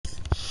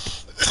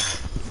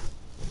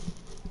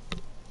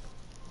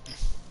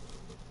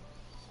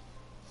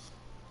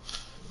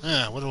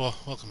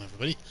Welcome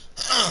everybody.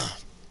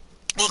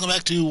 Welcome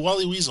back to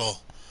Wally Weasel.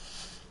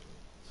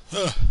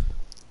 Uh,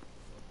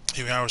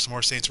 Here we are with some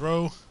more Saints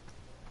Row.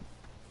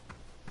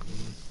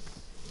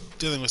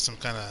 Dealing with some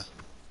kind of,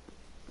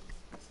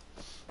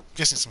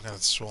 guessing some kind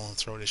of swollen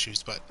throat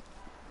issues, but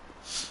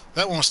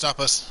that won't stop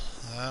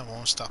us. That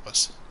won't stop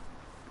us.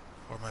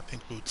 Or my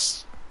pink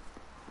boots.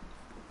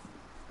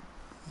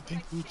 The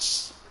pink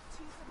boots.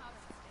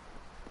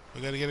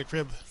 We gotta get a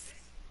crib.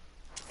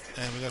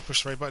 And we gotta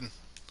push the right button.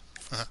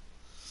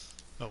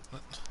 No,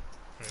 not.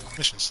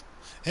 Missions.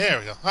 There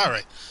we go.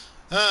 Alright.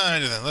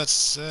 Alrighty then,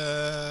 let's,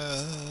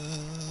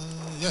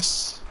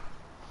 yes.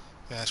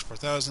 Cash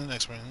 4,000,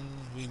 expert.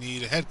 We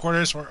need a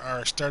headquarters for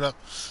our startup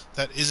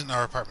that isn't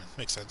our apartment.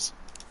 Makes sense.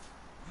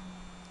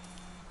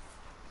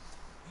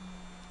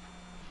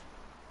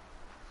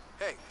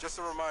 Hey, just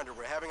a reminder,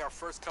 we're having our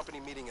first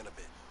company meeting in a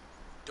bit.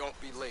 Don't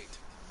be late.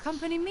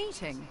 Company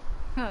meeting?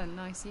 Oh,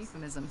 nice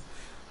euphemism.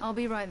 I'll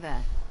be right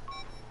there.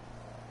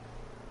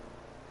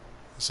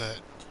 What's that?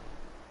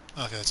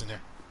 Okay, that's in there.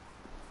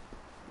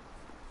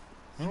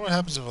 I wonder what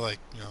happens if I, like,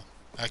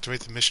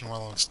 activate the mission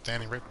while I'm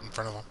standing right in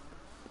front of them.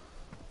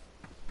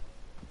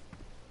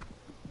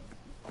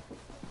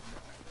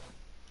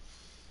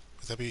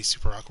 Would that be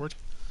super awkward?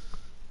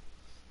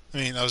 I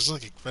mean, I was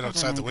looking right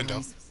outside the window.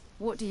 Guys.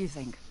 What do you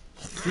think?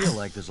 I feel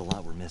like there's a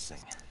lot we're missing.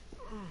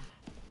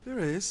 There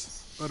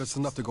is, but it's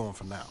enough to go on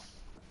for now.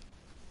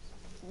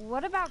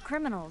 What about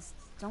criminals?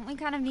 Don't we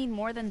kind of need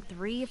more than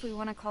 3 if we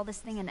want to call this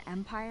thing an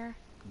empire?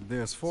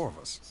 There's 4 of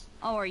us.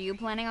 Oh, are you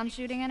planning on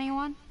shooting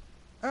anyone?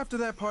 After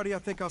that party, I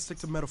think I'll stick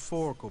to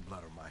metaphorical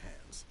blood on my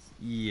hands.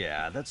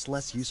 Yeah, that's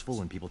less useful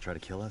when people try to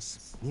kill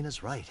us.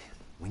 Nina's right.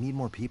 We need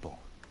more people.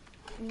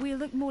 We'll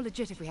look more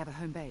legit if we have a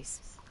home base.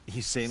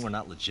 You saying we're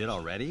not legit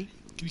already?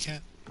 Kitty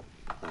cat.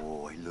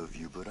 Oh, I love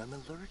you, but I'm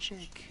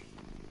allergic.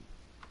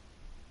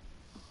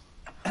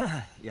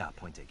 Yeah,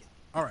 point taken.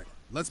 All right,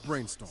 let's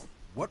brainstorm.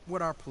 What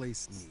would our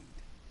place need?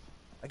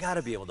 I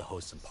gotta be able to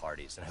host some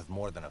parties and have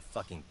more than a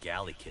fucking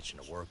galley kitchen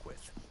to work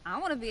with. I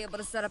want to be able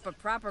to set up a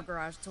proper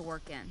garage to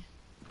work in.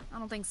 I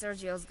don't think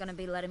Sergio's gonna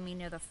be letting me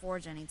near the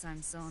forge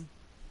anytime soon.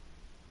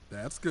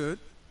 That's good.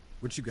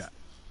 What you got?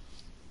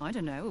 I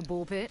don't know, a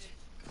ball pit?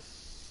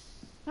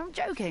 I'm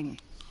joking.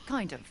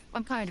 Kind of.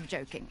 I'm kind of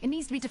joking. It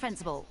needs to be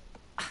defensible.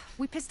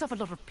 We pissed off a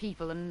lot of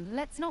people, and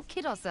let's not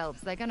kid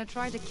ourselves. They're gonna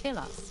try to kill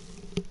us.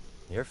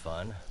 You're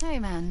fun. Hey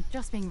man,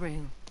 just being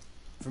real.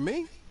 For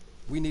me,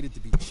 we need it to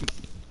be cheap.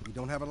 We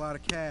don't have a lot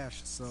of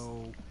cash,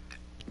 so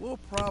we'll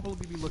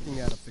probably be looking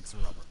at a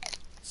fixer-upper.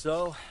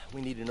 So,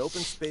 we need an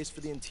open space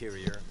for the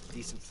interior, a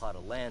decent plot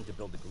of land to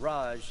build a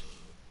garage.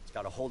 It's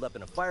gotta hold up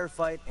in a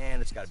firefight,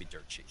 and it's gotta be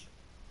dirt cheap.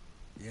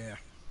 Yeah,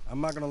 I'm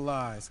not gonna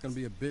lie, it's gonna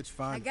be a bitch I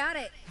finding. got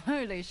it.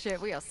 Holy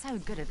shit, we are so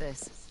good at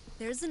this.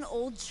 There's an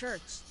old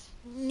church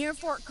near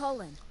Fort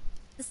Cullen.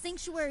 The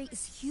sanctuary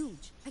is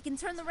huge. I can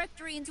turn the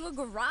rectory into a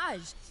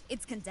garage.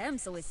 It's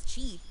condemned, so it's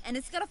cheap. And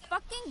it's got a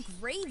fucking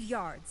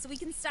graveyard, so we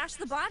can stash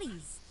the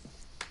bodies.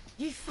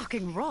 You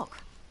fucking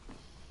rock.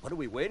 What are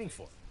we waiting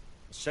for?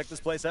 Let's check this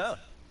place out.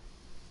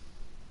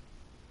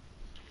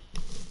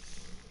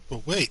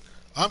 But wait,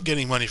 I'm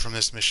getting money from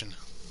this mission.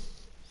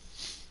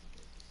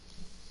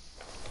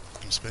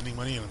 I'm spending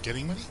money and I'm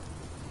getting money?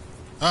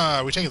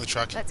 Ah, we're taking the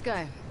truck. Let's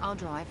go. I'll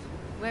drive.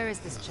 Where is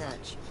this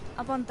church?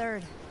 Up on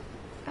 3rd.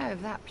 Oh,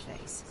 that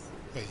place.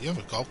 Wait, you have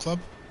a golf club?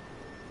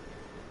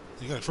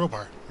 You got a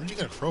crowbar. Where'd you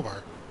get a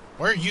crowbar?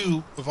 Why are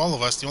you, of all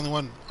of us, the only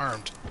one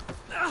armed?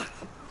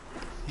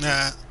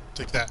 Nah,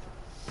 take that.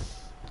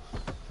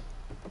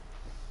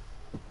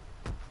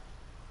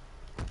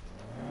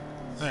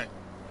 Alright.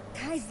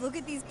 Guys, look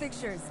at these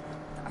pictures.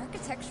 The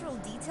architectural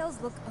details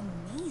look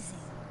amazing.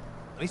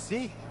 Let me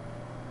see.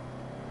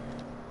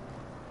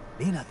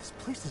 Nina, this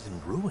place is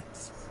in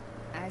ruins.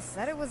 I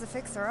said it was a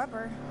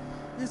fixer-upper.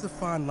 There's a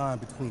fine line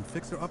between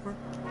fixer-upper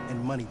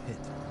and money pit.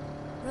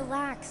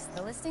 Relax.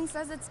 The listing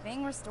says it's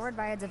being restored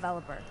by a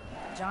developer,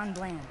 John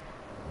Bland.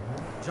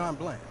 John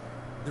Bland,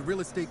 the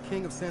real estate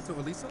king of Santa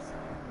Elisa?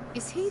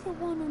 Is he the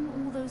one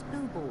on all those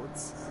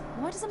billboards?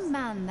 Why does a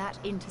man that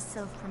into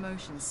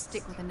self-promotion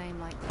stick with a name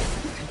like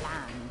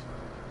Bland?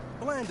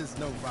 Bland is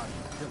no Rodney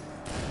Villain,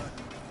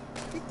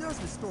 but he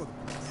does restore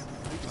the place.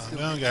 We can Calm still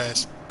down,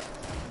 guys.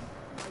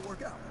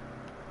 work out.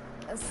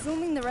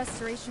 Assuming the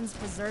restorations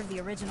preserve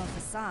the original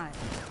facade.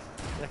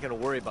 You're not gonna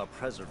worry about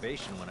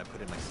preservation when I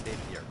put in my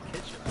state-of-the-art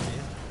kitchen, are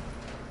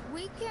you?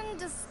 We can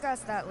discuss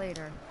that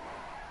later.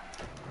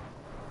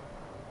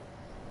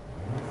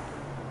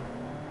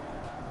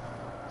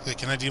 Okay,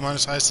 can I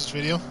demonetize this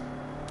video?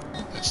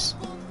 Yes.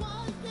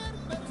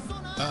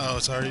 Uh-oh,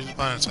 it's already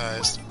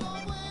demonetized.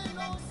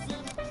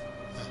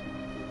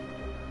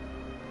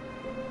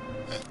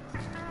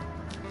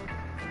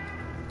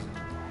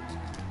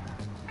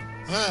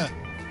 Ah!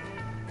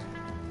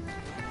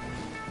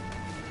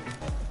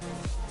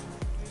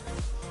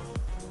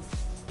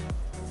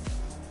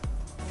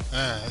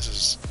 Ah, this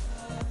is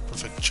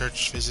perfect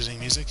church visiting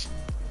music.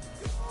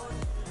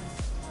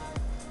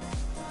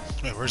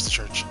 Wait, where's the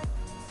church?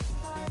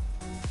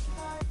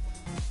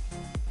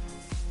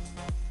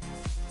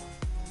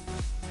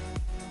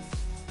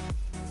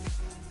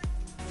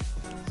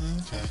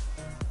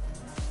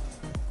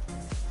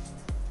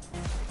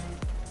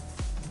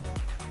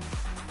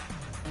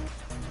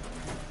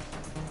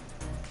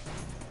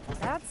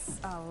 That's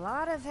a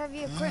lot of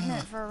heavy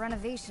equipment for a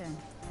renovation.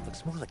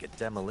 Looks more like a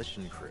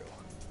demolition crew.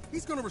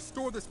 He's gonna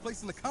restore this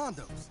place in the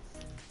condos.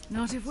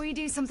 Not if we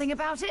do something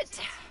about it.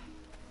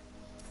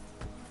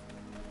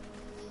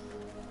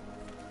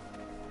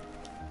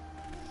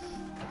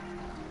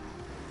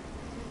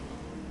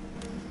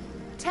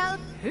 Tell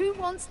who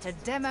wants to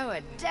demo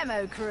a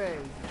demo crew.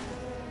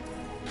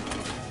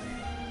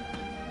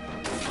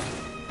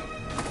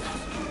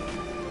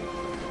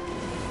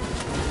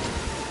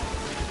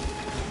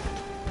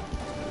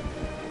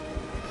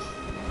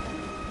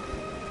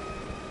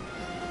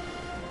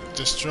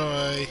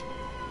 Destroy.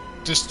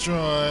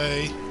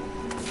 Destroy.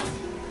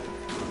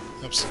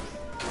 Oops.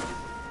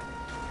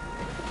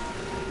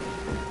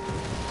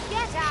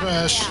 Get out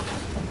Crash. of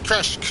here.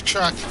 Crash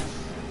truck.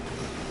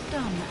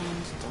 Done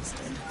and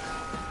dusted.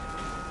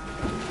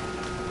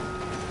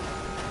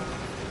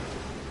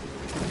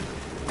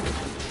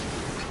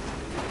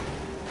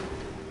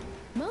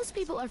 Most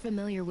people are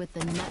familiar with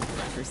the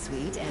Nutcracker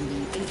Suite and the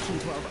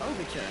 1812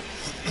 Overture,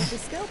 but the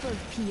scope of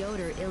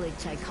Pyotr Ilyich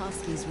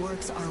Tchaikovsky's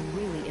works are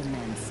really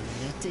immense.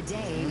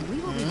 Today, we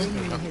will be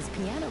bringing you his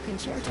piano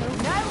concerto.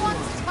 No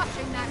one's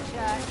touching that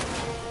church.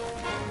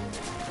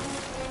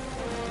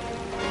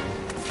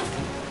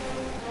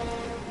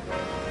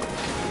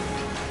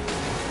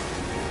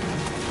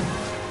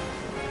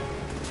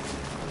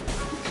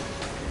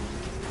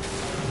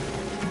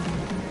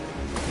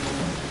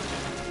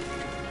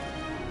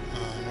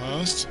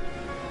 Almost.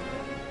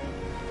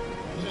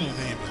 There's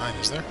anything behind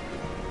us there?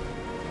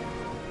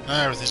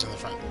 Ah, everything's in the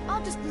front.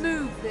 I'll just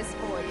move this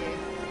for you.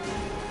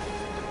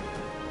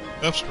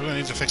 Oops, we're gonna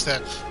need to fix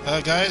that.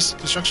 Guys,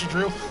 construction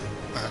crew.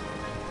 Alright.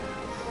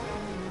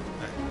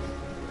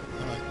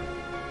 Come on.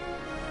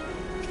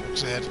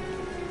 Focus ahead.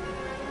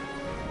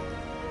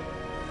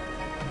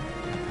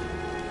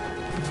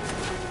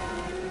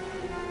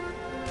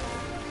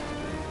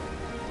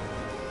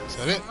 Is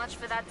that it? So much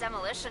for that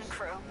demolition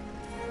crew.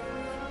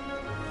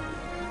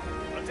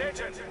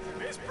 Attention!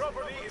 This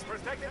property is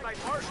protected by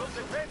Marshall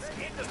Defense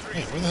Industries.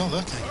 Hey, where the hell did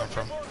that thing come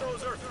from?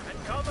 Bulldozer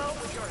and come out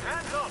with your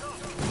hands up.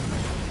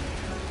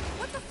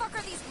 What the fuck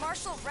are these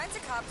Marshall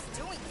rent-a-cops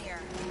doing here?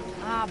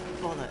 Ah,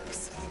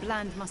 bollocks.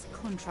 Bland must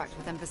contract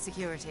with them for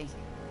security.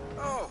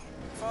 Oh,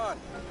 fun.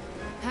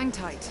 Hang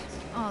tight.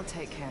 I'll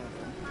take care of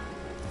them.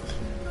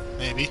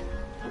 Maybe.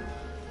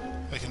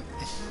 I can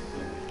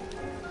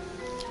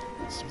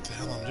see what the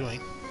hell I'm doing.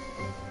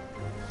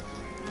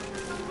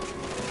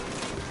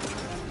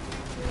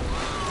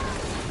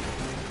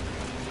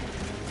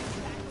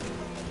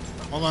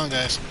 Hold on,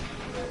 guys.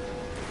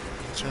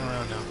 Turn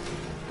around now.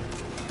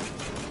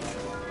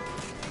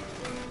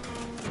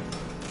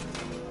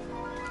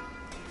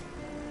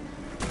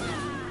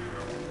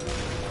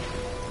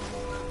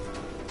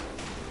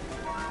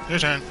 Your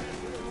turn.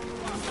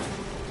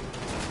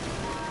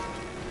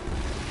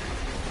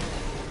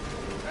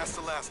 That's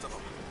the last of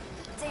them.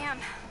 Damn.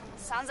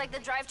 Sounds like the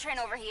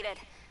drivetrain overheated.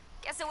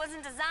 Guess it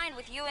wasn't designed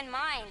with you in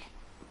mind.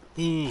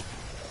 Ooh.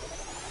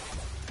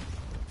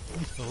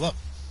 Fill up.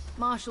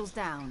 Marshall's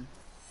down.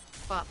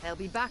 But they'll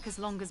be back as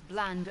long as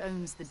Bland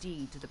owns the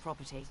deed to the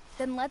property.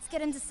 Then let's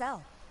get into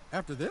cell.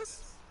 After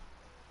this?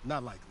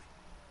 Not likely.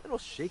 It'll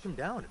shake him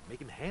down and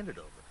make him hand it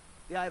over.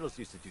 The idols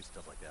used to do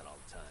stuff like that all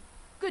the time.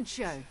 Good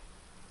show.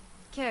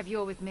 Kev,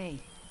 you're with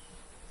me.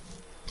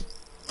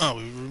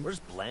 Oh, Where's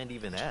Bland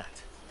even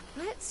at?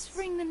 Let's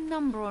ring the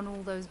number on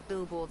all those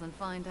billboards and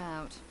find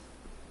out.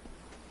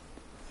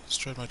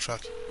 destroyed my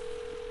truck.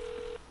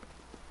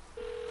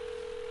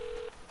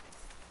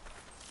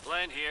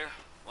 Bland here.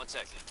 One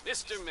second.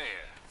 Mr. Mayor,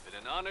 been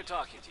an honor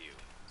talking to you.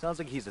 Sounds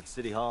like he's at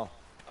City Hall.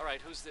 All right,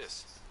 who's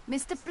this?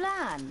 Mr.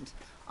 Bland,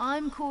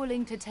 I'm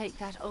calling to take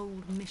that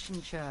old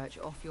mission church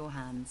off your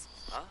hands.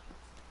 Huh?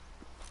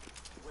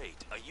 Wait,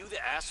 are you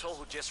the asshole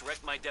who just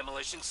wrecked my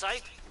demolition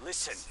site?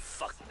 Listen,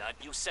 fucknut,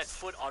 you set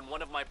foot on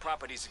one of my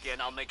properties again,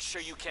 I'll make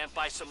sure you can't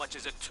buy so much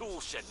as a tool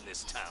shed in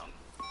this town.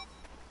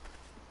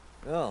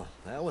 Well,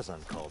 that was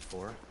uncalled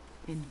for.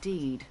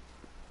 Indeed.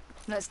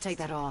 Let's take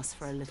that arse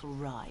for a little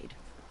ride.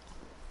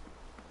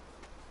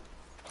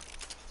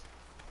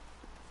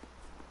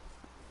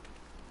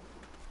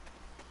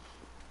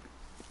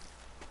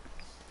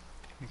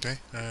 Okay,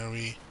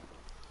 we...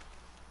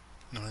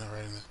 No, we're not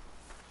riding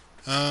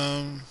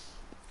that.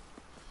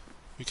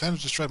 We kind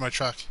of destroyed my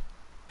truck.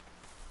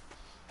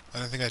 I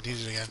didn't think I'd need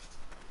it again.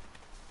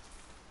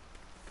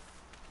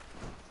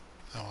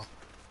 Oh well.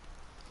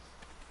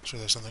 Sure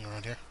there's something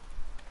around here.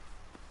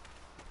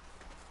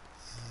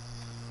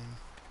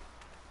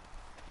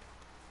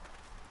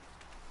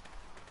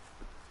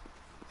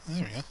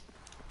 There we go.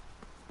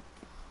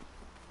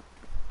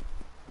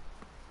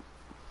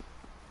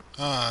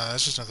 Ah,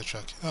 that's just another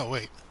truck. Oh,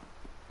 wait.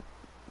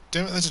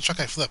 Damn it, that's a truck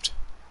I flipped.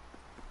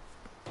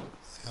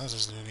 That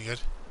doesn't do any good.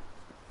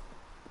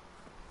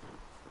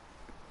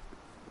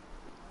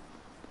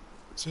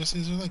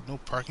 Seriously, is there like no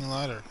parking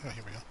lot or... Oh,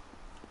 here we go.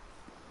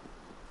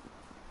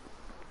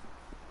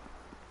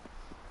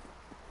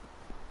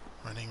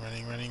 Running.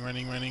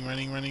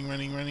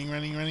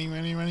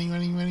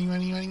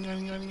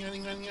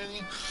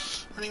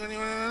 Running, running,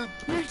 running, running.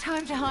 No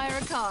time to hire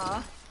a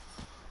car.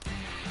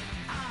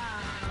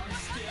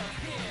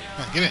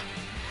 Come on, get in.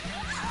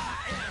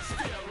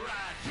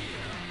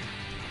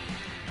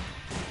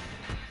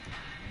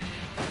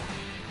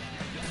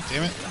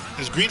 Damn it. It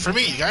was green for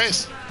me, you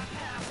guys.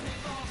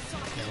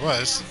 Yeah, it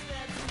was.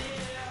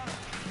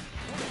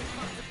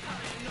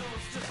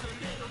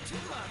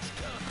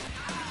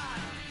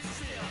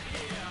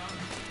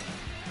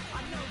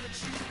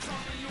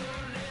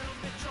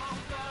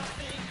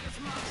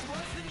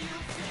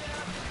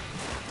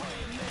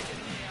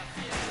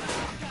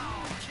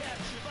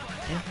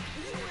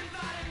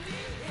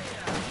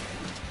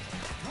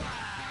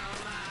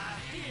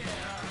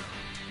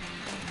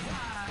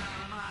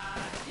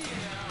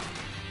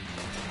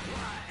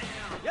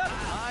 Yep,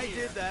 I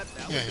did that.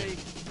 That was Yeah. me.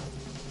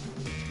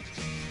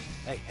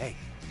 Hey,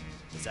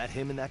 is that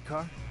him in that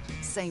car?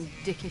 Same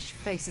dickish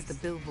face as the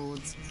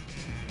billboards.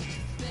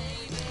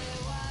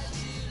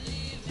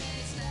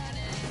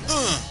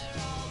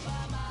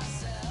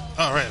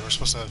 Oh, right, we're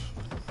supposed to have...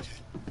 Okay.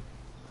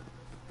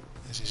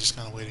 Is he just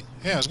kind of waiting?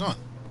 Hey, how's it going?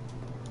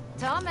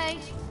 Tommy!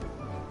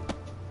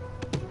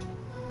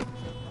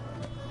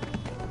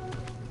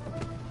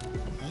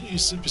 Why don't you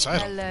sit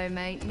beside him? Hello,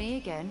 mate. Me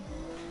again.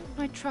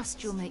 I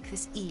trust you'll make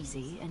this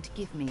easy and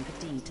give me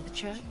the deed to the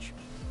church.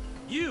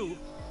 You?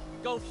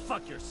 Go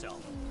fuck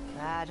yourself.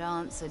 Bad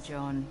answer,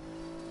 John.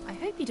 I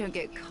hope you don't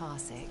get car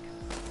sick.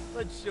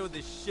 Let's show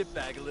this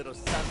shitbag a little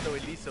Santo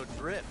Eliso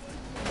drift.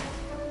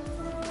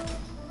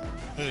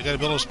 Hey, we gotta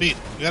build up speed.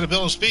 We gotta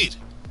build up speed.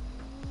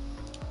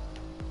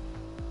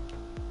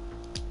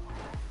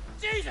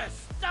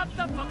 Jesus! Stop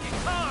the fucking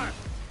car!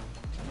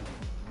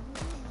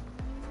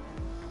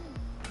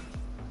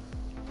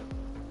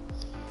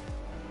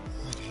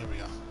 Okay, here we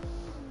go.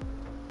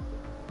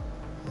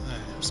 Alright,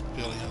 just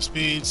building up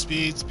speed,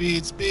 speed,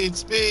 speed, speed,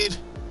 speed.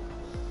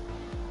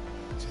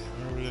 Okay,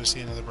 where are we gonna see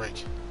another break?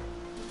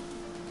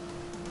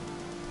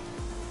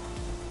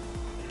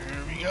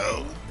 Here we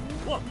go.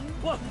 Whoa!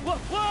 Whoa! Whoa!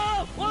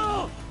 Whoa!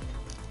 Whoa!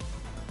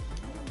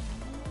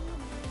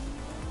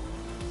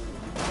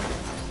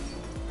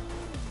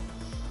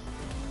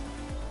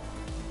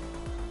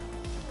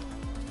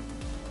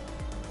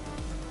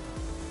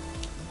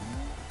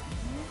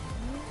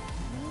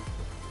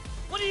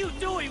 What are you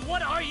doing?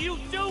 What are you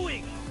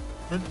doing?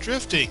 We're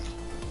drifting.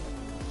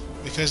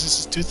 Because this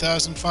is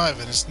 2005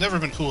 and it's never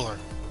been cooler.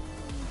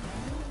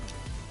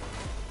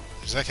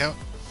 Does that count?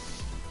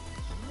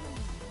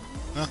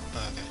 No?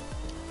 Oh, okay.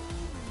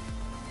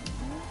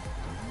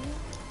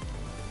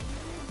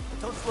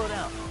 Don't slow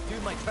down.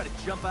 Dude might try to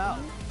jump out.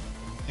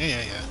 Yeah,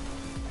 yeah, yeah.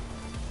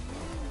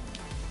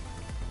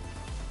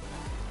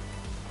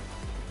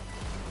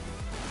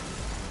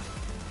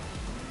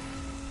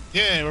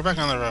 Yay, we're back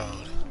on the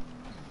road.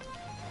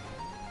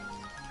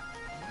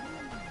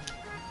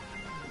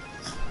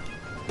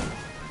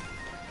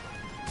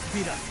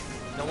 Speed up.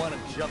 Don't want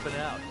him jumping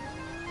out.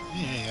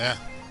 Yeah, yeah, yeah.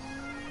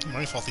 It's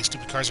my fault these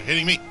stupid cars are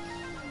hitting me.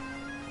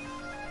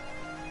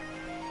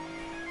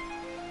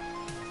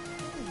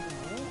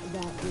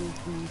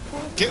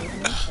 Get...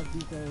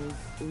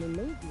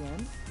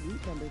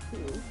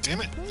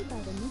 Damn it. Why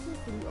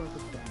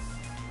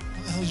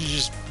the hell did you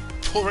just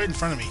pull right in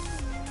front of me?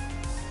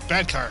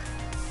 Bad car.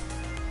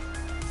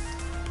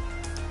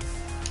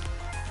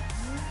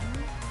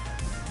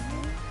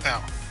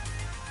 Ow.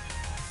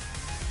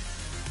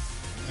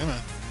 Come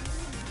on.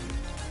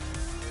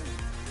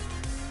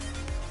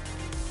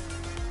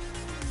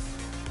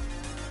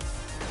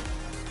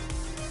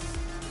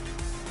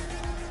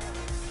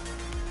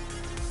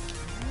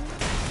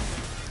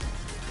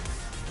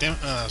 Damn it.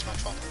 Oh, that was my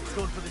fault. He's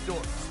going for the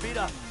door. Speed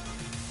up.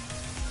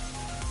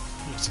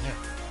 Ooh, what's in here?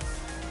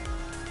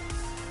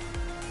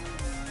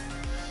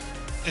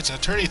 It's a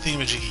turdy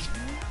thingamajiggy.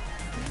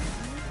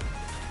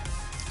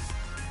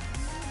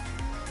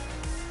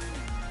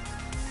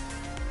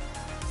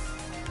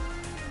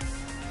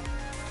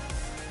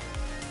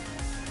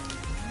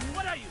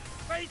 What are you,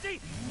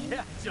 crazy?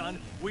 Yeah, John,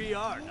 we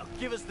are. Now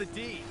give us the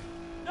deed.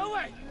 No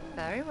way!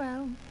 Very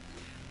well.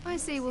 I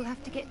see we'll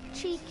have to get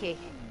cheeky.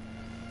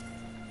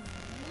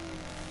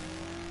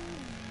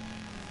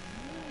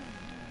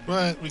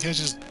 What? We can't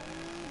just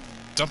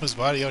dump his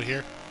body out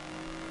here?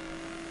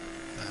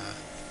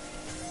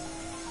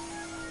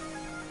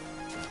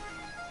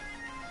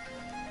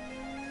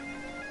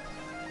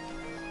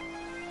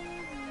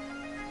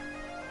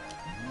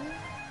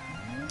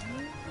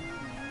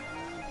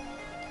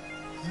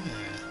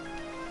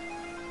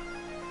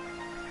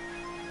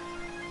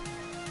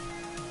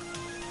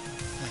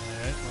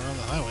 Alright, we're on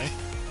the highway.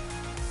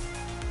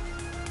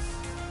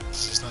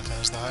 Does this not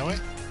count as the highway?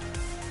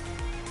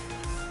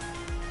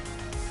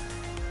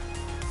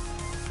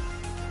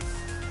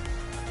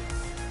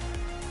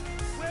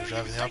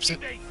 Driving the opposite?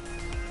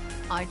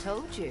 I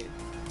told you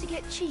to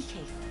get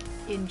cheeky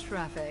in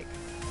traffic.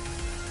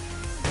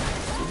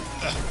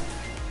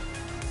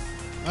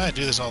 I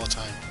do this all the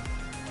time.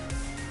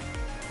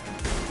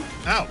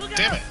 Ow!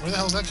 Damn it! Where the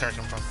hell's that car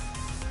come from?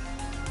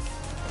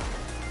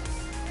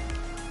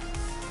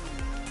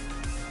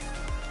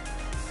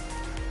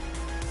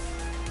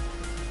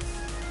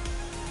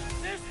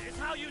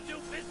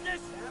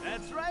 business?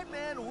 That's right,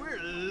 man. We're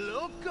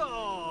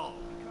local.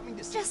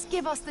 Just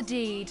give us the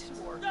deed.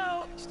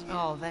 No.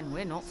 Oh, then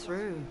we're not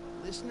through.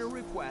 Listener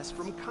request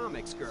from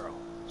Comics Girl.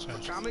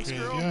 Sounds For Comics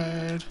Girl,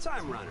 graveyard.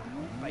 Time Runner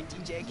by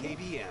DJ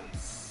KVM.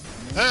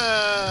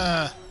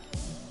 Ah!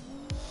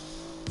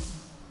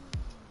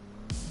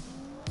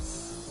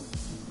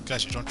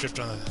 Guys, you don't drift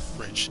on the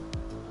bridge.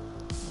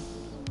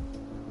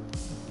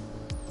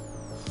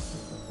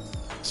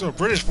 So, a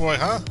British boy,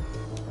 huh?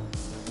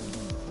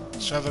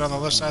 Shove it on the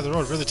left side of the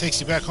road. Really takes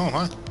you back home,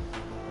 huh?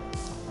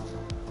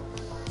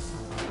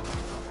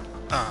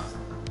 Ah.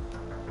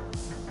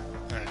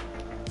 Alright.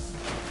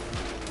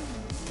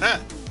 Ah!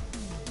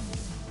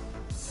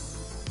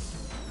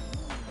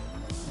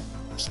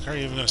 Is the car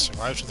even going to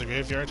survive to the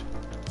graveyard?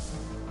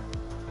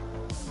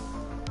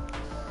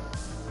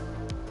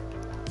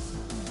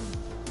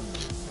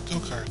 Go,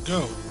 car,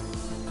 go!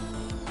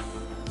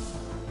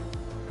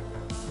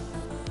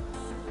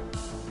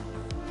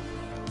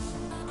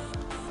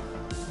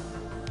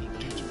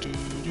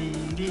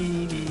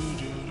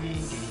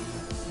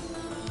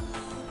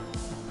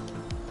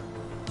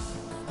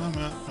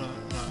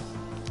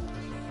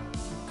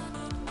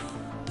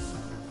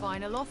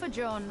 Final offer,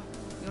 John.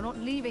 You're not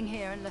leaving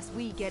here unless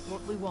we get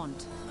what we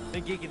want.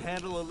 Think you can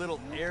handle a little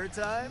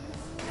airtime?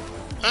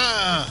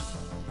 Ah!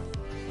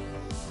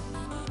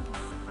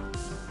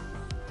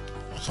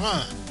 Oh, come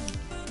on.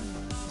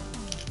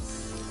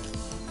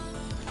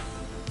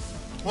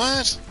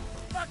 What?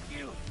 Fuck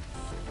you.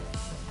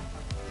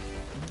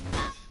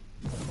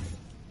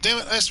 Damn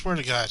it, I swear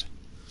to God.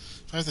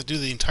 If I have to do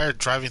the entire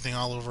driving thing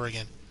all over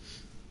again.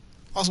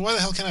 Also, why the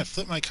hell can't I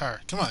flip my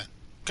car? Come on.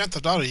 Grand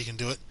Theft Auto, you can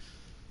do it.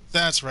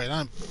 That's right,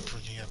 I'm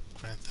bringing up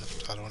Grand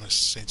Theft Auto on a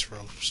Saints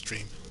Row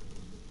stream.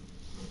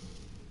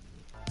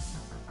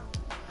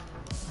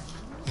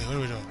 Okay, what are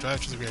we doing?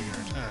 Drive to the graveyard.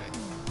 Alright.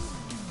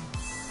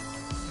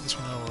 I guess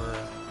we know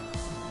we're...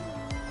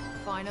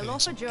 Final getting offer,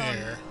 some John.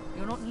 air.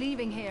 You're not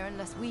leaving here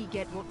unless we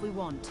get what we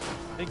want.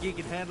 Think you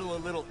can handle a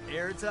little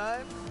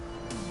airtime?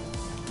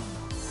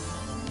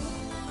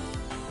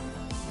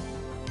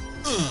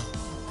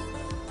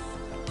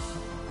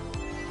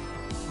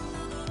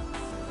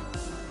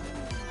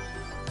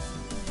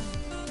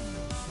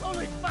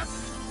 Holy fuck!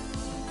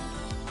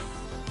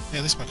 Yeah,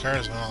 at least my car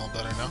is going all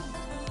better now.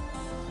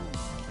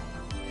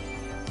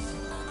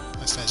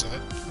 That's nice of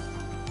it.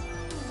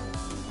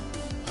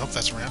 I hope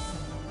that's a ramp.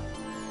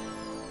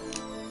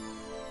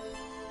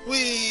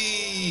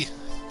 Whee!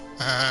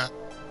 Alright,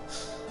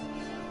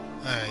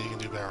 you can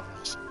do barrel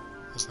rolls.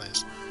 That's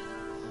nice.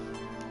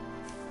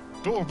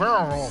 Do a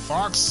barrel roll,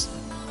 Fox!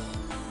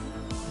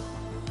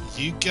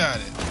 You got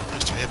it,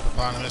 Mr.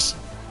 Hippopotamus.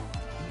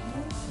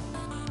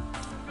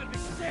 I'm gonna be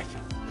sick.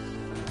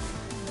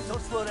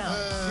 Don't slow down.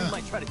 You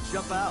might try to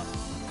jump out.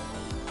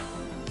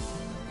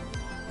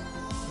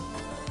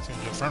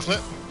 Gonna do a front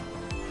flip?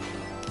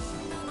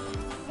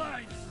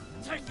 Fine.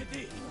 Take the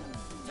deed.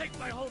 Take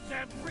my whole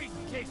damn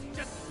briefcase.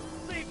 Just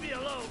leave me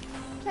alone.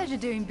 Pleasure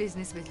doing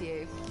business with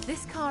you.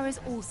 This car is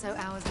also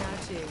ours now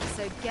too,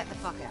 so get the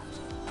fuck out.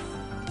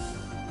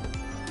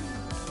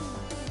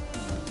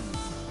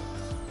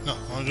 No,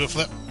 I want to do a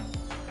flip.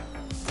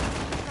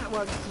 That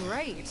worked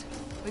great.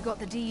 We got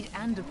the deed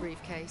and a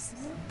briefcase.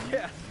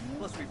 Yeah.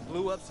 Plus we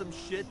blew up some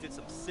shit, did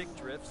some sick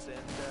drifts,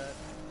 and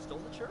stole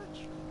the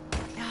church.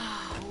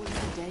 Ah, all in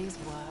a day's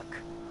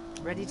work.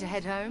 Ready to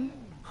head home?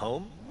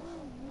 Home?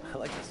 I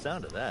like the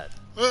sound of that.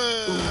 Ooh,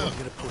 Whoa! I'm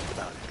gonna post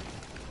about it.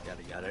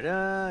 Yada yada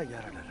da,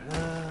 yada da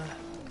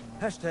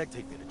da. Hashtag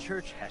take me to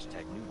church.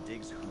 Hashtag new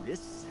digs who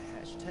dis.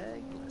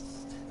 Hashtag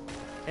list.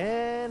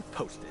 And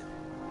post it.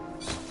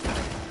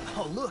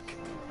 Oh look,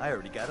 I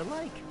already got a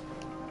like.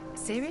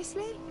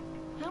 Seriously?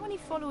 How many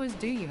followers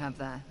do you have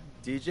there?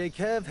 DJ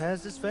Kev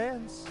has his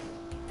fans.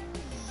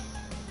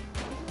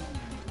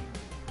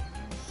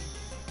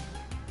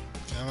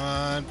 Come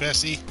on,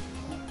 Bessie.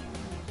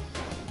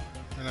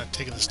 We're not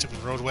taking the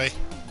stupid roadway.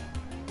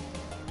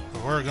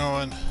 Where we're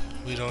going,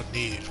 we don't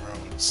need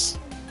roads.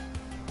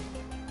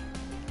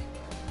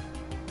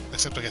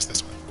 Except, I guess,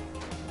 this one.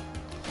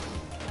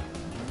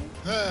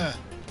 Ah!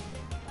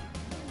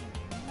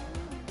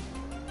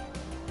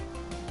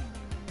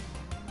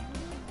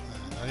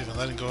 Not even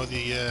letting go of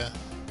the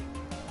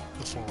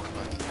forward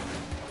button.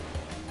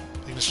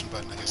 Ignition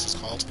button, I guess it's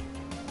called.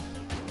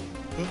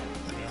 Oop,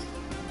 there we go.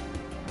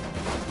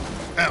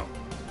 Ow!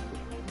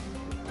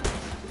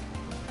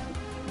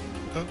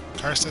 Oh,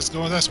 car says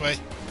going this way.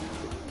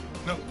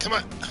 No, come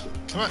on!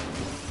 Come on!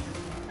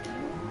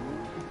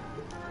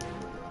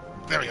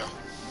 There we go.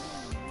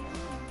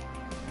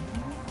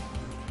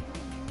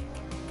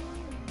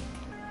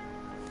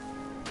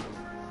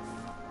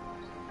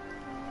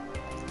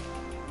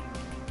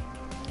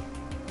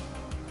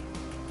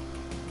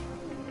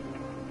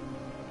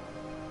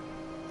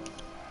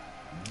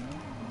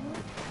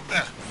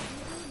 Ah.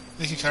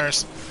 Thank you,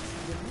 cars.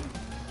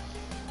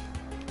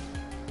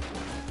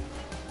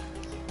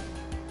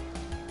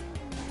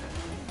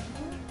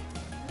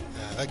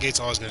 That gate's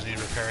always going to need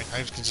repairing. I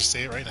can just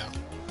say it right now.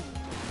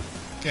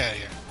 Get out of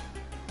here.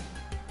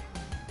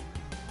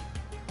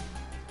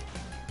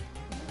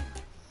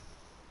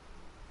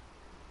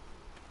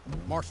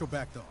 Marshall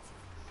backed off.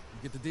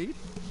 You get the deed?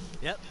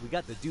 Yep, we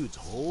got the dude's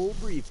whole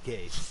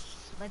briefcase.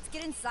 Let's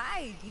get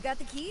inside. You got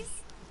the keys?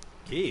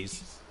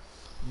 Keys?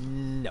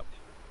 No,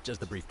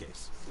 just the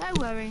briefcase. No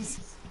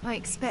worries. I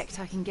expect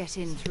I can get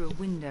in through a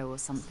window or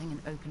something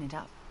and open it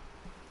up.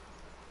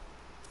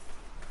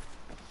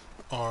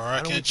 Or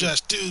I can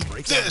just do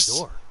Break down the this.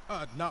 door.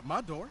 Not my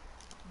door.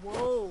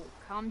 Whoa,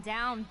 calm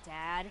down,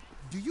 Dad.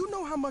 Do you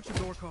know how much a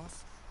door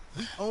costs?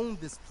 We own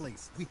this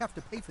place. We have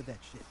to pay for that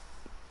shit.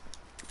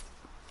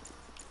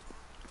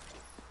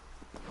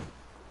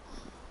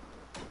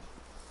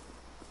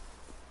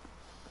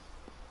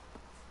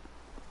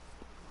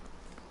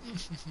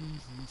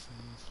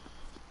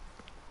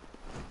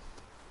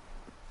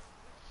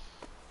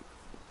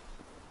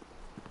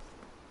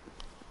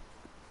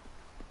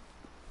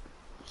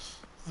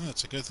 Well,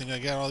 it's a good thing I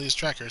got all these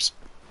trackers.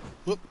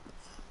 Whoop.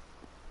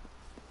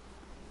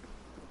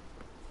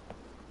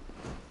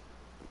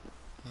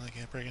 Well, I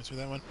can't break in through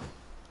that one.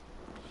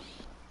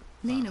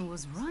 Nina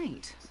was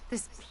right.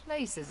 This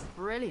place is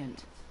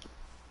brilliant.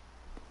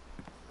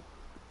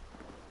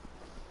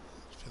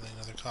 Feeling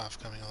another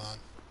cough coming along.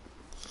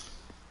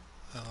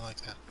 I don't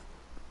like that.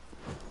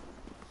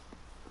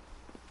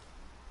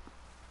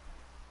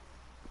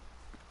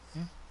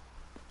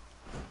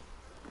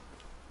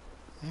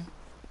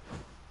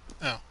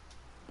 Oh.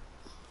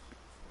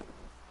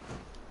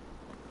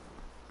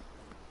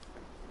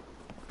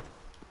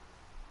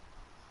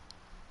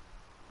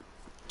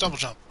 Double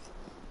jump.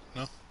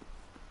 No?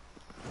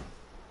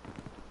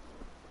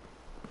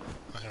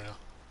 Oh, here we go.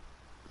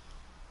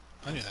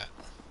 I knew that.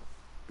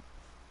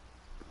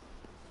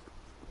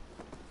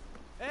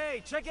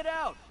 Hey, check it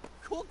out!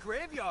 Cool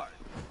graveyard!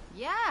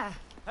 Yeah.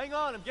 Hang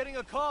on, I'm getting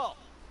a call.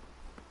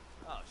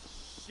 Oh,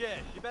 shit.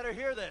 You better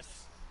hear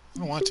this. I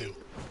don't want to.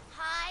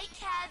 Hi,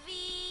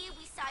 Kevy.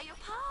 We saw your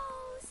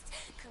post.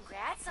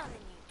 Congrats on the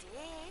new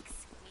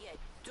digs. We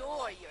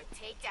adore your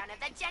takedown of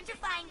that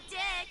gentrifying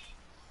dick.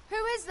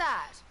 Who is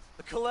that?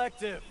 The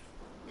collective.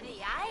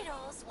 The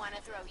idols want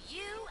to throw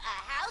you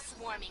a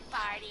housewarming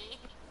party.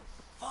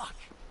 Fuck.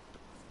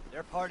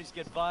 Their parties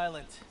get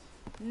violent.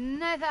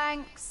 No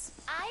thanks.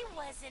 I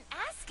wasn't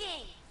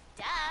asking.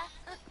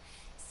 Duh.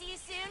 See you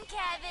soon,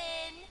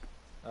 Kevin.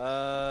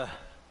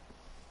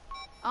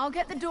 I'll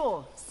get the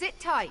door. Sit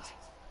tight.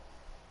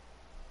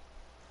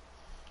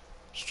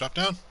 Just drop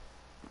down?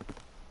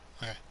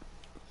 Okay.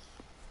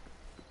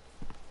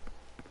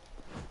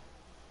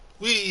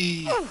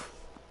 Whee!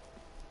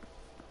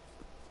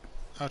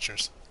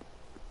 Ouchers.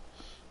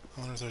 I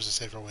wonder if there's a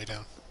safer way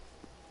down.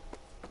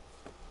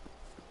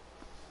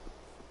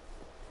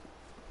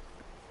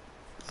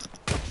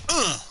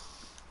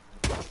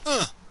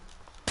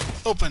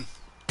 Open!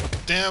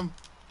 Damn!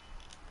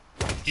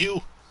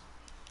 You!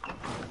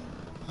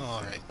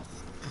 Alright.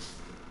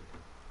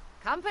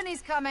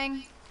 Company's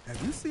coming.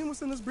 Have you seen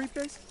what's in this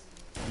briefcase?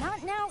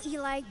 Not now,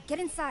 Eli. Get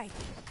inside.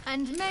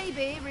 And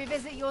maybe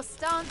revisit your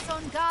stance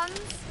on guns.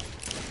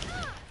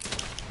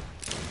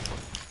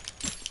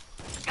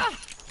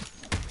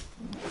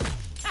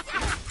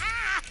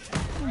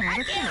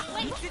 I can't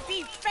wait to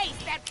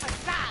deface that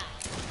facade.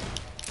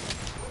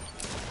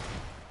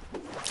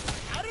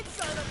 I didn't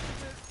sign up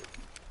for this.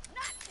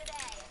 Not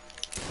today.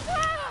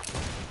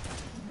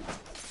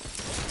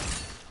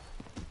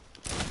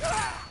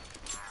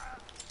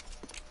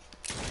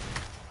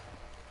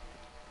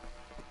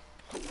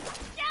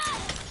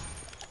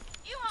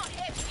 You won't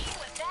hit me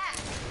with that.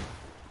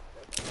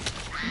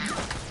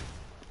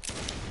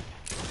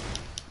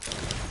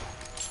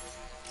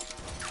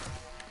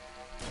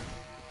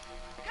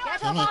 Get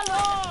off our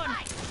lawn!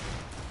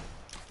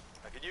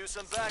 I could use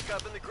some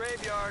backup in the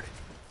graveyard.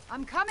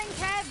 I'm coming,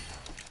 Kev.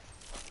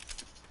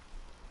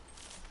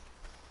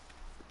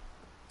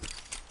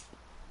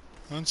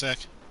 One sec.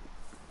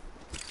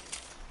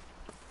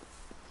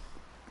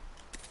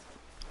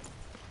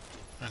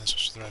 Alright, let's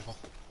switch to the rifle.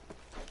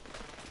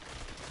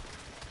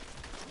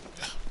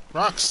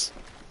 Rocks!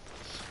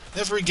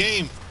 Every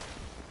game!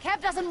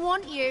 Kev doesn't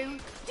want you.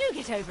 Do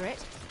get over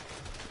it.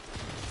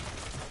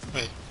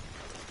 Wait.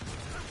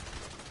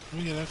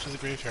 Let me get out to the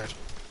graveyard.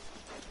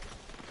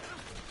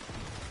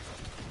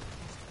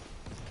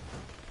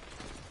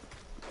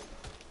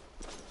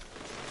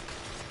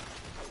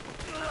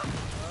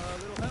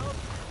 Little help?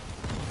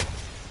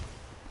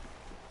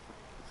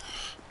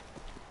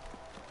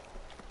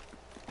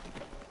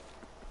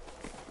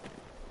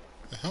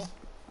 The hell?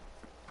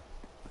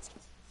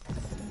 I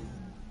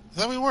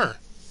thought we were.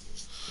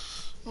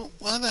 Well,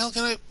 why the hell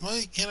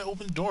why can't I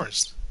open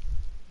doors?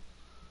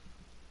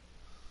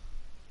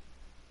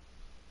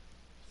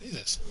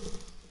 Jesus.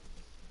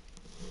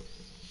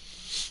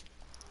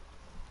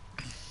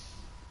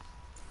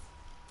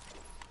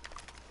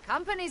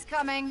 Company's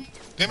coming.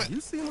 Damn Have it.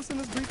 you seen what's in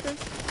this briefcase?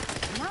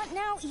 Not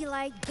now,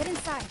 Eli. Get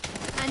inside.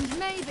 And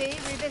maybe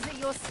revisit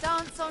your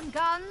stance on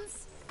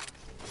guns.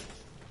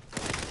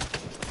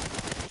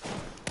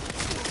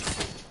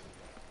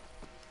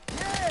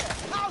 Yeah!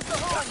 How's the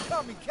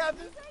homecoming,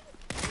 Kevin?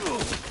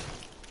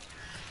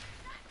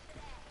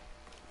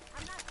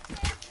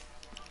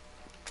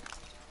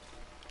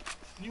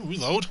 Can you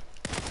reload.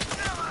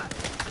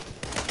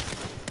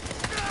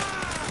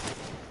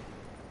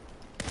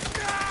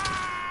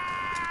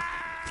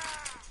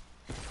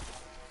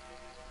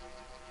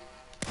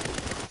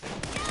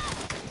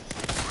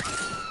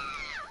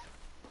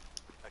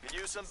 I could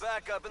use some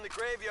backup in the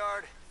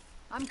graveyard.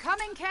 I'm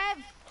coming,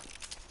 Kev.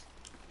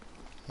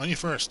 Money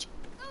first.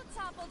 Go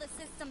topple the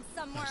system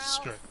somewhere Oh, else.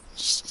 screw it.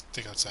 Just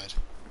stick outside.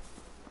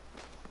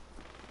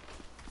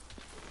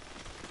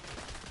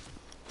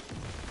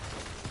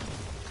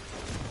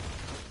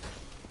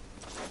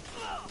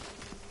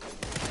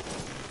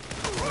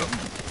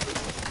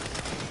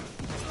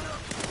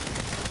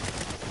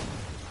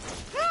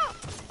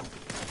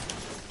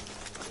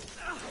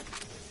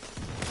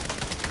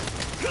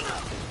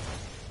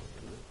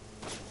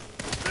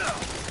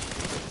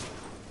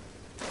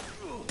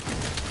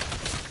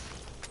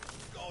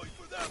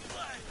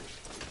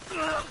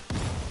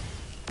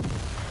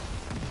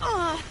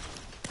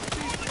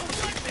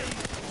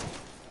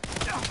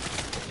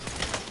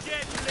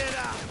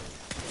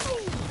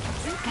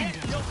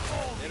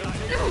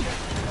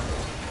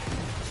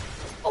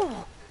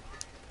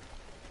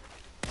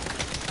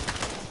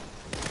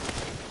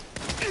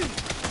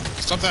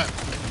 Stop that!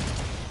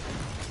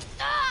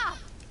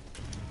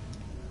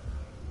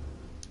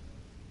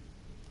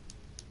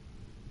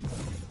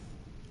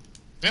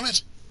 Damn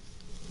it!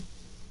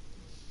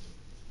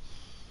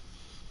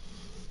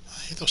 I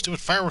hate those stupid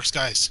fireworks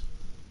guys.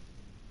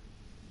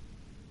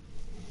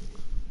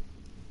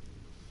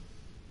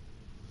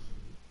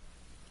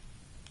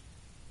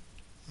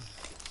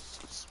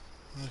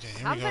 Okay, here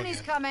we go Company's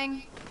again.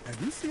 coming.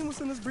 Have you seen what's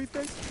in this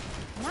briefcase?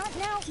 Not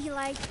now,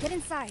 Eli. Get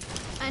inside.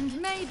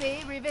 And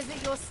maybe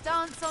revisit your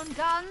stance on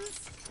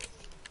guns.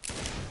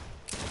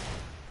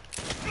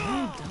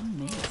 Well done,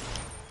 me.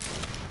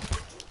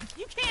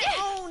 You can't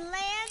own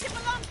land. It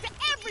belongs to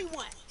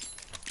everyone.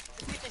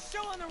 Let's get the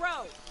show on the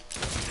road.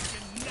 You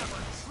can never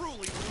truly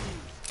lose.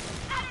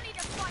 I don't need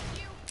to fight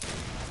you.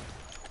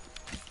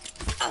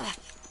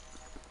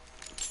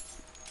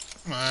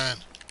 Come on.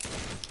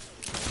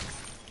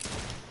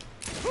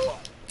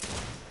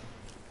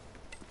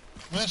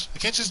 What? I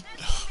can't just...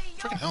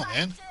 Freaking hell,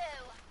 man.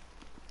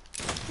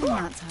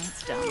 That's how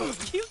it's done.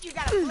 Cute, you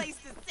got a place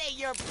to say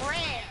your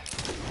prayer.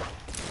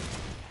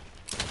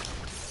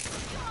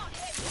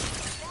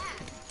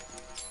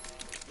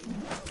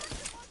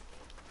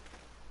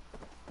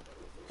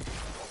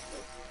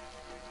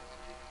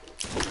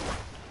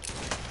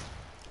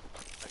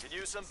 I could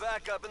use some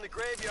backup in the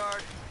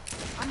graveyard.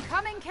 I'm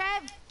coming,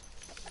 Kev.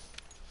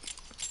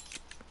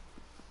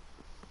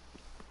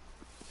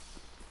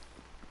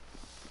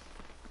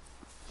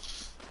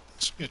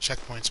 Should be a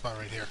checkpoint spot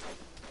right here.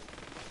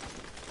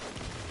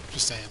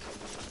 Just saying.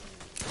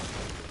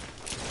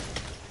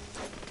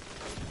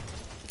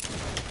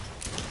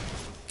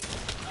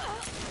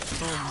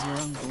 Bob's your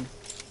uncle.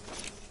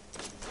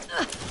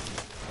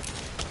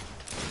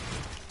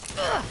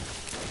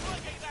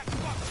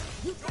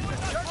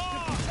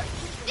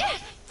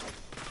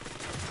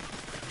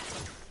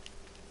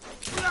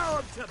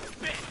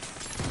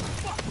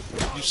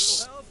 You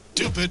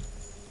stupid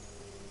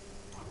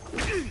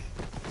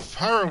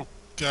fire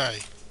guy.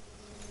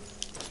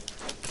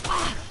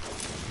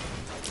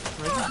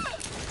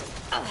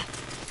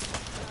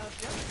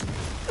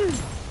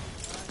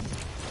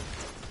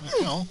 What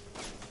the hell?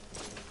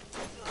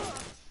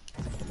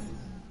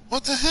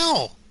 What the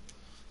hell?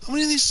 How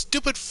many of these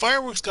stupid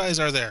fireworks guys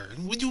are there?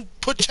 And when you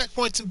put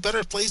checkpoints in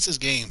better places,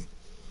 game?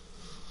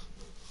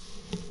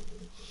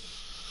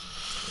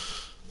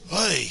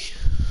 Oy.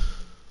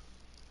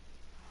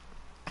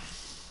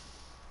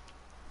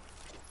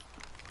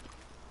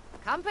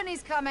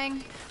 Company's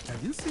coming.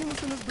 Have you seen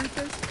what's in this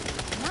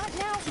briefcase? Not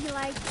now,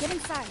 Eli. Get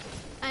inside.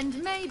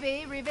 And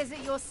maybe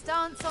revisit your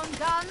stance on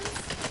guns.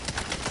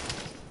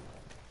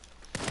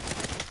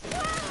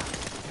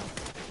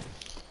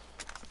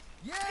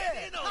 Yeah!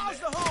 How's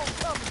the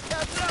homecoming,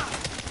 Captain?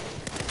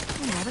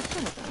 Never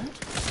thought of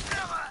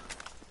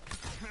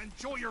that.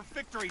 Enjoy your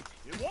victory.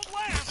 It won't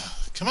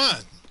last. Come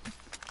on.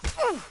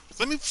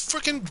 Let me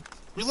frickin'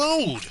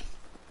 reload.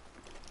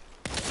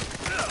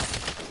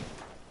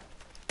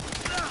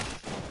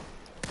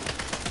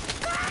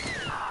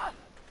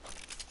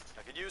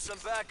 I could use some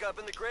backup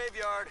in the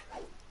graveyard.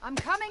 I'm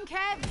coming,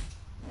 Kev.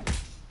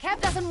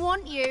 Kev doesn't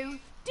want you.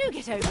 Do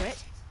get over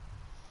it.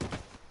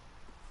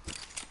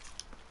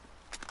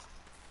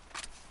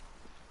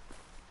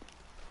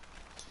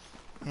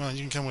 Come on,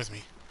 you can come with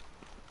me.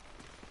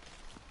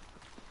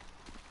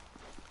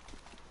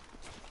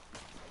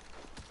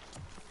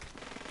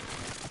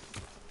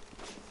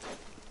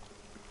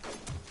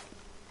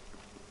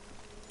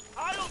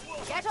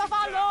 Get off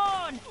our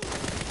lawn!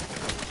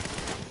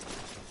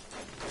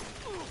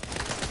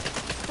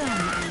 Done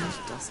and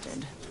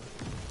dusted.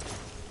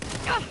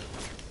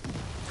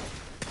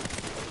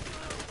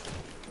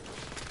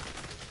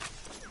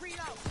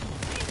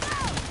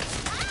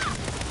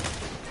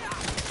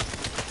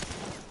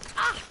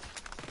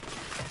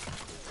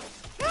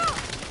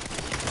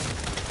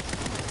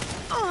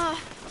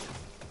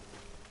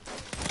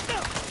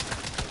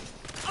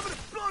 I'm gonna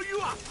blow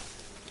you up.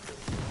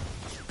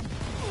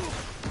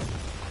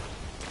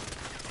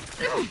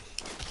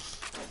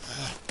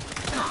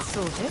 That's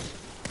sorted.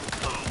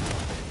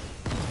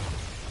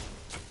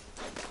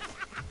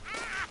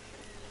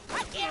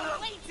 I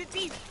can't wait to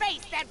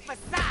deface that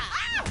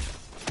facade.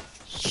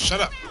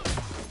 Shut up.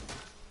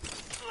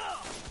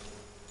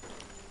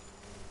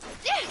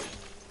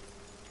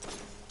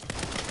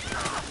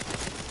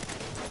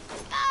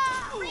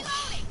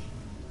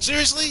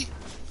 Seriously?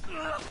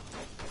 Oh,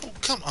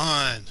 come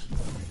on.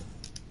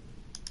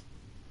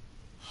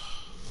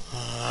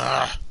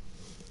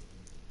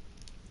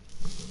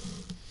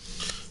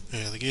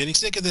 Really getting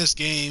sick of this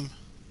game.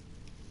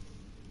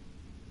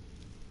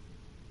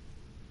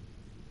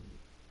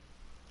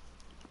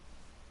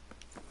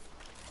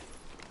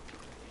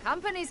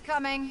 Company's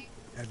coming.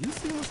 Have you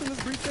seen what's in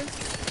this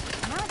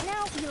briefcase? Not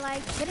now, Eli.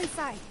 Get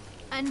inside.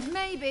 And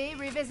maybe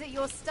revisit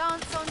your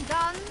stance on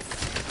guns?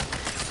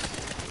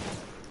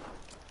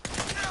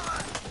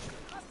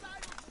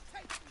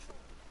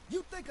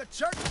 You think a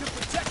church can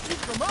protect you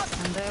from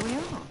us? And there we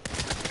are.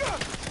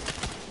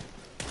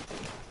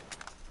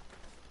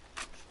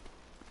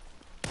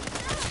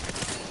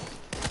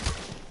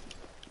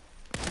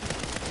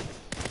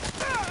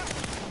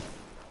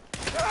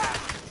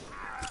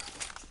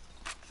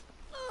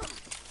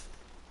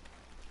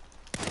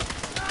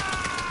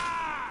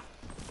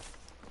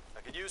 I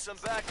could use some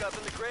backup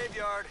in the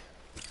graveyard.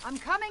 I'm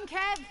coming,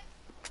 Kev.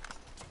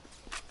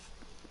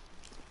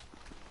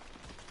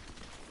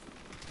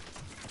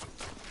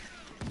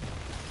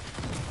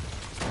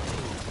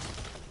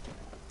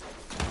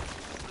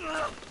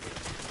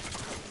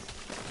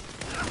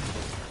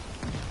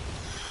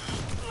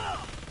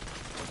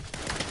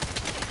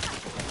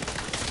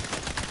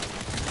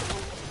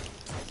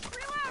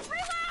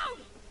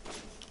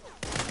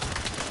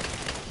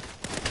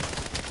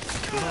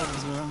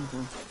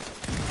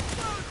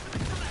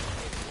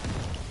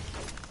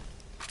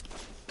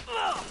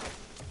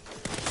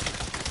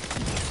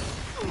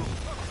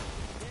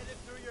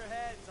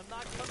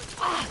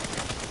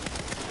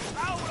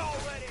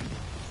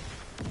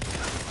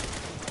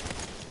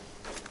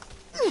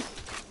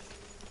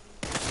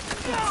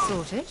 That's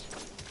sorted.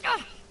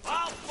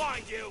 I'll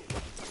find you.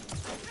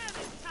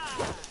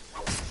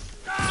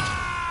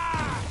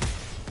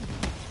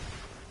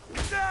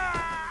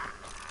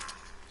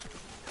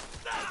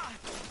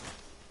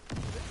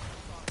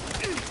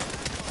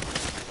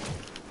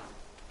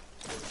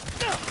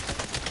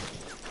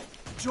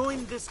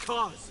 Join this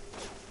cause.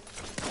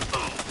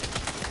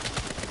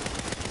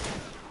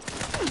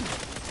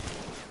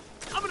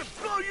 I'm gonna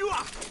blow you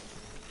up.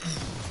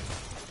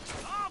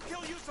 I'll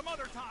kill you some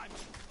other time.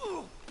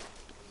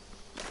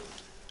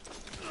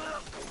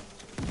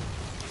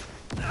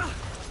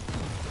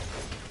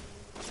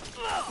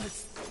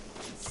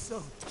 It's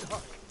so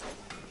dark.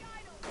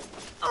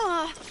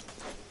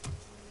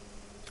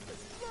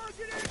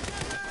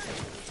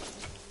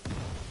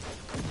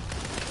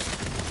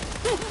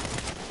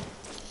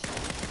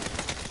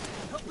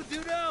 Help the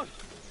dude out.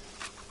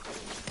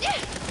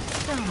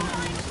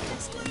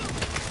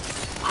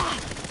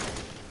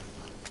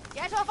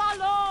 Get off our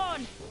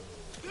lawn!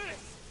 This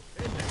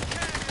is the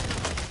cannon.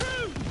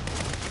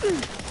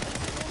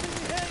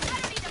 I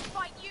don't need to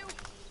fight you.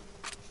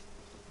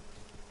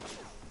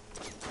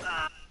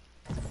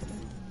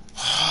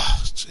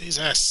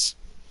 Jesus.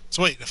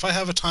 So wait, if I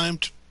have a time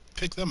to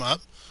pick them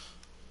up,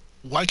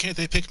 why can't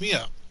they pick me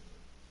up?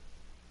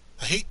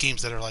 I hate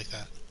games that are like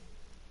that.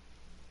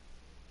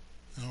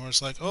 Where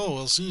it's like, oh,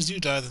 well, as soon as you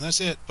die, then that's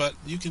it. But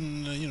you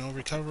can, you know,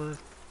 recover or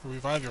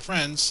revive your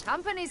friends.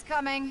 Company's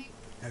coming.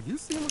 Have you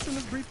seen what's in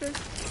this briefcase?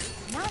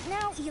 Not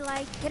now,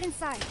 Eli. Get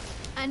inside.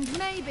 And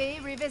maybe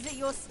revisit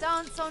your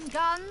stance on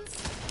guns?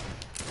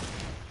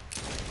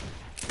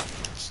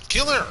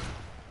 Kill her!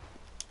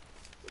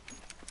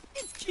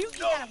 It's cute you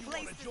got a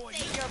place to stay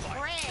your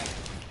bread.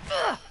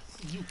 Oh,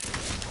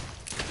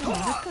 look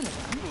at them.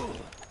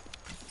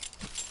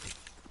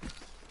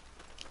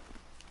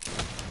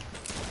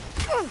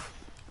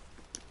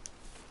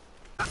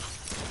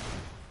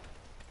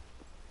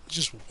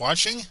 Just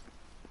watching?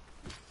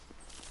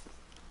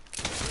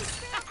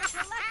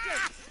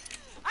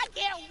 I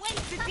can't wait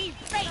to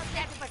deface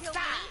that facade.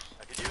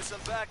 I could use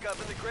some backup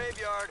in the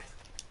graveyard.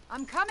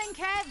 I'm coming,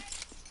 Kev.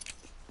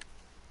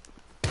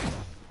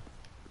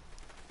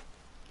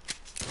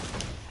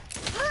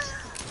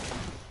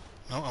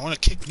 No, I want to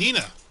kick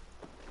Nina.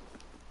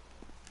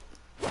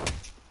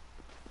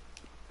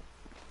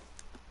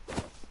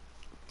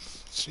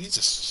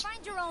 Jesus.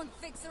 Find your own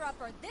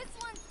fixer-upper. This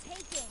one's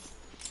taken.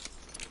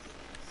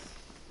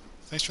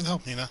 Thanks for the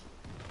help, Nina.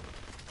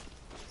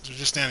 They're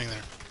just standing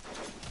there.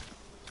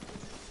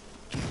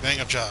 Doing a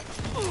bang-up job.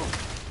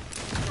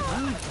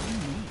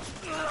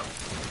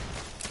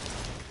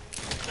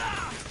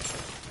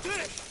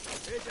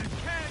 This is a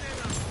cannon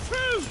of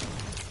truth.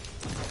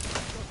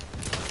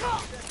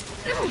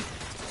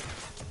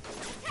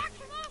 Attack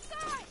from all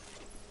sides!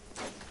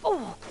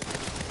 Oh!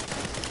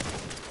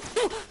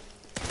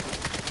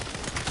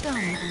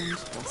 Damn,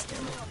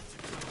 Boston.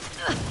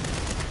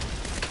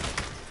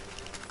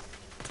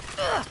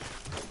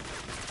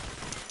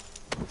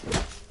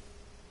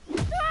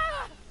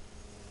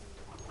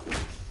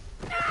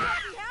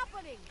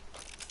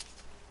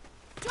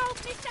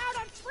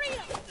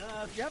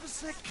 if you have a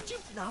sec, could you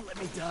not let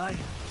me die?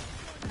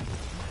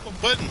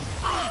 What button?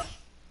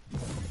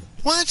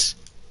 What?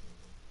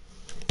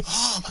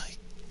 Oh my.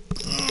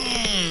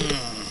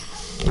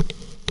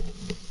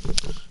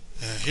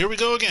 Here we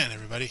go again,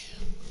 everybody.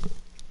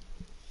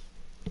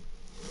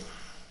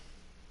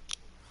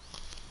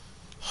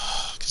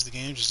 Because the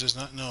game just does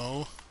not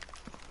know.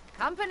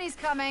 Company's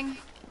coming.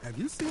 Have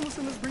you seen what's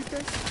in this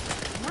briefcase?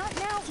 Not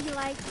now,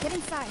 Eli. Get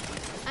inside.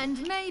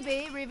 And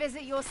maybe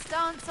revisit your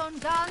stance on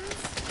guns.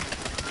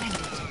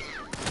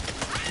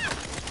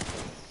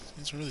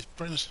 It's really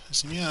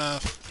pissing me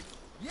off.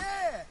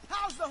 Yeah!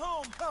 How's the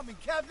homecoming,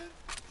 Kevin?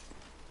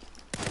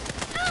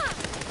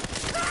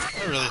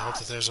 I really hope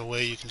that there's a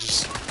way you can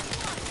just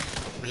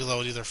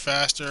reload either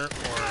faster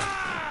or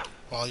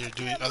while you're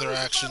doing other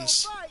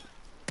actions.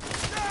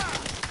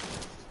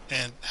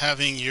 And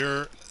having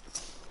your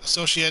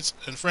associates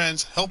and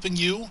friends helping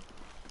you. You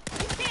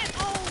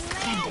can't own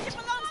land. It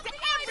belongs to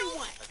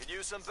everyone. I could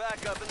use some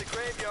backup in the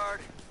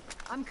graveyard.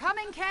 I'm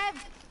coming, Kev.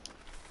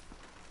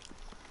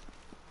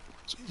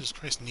 Jesus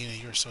Christ, Nina,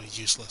 you're so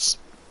useless.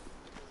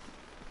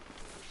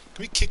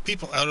 Can we kick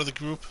people out of the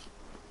group?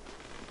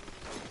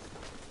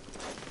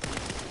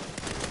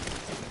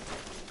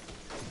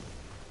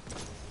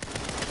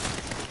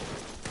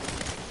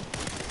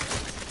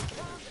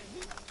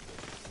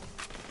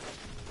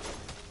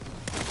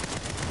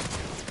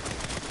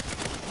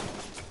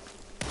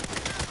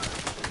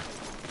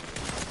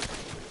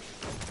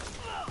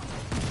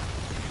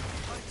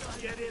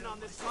 Get in on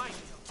this fight.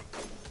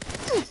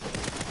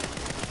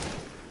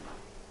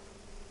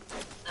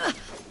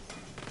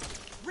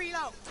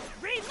 Reload.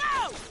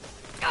 Reload.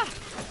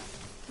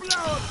 Blow to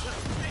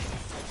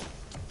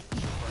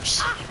Of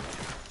course.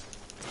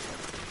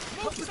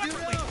 Move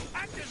separately.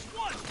 Act as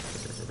one.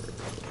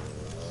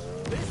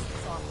 This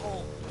is our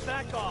home.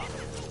 Back off.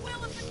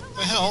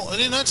 The hell? I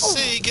did not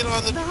say get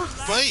on the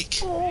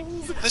bike.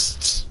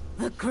 That's...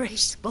 The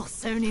great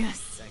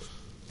Bolsonius.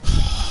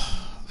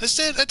 I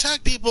said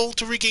attack people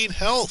to regain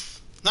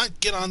health,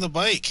 not get on the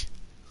bike.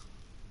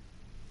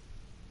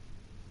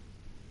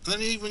 And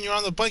then even when you're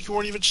on the bike, you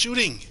weren't even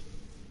shooting.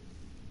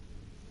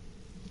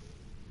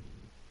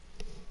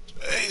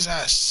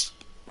 Jesus.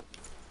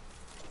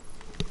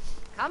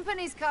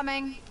 Company's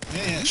coming.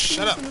 Yeah,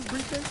 shut up.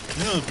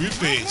 No,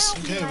 briefcase.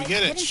 Okay, we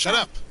get it. Shut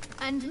up.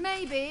 And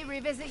maybe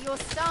revisit your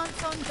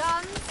stance on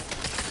guns.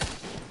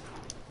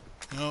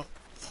 No.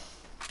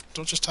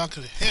 Don't just talk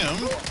to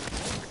him.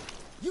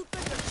 You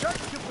think the church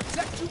can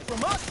protect you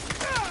from us?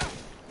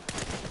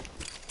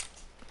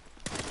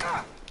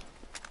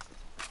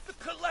 The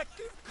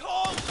collective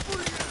calls for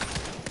you.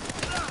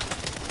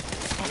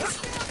 The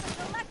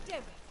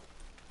collective.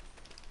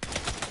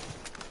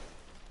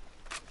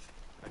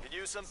 I could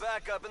use some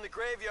backup in the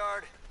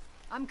graveyard.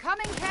 I'm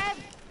coming, Kev.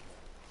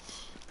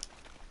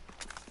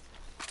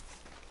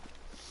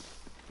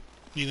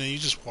 You know, you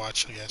just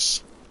watch, I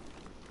guess.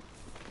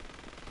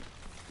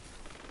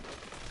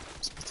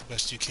 It's the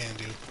best you can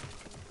do.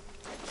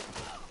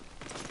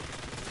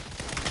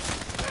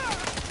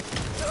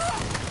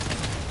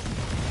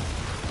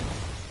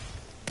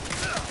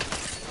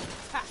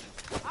 Ha,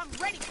 I'm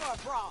ready for a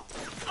brawl.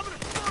 I'm gonna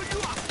throw you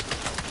up.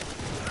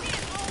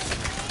 Can't own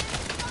land.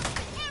 It belongs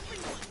to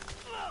everyone.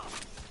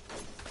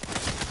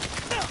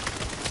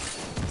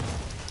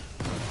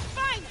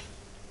 Finally.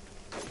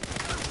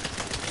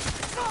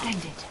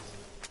 Splendid.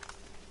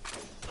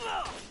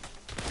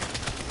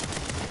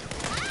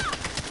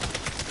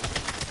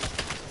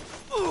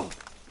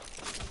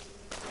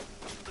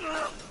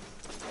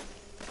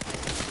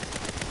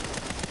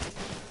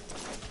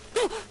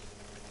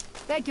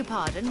 Beg your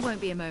pardon, won't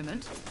be a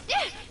moment.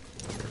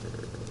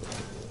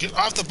 Get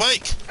off the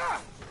bike!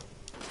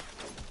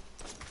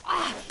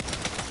 I'm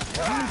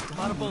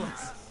out of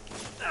bullets.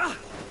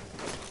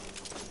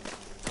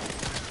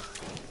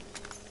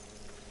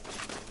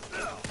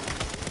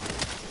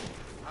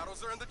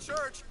 Battles are in the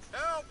church.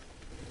 Help!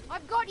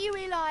 I've got you,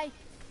 Eli.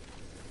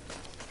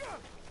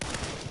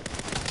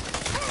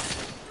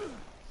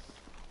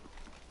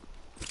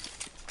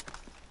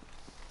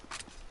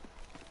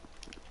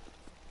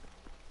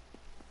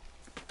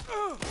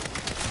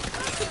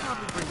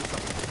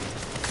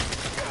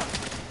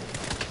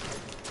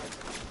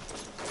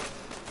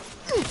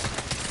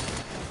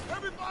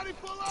 Everybody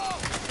pull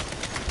out!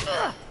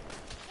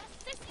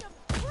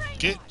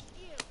 Get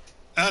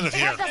out of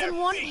here. That doesn't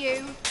want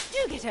you.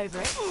 You get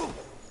over it.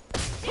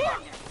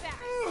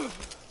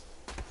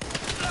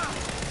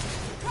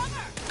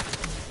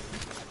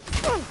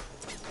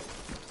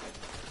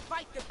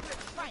 Fight the grip.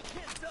 Fight.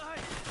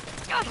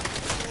 And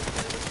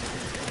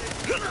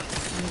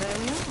there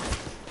we are.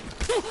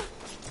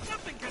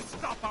 Nothing can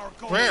stop our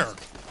goals. Where?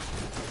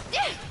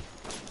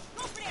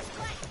 Go for that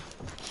flank.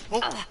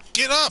 Oh,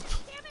 get up!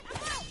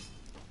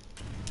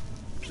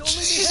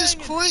 Jesus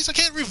Christ, I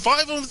can't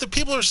revive him if the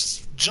people are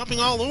jumping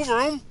all over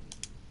him.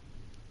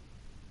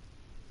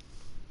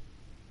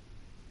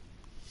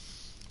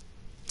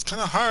 It's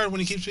kind of hard when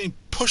he keeps being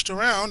pushed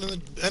around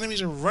and the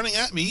enemies are running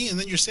at me, and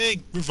then you're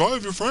saying,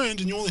 revive your friend,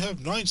 and you only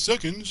have 9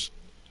 seconds.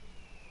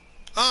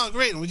 Oh,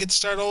 great, and we get to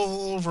start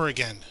all over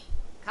again.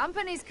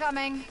 Company's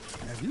coming.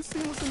 Have you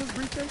seen what's in this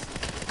briefcase?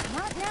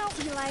 Not now,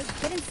 Eli.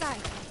 Get inside.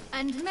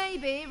 And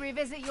maybe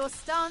revisit your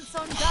stance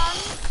on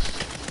guns.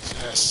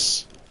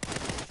 Yes.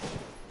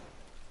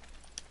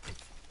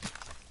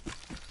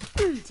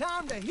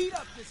 Time to heat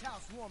up this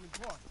housewarming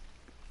party.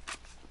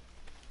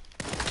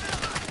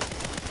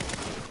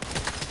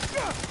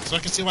 So I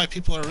can see why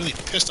people are really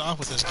pissed off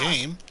with this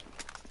game.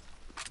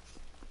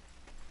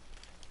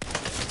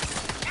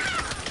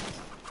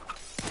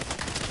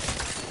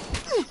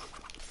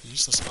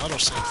 Useless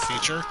autosave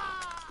feature.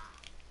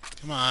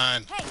 Come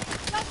on. Hey,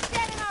 don't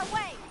stand in our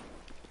way.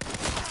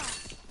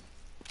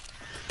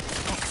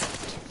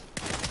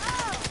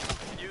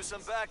 Could use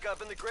some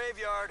backup in the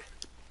graveyard.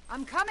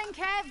 I'm coming,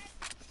 Kev.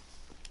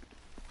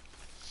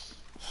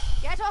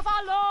 Get off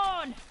our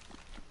lawn.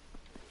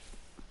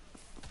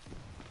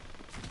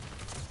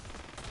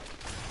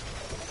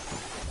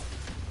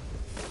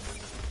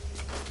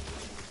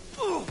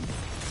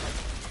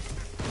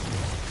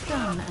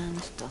 Done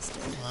and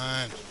dusted. Come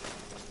on.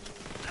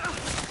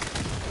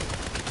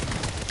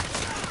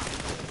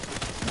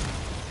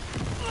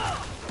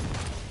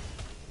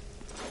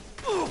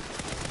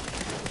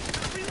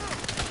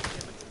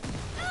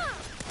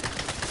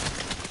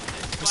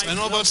 Yes, I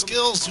know about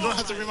skills. You don't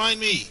have to remind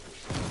me.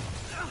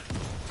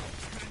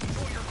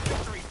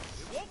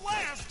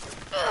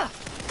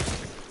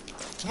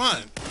 Come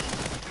on.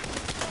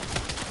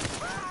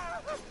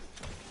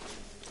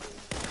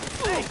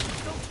 Hey,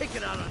 don't take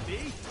it out on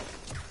me.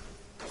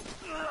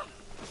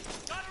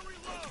 Gotta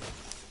reload.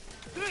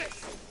 This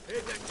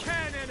is a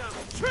cannon of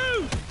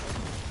truth.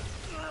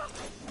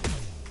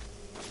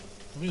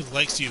 Nobody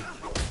likes you.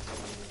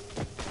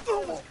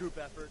 Group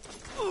effort.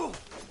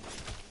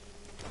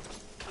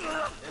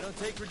 They don't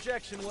take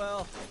rejection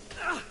well.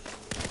 I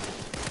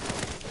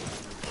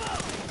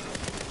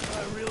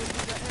really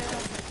need a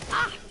hand.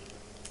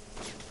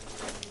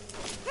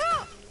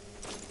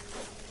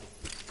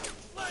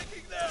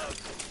 Flanking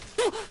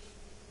them.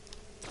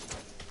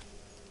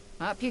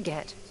 Up you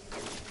get.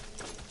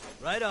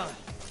 Right on.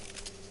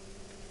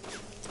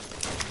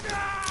 Get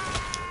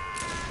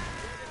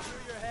it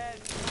through your head.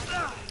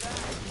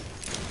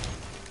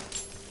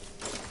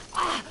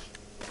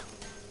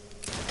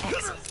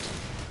 Excellent.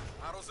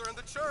 Bottles are in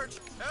the church.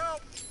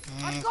 Help!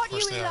 I've got you,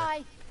 course they are.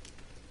 Eli.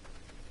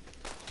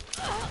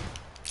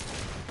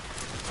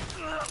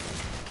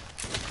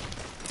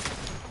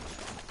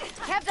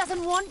 Kev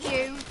doesn't want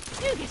you.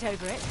 You get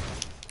over it.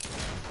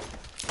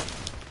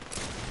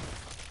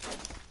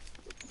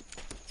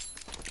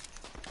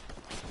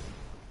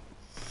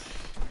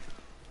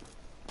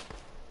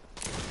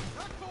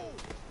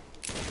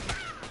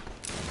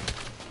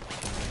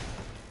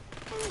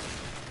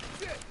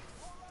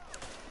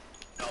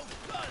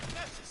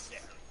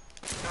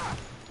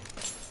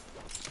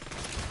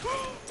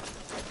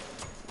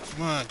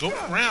 Come on, go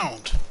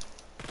around.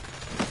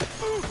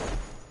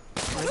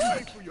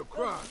 Pay for your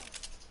crime.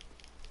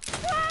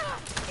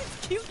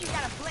 It's cute you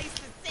got a place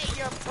to say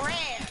your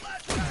prayers.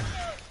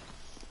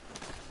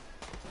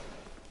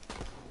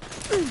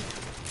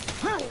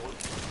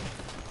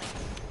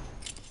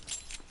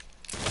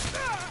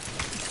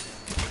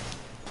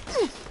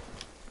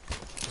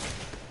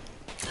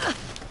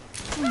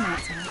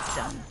 That's how it's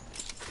done.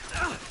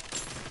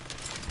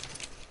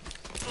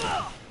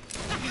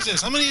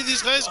 Jesus, how many of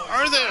these guys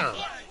are there?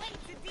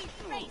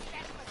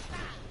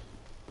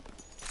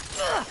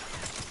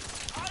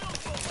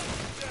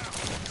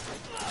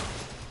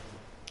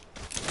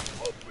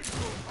 Open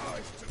your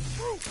eyes to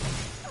truth.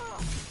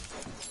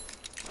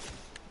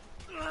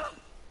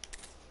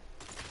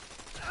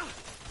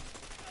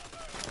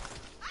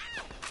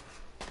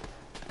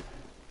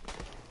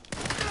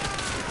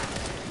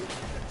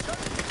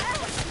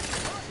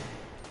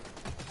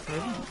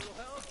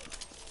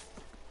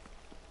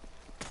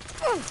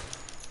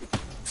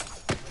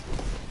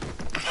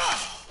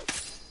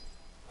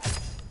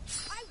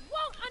 I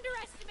won't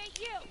underestimate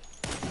you.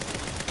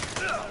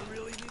 I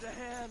really need a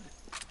hand.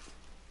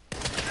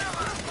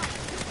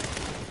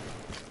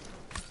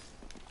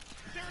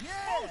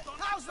 Yeah!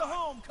 How's the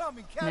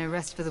homecoming, No Captain?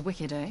 rest for the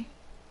wicked, eh?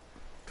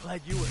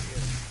 Glad you were here.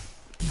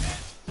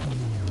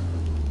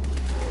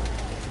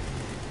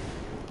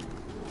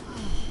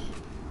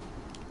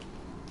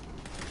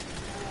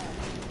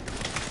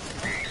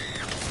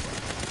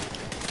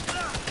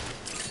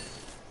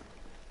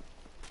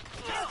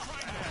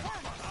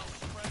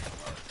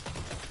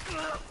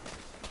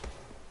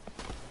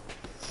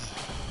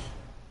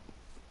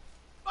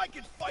 I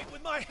can fight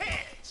with my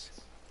hands.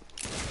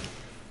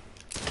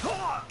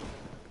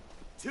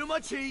 Too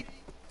much heat.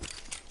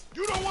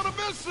 You don't want to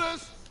miss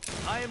this.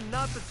 I am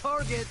not the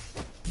target.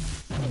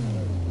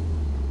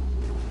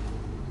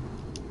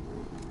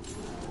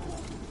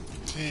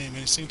 Okay, I'm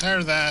getting sick and tired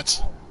of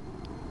that.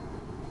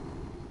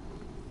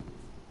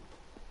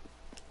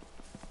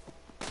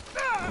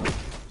 I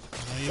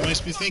know you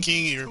might be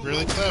thinking you're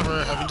really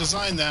clever having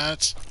designed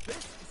that. This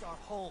is our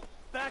home.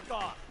 Back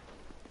off.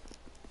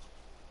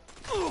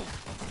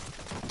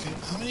 Okay,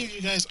 how many of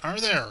you guys are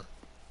there?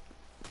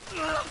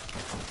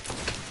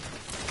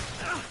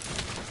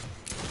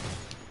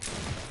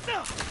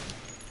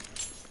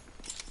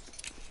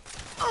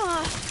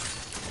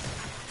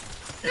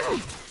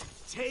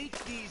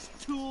 Take these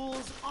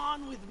tools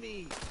on with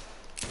me.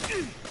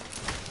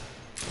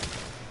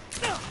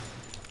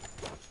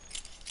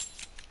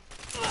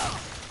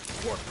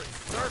 Corporate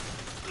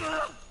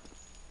servant.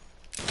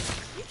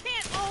 You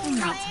can't own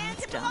land.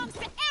 It belongs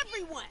to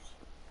everyone.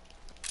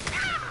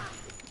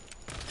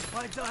 If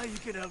I die, you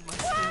can have my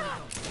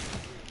stand.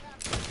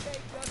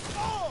 Take us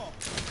all.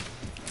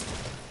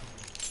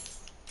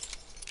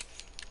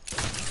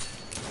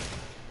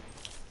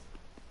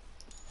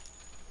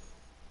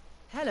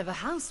 Hell of a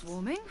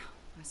housewarming.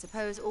 I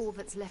suppose all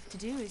that's left to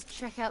do is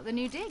check out the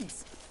new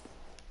digs.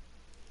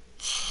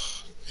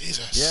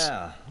 Jesus.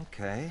 Yeah,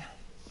 okay.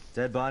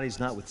 Dead bodies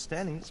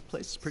notwithstanding, this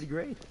place is pretty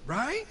great.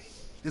 Right?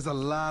 There's a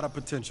lot of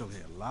potential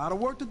here. A lot of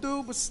work to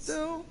do, but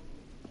still.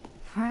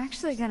 We're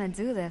actually gonna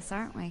do this,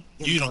 aren't we?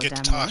 You don't get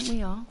to Damn talk. right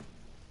we are.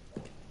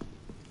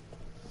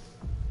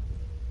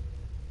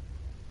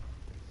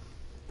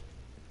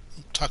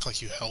 Talk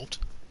like you helped.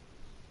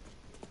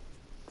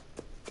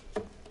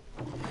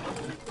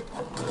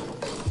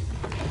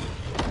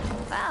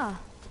 Well,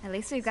 at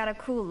least we've got a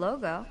cool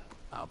logo.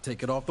 I'll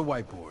take it off the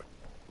whiteboard.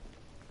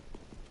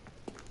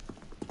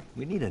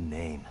 We need a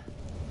name.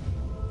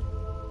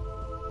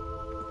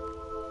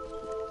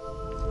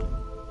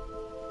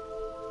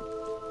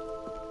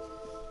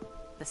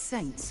 The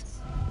Saints.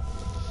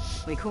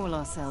 We call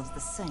ourselves the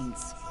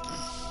Saints.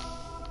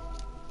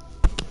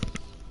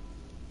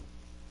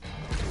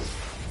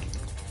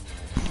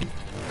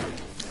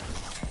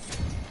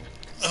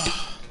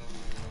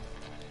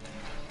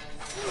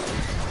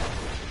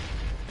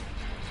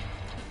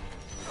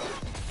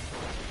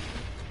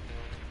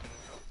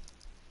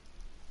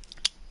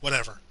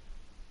 Whatever.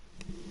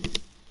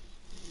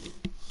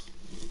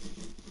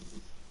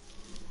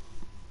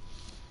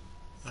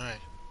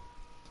 Alright.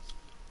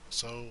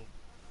 So,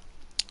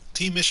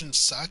 team missions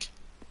suck.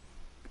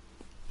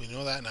 We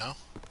know that now.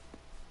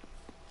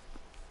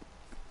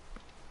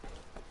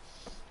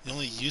 The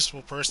only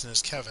useful person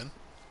is Kevin.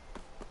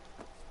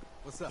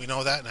 What's up? We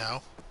know that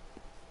now.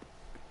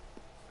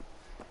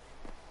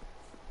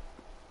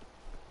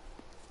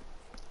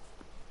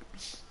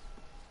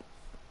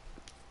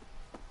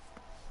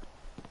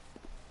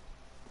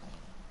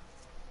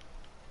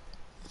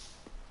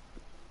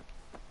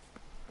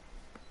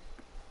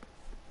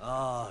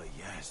 Oh,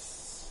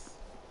 yes.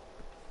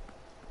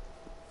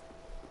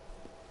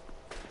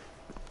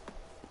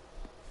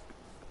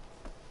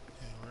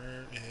 Okay,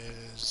 where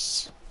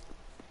is...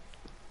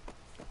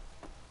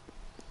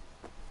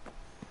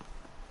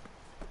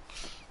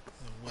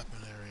 the weapon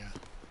area?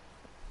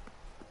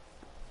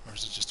 Or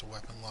is it just a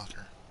weapon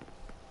locker?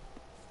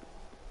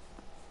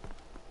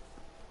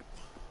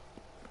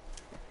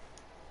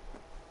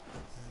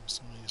 I'm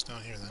assuming it's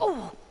down here then.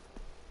 Oh!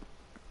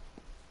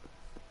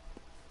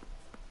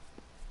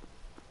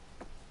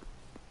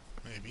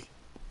 Maybe. Is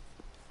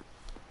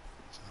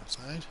it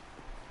outside?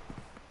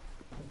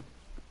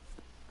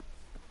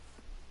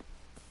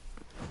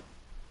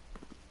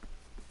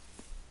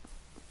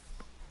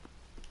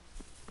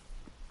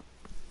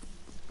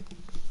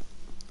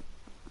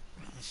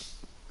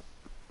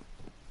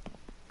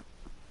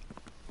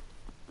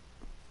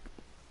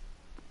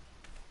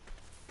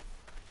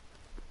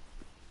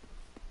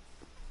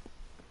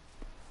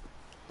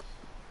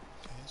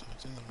 Okay, so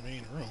it's in the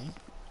main room.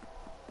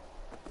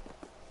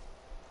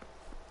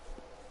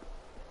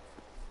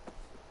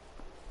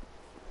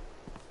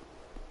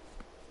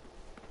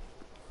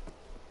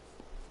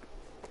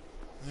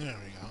 There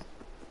we go.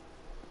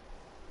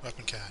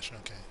 Weapon cache,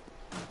 okay.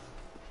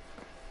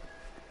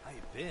 How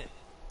you been?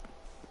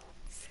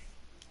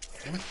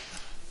 Damn it.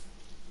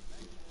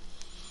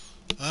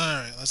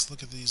 Alright, let's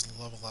look at these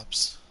level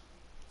ups.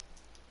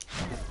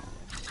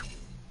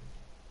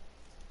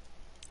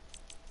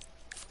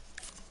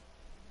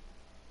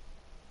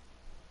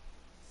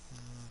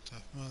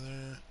 Tough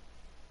Mother.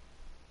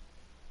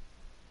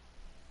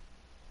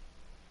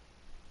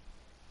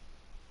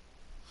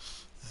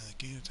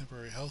 Gain a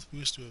temporary health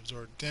boost to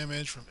absorb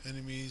damage from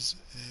enemies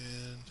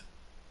and...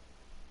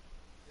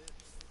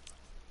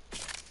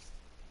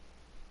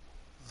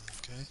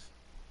 Okay.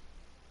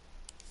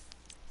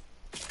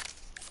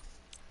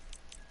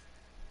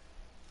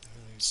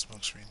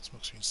 Smoke screen.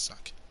 Smoke screens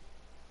suck.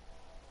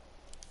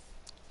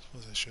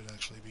 Suppose I should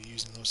actually be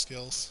using those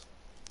skills.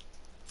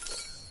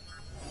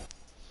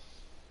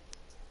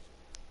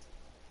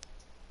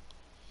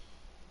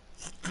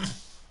 Well,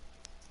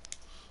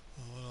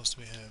 what else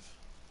do we have?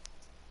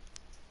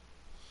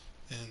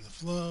 And the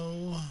flow.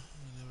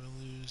 You never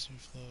lose your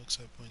flow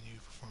except when you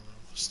perform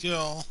a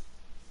skill.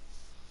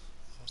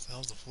 What the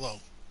hell's the flow?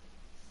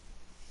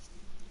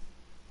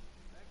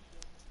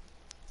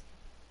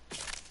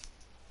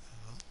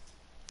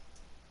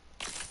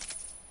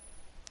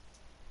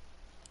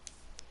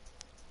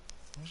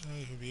 I wish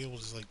I could be able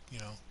to, like, you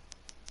know...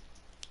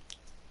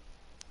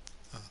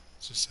 Oh,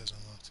 it just says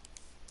unlocked.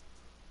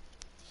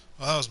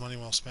 Well, that was money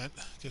well spent.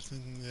 Good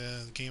thing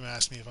the game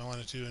asked me if I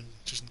wanted to, and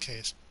just in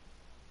case.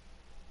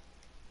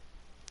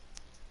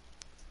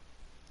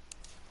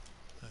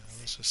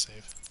 let's just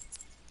save.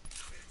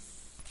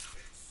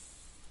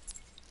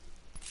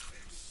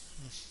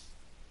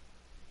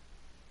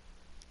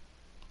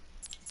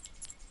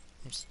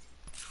 Oops.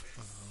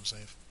 Oh, no,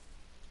 save.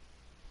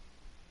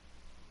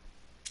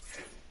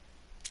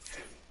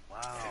 Wow,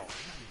 you're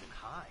not even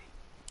high.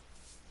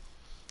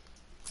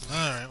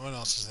 Alright, what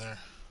else is there?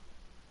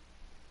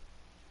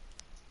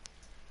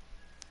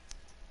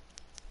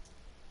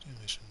 Two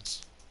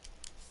missions.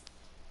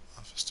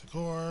 Office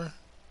decor.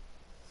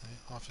 Okay,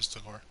 office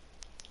decor.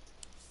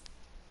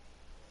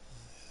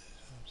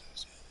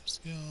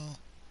 Skill.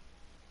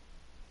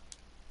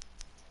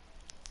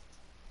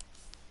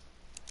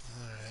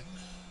 Alright.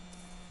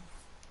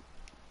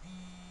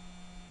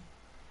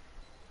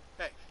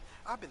 Hey,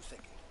 I've been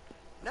thinking.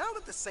 Now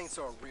that the Saints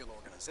are a real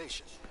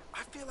organization,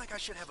 I feel like I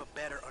should have a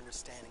better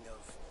understanding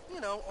of, you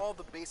know, all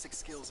the basic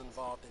skills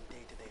involved in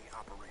day-to-day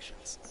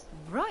operations.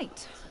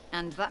 Right.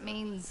 And that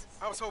means...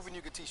 I was hoping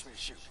you could teach me to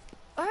shoot.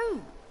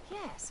 Oh,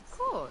 yes, of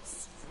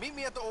course. Meet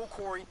me at the old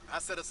quarry. I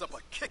set us up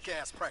a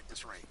kick-ass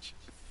practice range.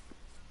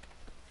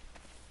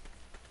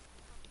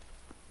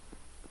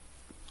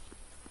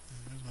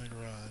 There's my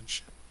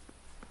garage.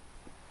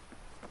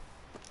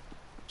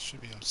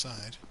 Should be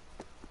outside.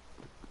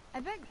 I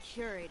bet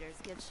curators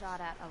get shot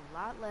at a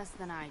lot less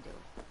than I do.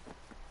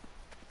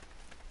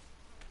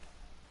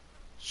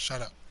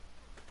 Shut up.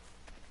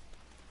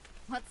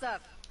 What's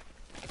up?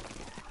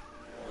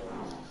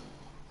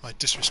 My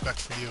disrespect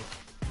for you.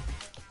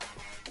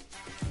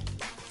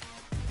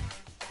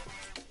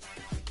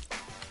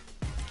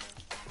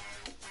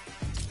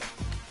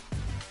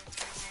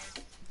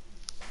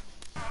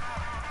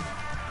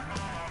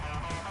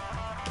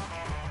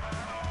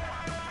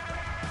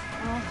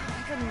 Oh,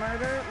 I could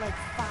murder like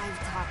 5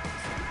 tacos.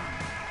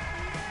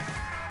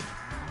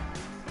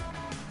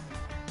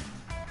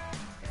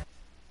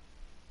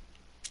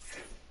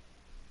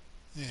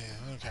 Yeah,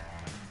 okay.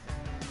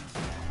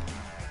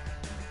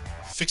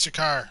 Fix your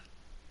car.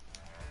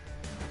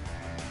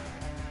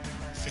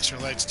 Fix your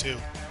legs too.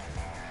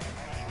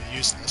 You'll be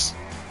useless.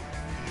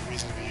 You'll be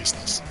reason to be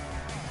useless.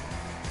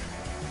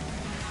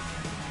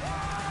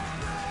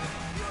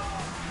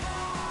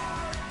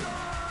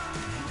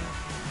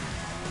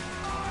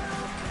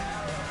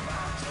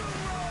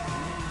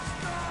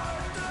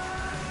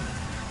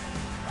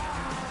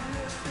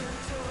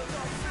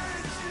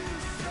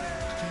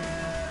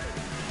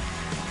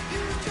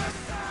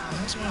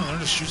 I just want to learn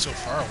to shoot so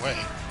far away.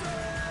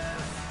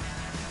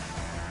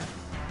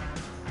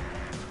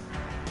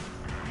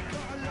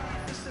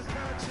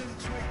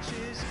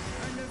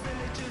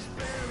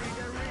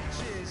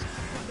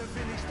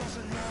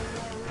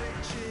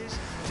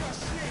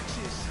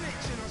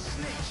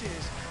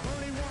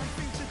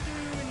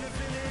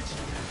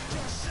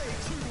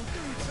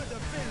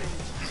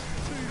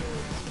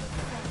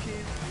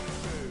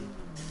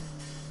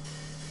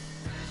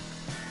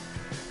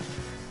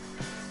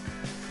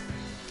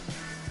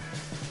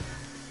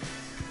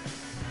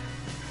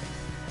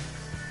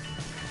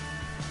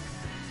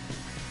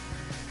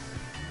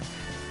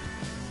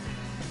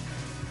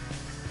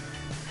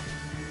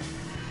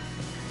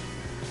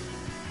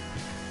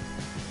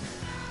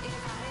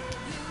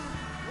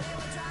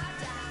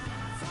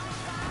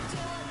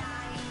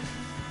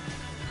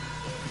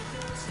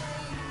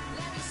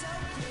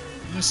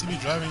 You see me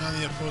driving on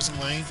the opposing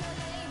lane?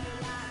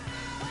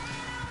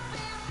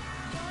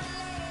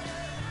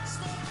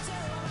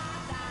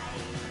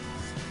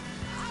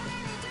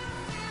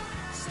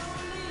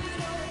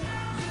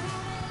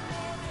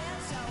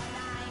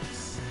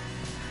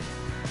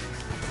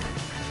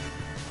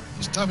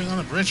 Who's stopping on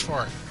a bridge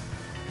for it?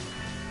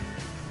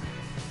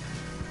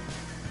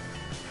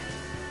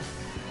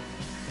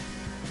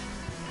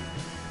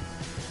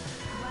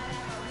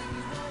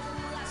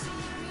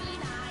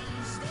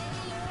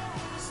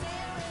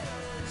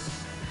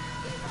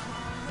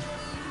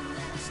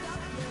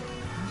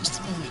 It's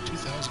still only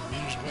 2,000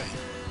 meters away.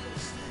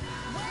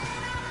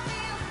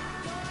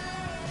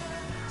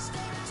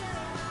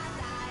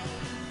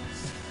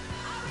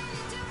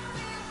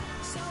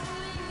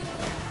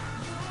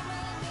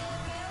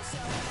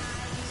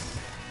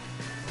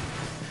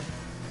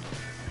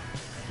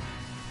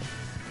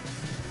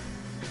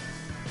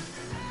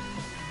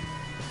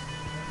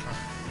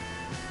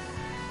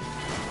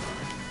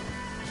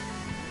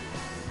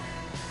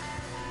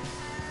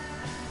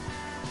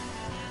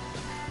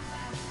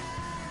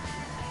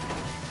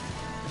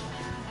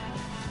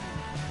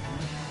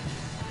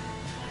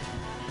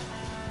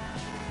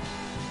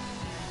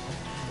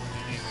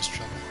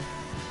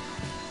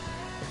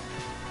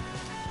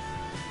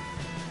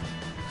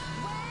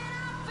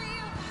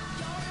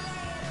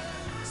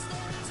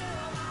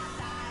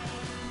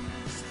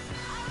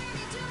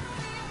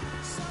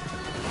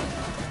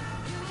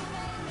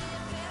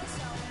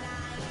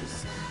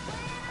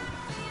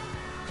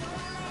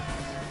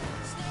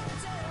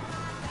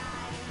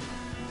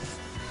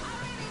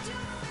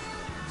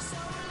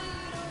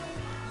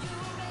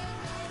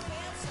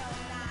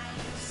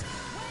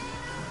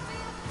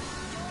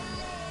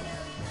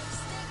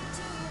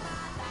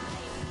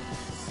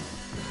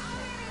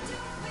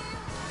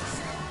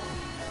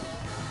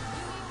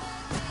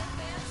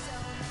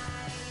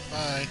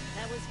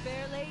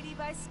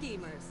 by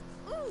schemers.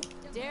 Ooh,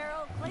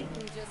 Daryl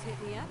Clayton just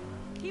hit me up.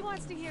 He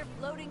wants to hear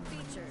Floating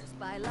Features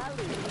by La Luz.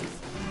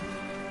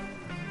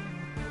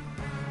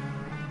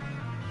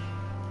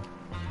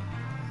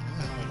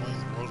 I'm going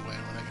the roadway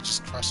when I could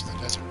just cross the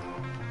desert.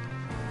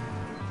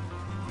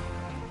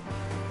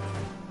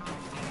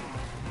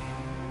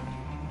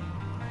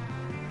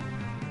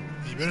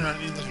 You better not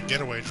need like a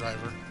getaway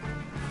driver.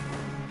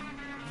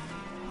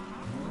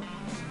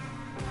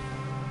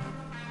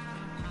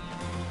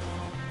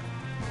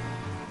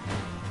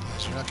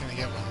 Because you're not going to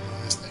get one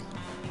in this thing.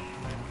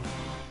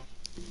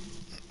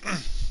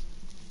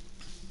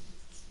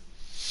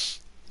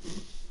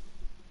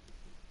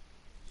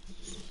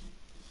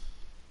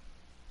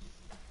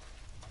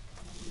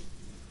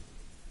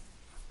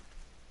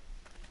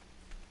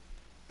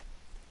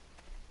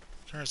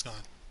 Car's gone.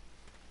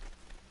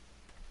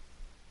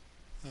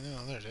 Oh,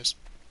 no, there it is.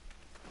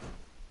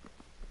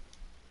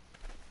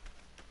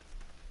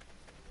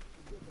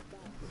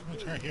 There's my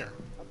car here.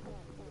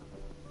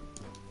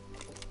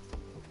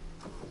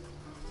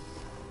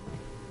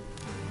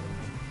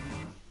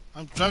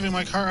 I'm driving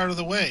my car out of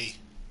the way.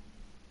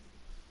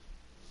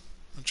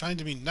 I'm trying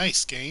to be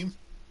nice, game.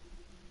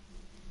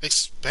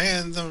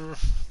 Expand the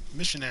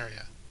mission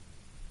area.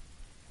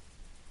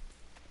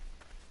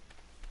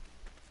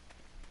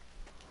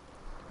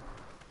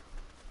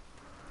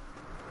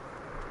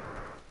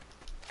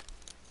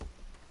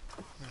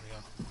 There we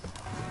go.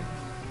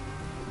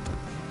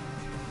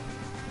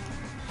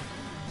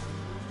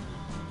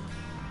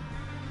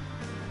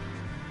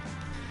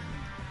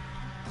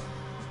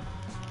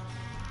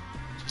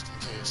 Just in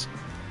case.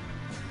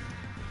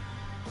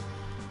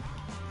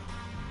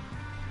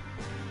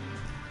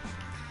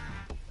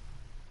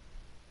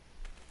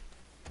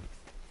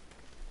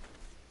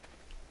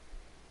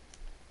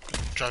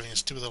 Driving a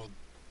stupid little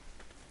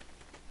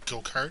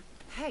go-kart.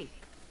 Hey,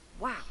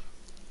 wow.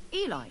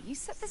 Eli, you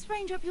set this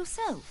range up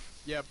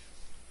yourself? Yep.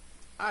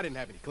 I didn't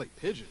have any clay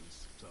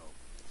pigeons, so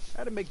I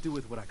had to make do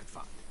with what I could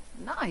find.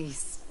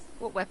 Nice.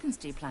 What weapons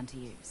do you plan to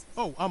use?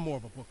 Oh, I'm more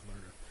of a book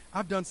learner.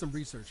 I've done some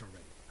research already.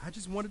 I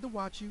just wanted to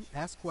watch you,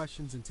 ask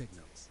questions, and take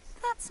notes.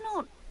 That's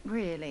not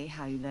really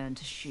how you learn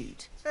to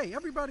shoot. Hey,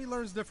 everybody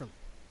learns differently.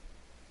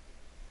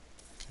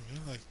 Can we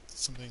do like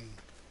something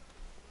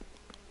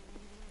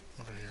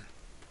over here?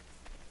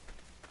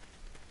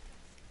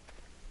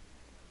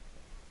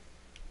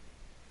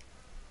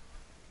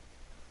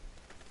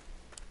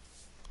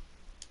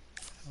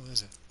 What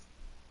is it?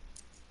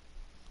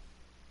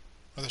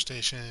 Weather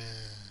station.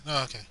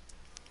 Oh, okay.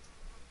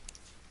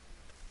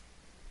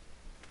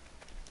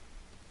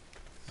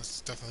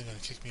 That's definitely going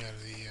to kick me out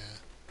of the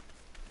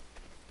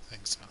thing,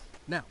 so.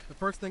 Now, the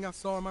first thing I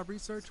saw in my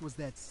research was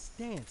that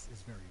stance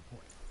is very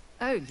important.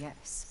 Oh,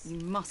 yes. You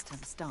must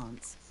have a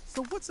stance.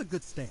 So what's a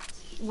good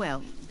stance?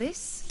 Well,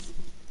 this...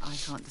 I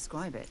can't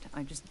describe it.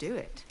 I just do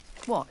it.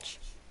 Watch.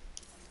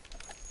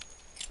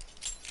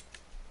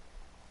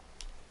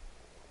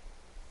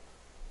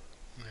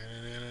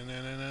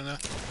 Na.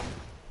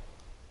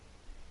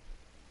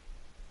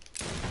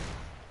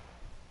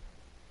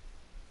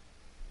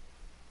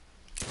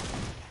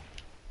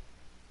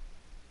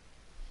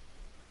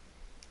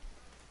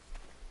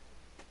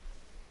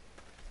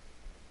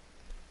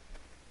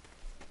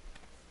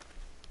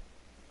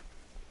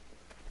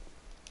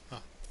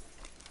 Oh.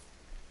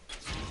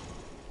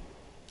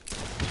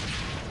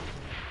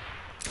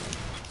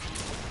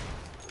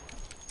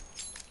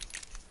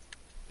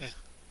 Yeah.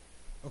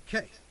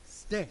 Okay,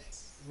 stance.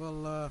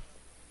 Well,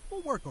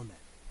 we'll work on that.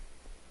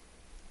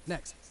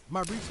 Next,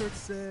 my research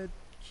said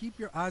keep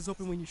your eyes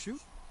open when you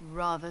shoot.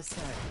 Rather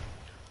so.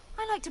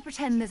 I like to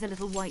pretend there's a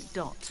little white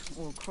dot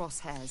or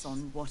crosshairs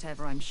on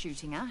whatever I'm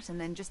shooting at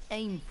and then just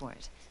aim for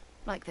it.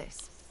 Like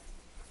this.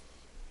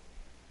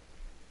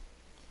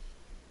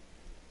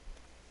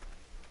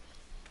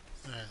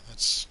 Alright,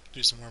 let's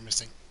do some more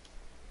missing.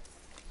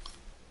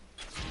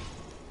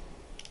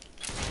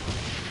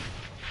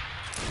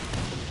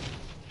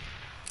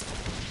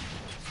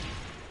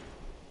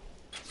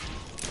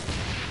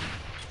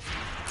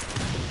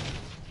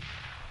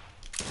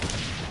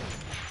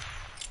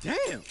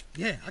 Damn!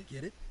 Yeah, I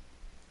get it.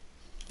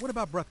 What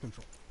about breath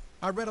control?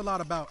 I read a lot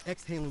about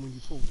exhaling when you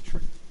pull the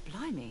trigger.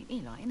 Blimey,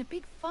 Eli, in a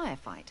big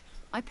firefight,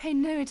 I pay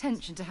no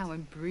attention to how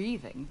I'm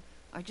breathing.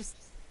 I just,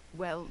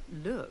 well,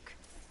 look.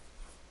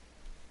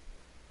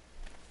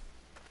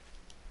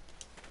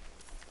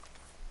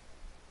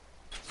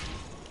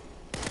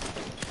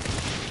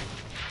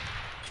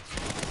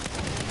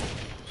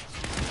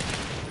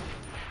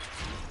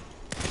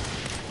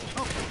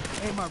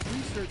 And my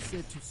research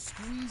said to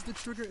squeeze the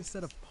trigger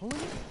instead of pulling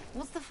it?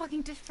 What's the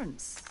fucking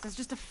difference? There's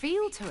just a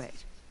feel to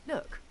it.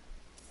 Look.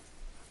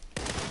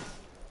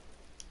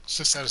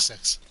 6 out of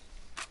 6.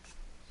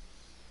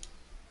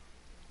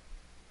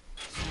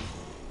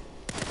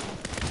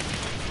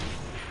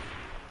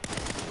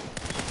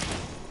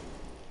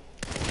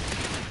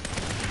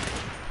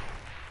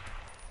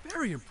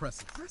 Very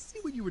impressive. I see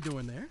what you were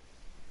doing there.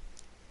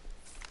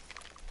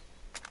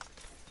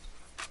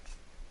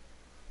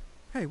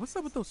 Hey, what's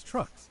up with those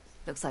trucks?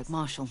 Looks like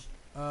Marshall.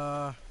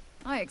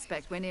 I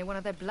expect we're near one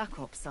of their Black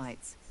Ops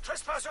sites.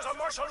 Trespassers on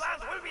martial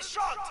land will be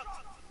shot!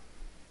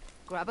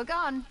 Grab a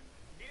gun.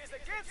 It is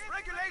against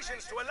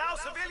regulations to allow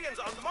civilians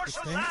on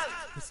martial land!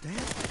 The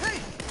stance? Hey!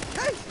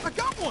 Hey! I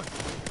got one!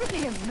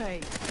 Brilliant,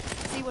 mate.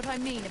 See what I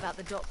mean about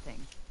the dot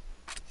thing?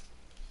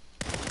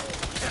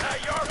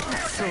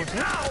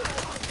 Sorted.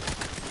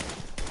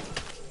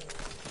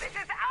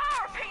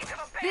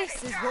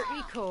 This is what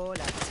we call a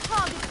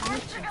target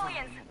Armed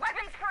civilians,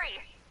 weapons free!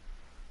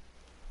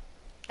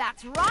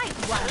 That's right,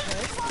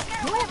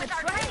 wankers. You're the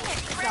training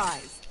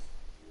exercise.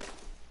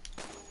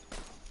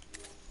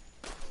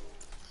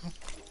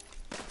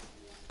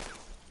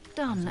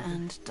 Done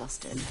and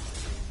dusted.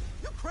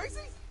 You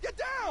crazy? Get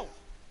down!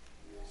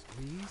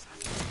 Squeeze.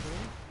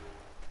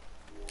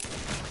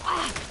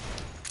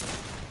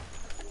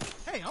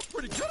 Hey, I'm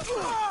pretty good.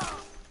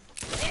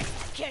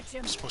 Catch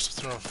him. I'm supposed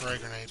to throw a frag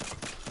grenade.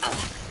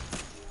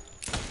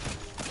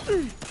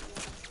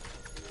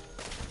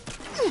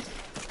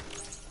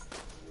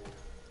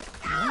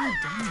 Well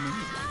done, me.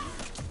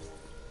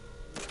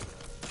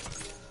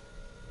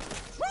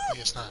 I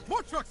guess not.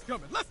 More trucks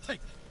coming. Let's take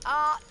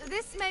it.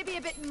 This may be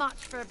a bit much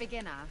for a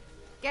beginner.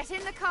 Get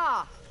in the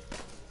car.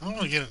 I don't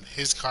want to get in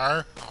his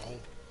car. Oh.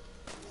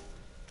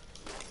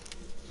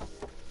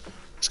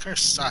 This car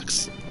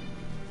sucks.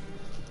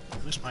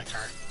 Where's my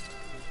car?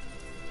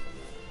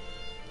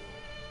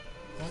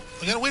 Well,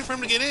 I gotta wait for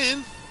him to get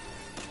in.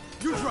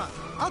 You drive.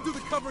 I'll do the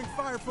covering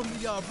fire from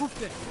the roof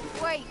deck.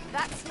 Wait,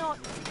 that's not...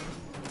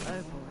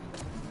 Oh, boy.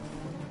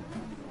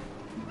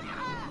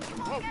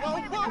 Whoa,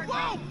 whoa, whoa,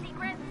 whoa!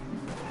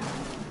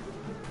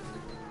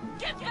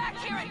 Get back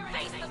here and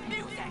face the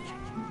music!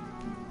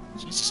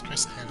 Jesus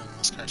Christ, the handle on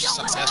this car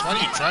sucks ass. Why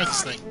do you drive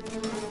this thing?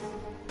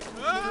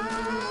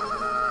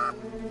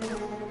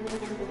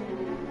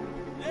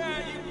 Yeah,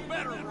 you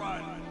better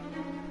run!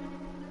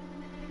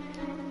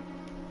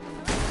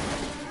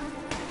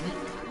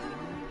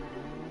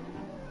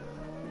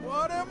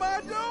 What am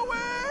I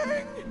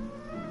doing?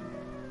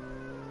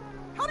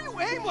 How do you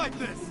aim like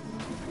this?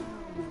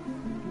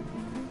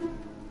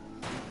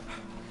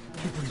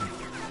 Keep breathing.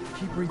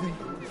 Keep breathing.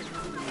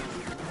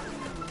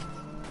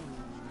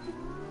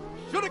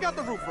 Should have got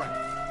the roof right.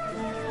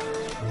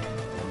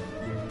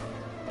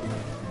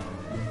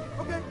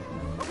 Okay.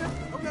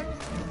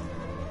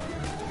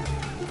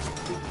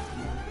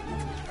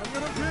 I'm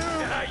gonna do.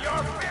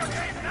 You're fair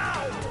game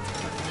now!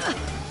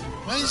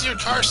 Why does your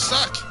car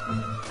suck?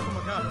 Oh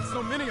my God, there's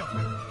so many of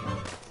them.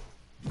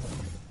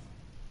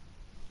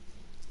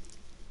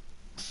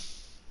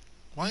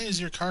 Why does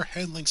your car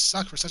handling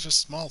suck for such a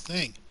small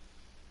thing?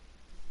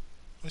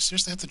 Do I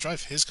seriously have to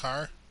drive his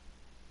car?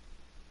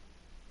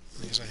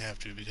 I guess I have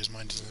to because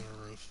mine doesn't have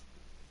a roof.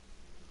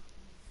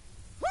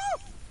 Woo!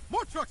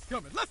 More trucks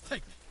coming. Let's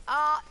take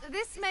it.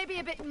 This may be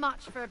a bit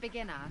much for a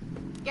beginner.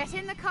 Get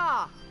in the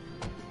car.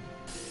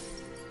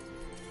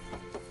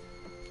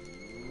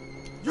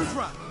 You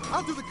drive.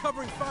 I'll do the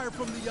covering fire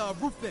from the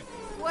roof deck.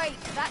 Wait,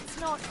 that's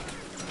not...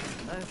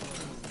 Oh.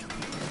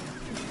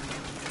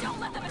 Don't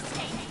let them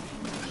escape!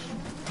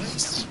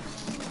 Please.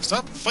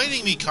 Stop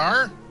fighting me,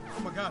 car!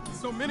 Oh my God, there's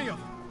so many of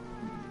them.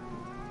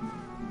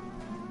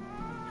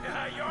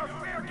 Yeah, you're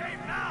fair game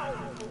now!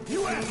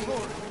 You asked for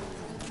it.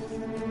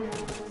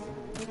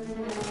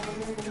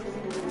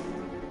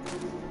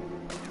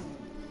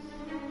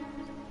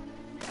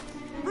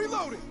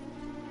 Reloading.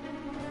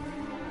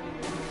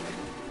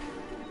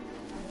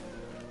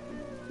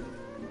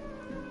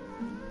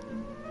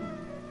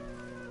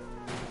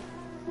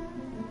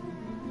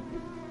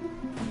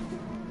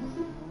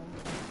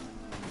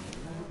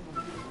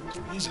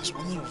 Jesus,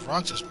 one little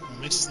rock just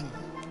makes this thing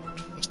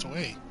twist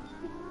away.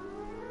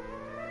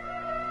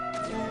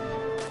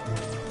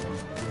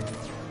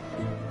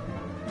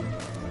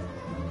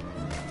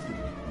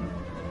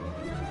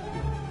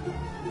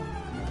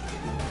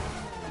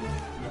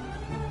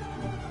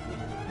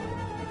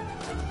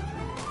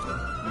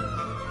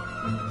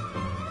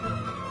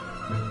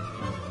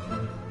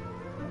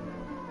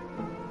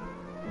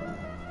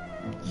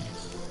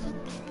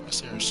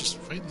 It's just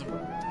right in the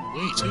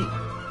way, too.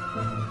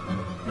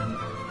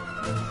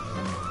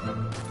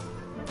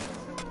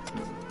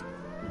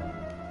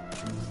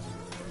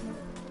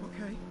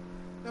 Okay,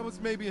 that was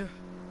maybe a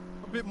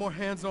bit more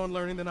hands-on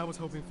learning than I was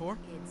hoping for.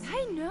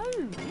 I know.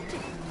 You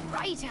did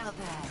great out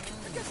there.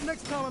 I guess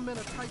next time I'm in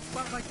a tight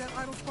spot like that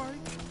idle party,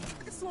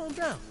 I can slow him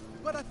down.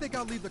 But I think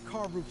I'll leave the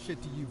car roof shit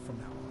to you from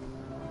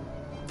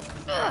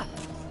now on.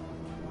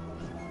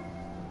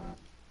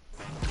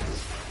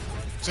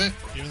 That's it?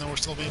 Even though we're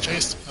still being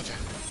chased? Okay.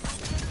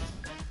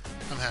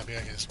 I'm happy,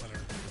 I guess.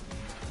 Whatever.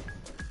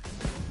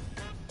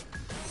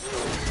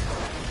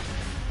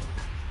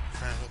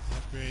 Alright,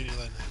 upgrade,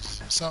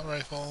 assault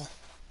rifle.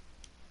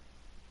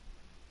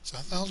 So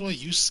how the hell do I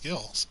use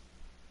skills?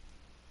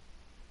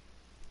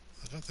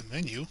 I got the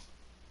menu.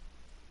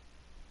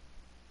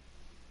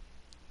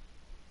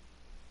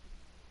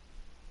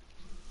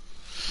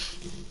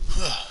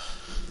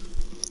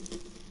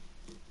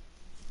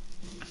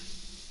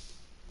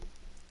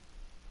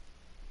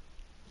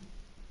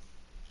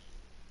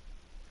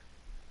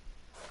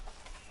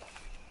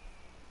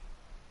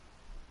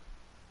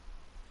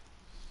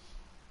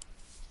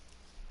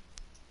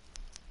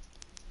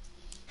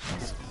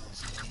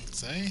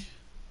 skills, eh?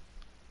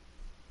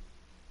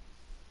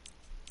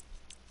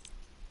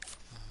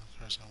 Of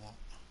course I won't.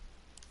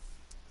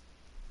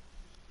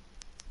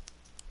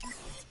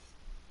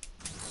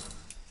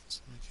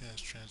 So we can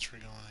transfer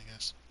going, I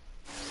guess.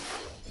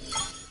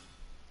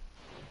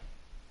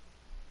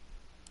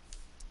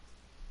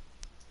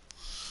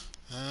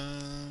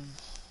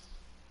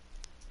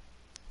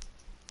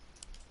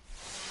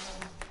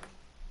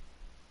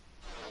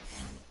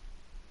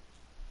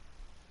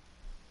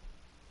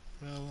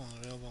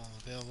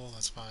 Available,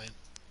 that's fine.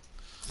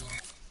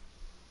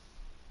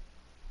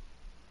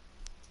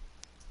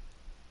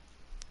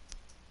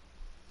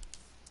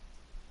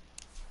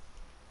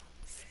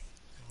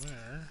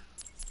 Where?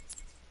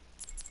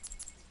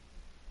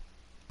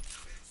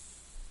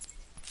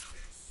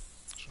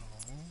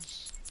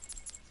 Controls.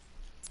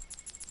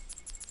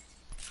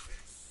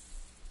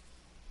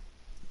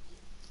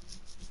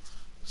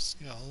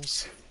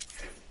 Skills.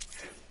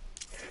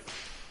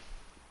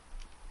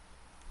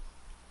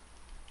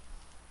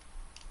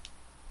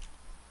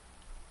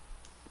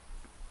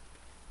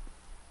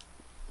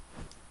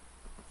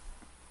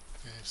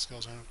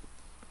 Skills aren't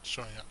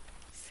showing up.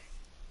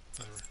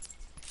 Whatever.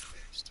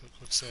 Let's do a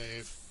quick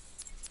save.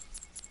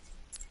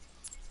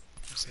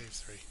 Save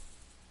 3.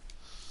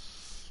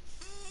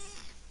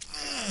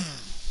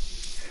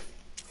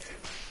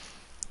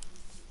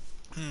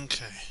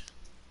 Okay.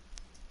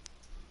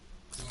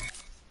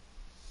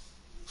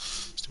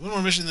 Let's do one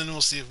more mission, then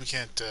we'll see if we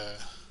can't.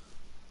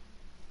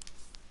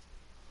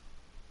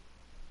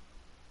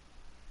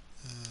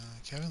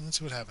 Kevin, let's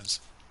see what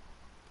happens.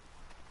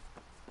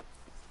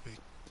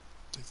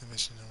 Take the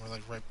mission and we're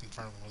like right in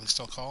front of him. Will he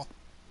still call?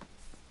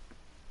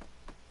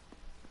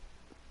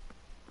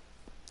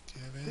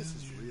 Kevin, this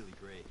is really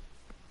great.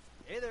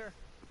 Hey there.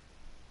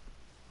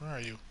 Where are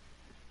you?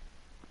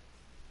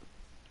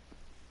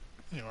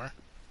 There you are.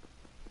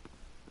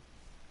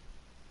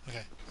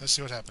 Okay, let's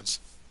see what happens.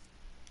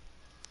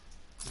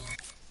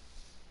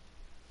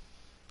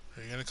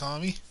 Are you gonna call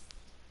me?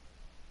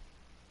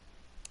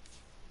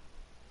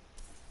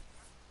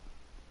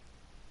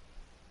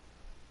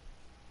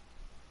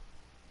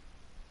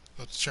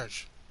 Go to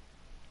church.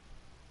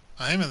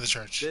 I am in the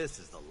church. This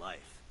is the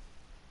life.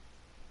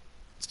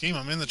 This game,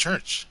 I'm in the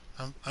church.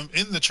 I'm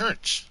in the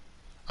church.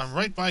 I'm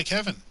right by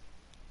Kevin.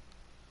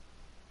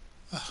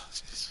 Oh,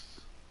 jeez.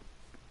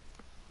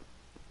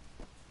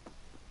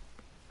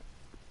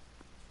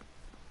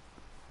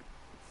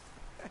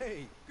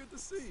 Hey, good to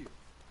see you.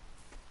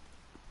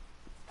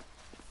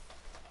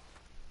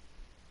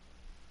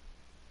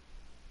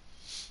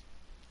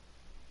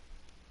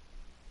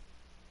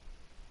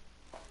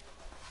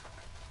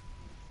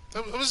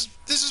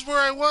 This is where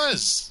I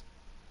was.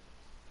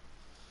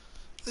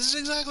 This is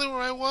exactly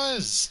where I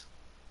was.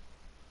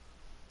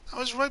 I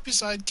was right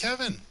beside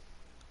Kevin.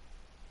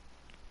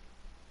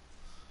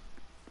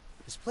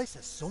 This place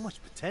has so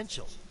much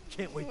potential.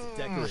 Can't wait to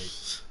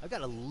decorate. I've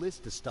got a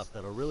list of stuff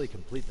that'll really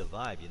complete the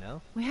vibe, you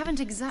know? We haven't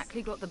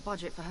exactly got the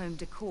budget for home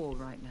decor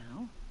right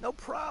now. No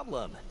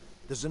problem.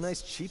 There's a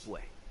nice cheap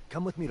way.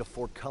 Come with me to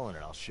Fort Cullen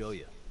and I'll show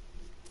you.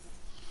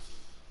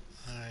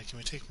 Alright, can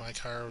we take my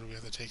car or do we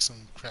have to take some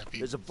crappy...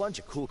 There's a bunch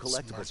of cool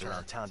collectibles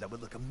around town that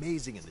would look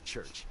amazing in the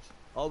church.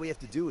 All we have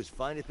to do is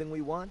find a thing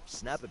we want,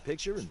 snap a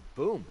picture, and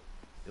boom.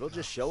 It'll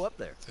just show up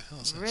there. What the hell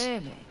is this?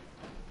 Really?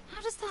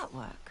 How does that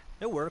work?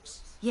 It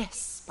works.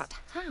 Yes, but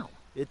how?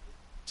 It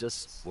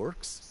just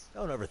works.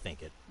 Don't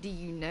overthink it. Do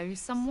you know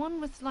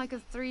someone with like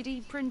a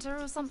 3D printer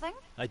or something?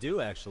 I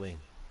do, actually.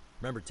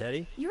 Remember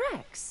Teddy? Your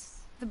ex?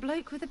 The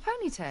bloke with the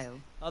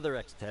ponytail? Other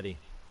ex-Teddy.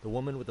 The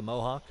woman with the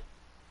mohawk.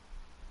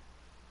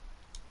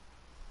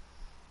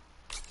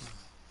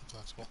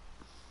 Flexible.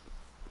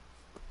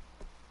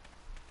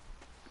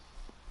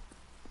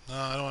 No,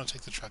 I don't want to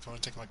take the truck. I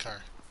want to take my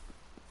car.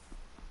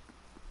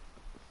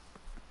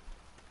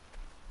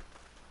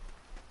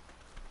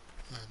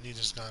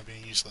 Nita's gonna be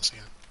useless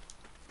again.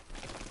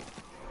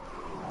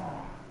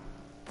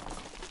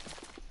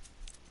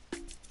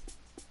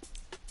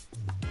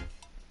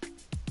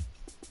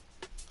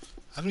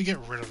 How do we get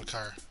rid of a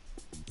car?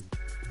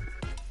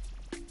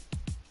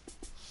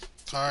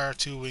 Car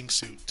to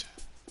wingsuit.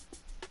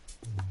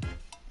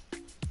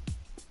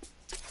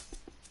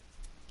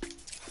 I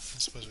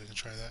suppose we can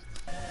try that.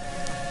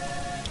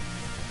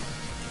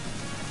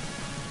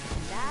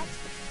 That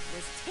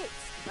was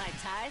Tits by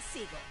Ty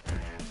Siegel.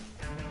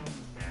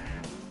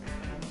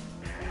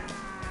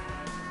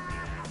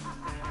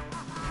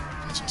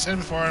 So I said it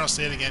before and I'll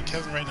say it again.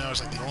 Kevin right now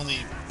is like the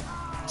only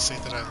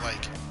saint that I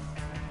like.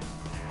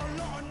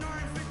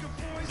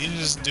 Nina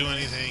doesn't do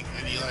anything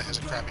and Eli has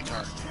a crappy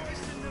car.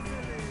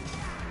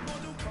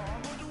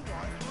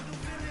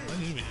 Why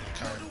do we need a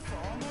car?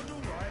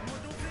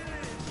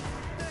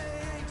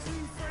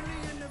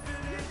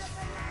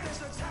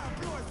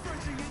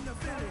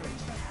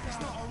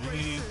 We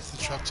need the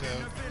truck to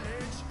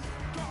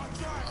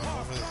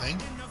over the thing.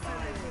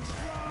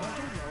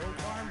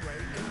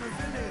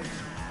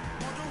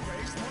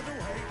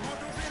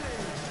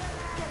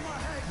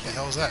 What the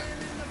hell is that?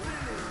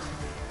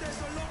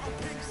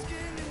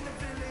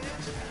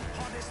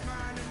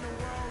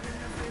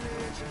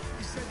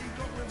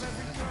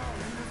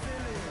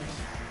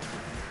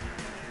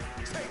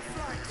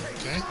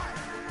 Okay.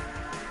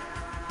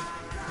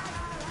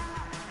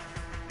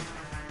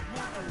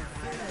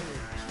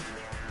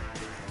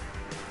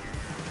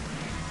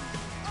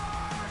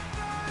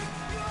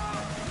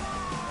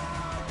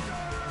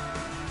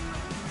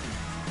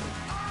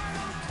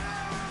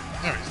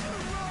 There we go.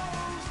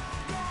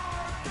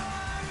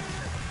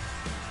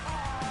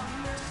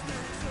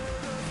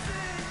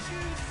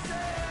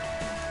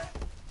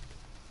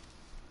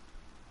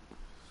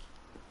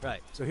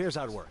 Right, so here's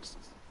how it works.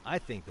 I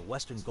think the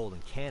Western Golden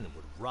Cannon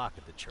would rock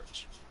at the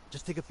church.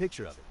 Just take a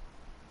picture of it.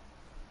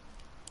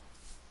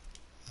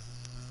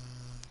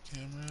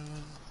 Camera.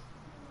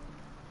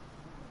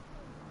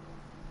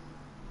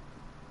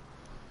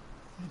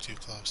 You're too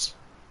close.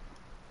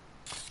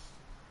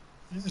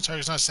 The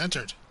target's not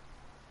centered.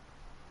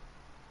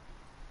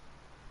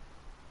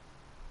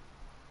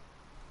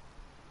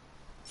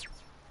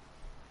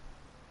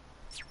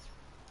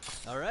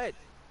 All right,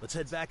 let's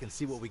head back and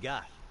see what we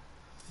got.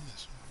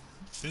 Yes.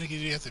 How finicky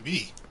do you have to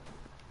be?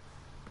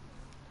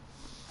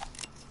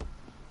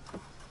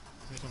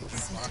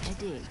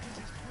 Eddie.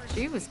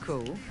 She was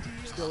cool.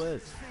 Still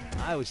is.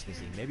 I was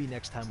thinking maybe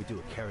next time we do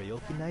a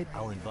karaoke night,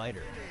 I'll invite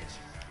her.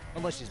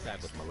 Unless she's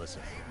back with Melissa,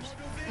 of course.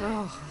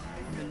 Oh,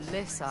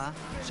 Melissa.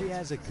 She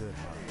has a good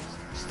heart.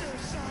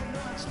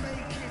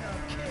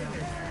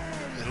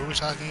 And who are we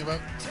talking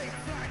about?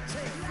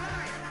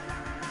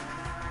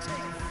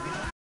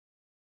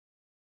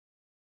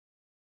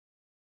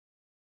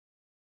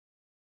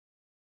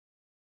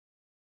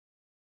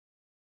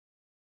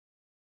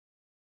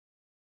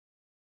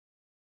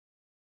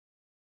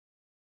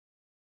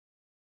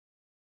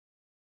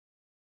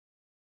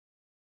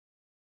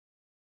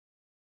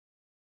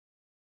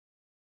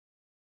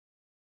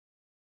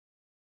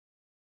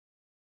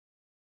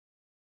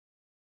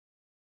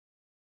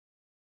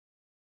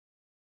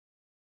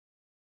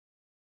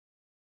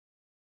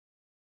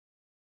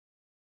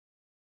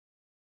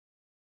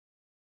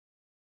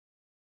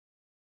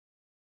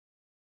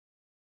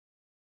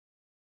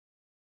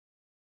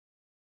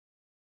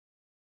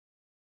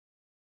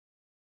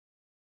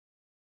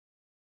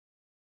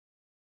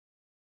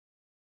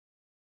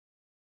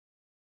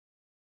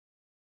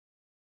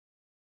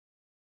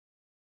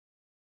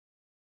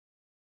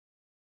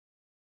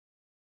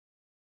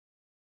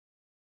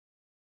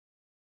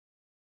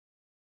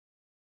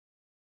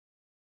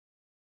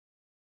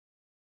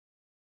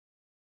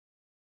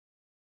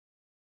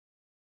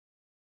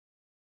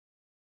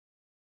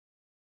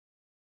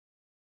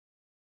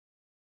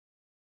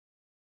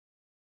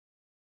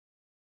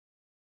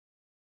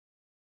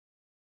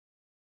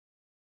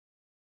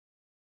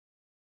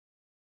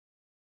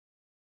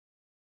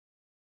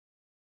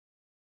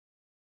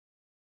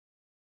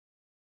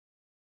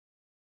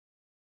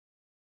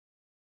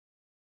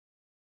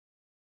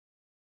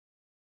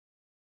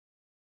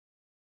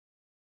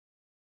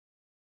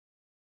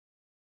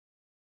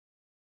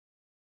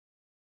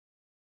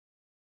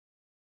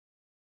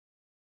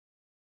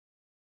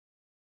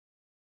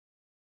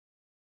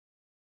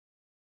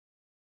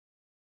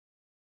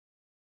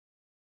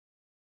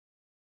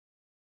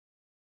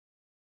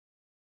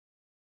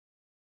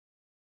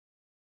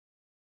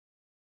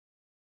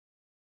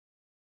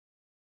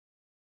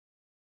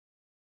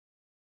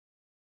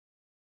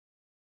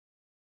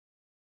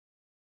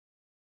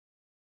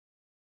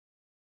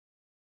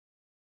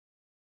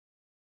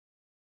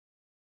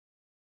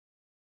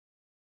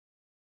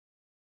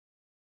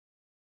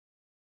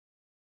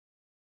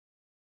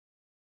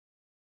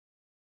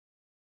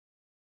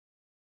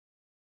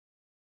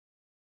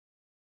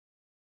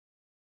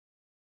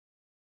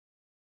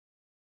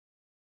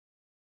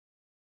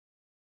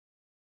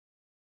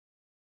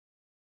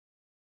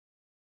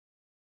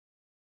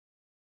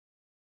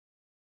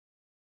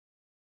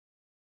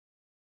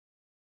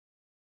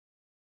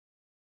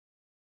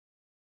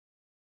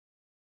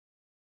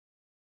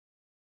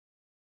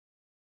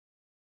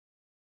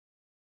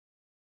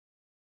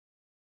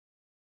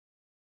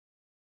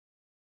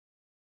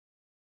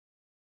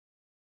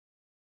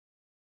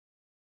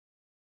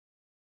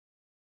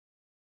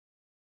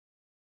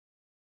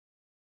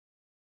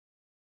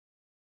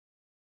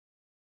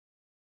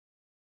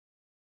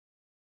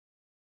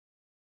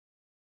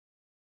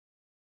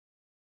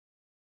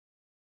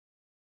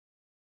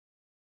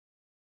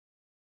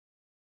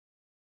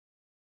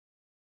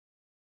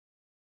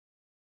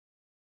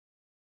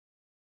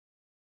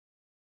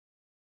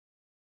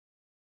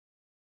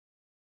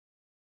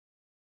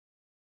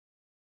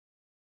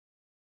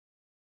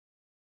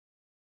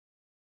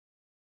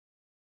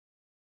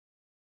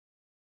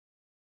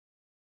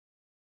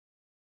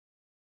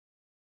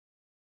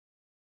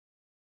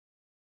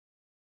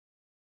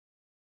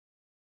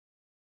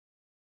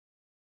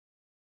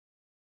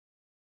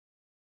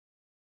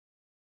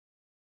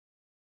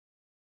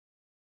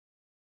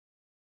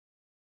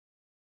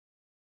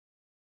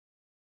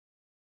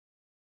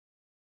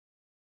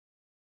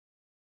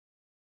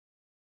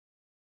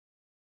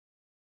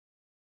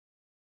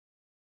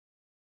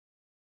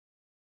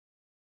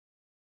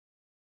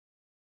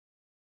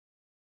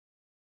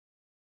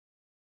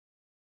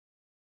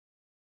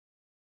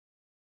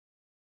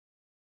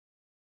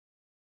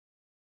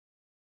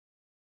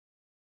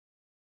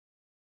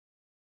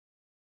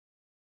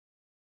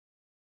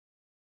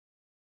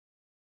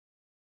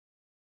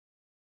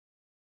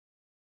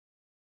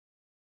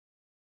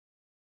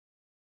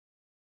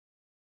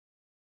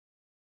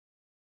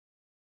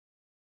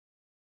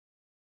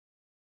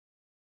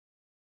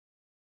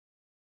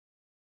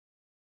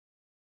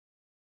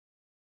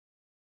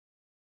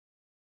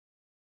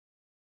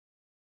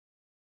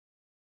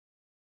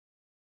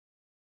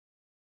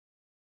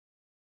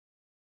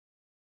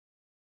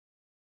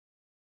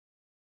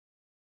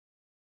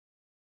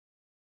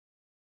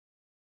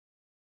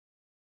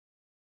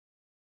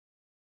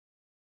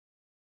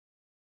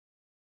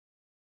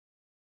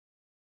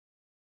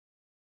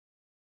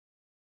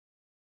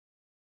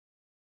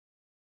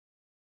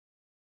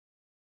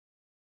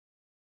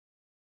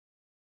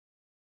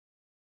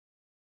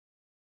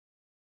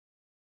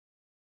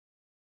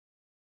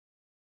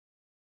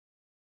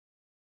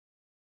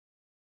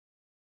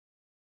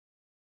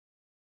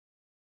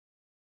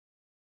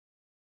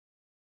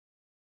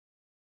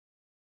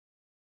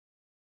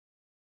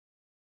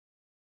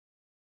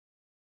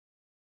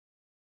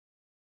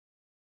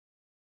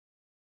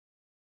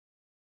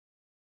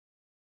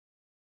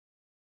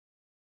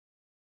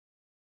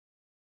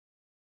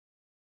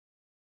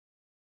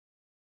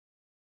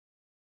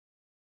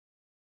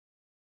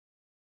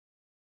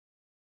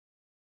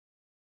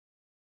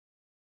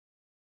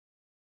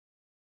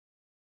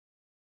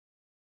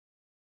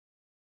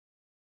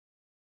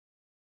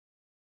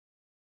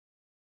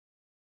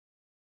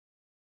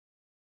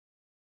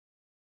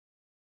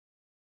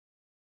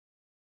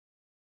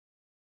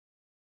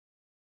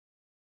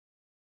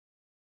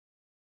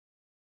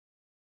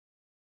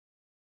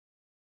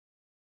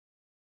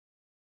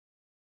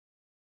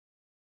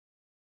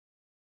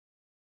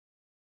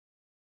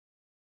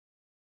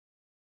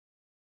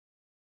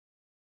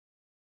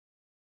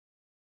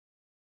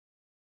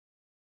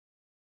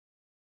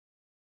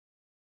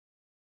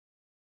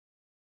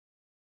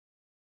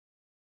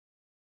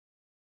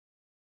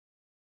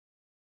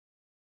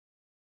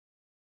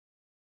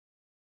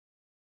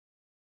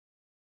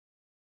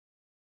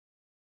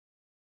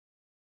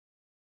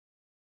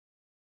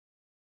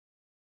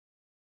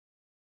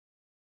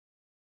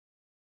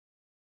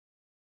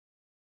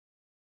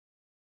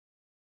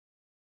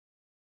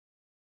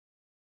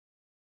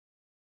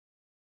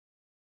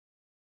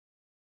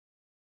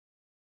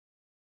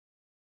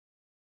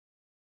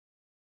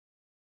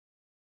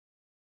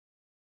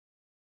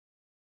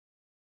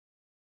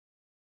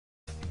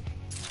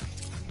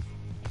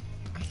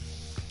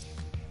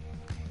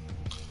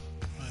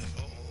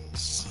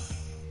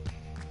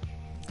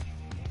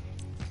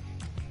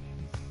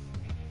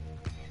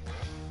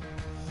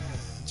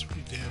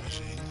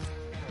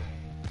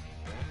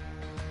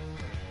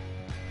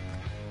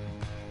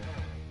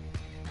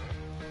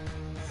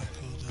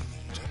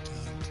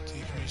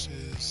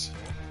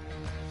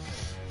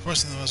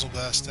 Forcing the muzzle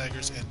blast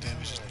staggers and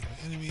damages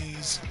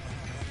enemies.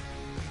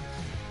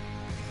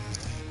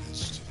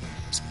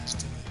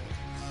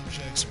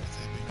 Objects with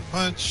a bigger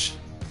punch.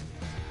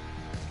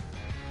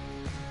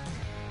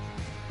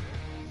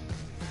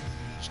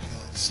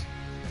 Kills.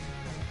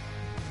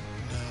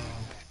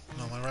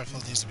 No, my rifle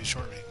needs to be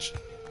short range.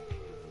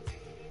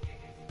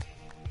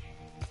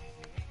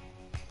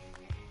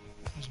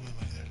 Where's my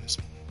money? There it is.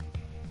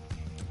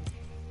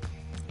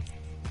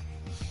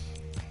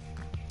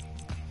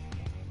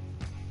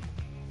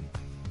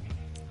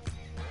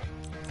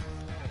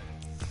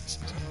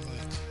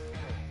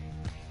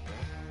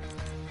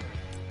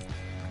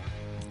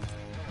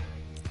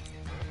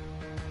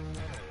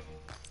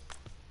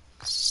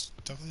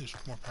 Definitely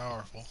just more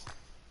powerful.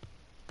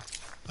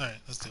 Alright,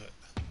 let's do it.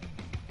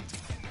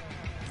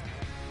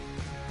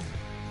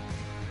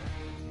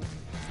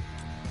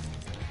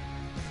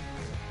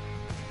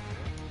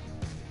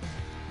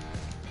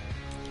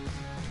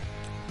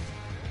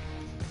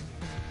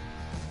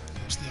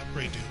 What's the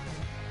upgrade do?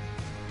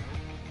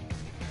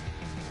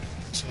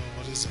 So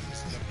what is it?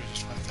 Is the upgrade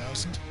just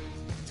 5,000?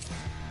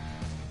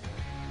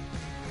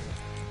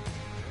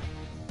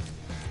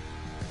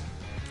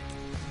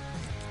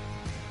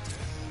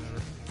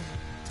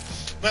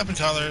 Weapon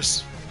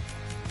colors.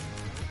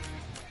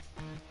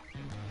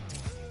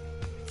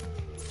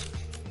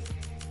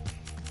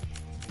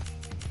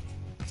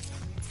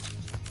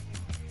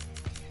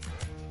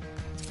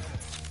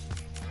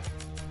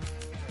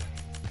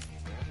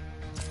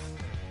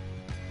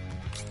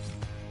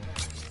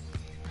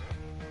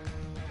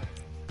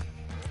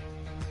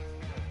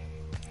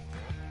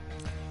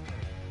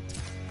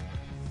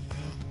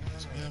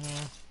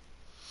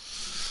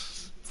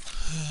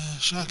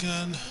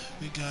 Shotgun,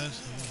 big gun.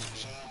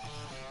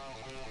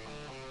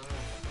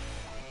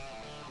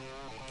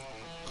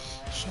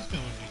 Shotgun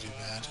wouldn't be too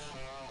bad.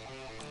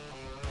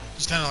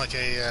 It's kind of like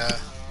a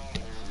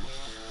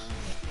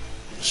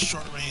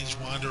short-range,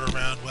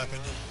 wander-around weapon.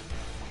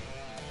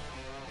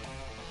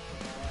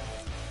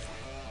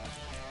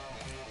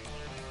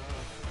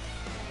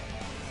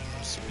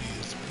 Speed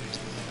is pretty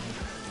low.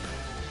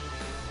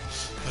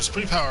 But it's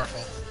pretty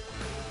powerful.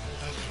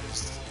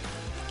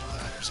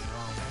 Accuracy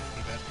wrong.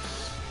 Pretty bad.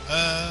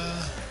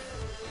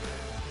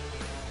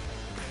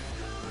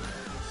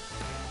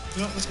 You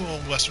know what, let's go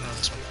Old Western on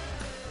this one.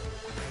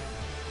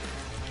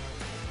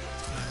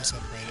 Let's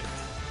upgrade it.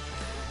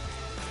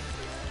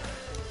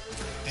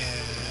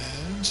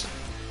 And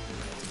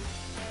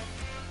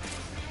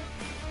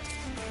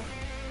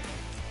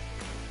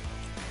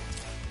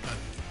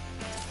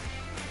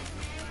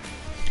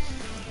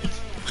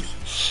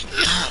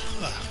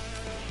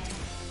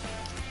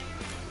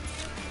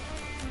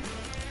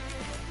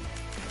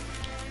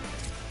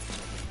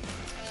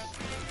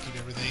keep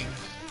everything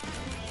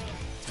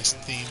nice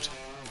and themed.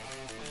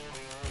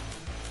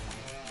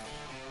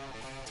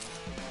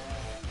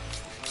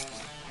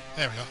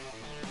 There we go. I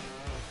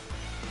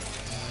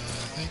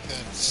think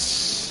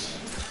that's...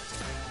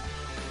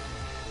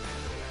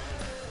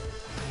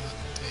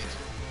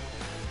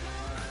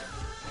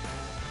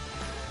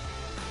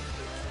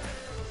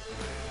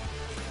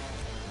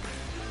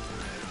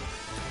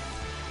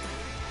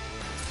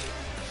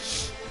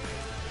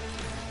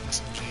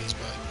 SMGs,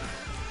 but...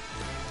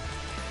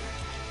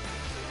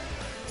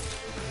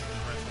 no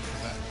rifle for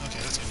that.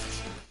 Okay, that's enough.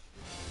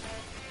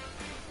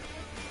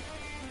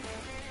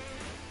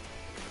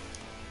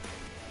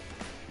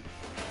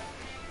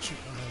 Shoot,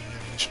 I don't have any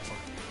ammunition for it.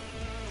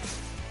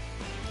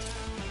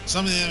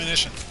 Some of the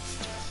ammunition.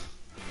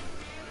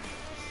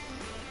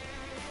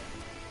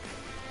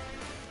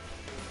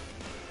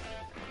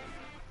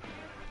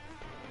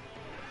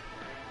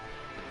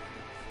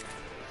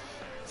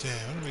 Okay,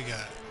 what do we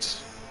got?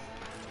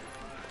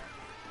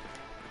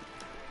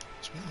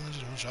 Sweet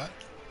Legend, one shot.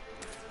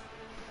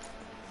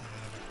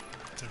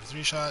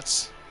 33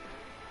 shots.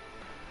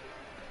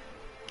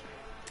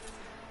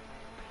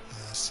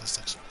 That's the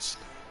next ones.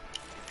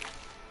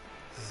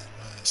 And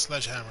my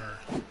sledgehammer.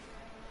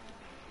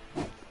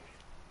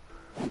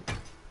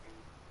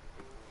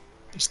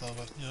 Just love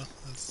it, you know,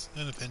 that's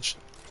in a pinch.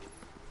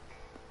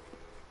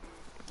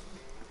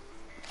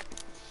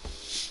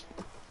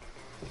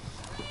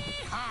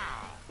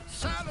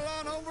 Saddle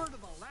on over to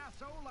the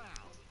Lasso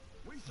Lounge.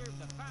 We serve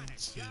the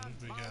finest what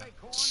John's we barley got?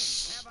 corn and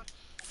Is Cabot.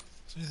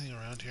 there anything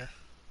around here?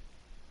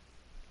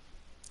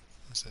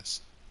 What's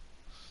this?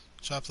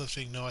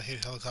 Shoplifting, no, I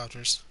hate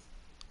helicopters.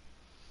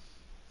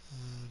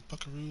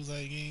 Buckaroo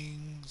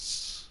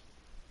leggings.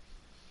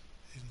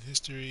 Hidden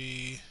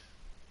history.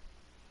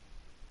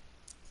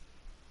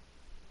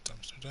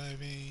 Dumpster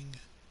diving.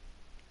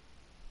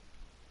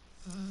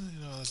 You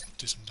know, let's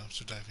do some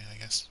dumpster diving, I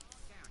guess.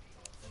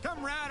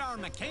 Come ride our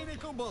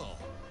mechanical bull.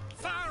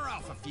 Fire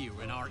off a few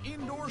in our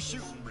indoor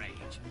shooting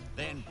range.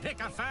 Then pick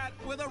a fight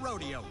with a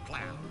rodeo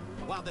clown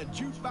while the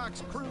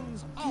jukebox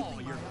croons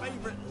all your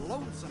favorite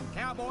lonesome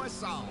cowboy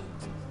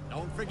songs.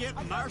 Don't forget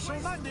Marshall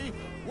Monday.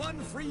 One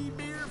free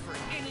beer for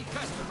any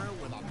customer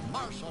with a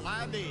Marshall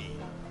ID.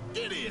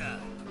 Giddy up!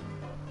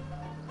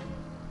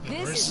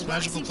 Where's This is this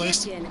magical Roxy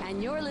place? Pipkin,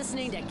 and you're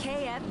listening to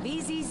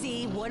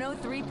KFVZZ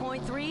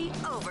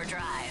 103.3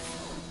 Overdrive.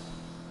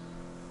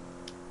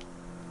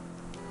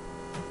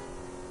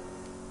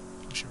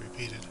 We should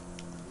repeat it.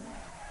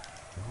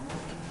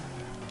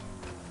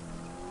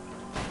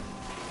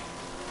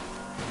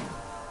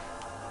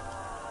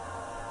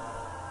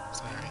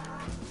 Sorry.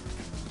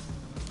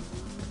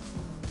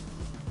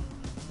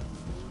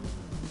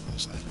 Other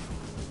side.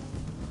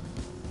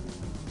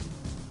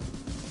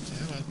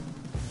 Damn it.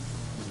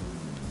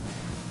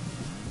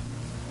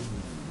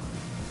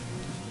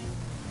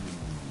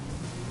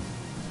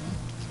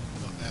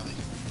 Oh, alley.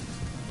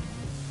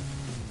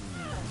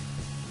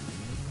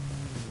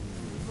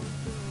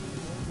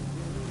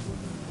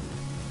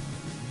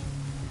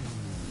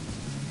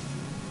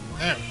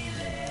 There.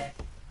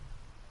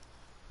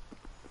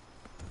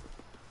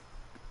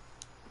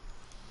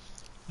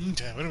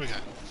 Okay, what do we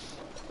got?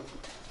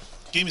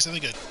 Give me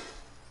something good.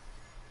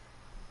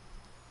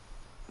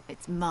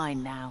 It's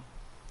mine now.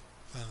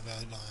 Found a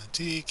valuable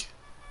antique.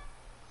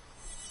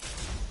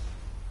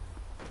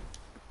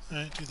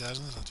 Alright,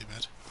 2,000, that's not too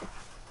bad.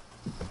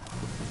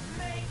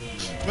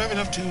 Do I have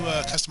enough to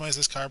customize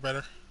this car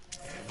better?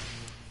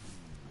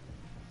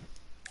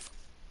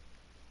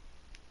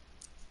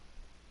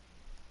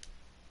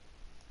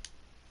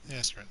 Yeah,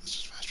 that's right, let's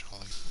just fast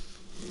travel.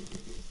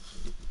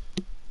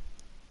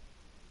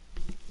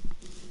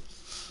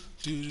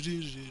 Do do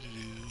do do do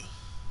do.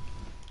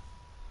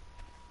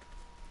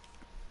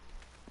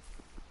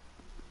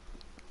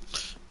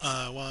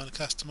 I want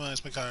to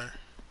customize my car.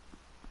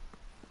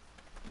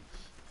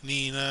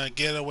 Nina,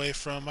 get away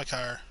from my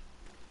car.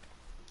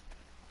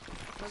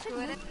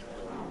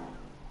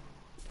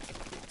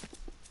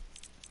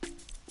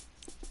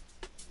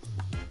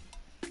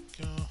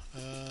 Go.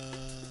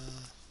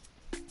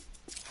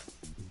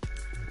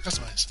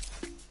 Customize.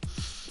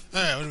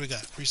 Alright, what do we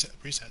got?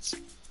 Presets.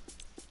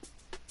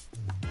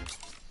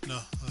 No,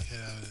 okay,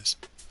 that it is.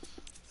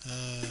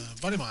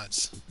 Body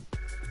mods.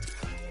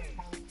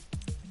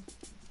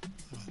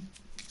 Come on,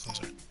 get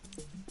closer.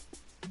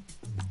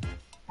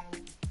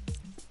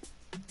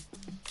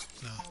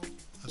 No,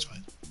 that's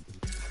fine.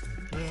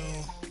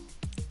 Grill.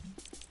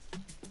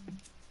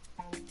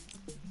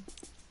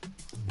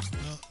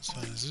 No, it's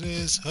fine as it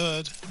is.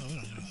 Hood. Oh, we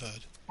don't need a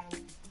hood.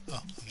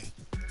 Oh, okay.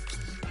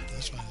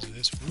 That's fine as it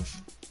is.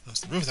 Roof. No,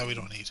 it's the roof that we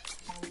don't need.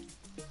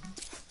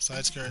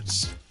 Side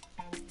skirts.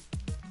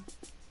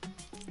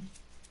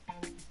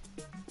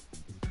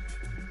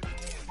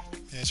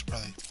 Yeah, I should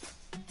probably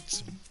get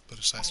some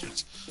better side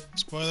skirts.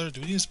 Spoiler. Do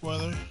we need a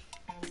spoiler?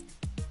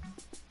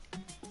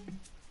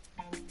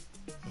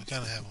 We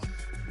kind of have one.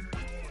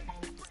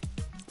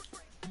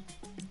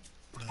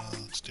 No,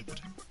 that's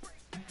stupid.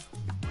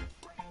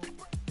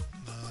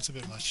 No, that's a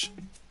bit much.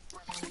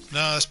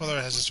 No, the spoiler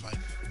has this fine.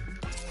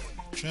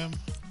 Trim.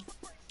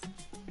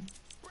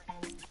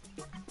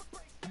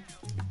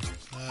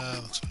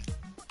 Looks fine.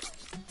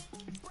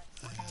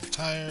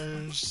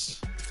 Tires.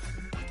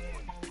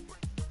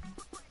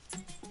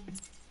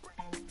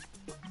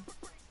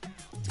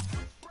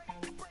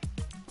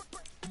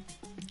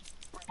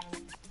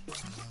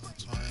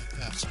 That's fine.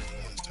 That's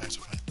tires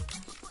are fine.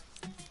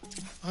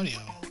 Audio.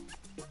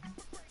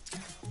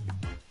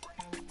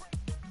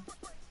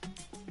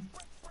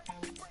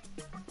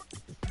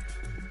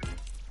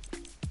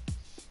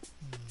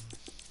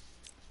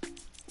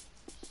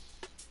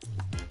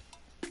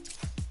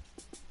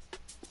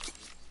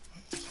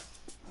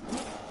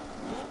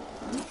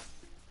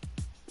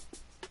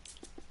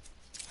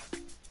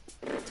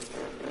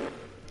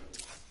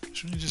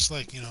 Shouldn't you just,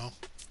 like, you know...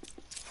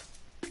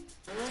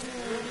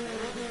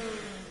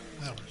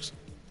 That works.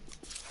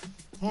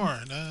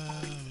 Horn.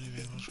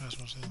 Maybe most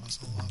transport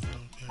muscle lock no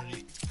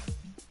parity.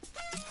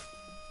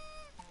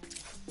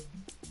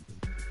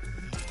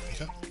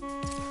 Pick up.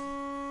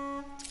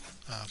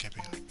 Ah, okay,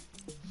 pick up.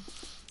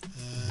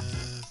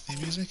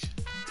 Theme music.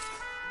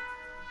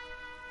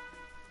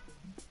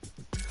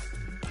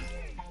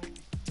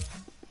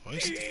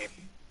 Voice. Okay.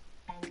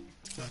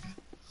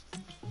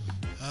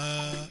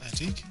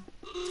 Antique.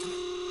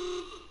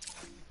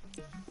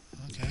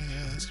 Okay,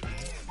 yeah, that's pretty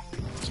good.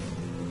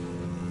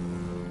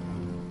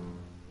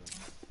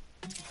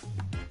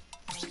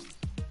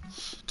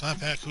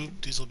 Compact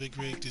coupe, diesel big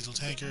rig, diesel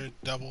tanker,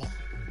 double.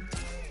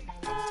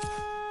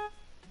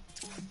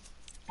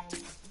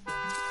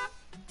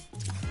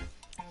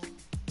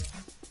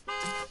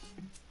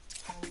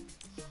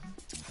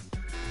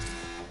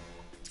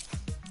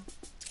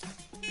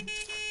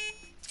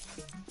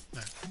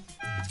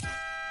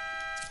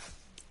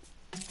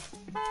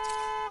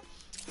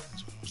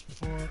 That's what it was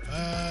before.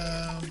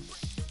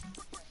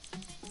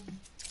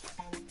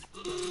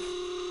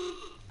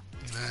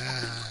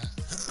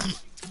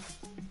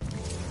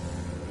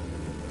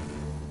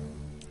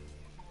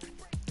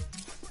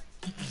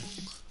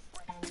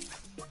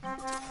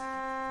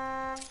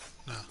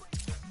 No.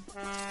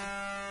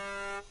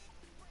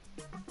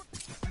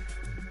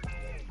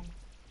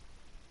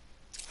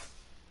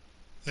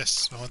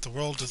 Yes, I want the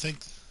world to think.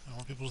 I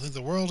want people to think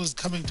the world is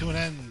coming to an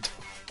end.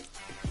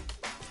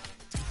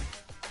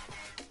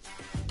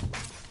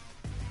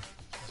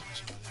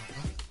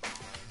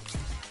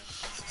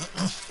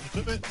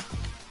 equipment.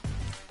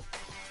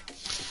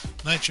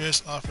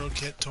 Nitrous, off-road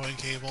kit, towing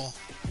cable.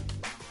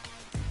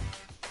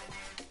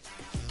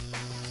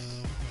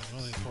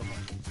 Only 4 more.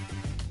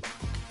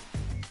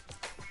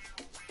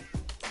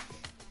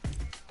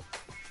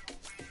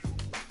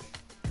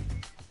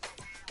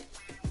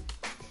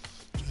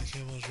 Towing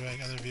cable,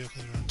 drag other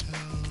vehicles around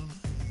town.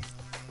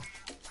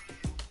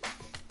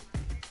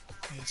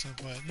 Yeah, it's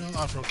not quite. No,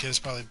 off-road kit is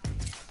probably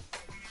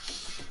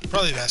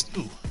best.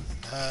 Ooh.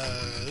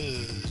 That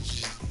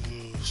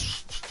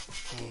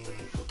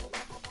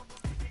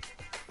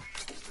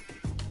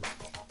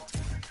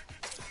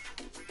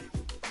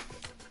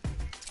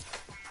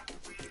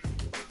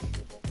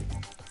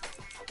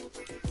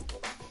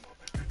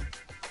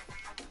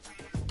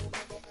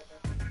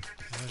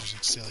just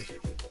looks silly.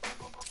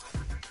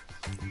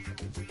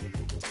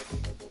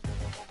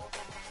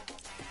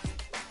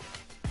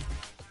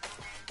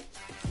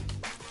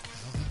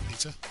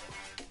 Pizza.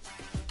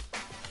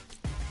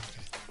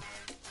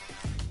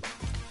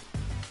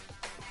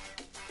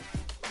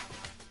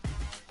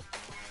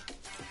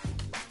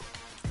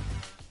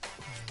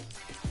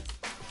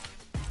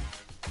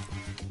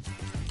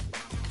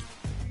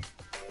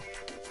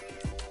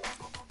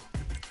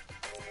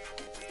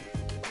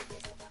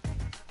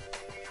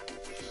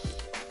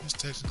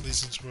 Technically,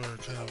 since we're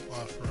kind of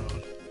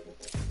off-road.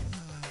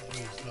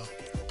 No.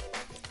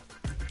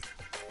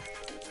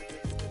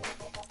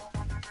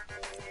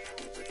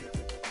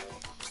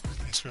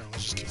 Okay, screw it. We'll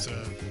just keep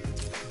the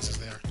things as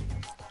they are.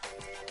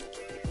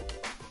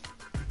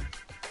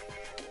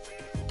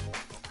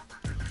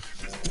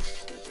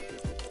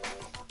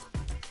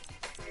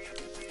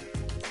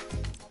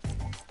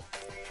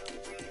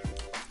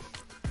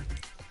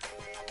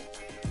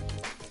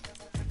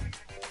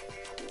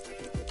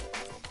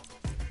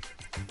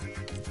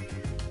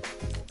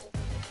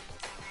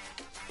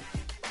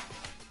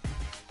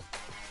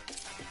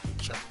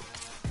 Sure.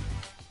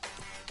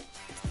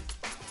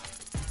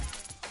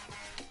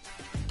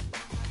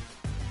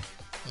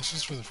 This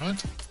is for the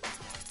front.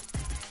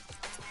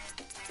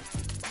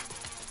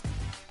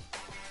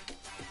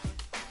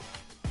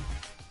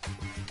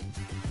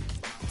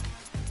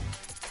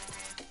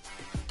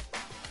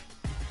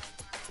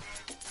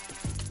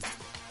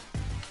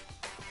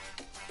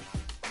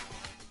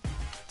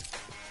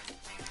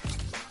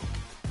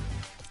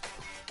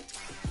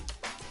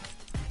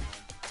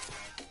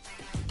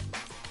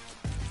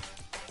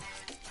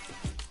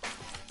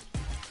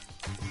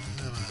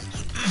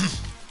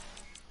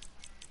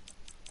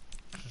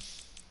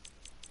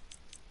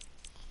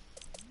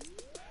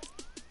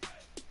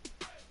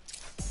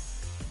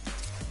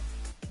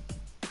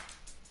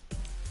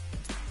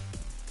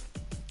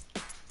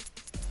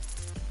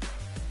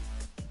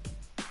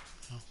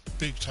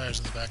 Big tires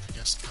in the back, I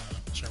guess.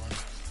 Sure, why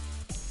not?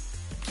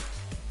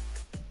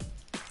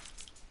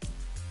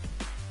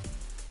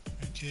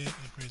 Okay,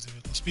 upgrades the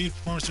vehicle speed,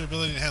 performance,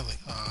 durability, and handling.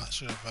 I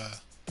should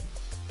have.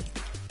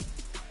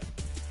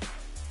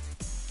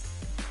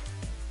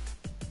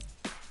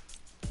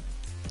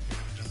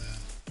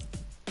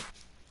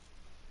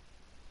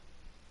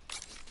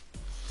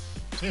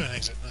 Save and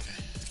exit.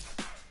 Okay.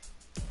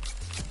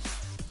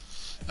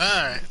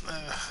 All right.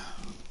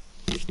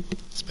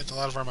 Spent a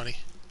lot of our money.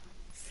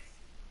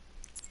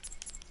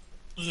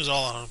 This is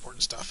all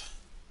unimportant stuff.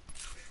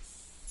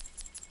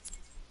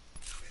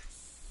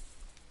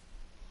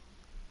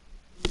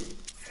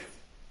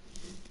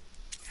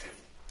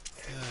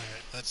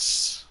 Alright,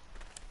 let's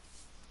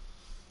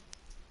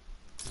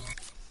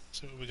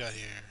see what we got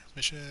here.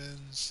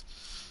 Missions,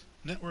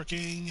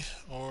 networking,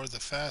 or the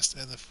fast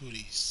and the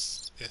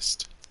foodies. Okay,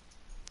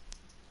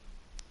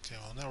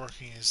 well,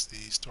 networking is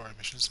the story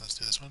mission, so let's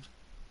do this one.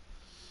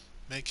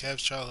 Make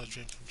Kev's childhood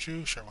dream come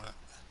true. Sure, why not?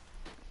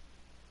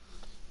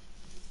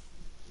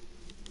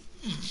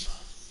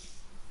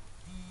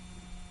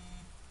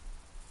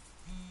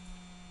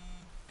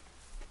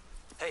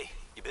 Hey,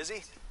 you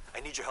busy?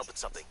 I need your help with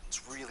something.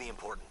 It's really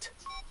important.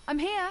 I'm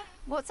here.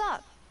 What's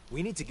up?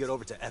 We need to get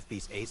over to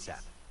FB's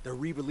ASAP. They're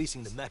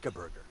re-releasing the Mecha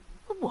Burger.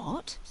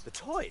 What? The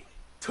toy.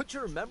 Don't you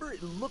remember?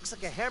 It looks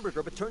like a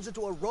hamburger but turns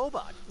into a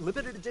robot.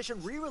 Limited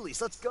edition re-release.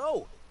 Let's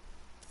go.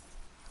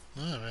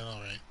 Alright,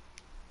 alright.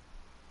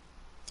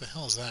 What the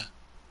hell is that?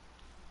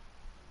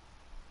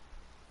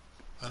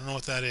 I don't know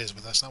what that is,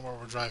 but that's not where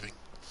we're driving.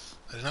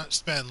 I did not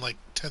spend like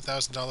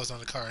 $10,000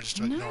 on a car just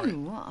to ignore it.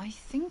 No, I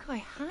think I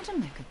had a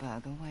Mecha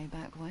Burger way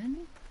back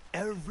when.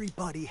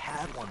 Everybody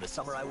had one the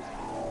summer I was...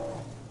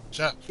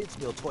 Shut up. Kids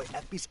meal toy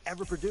FB's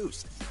ever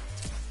produced.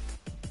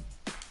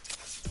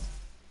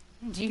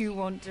 Do you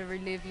want to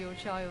relive your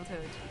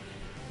childhood?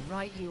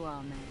 Right you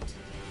are, mate.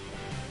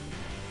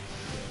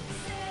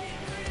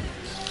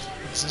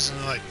 This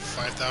isn't like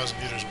 5,000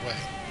 meters away.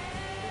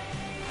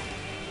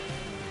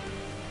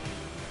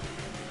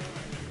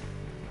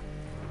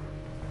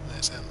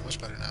 I sound much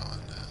better now on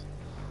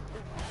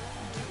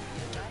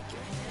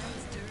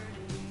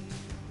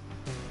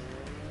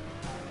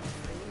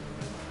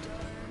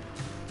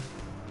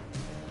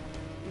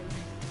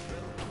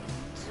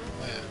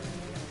yeah,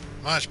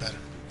 much better.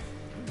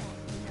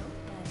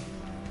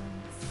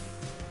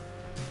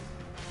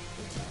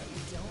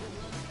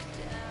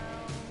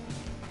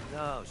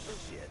 Oh,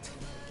 shit.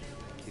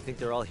 You think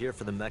they're all here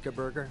for the Mecha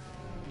Burger?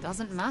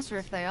 Doesn't matter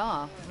if they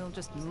are. We'll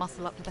just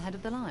muscle up to the head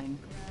of the line.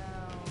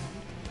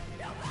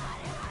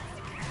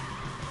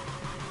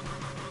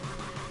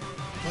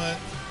 But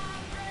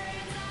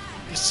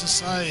it's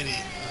society.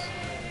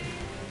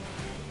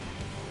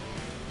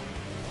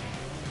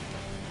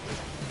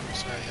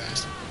 Sorry,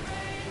 guys.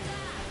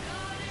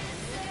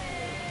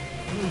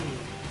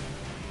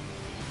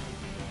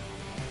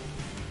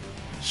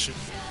 Shoot,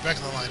 back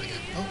in the line again.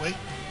 Oh, wait.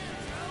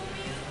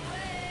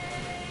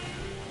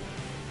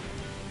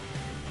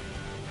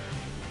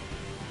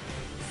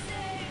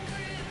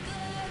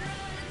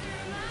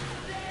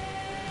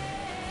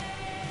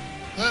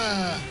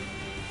 Ah!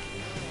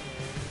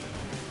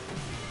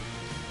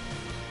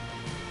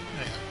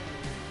 There you go.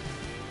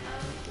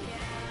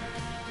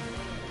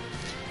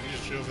 You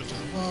just drove into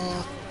the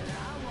wall.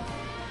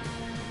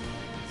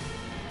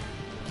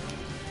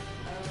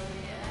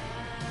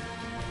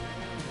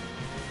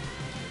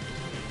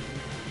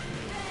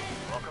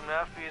 Welcome to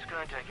FB's. Can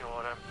I take your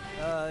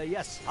order?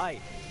 Yes. Hi.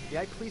 May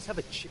I please have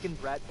a chicken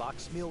brat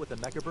box meal with a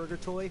Mecha Burger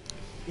toy?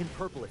 In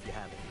purple if you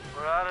have it.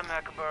 We're out of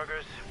Mecha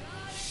Burgers.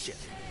 Shit.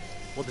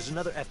 Well, there's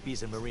another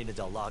FB's in Marina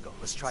del Lago.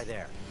 Let's try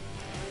there.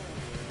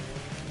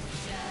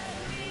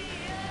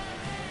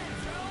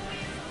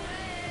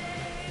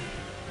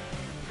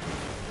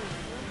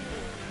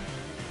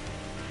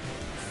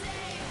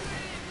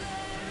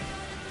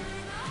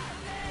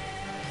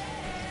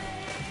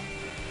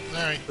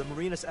 Larry. The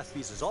Marina's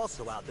FB's is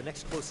also out. The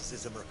next closest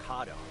is a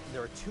Mercado.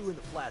 There are 2 in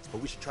the flats, but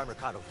we should try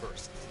Mercado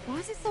first. Why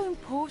is it so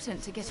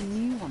important to get a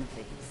new one of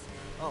these?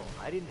 Oh,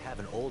 I didn't have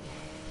an old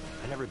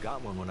one. I never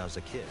got one when I was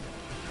a kid.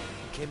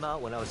 It came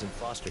out when I was in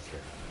foster care.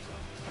 So,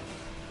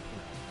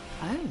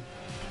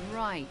 Oh,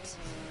 right.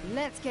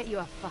 Let's get you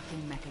a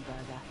fucking Mecha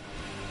Burger.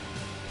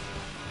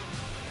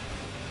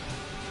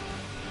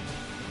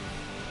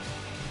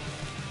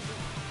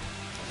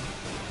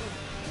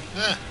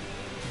 Ah.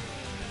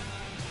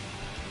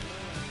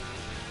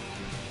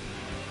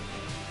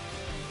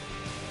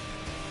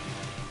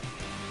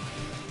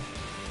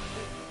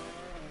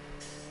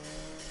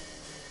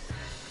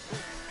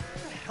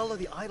 what the hell are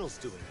the idols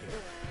doing here?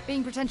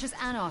 Being pretentious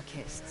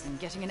anarchists and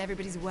getting in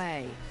everybody's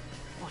way.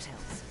 What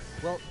else?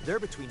 Well, they're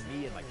between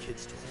me and my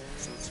kids' toy,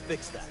 so let's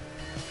fix that.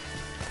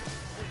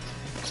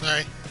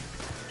 Sorry.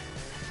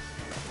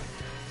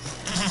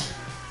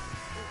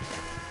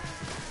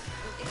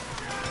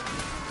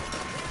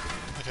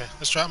 Okay,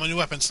 let's try out my new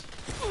weapons.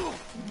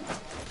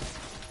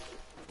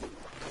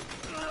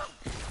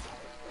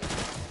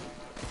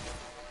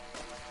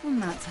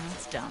 And that's how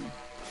it's done.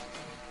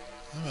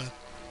 Alright.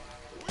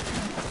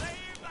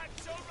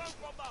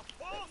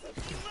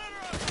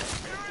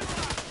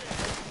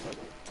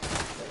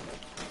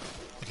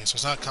 Okay, so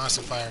it's not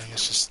constant firing,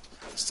 it's just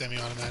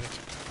semi-automatic.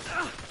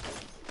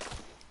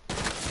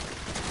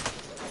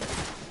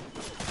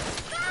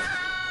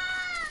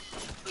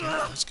 Okay,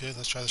 that's good.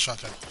 Let's try the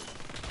shotgun.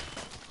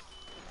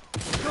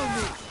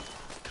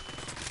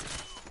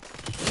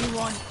 You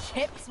want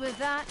chips with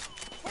that?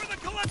 For the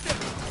collective!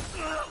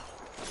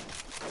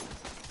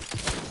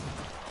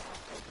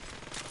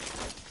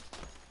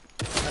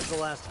 That's the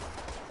last one.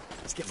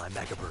 Let's get my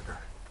Mecha Burger.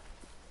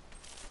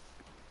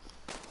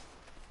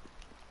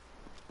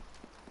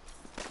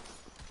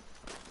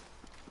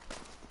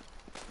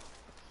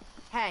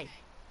 Hey,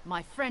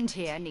 my friend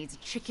here needs a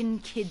chicken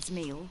kids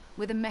meal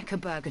with a Mecha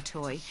Burger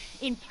toy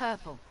in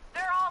purple.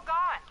 They're all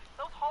gone.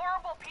 Those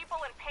horrible people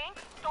in pink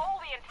stole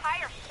the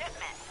entire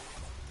shipment.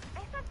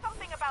 They said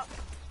something about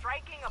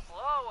striking a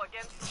blow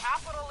against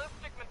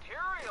capitalistic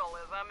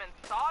materialism and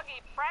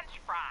soggy French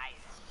fries.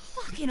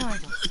 Fucking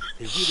idols.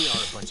 They really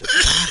are a bunch of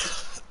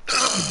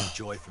taking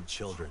joy from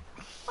children.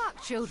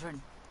 Fuck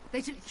children.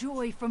 They took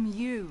joy from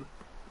you.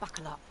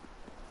 Buckle up.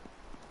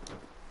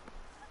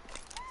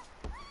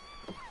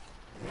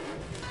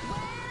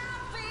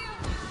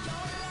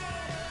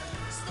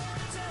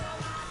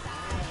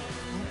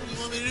 What do you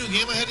want me to do,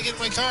 game? I had to get in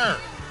my car.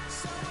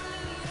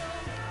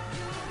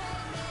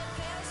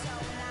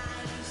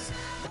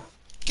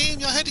 Game,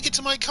 I had to get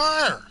to my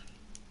car.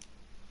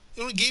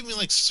 You only gave me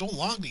like so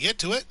long to get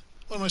to it.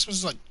 What am I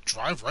supposed to like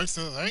drive right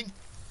through the thing?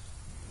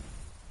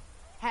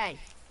 Hey,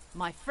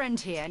 my friend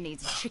here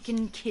needs a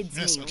chicken kids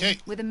Yes, meal okay.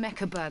 with a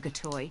Mecha Burger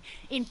toy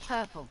in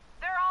purple.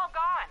 They're all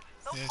gone.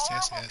 Those Yes,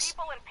 yes, horrible yes.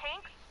 people in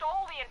pink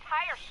stole the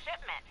entire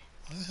shipment.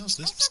 Why the hell's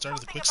this They the said start of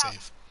the something quick about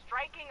save?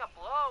 striking a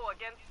blow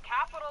against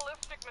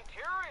capitalistic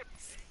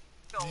materialism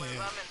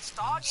Yeah, and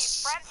soggy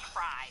French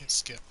fries. Hit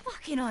skip.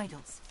 Fucking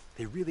idols.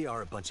 They really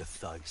are a bunch of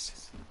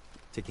thugs.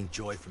 Taking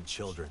joy from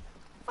children.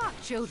 Fuck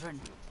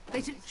children.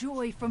 They took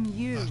joy from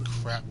you. Oh,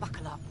 crap.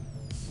 Buckle up.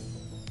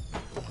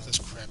 Oh, this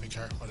crappy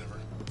car. Whatever.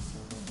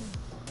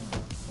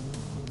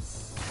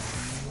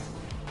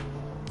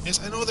 Yes,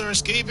 I know they're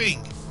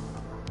escaping.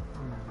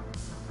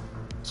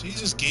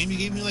 Jesus, game, you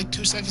gave me like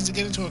 2 seconds to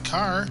get into a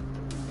car.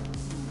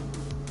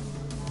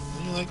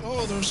 And you're like,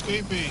 oh, they're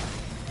escaping.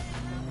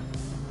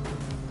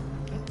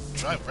 Don't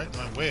drive right in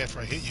my way after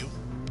I hit you.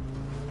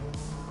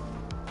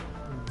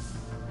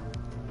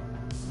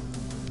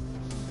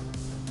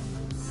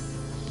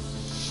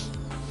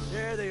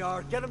 There they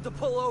are. Get them to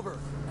pull over.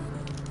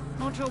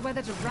 Not sure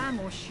whether to ram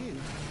or shoot.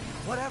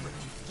 Whatever.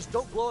 Just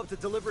don't blow up the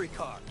delivery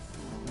car.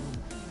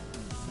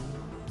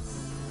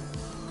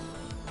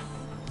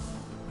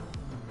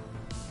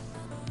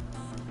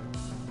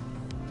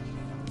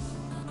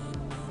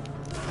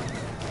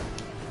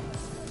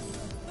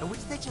 I wish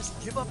they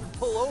just give up and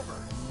pull over.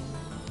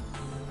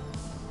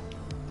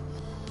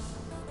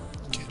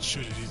 Can't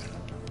shoot it either.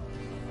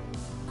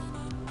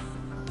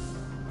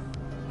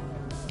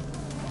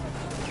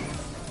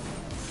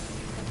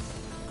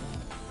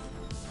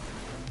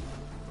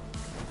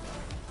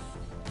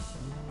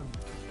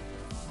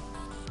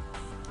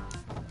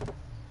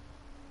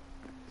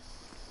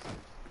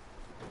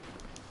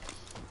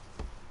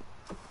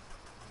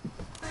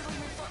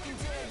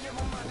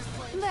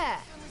 There.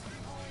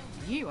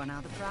 You are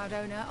now the proud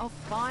owner of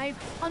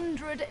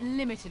 500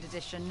 limited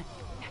edition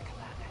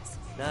Neckerburgers.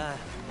 Nah,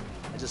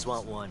 I just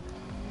want one.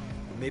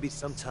 Maybe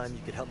sometime you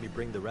could help me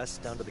bring the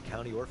rest down to the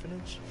county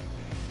orphanage?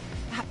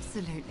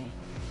 Absolutely.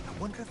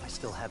 I wonder if I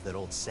still have that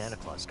old Santa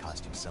Claus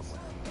costume somewhere.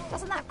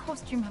 Doesn't that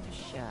costume have a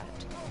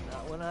shirt?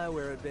 Not when I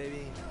wear it,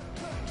 baby.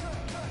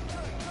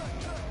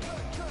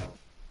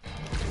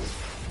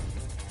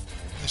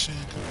 Mission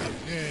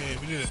complete. Yay,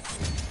 we did it.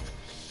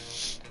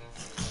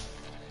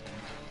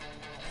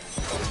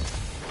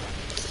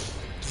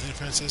 Disney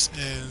Princess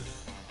and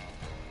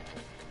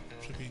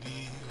Trippy D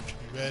or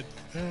Trippy Red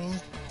Apparel.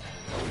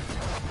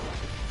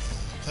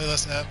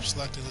 Playlist app,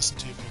 select and listen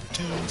to your favorite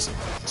tunes.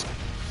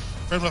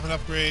 Friend weapon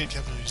upgrade,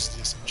 Captain uses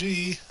the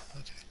SMG.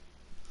 Okay.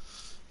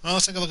 Well,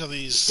 let's take a look at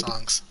these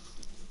songs.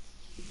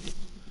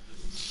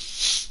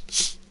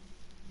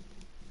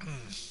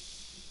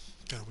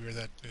 Kind of weird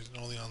that it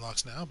only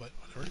unlocks now, but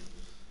whatever.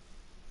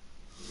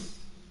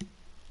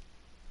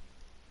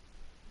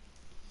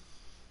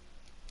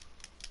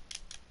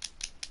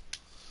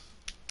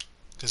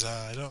 Because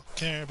I don't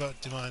care about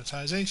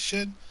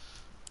demonetization.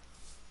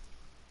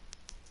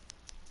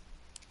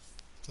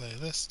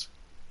 Playlist.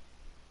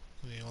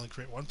 Can we only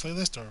create one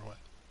playlist or what?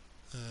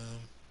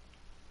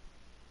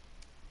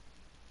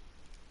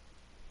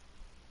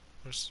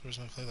 Where's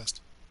my playlist?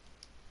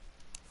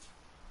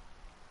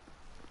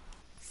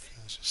 Okay,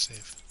 let's just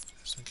save,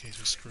 just in case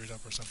we screw it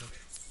up or something.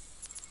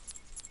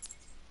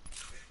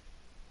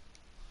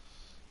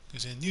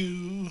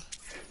 Continue.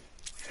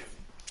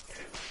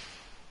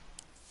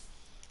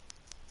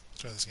 Let's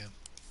try this again.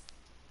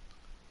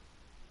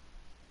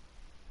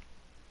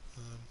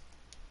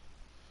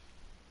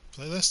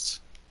 Playlists.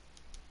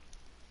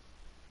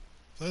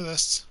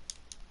 Playlists.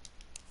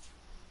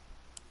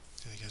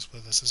 I guess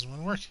playlist doesn't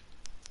want to work.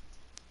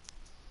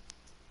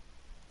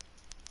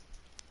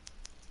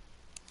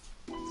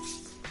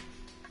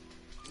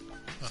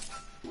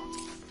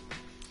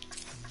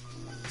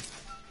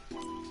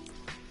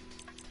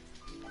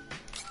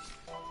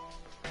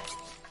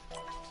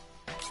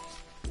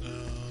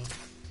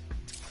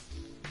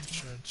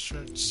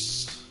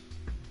 Shirts.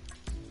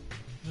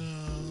 No.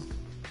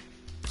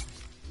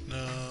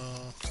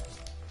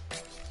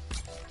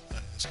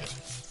 Alright, that's good.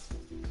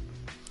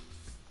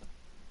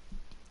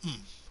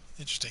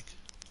 Interesting.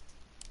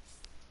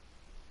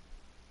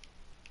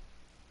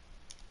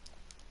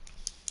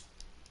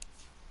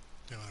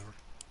 Yeah, whatever.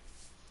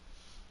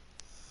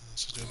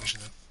 Let's just do a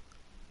mission then.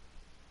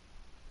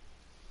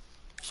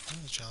 What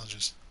are the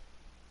challenges?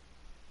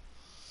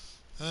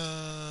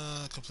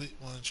 Complete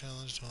one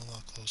challenge to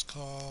unlock close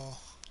call.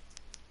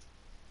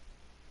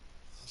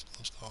 That's a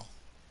close call.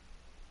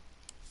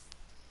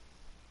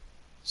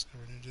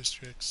 Discover new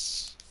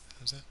districts.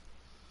 How's that?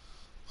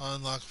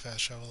 Unlock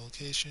fast travel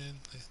location.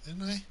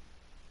 Didn't I?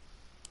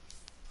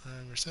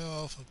 Arm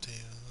yourself. Obtain.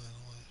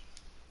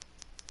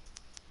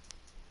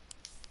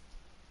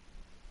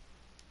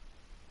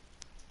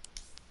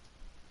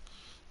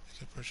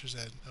 Make a purchase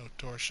at an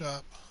outdoor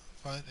shop.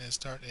 Find and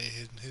start a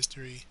hidden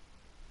history.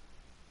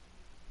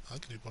 I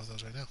can do both of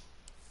those right now.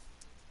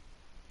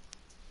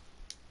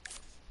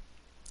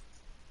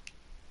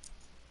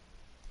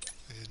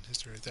 A hidden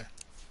history right there.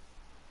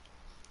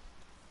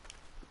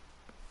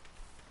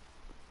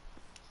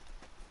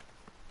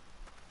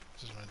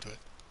 Just run into it.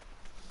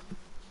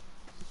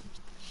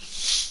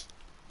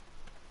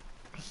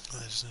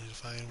 I just need to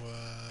find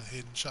a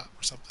hidden shop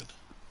or something.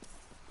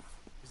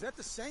 Is that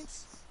the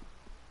Saints?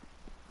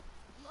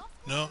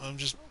 No, I'm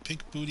just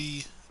pink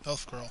booty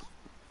elf girl.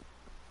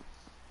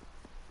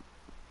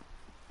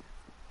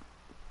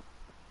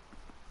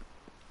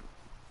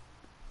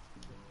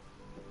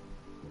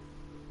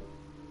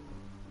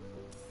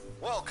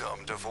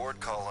 Welcome to Fort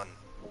Cullen.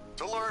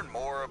 To learn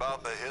more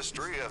about the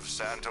history of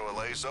Santo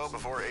Ileso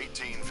before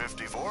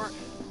 1854,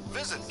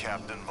 visit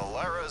Captain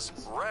Valera's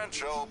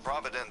Rancho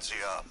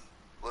Providencia.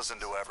 Listen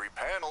to every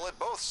panel at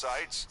both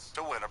sites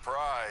to win a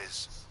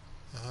prize.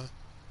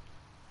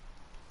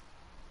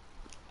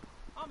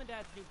 Mom and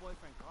Dad's new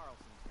boyfriend Carl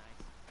seems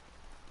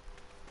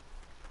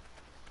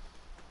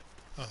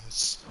nice. Oh,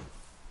 it's...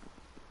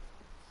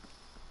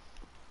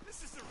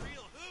 This is a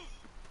real hoot!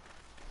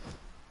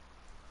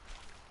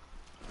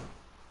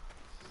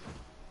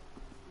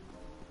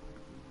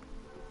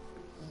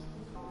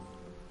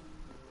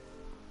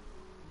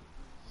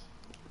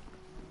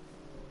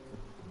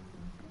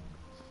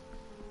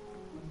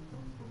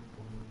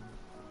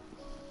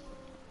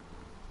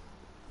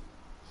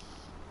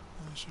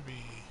 Should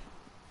be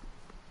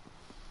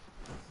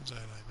inside,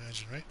 I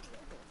imagine, right?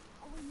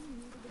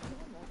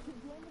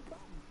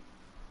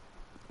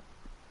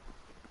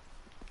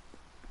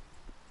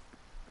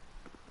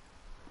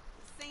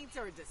 Saints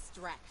are a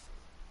distraction.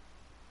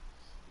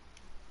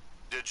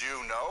 Did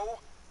you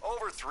know?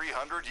 Over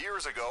 300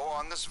 years ago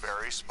on this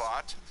very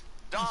spot,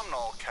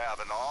 Domhnall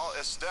Kavanaugh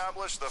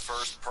established the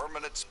first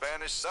permanent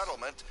Spanish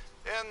settlement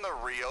in the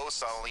Rio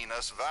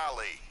Salinas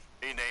Valley.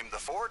 He named the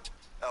fort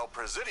El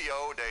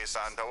Presidio de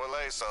Santo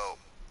Ileso.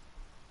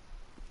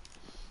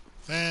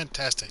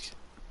 Fantastic.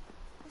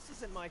 This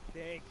isn't my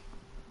thing.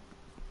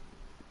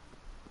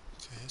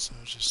 Okay, so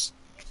just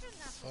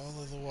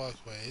follow the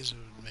walkways. It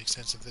would make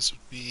sense that this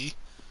would be.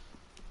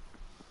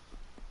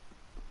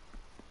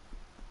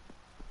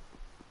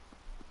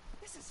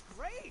 This is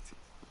great.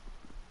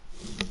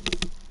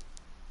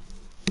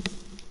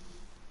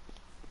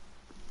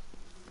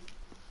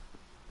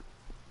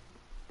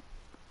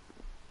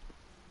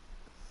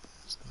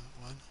 That's not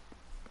one.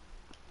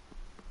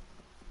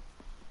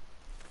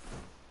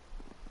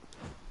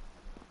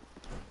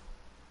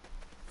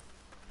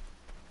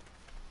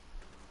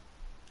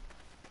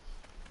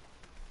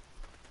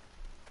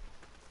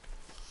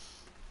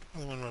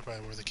 The one right by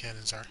where the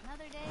cannons are.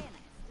 Another day and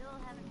I still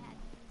haven't had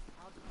news.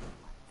 I'll do it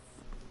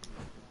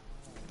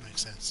once.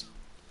 Makes sense.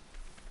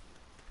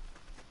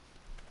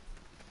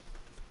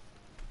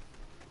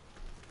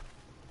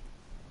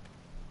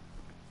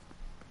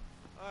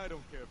 I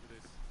don't care for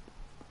this.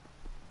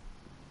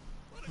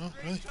 What a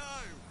great really?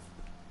 Time!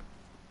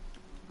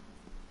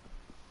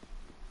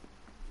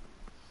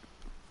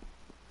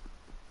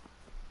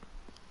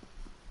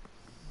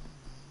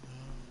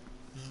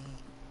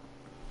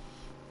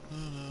 No.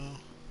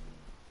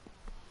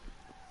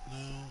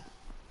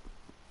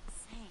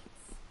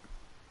 Saints.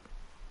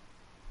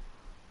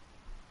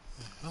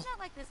 The hell? It's not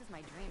like this is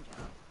my dream job.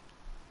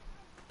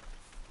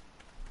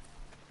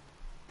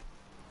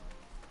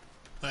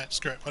 Alright,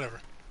 screw it, whatever.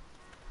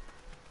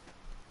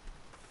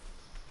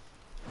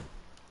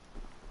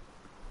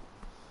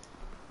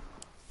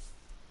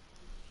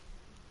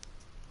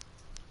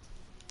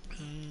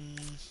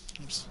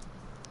 Oops.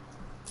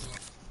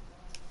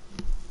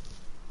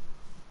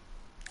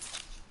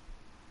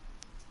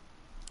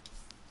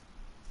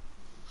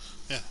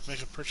 Yeah,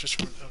 make a purchase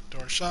from an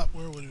outdoor shop.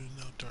 Where would an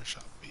outdoor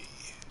shop be?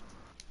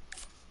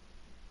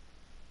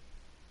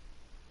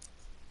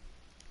 You're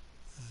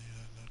not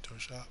an outdoor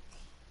shop.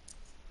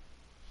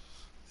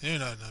 You're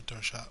not an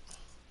outdoor shop.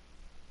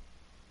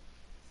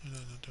 You're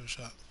not an outdoor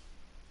shop.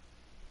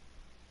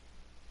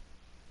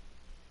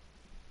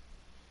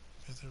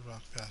 Panther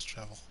Rock fast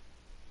travel.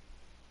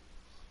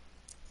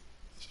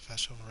 There's a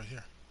fast travel right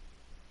here.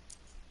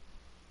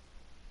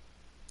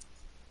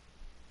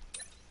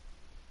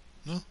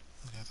 No?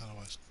 Okay, I thought it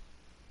was.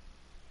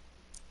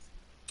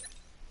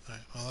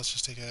 Alright, well, let's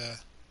just take a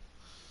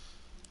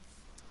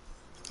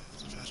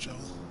fast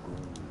travel.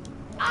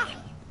 Ah!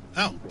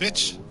 Ow,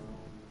 bitch!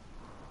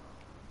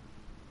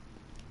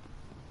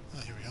 Oh,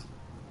 here we go.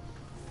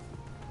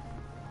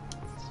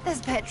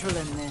 There's petrol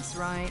in this,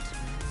 right?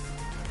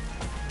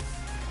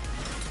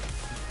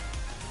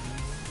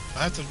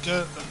 I have to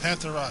go to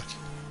Panther Rock.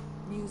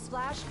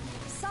 Newsflash,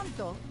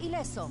 Santo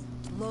Ileso.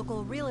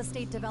 Local real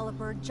estate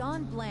developer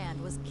John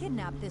Bland was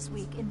kidnapped this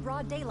week in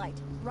broad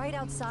daylight, right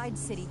outside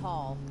City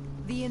Hall.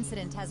 The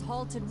incident has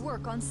halted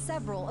work on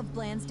several of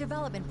Bland's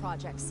development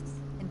projects,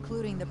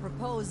 including the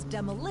proposed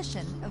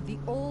demolition of the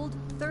old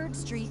 3rd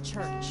Street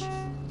Church.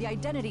 The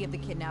identity of the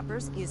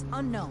kidnappers is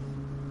unknown.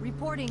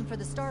 Reporting for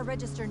the Star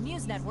Register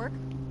News Network,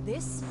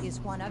 this is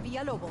Juana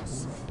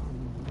Villalobos.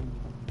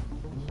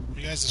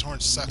 You guys, this horn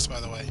sucks, by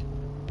the way.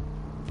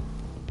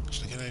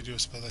 Actually, can I do a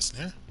spell lesson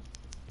here?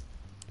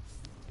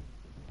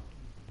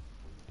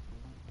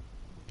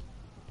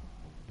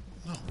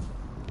 No.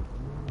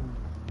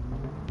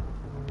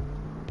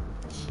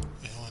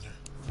 I wonder.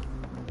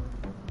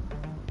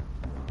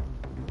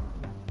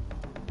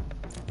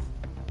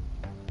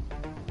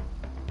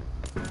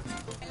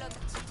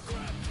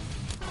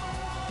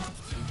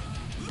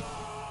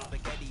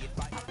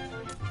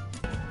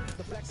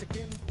 The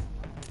Mexican.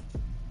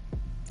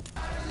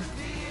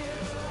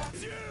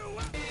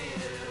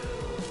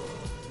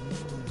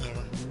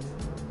 Never.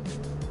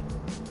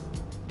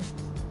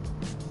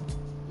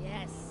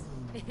 Yes,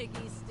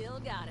 Iggy still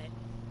got it.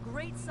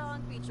 Great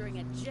song featuring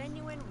a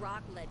genuine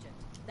rock legend.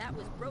 That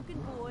was Broken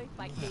Boy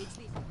by Cage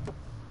the...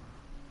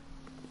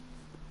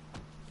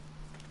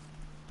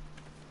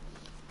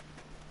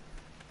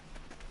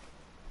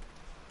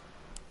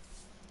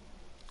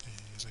 Okay,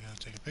 guess I gotta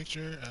take a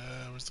picture.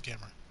 Where's the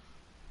camera?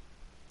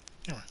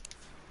 Camera.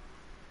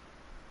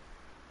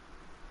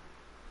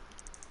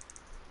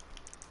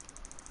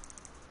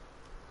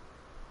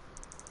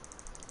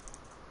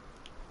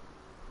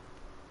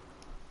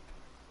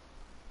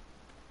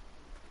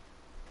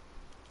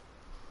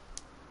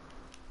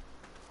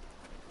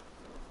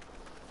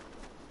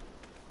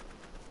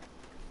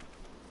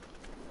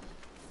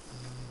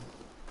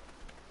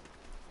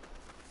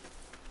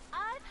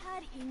 I've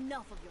had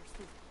enough of your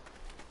stupid.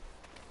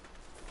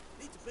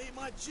 Need to pay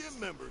my gym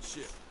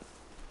membership.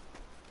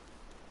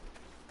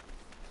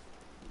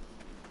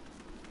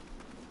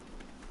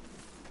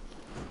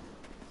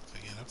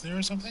 there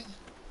or something?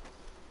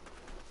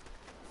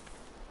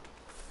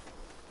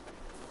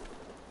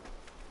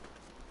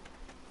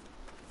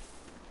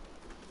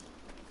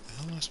 The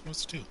hell am I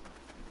supposed to do?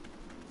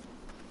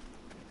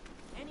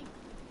 Anyone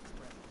can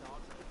express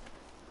dog's opinion,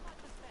 not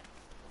just that.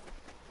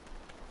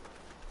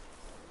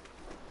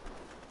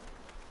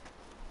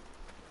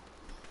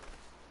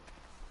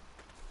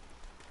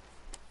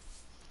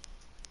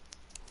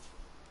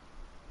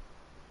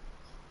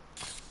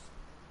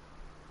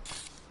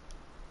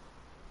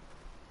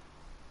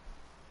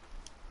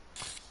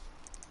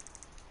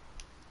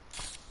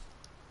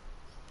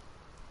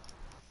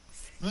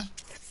 Huh?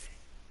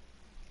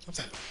 What's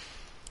that?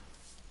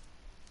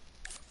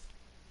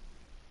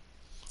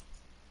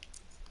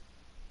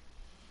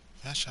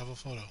 Fast travel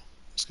photo.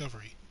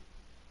 Discovery.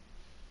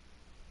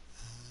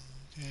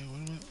 Okay,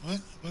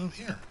 what up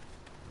here?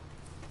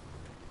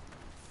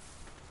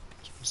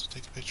 I'm supposed to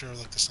take a picture of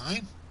like the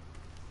sign?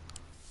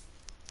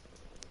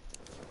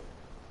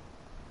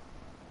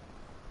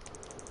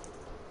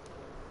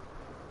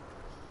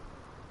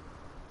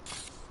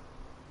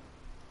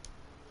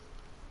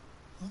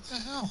 What the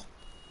hell?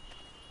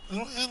 I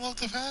don't unlock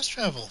the fast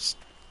travels.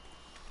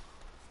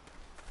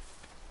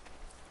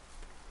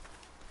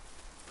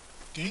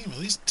 Game, at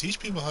least teach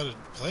people how to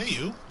play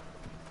you.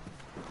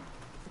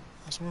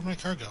 Also, where'd my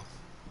car go?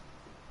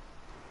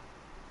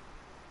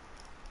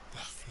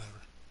 Ugh,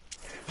 whatever.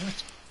 Damn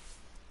it.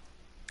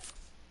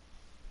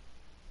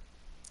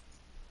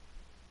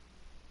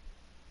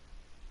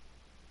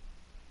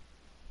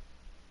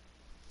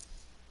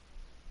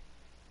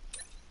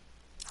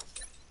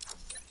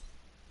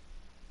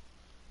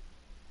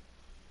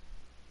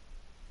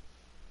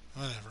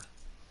 Whatever.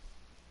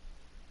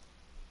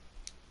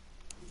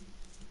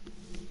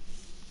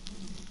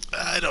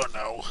 I don't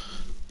know.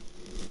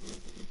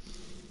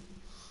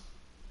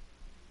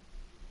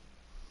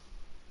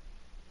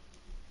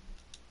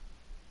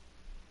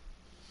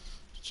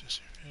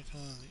 Just your vehicle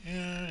in the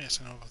air. Yes,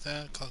 I know about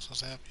that.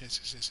 Close app. Yes,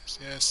 yes, yes, yes,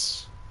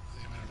 yes.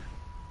 Yeah, whatever.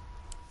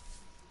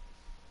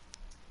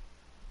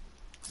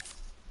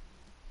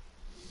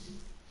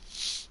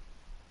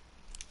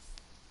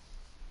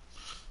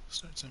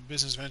 Start some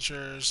business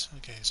ventures.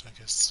 Okay, so I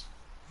guess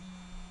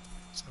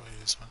that's how I do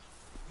this one.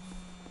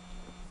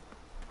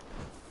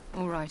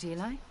 All right,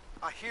 Eli.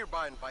 I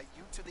hereby invite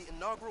you to the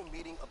inaugural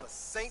meeting of the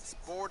Saints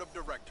Board of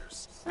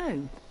Directors.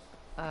 Oh,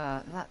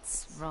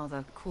 that's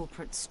rather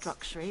corporate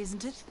structure,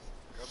 isn't it?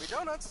 Kirby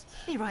Donuts.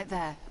 Be right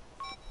there.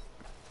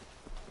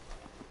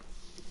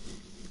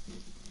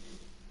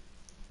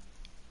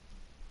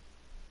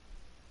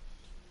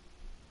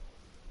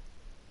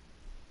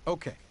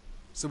 Okay,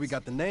 so we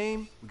got the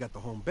name, we got the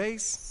home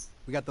base,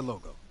 we got the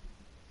logo.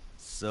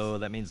 So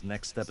that means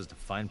next step is to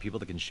find people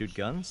that can shoot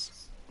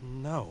guns?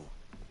 No.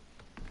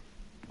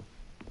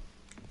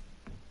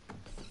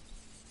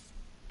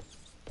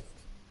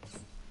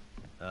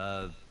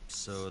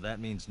 So that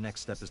means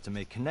next step is to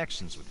make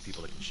connections with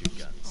people that can shoot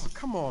guns. Oh,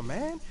 come on,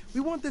 man. We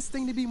want this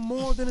thing to be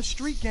more than a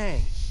street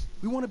gang.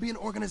 We want to be an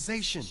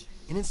organization,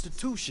 an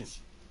institution.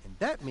 And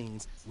that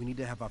means we need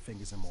to have our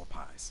fingers in more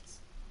pies.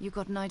 You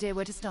got an idea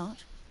where to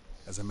start?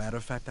 As a matter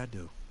of fact, I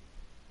do.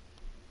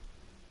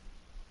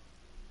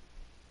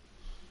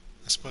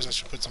 I suppose I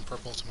should put some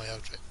purple to my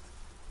outfit.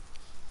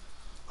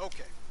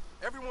 Okay.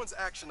 Everyone's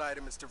action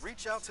item is to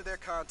reach out to their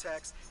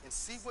contacts and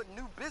see what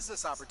new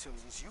business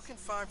opportunities you can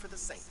find for the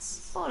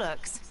Saints.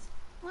 Bollocks.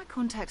 My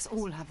contacts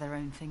all have their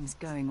own things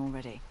going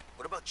already.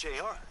 What about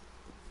JR?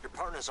 Your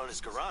partner's on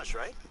his garage,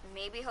 right?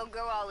 Maybe he'll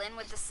go all in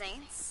with the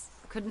Saints?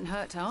 Couldn't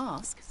hurt to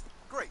ask.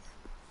 Great.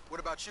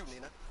 What about you,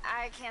 Nina?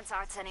 I can't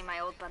talk to any of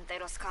my old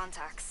Panteros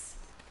contacts.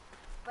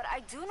 But I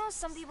do know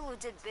some people who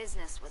did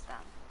business with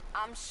them.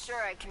 I'm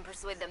sure I can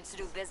persuade them to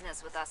do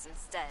business with us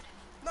instead.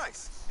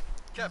 Nice.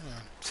 Kevin.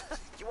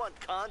 You want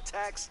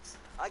contacts?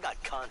 I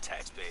got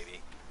contacts,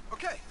 baby.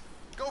 Okay,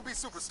 go be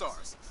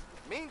superstars.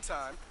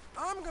 Meantime,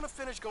 I'm gonna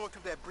finish going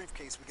through that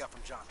briefcase we got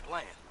from John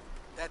Bland.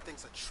 That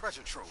thing's a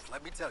treasure trove,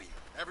 let me tell you.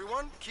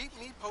 Everyone, keep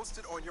me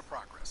posted on your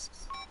progress.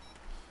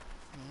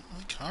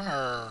 My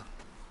car.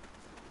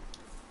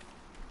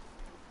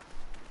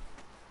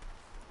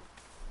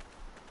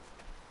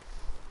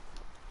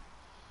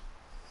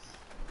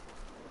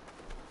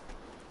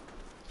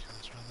 Okay,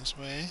 let's run this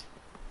way.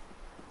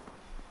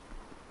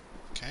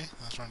 Okay,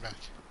 let's run back.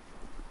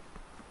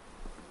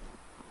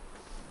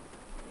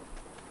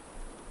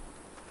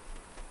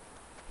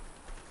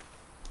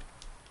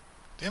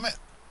 Damn it!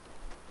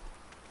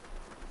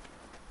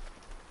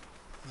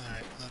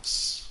 Alright,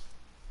 let's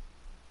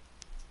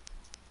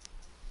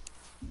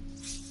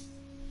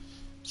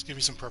give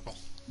you some purple.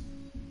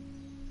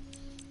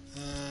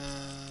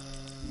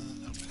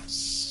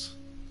 Outfits.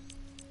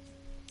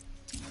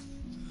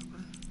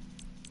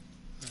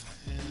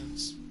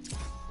 Hands.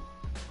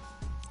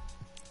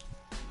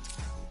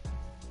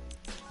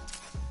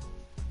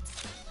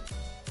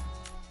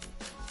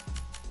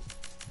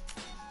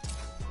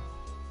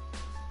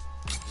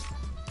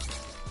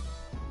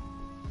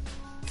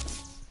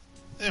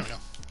 There we go.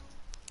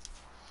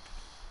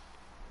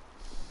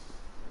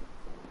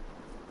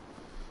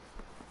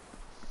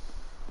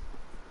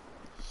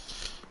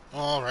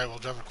 Alright, we'll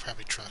drive a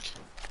crappy truck.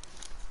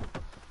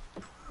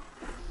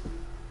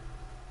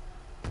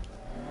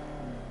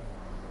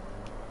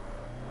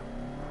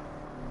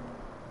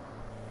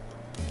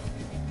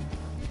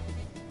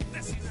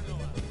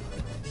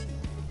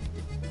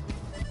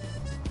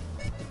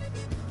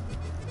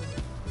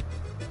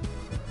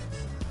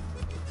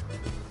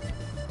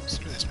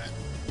 Screw this, man.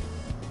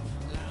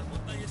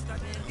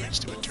 Make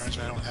stupid turns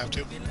when I don't have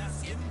to.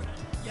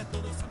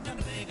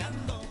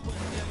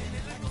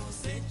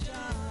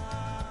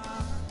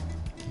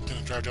 I'm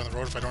gonna drive down the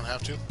road if I don't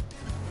have to. I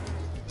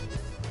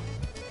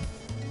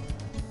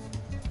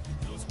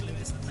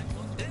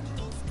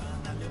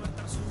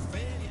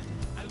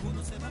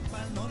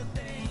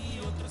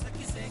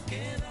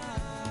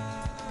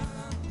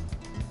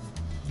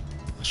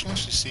just want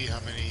to see how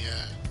many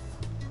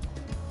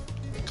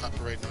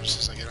copyright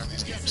notices I get on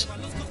these games.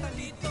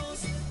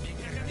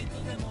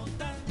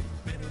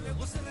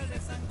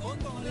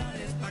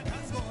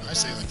 I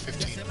say like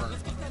 15 per.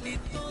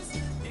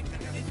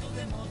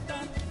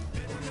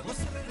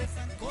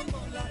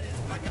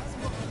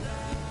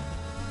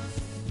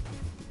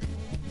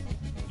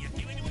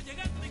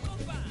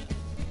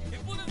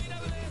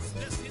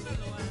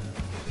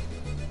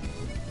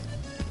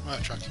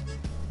 Alright, truck.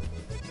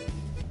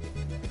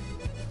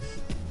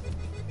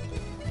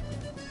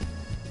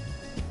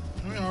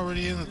 Are we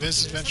already in the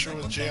business venture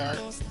with JR?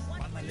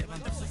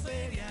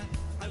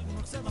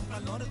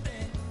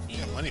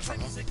 Get money from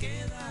him.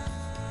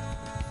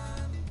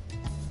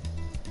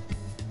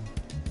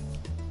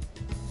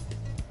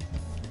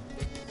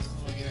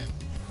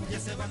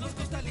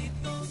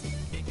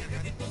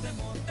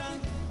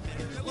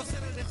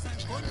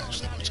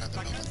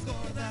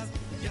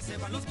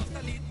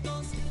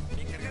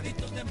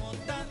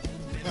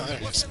 Oh, there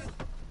he is.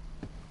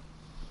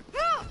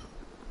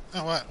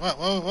 Oh,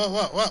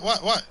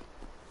 what?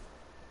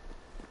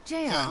 JR,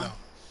 Yeah, I know.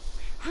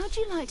 how'd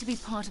you like to be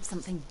part of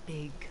something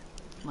big?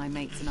 My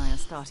mates and I are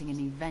starting a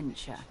new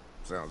venture.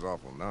 Sounds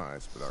awful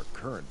nice, but our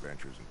current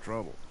venture's in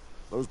trouble.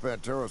 Those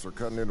Panteros are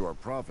cutting into our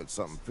profits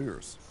something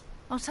fierce.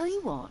 I'll tell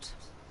you what.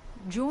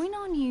 Join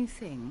our new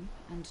thing,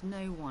 and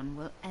no one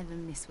will ever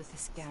mess with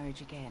this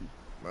garage again.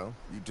 Well,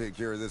 you take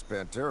care of this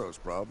Panteros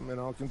problem, and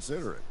I'll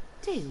consider it.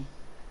 Deal.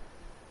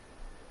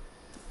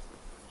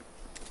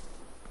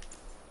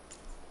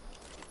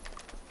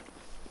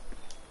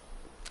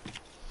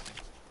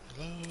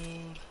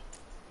 Reload.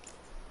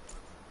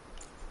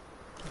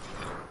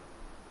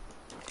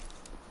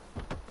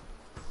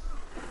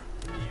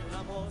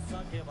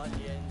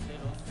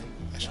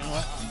 Actually, you know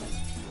what?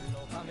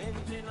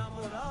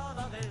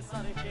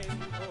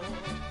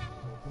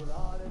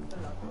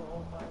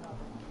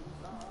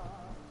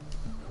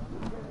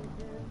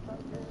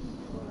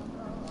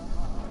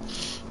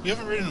 We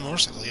haven't ridden a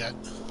motorcycle yet.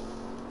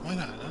 Why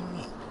not? I don't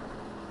know.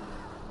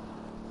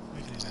 Doesn't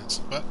make any sense.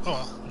 But, oh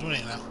well, we're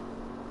doing it now.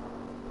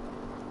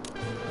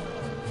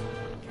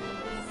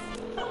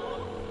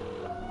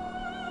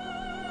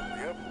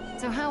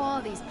 So how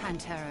are these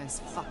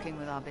Panteros fucking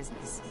with our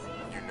business?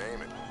 You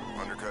name it.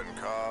 Undercutting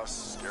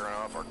costs, scaring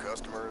off our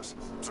customers.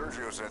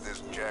 Sergio sent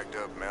this jacked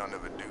up mountain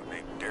of a dude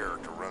named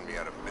Derek to run me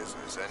out of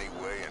business any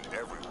way and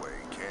every way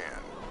he can.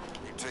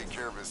 You take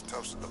care of his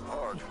toughs at the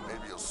park,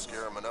 maybe you'll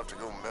scare him enough to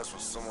go mess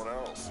with someone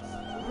else.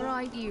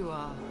 Right you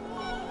are.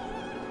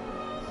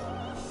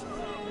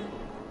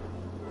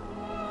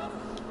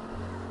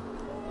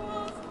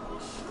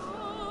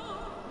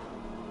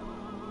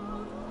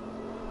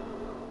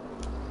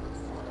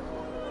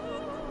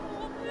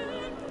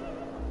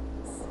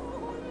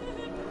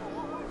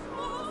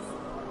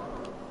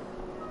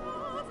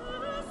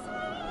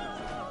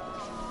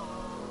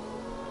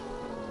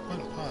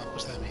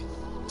 What's that mean?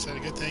 Is that a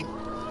good thing?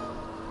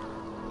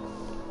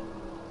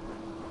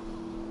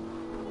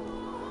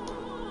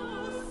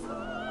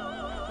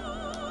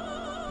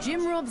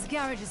 Jim Rob's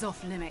garage is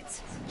off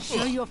limits.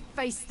 Show your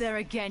face there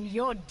again,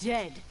 you're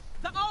dead.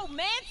 The old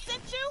man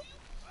sent you?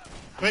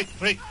 Wait.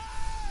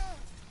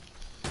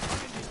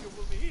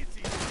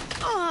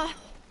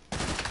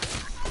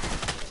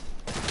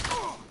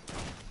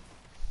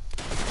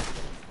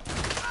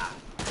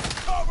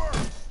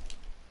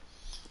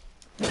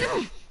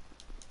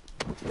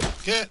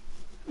 Get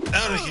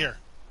out of here,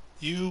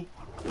 you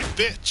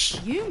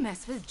bitch. You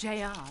mess with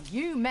JR,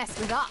 you mess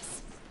with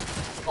us.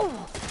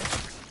 Oh.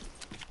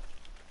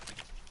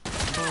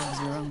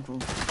 Bob's your uncle.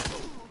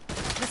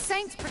 The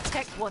Saints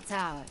protect what's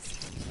ours.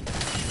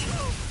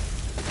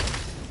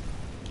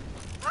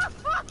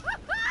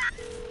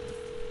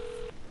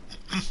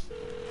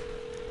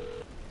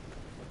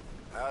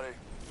 Howdy.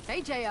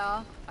 Hey,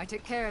 JR. I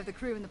took care of the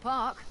crew in the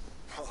park.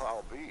 Well,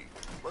 I'll be.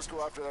 Let's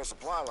go after their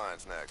supply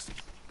lines next.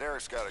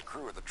 Derek's got a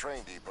crew at the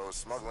train depot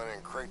smuggling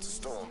in crates of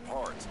stolen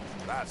parts.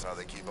 That's how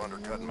they keep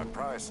undercutting my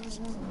prices.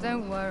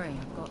 Don't worry,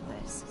 I've got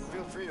this.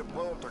 Feel free to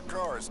blow up their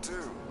cars,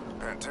 too.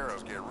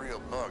 Panteros get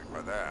real bugged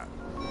by that.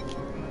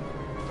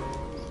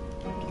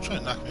 Don't try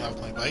to knock me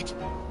off my bike.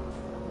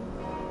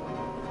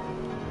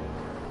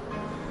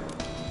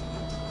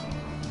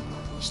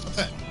 Stop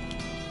that.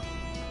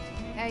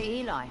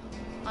 Hey, Eli.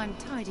 I'm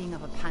tidying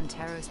up a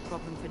Panteros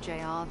problem for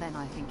JR, then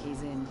I think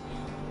he's in.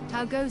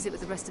 How goes it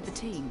with the rest of the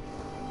team?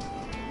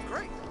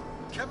 Great.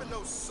 Kevin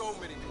knows so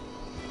many people.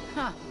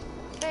 Huh.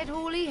 Bet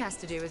all he has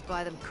to do is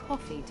buy them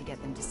coffee to get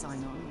them to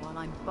sign on while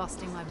I'm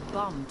busting my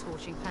bum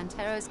torching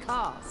Panteros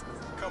cars.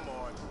 Come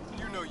on.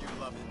 You know you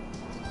love it.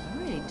 I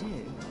really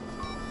do.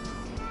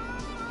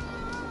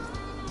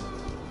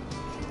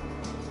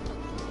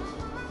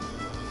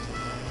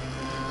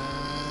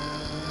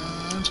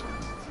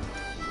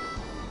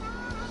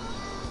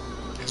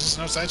 Is this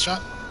an outside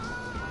shot?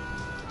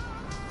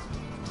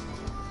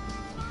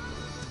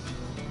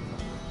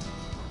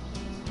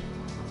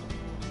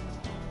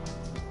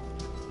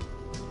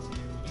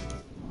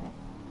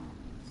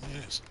 It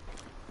is.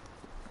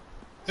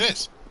 It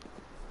is.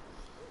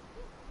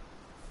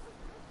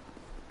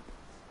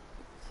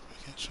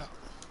 I can't shot.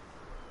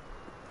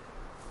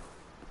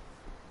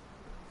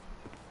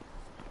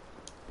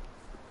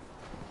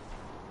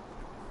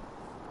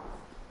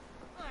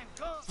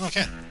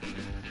 Okay.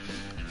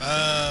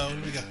 What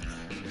do we got?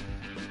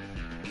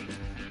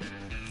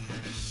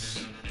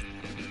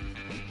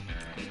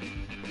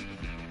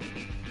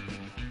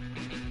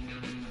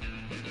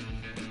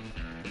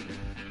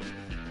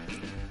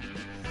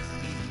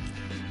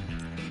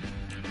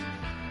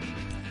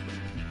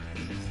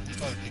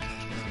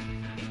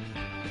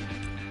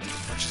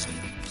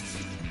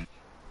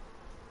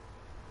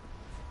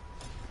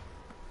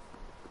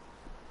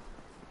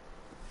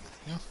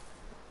 Yeah.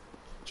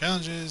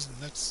 Challenges,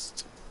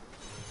 next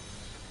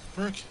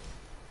perk.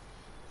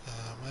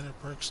 Minor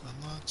perks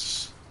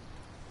unlocked.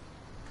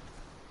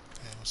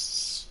 Okay, what's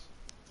this?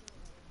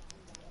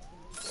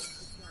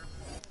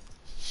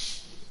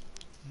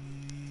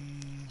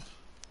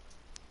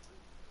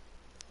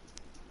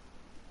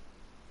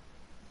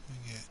 We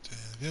get the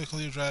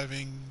vehicle you're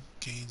driving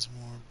gains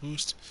more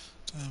boost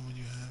time when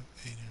you have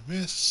a near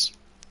miss.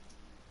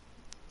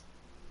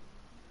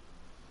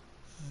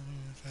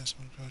 Fast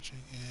mode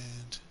crouching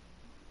and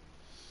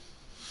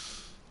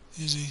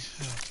easy.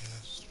 Okay,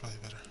 that's probably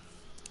better.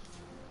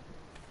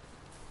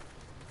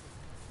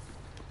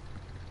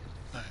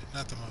 Alright,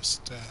 not the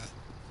most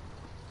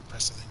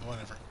impressive thing, but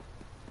whatever.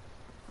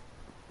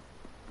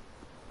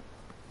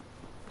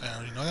 I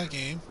already know that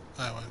game.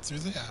 I went through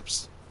the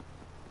apps.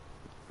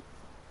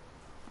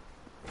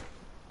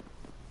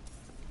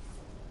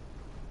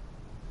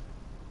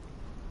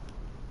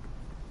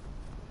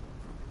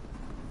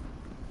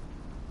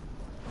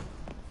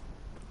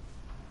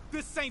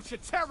 This ain't your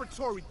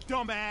territory,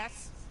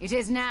 dumbass! It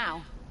is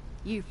now.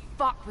 You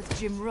fuck with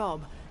Jim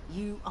Robb,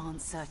 you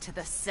answer to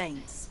the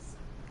Saints.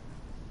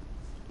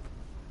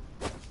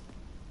 What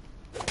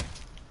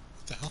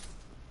the hell?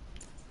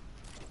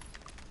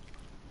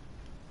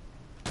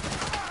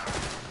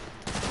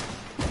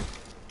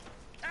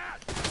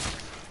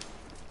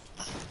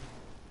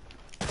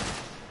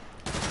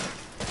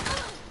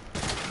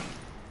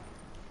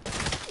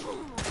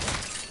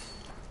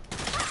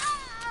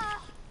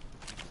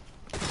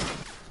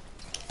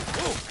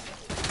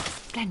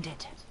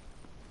 Splendid.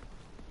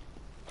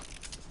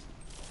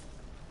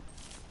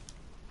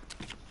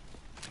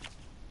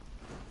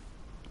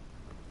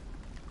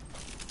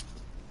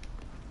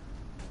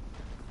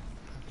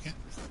 Okay.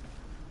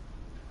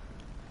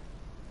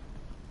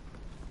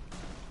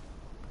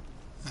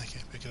 I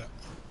can't pick it up.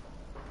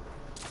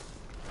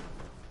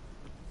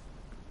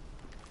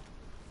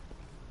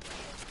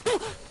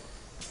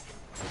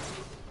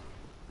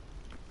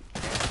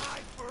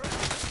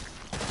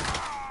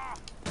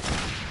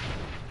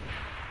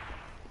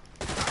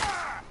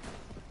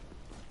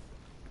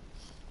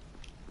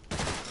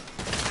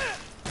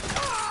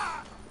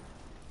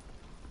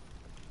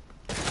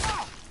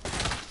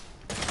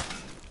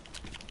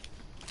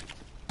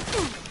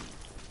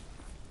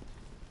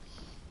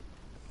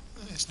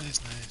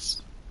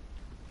 Nice.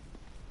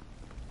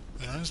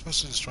 Wait, aren't I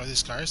supposed to destroy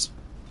these cars?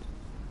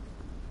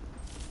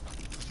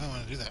 I kinda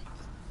wanna do that.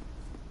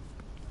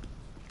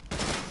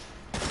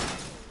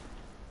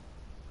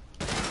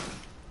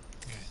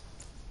 Okay.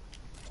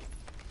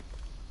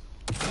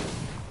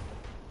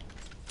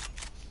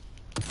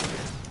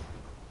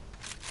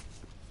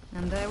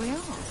 And there we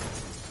are.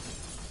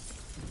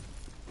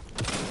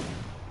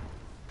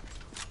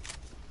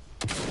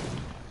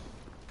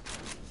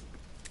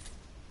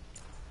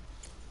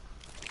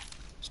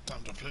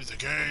 Time to play the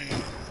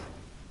game.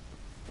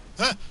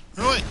 Huh?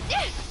 Roy!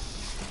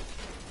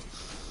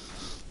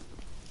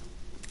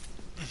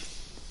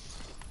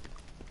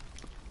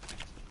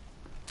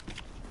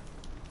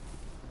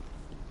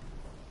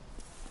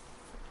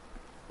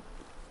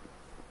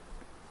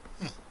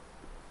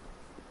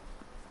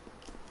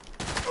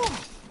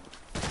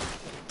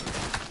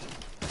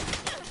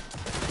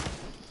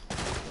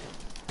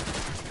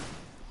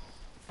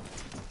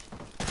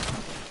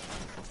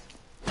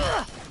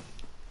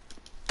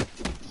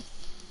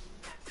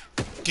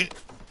 Get.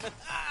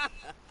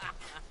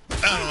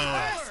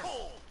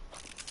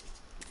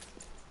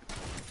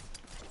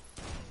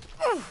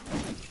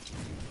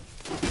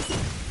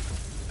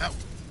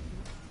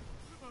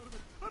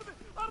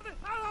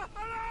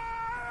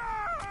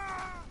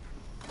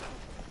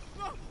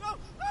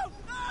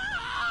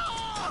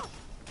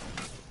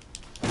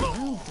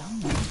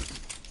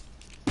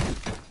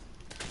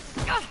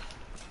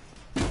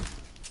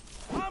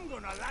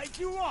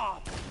 you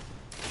off!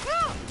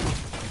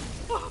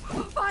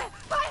 Fire!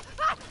 Fire!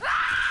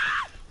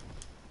 Fire!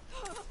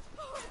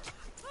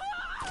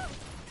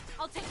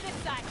 I'll take this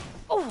side.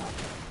 Oh,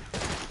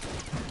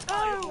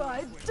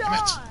 I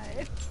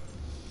died!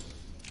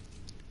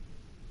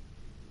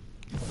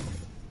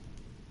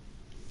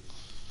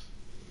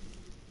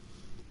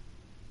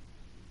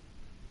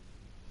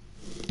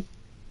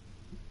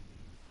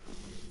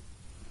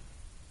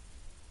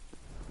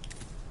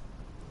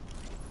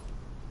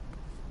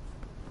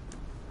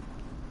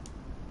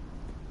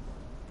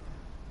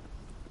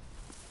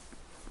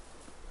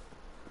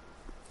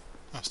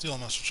 Oh, steal a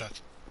monster truck.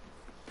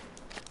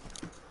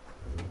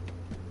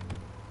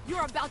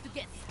 You're about to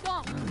get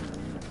skunked.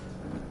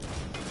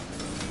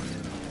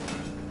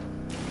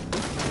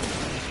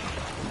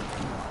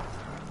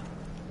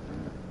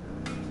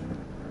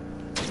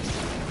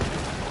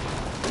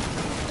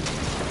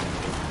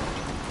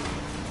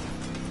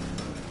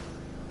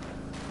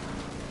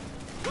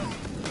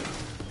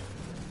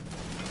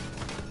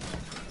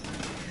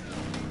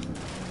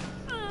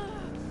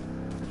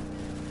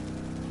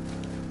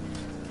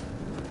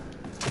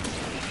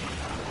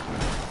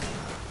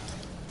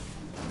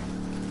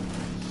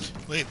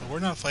 Wait, but we're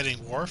not fighting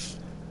Worf?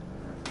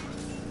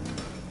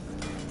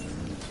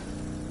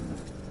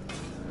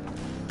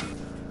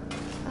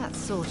 That's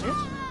sorted.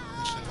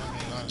 Actually, if I'm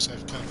being honest, I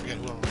kind of forget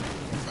who we're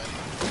fighting.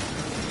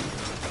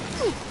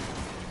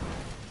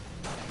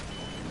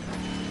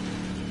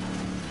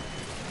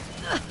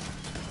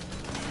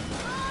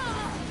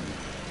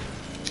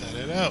 Cut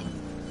it out.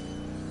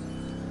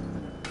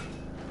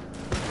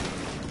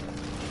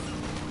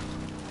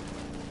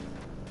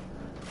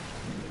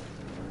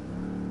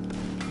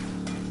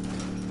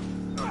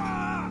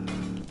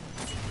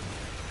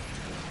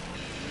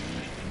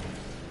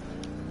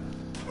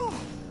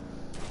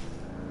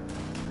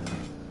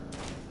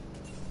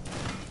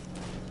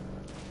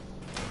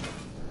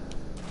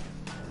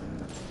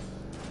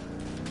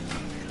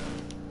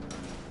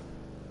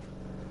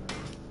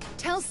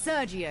 Tell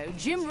Sergio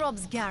Jim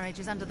Rob's garage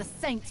is under the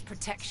Saints'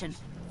 protection.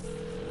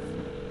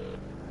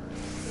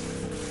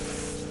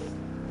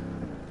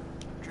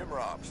 Jim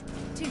Robs.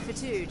 2 for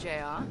 2,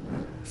 JR.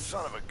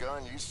 Son of a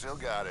gun, you still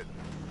got it.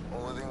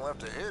 Only thing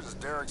left to hit is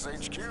Derek's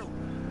HQ.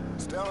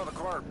 It's down on the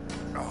corner.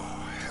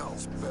 Oh,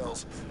 hell's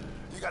bells.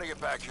 You gotta get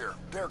back here.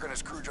 Derek and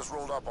his crew just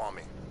rolled up on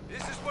me.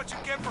 This is what you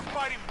get for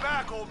fighting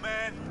back, old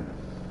man.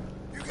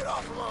 You get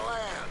off of my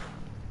land.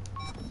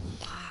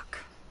 Fuck.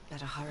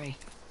 Better hurry.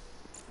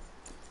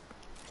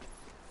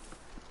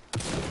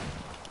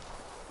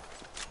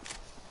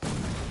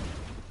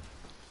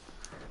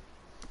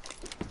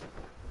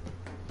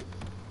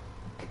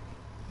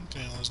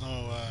 Okay, well, there's no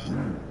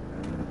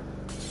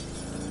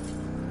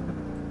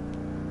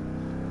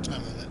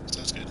time limit, so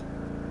that's good.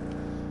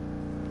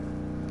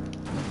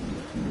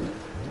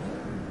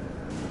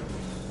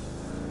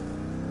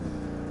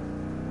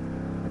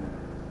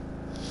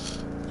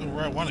 Go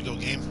where I want to go,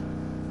 game.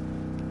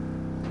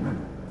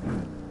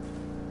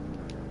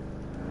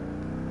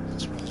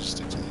 Let's probably just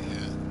stick to the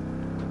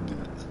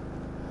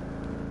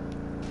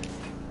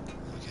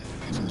okay,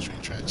 get to the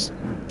train tracks.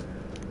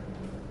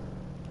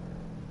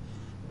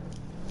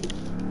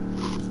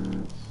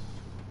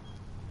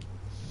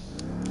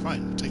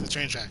 Fine, take the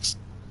train tracks.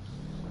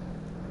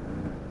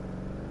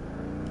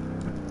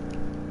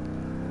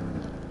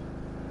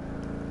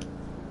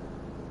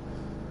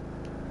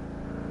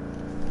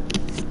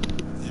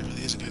 It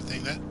really is a good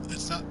thing that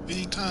it's not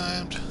being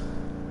timed.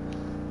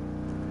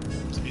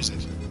 The music.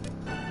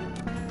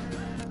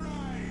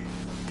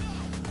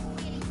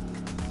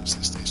 What's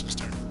the station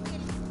start?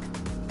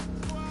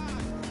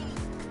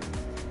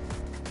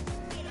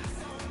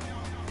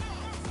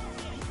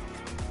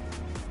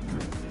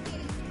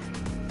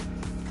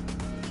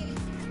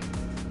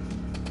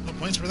 No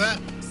points for that.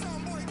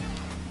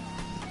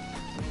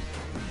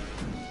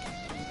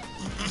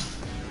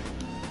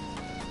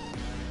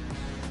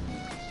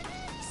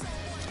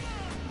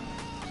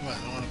 Come on, I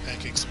don't want to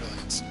pancake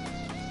civilians.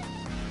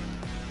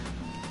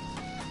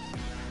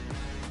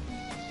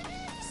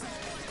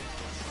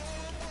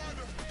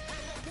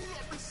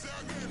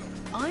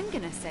 I'm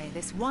gonna say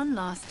this one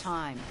last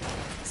time.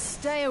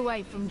 Stay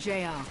away from JR.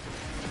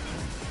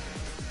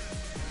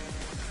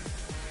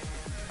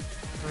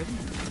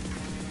 Brilliant.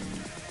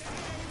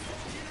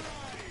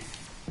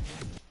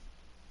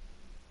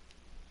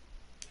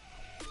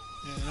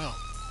 Yeah, I know.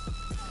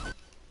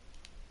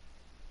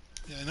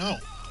 Yeah, I know.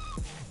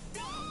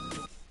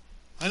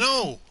 I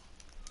know!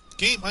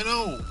 Game, I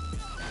know!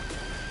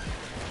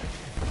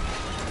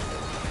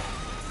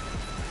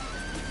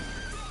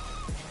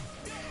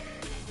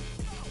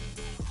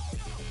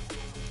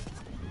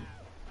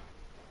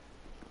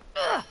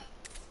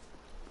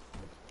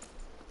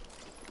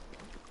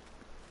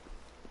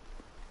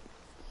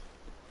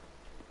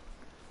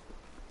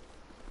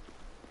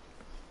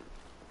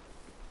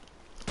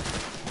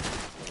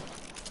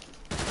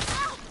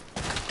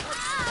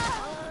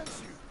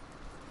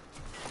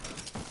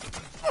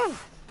 Ugh.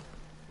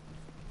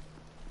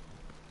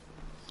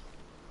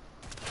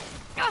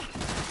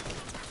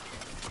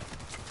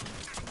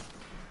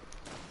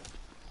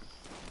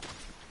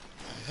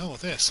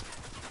 about this?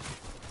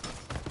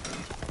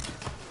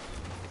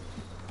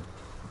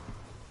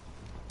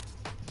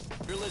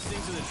 You're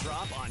listening to The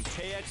Drop on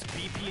KX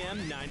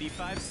BPM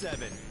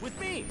 95.7 with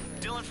me,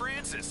 Dylan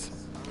Francis.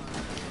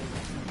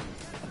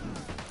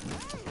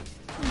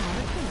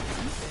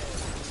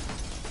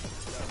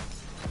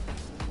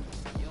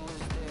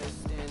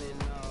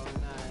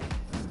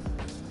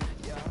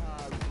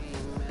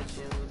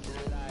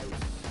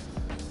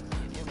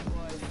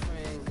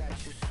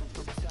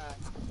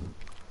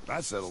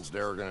 That settles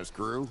Derek and his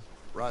crew.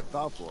 Right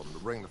thoughtful of them to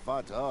bring the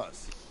fight to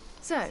us.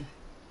 So,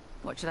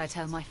 what should I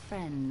tell my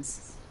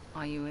friends?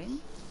 Are you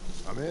in?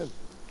 I'm in.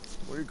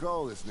 What do you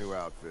call this new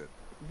outfit?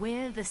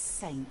 We're the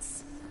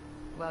Saints.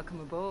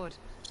 Welcome aboard.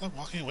 Stop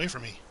walking away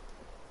from me.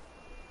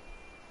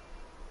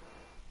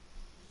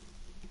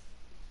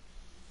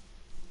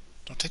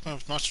 Don't take my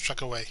monster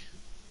truck away.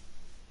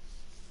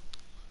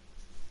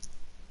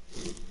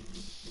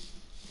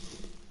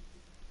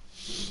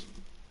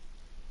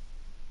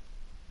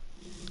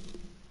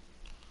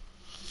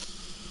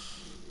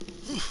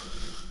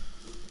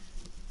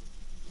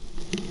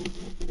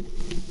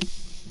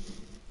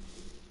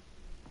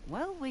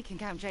 Well, we can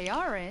count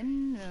JR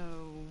in.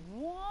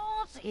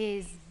 What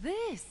is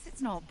this?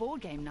 It's not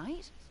board game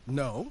night.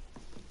 No.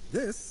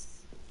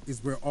 This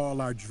is where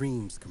all our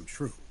dreams come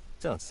true.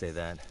 Don't say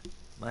that.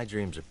 My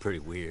dreams are pretty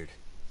weird.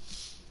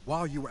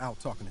 While you were out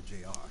talking to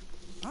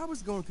JR, I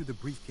was going through the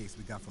briefcase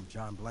we got from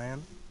John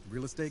Bland, the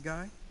real estate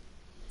guy.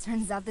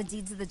 Turns out the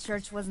deeds of the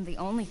church wasn't the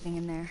only thing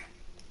in there.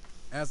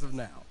 As of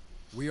now,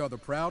 we are the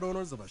proud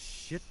owners of a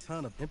shit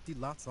ton of empty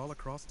lots all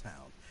across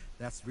town.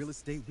 That's real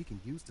estate we can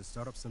use to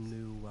start up some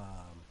new,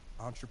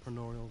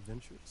 entrepreneurial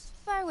ventures.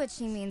 By which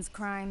he means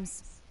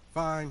crimes.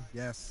 Fine,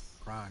 yes,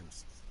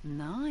 crimes.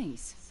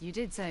 Nice. You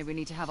did say we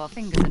need to have our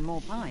fingers in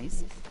more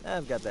pies.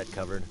 I've got that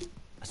covered.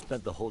 I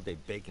spent the whole day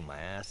baking my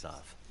ass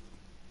off.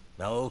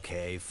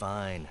 Okay,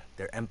 fine.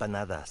 They're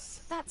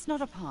empanadas. That's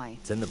not a pie.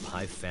 It's in the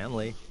pie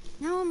family.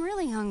 Now I'm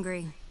really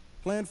hungry.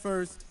 Plan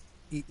first,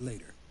 eat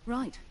later.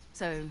 Right.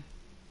 So,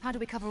 how do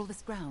we cover all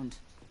this ground?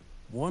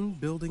 One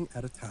building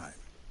at a time.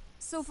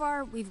 So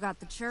far, we've got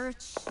the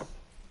church.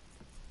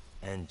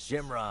 And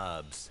Jim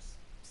Robs.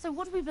 So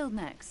what do we build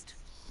next?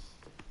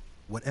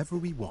 Whatever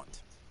we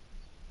want.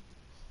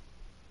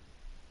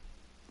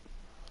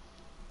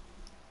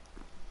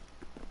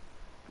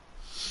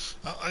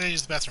 Oh, I gotta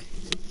use the bathroom.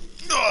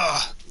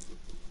 Ugh!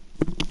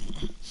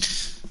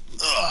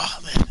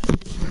 Ugh, man.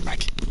 We're back.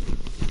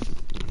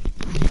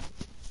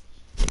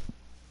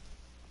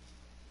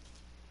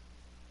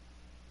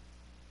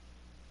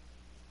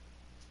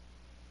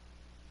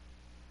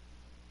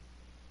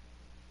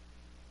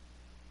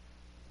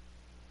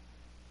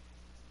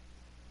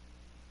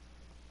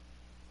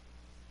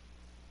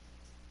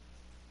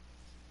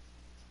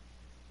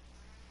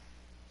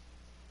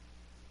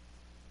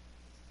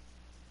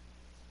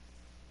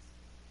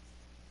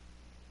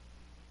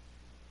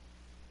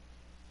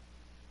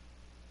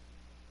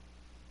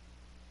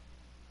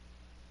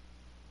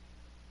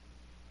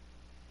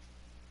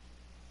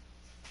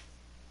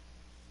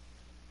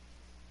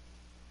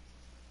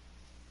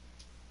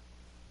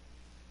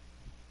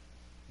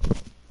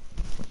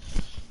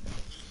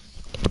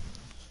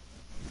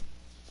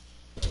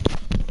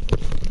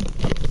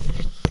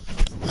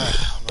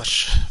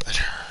 Much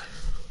better.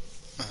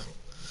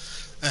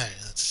 Alright,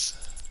 let's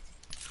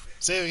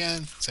save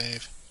again.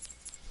 Save.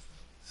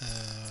 What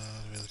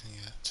are we looking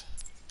at?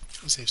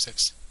 Save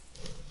 6.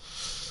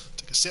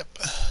 Take a sip.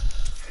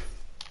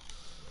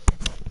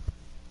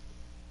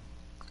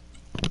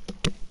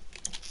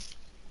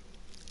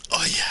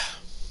 Oh yeah.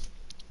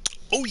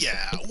 Oh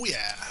yeah. Oh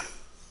yeah.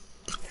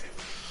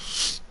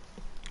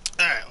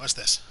 Alright, what's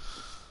this?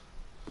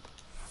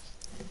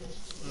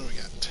 What do we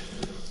got?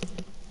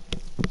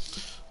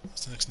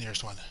 What's the next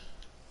nearest one?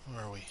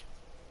 Where are we?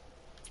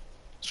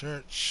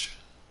 Church.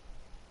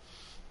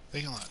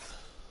 Vacant lot.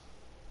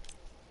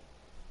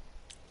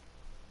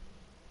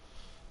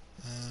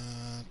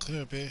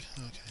 Clear up here.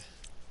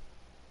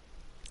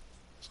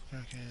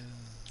 Okay.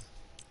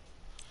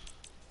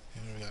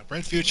 What do we got?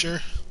 Bright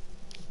future.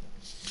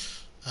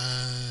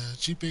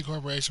 Cheap big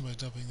corporation by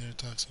dumping their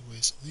toxic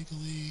waste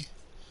illegally.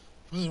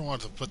 Really don't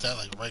want to put that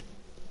like right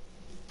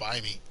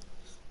by me.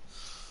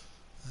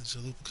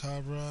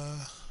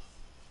 Jalupacabra.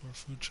 For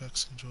food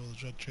trucks control the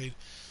drug trade.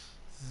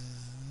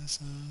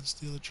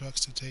 Steal the trucks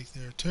to take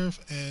their turf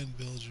and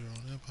build your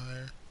own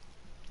empire.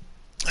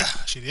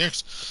 Shady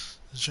X.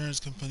 Insurance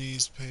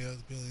companies pay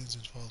out billions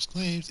in false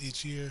claims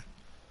each year.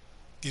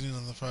 Getting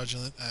on the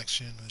fraudulent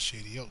action with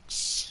Shady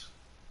Oaks.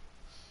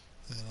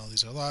 And then all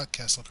these are locked.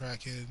 Castle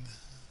Kraken.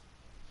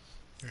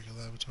 Eureka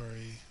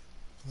Laboratory.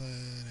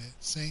 Planet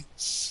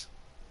Saints.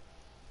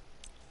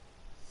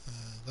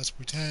 Let's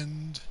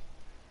Pretend.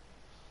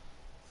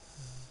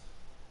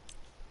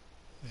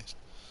 Nice.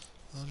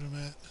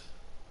 Laundromat.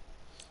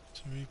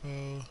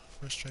 Repo.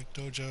 First Strike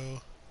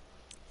Dojo.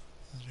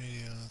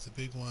 Radio. The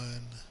big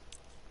one.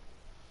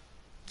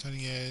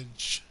 Cutting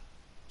Edge.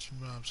 Jim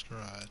Rob's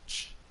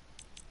Garage.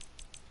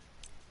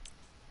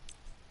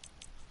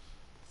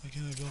 Why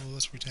can't I build a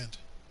Let's Pretend?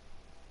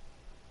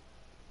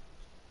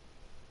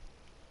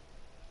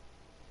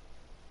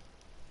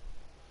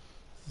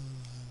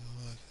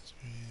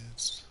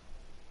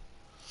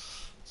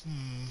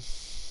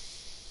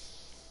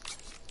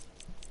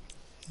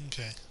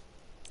 Okay.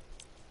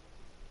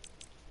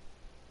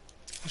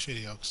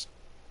 Shady Oaks.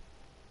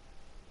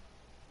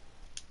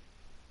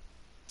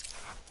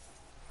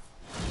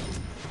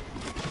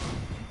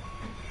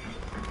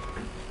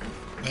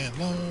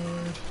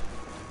 Landlord.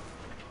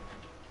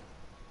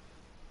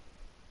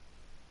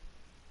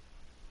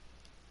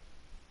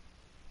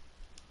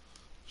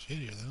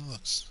 Shadier than it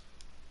looks.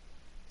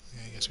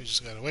 Yeah, I guess we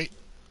just gotta wait.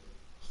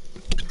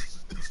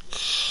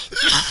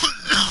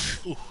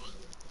 Ooh.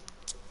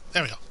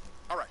 There we go.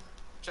 Alright,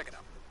 check it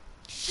out.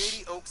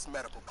 Shady Oaks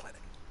Medical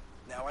Clinic.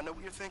 Now I know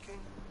what you're thinking.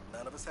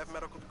 None of us have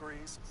medical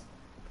degrees,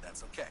 but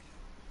that's okay.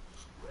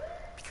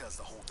 Because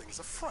the whole thing is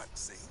a front,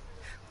 see?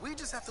 We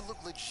just have to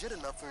look legit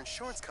enough for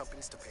insurance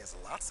companies to pay us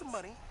lots of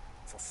money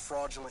for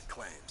fraudulent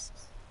claims.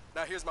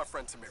 Now here's my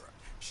friend Tamira.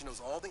 She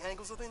knows all the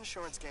angles of the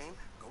insurance game.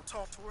 Go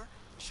talk to her,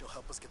 and she'll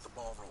help us get the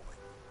ball rolling.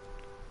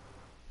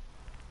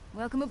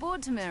 Welcome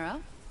aboard,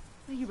 Tamira.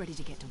 Are you ready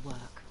to get to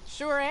work?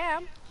 Sure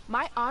am.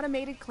 My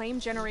automated claim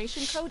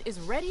generation code is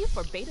ready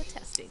for beta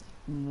testing.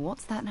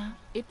 What's that now?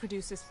 It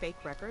produces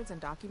fake records and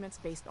documents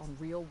based on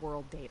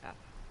real-world data.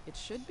 It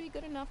should be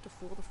good enough to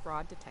fool the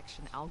fraud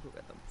detection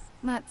algorithms.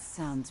 That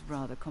sounds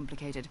rather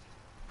complicated.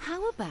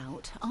 How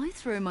about I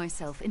throw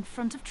myself in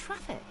front of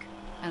traffic?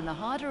 And the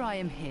harder I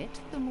am hit,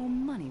 the more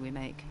money we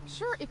make.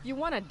 Sure, if you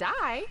want to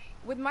die.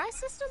 With my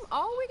system,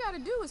 all we gotta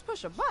do is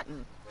push a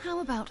button. How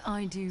about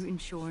I do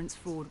insurance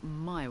fraud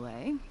my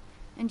way,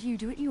 and you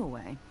do it your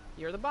way?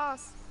 You're the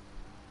boss.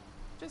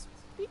 Just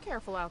be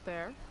careful out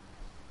there.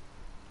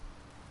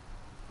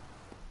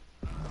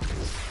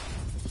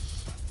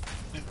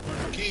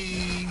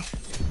 Networking.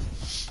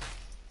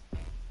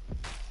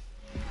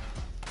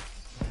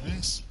 Very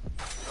nice.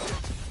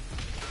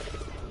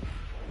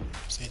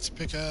 Saints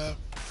Pickup.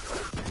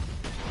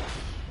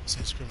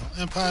 Saints Criminal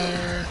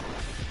Empire.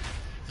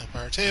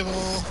 Empire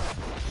Table.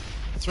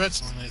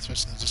 Threats. Eliminate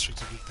threats in the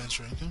district of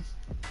venture income.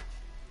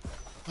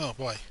 Oh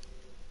boy.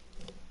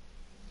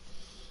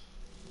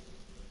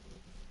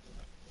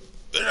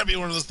 Better not be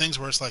one of those things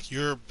where it's like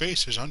your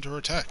base is under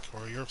attack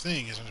or your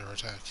thing is under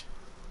attack.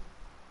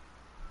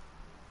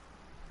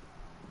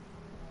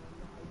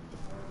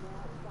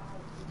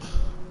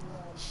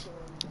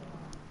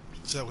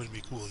 So that wouldn't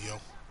be cool, yo.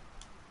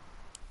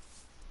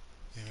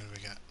 Okay, what do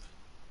we got?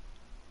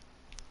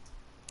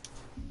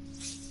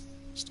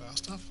 Style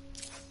stuff?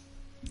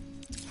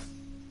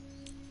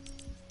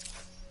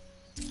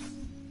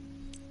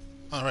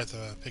 Alright,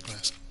 the pig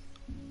mask.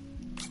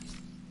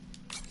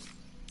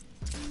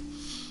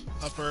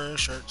 Upper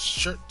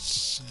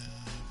shirts.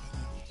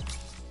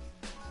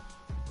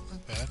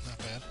 Not bad, not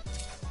bad.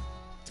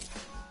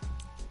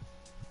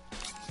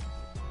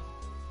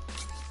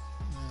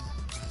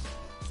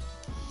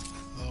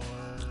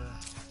 Lower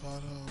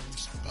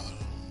bottoms.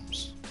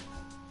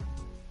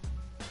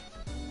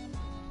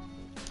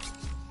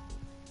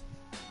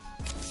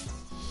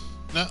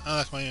 No, I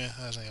like my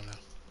as I am now.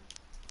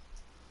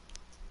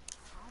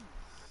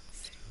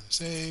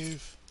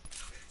 Save.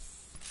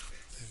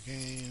 Save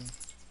game.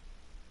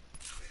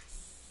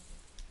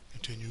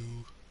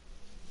 Continue.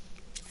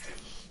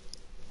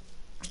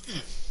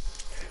 Is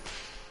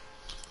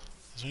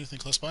there anything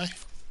close by? What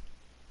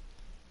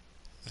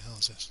the hell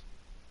is this?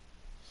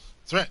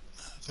 Threat.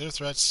 Clear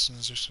threats.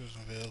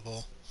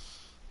 Available.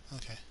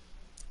 Okay.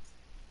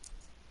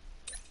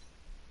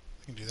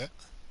 I can do that.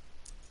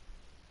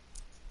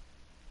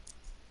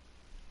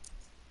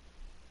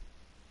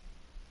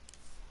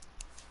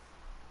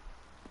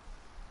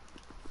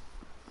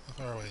 How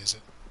far away is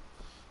it?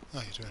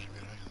 Oh, you're 200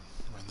 meters. I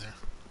can run there.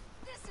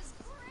 This is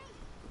great.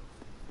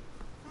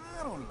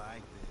 I don't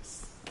like this.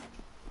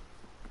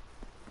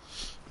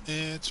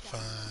 It's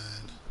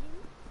fine.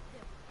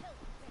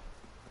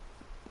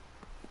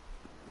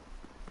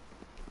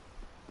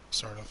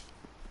 Sort of.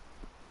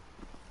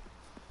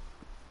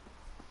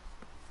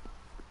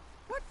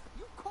 What?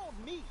 You called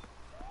me?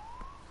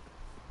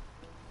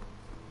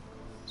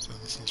 So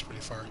this seems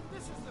pretty far.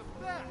 This is the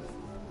best.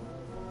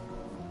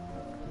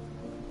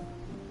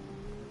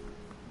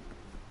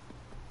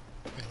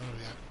 Okay, what do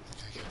we got?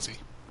 Okay, I can't see.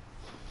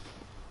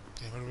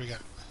 Okay, what do we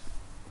got?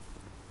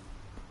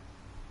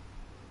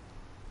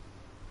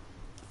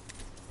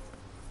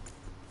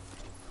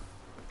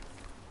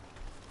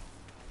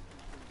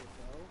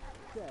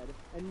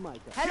 And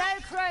Micah. Hello,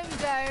 Chrome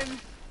Dome.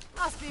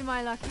 Must be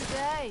my lucky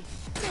day.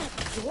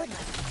 Your lucky day.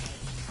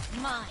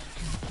 Mine.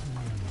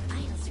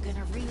 Miles are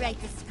gonna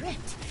rewrite the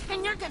script,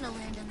 and you're gonna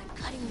land on the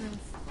cutting room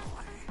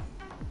floor.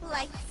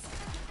 Lights,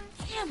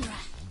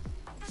 camera,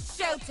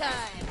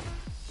 showtime.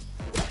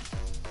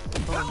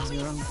 Bob's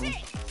your uncle.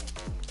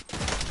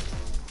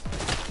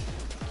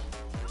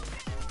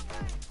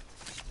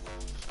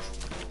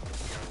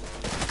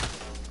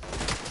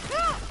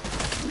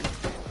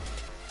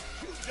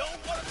 Don't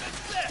want to miss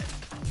that!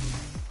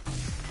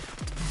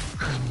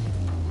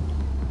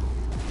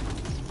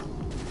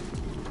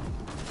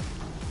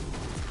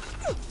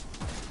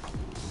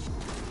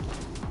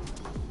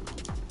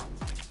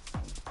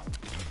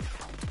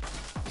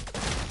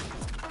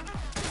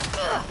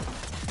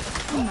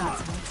 And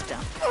that's how it's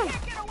done.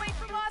 Can't get away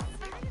from us!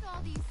 Where did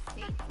all these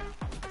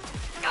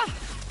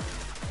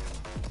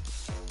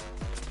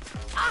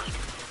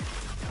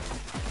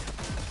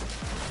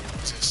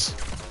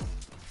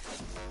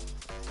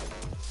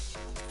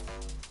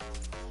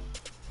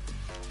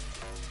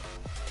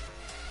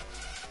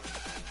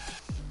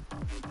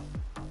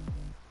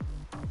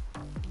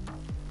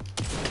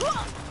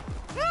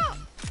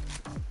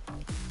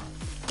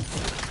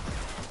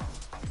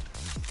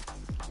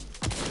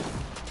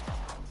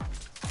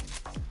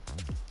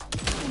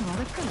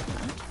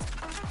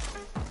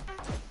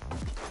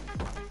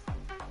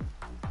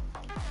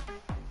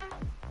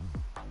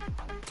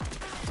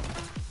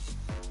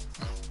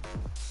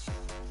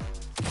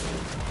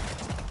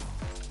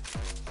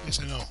Yes,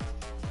 I know.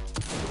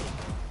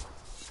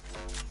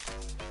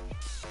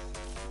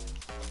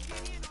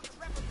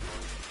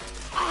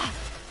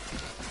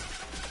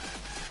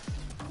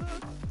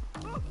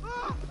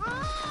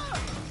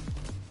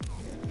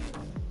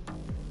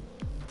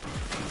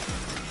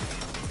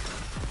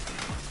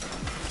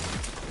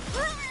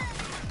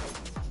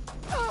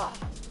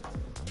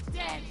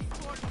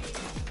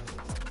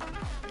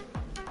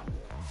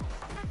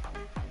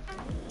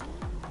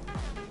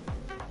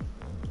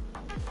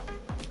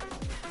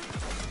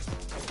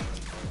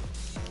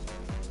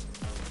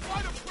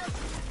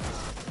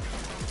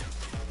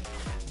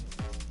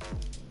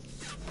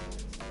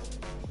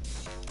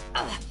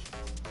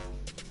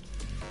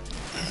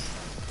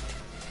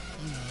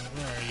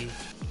 Where are you?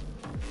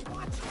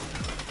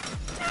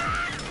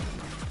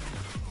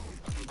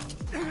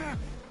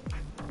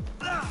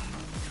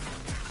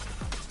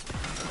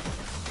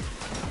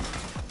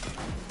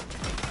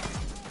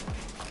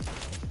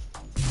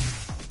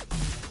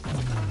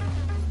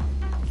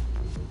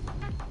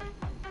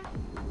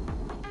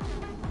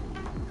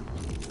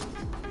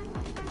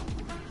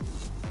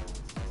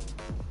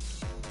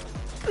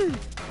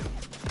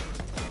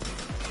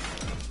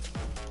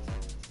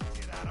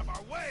 Get out of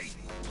our way!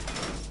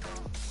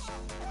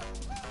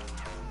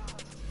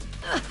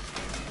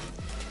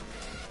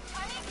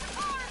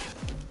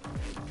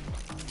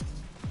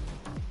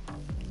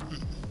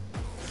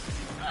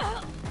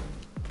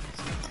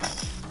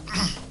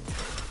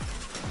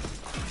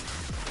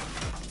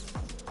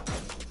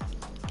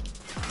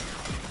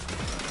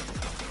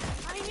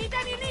 I need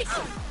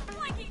ammunition!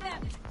 Flanking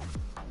them!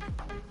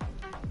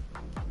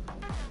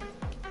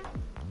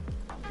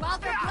 While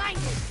they're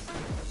blinded!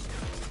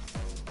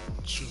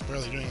 She was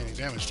barely doing any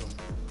damage to him.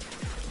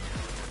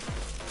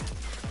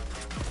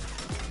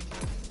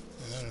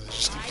 And they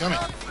just keep coming.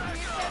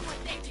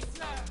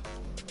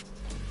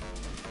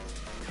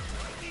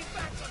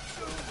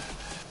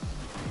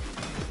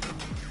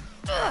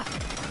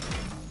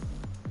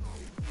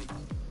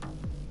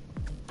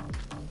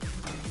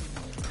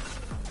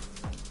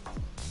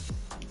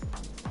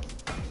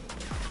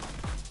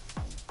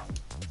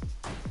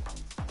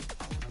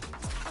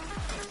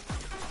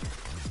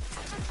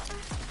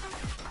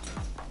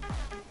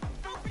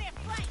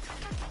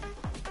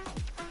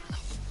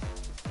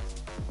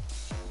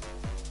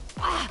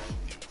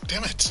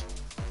 Damn it!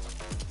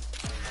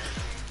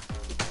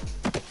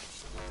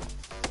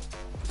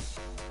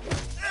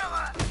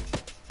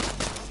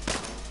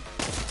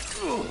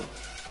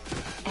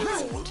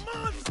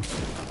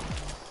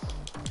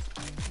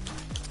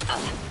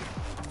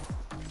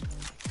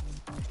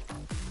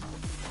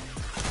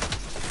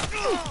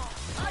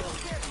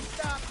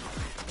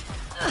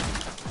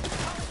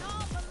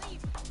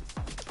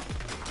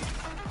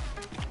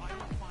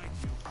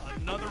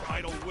 Another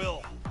idol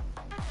will.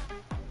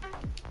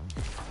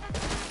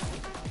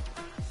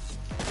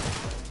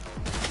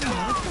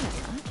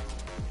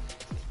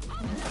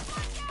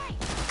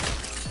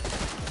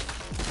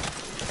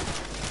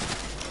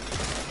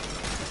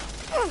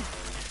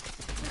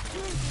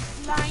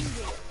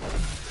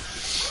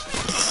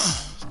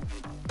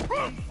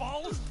 One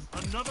falls,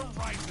 another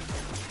rises.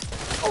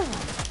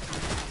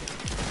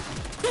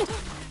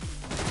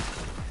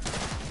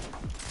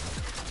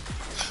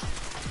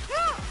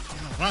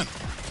 Run!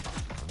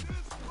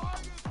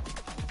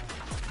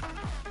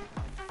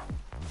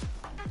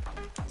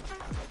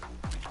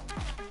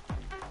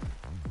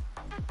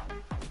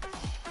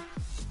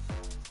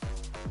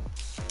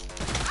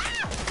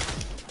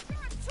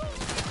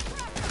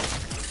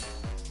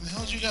 Where the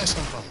hell did you guys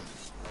come from?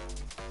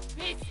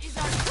 This is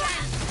our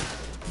plan!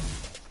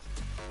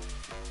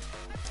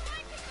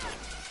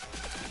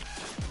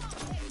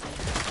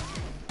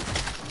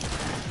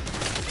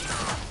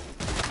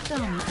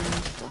 Done and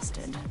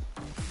dusted.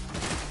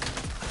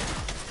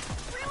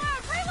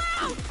 Reload!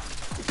 Reload!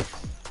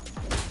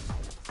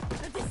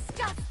 The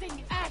disgusting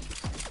egg!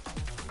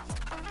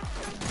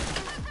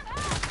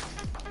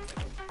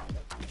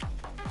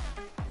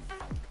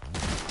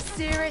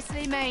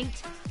 Seriously,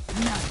 mate?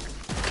 No.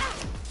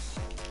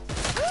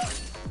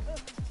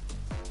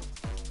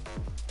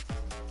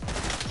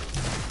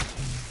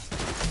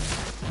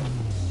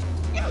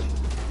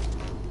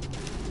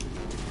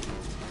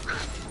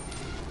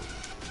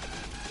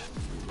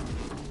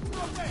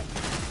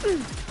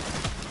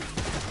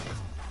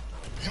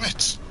 Damn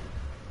it!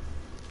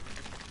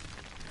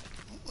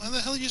 How the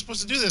hell are you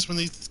supposed to do this when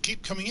they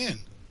keep coming in?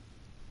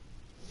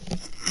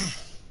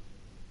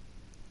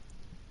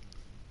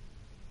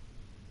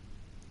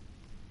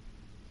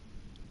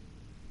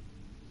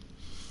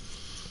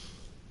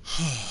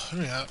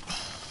 Hurry up.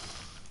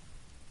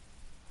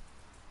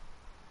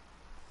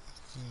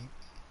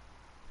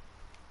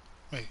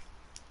 Wait.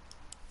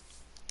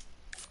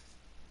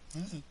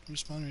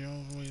 Respawn me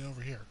all the way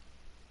over here.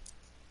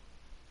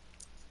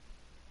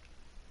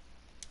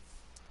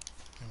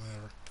 Okay,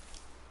 whatever.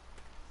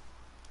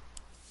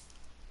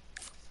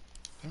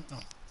 No.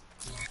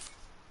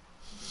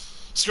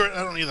 Screw it,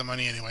 I don't need the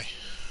money anyway.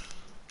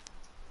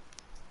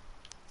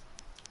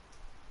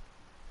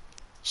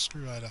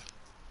 Screw Ida.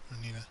 Or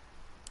Nina.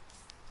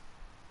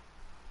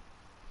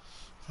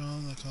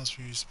 Phone that calls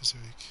for you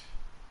specific.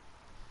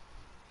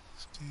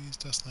 These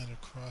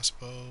Dustlander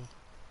crossbow.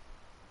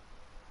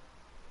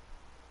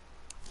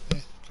 Eh,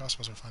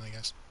 crossbows are fun, I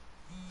guess.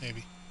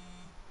 Maybe.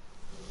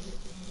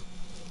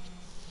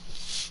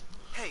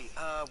 Hey,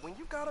 when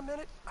you got a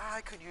minute,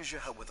 I could use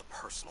your help with a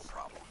personal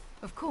problem.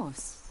 Of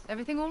course.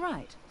 Everything all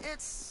right?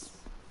 It's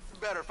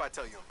better if I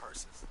tell you in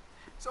person.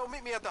 So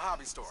meet me at the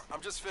hobby store.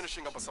 I'm just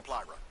finishing up a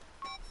supply run.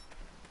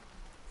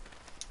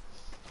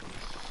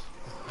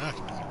 I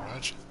can do the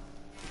garage.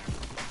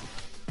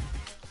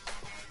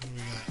 What do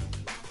we got?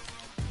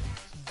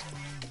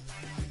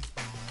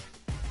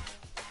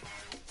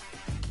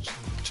 So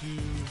 2,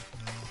 no.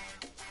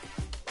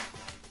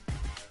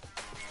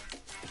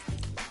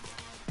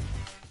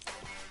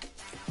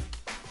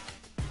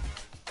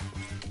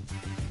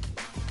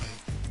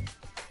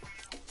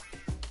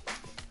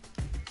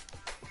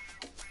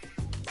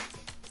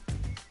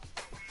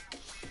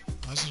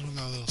 Why is this one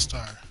got a little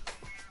star?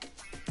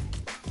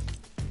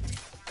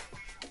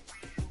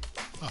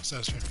 Oh,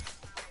 satisfactory.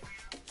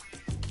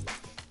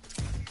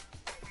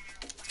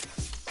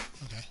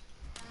 Okay.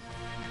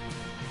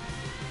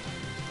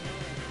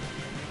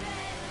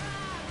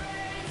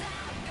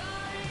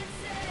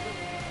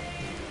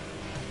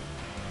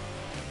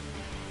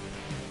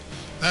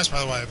 That's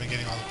probably why I've been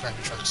getting all the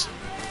crappy trucks.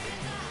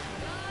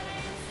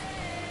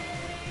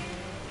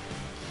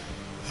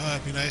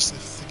 It'd be nice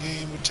if the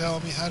game would tell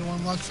me how to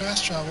unlock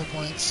fast travel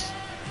points.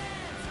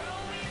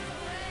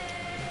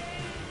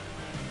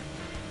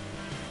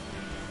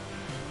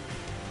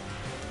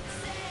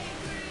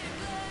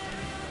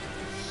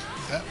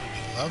 That would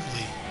be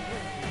lovely.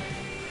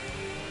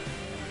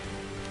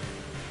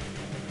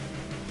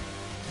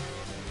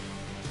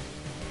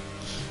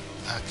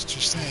 That's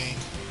just saying.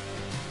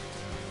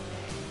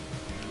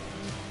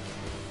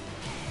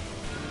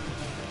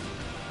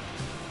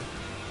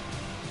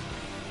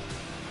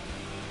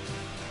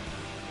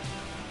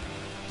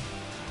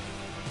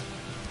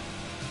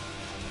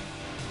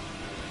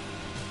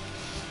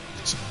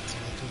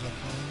 Something look it up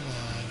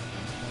online at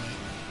one point.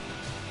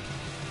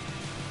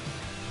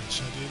 Wish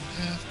I didn't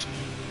have to.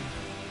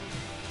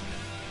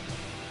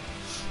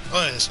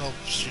 Oh yeah, this whole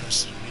stream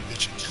is me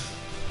bitching.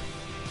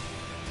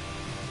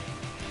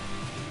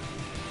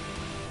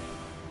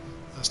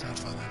 That's not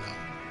fun at all.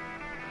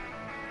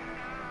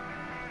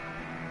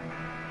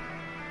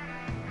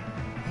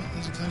 What?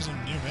 Doesn't count as a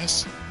near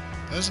miss?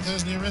 That doesn't count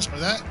as near miss for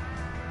that?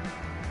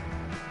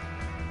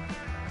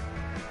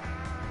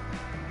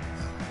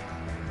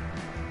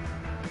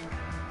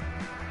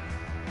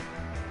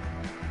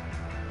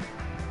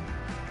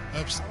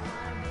 Oops.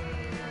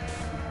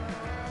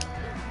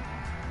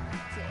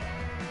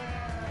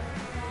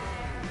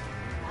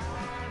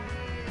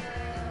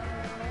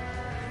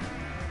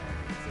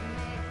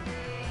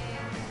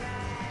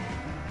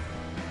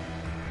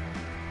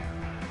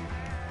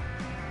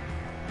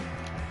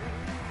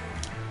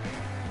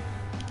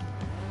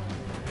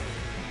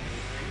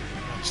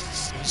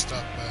 Let's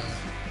stop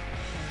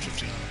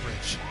drifting on the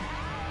bridge.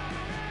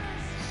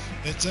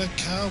 It's a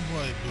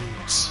cowboy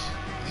boots.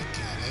 I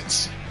get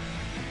it.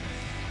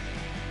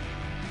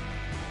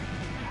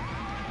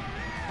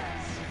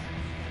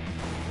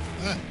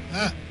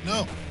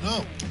 No,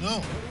 no,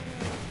 no.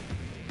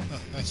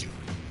 Oh, thank you.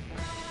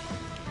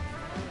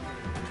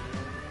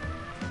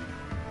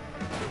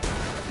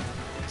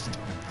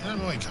 Get out of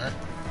my way, car.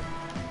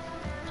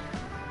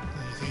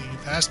 You think you can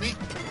pass me?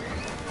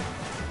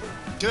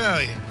 Get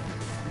out of here.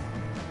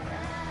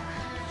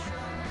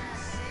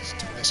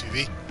 Stupid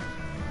SUV.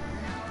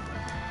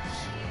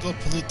 Go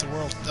pollute the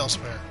world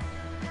elsewhere.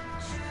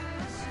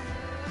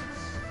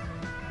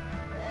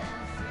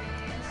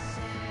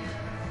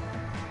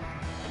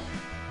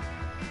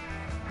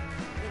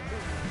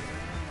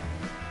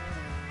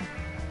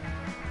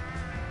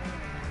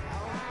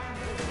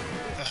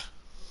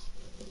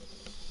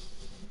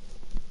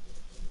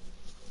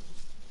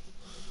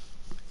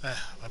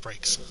 My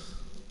brakes.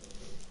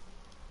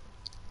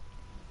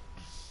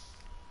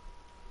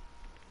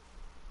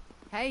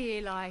 Hey,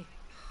 Eli.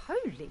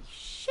 Holy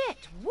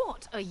shit,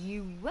 what are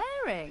you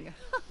wearing?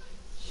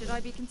 Should I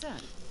be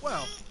concerned?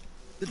 Well,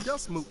 the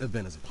Dust Moot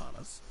event is upon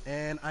us,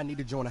 and I need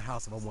to join a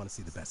house if I want to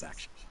see the best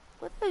action.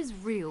 What are those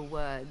real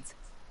words?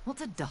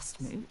 What's a dust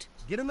moot?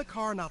 Get in the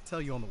car and I'll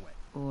tell you on the way.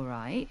 All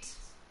right.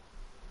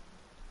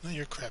 Not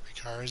your crappy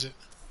car, is it?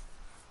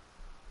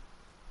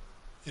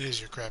 It is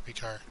your crappy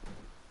car.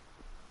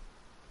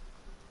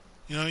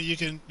 You know, you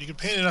can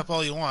paint it up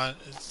all you want.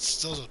 It's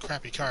still a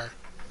crappy car.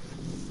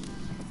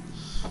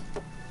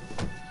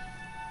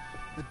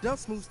 The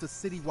Dust Moot's the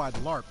citywide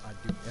LARP I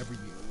do every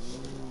year.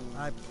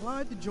 I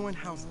applied to join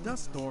House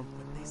Duststorm,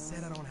 but they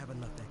said I don't have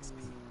enough XP.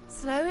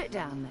 Slow it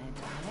down there,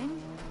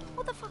 darling.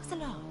 What the fuck's a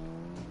LARP?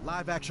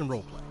 Live action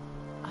roleplay.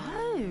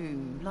 Oh,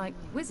 like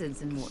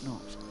wizards and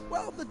whatnot.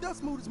 Well, the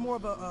Dust Moot is more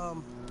of a,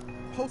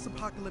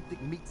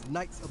 post-apocalyptic meets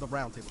Knights of the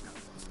Round Table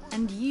concept.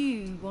 And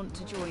you want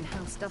to join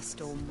House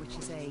Duststorm, which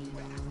is a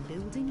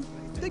building?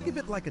 Think of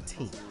it like a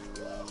team.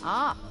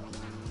 Ah,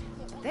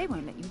 they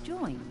won't let you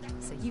join,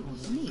 so you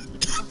want me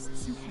to bust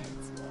some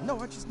heads. No,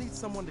 I just need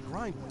someone to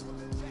grind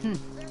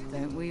with.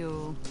 Don't we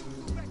all?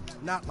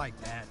 Not like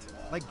that.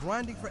 Like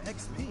grinding for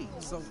XP,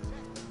 so...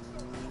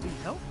 Need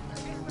help?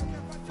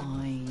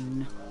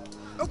 Fine.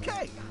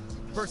 Okay!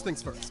 First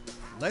things first.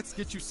 Let's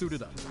get you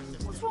suited up.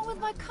 What's wrong with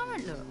my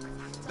current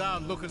look? Thou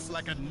lookest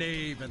like a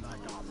knave in thy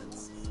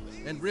garments.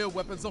 And real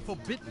weapons are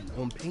forbidden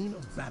on pain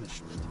of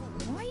banishment.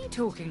 Why are you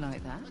talking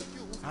like that?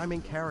 I'm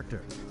in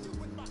character.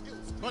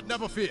 But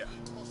never fear.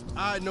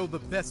 I know the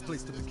best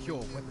place to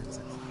procure weapons.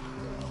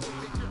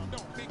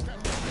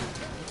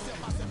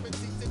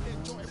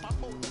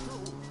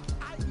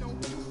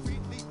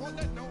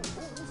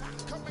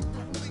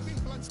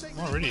 I'm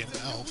already an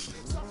elf.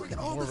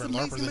 More of a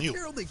LARPer than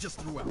you. They just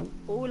threw out.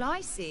 All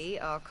I see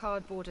are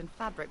cardboard and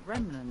fabric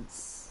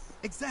remnants.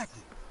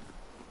 Exactly.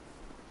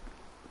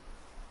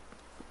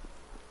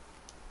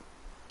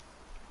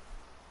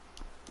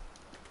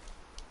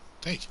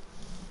 Take.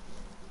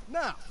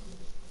 Now,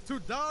 to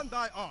don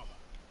thy armor.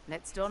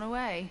 Let's don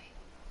away.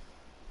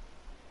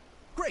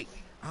 Great.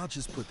 I'll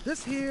just put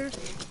this here,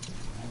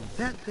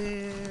 that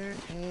there,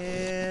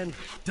 and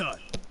done.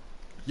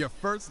 Your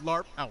first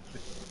LARP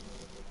outfit.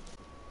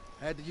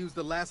 Had to use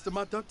the last of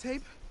my duct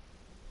tape,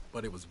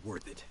 but it was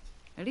worth it.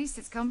 At least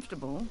it's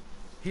comfortable.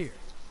 Here,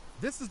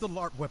 this is the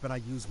LARP weapon I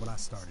used when I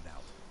started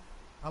out.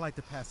 I like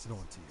to pass it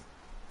on to you.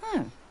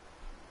 Oh.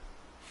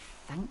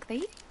 Thank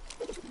thee?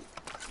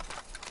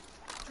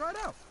 Try it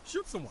out.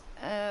 Shoot someone.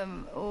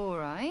 All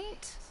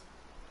right.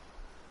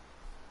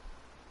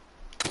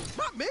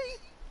 Not me!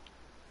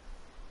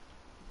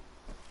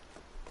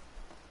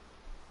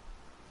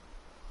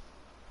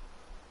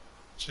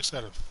 Chick's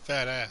got a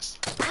fat ass.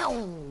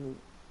 Ow!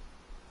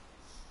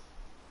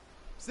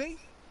 See?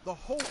 The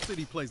whole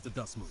city plays the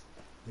dust move.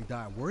 They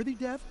die a worthy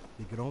death,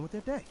 they get on with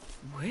their day.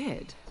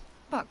 Weird,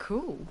 but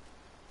cool.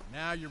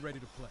 Now you're ready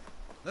to play.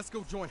 Let's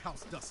go join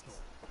House Duststorm.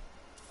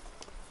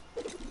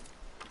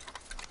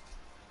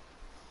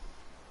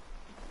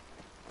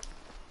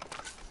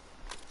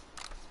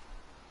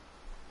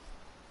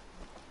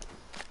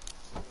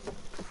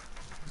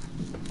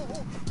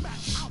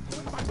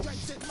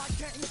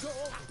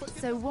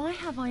 So why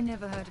have I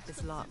never heard of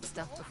this LARP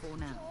stuff before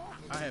now?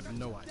 I have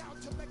no idea.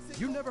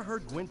 You never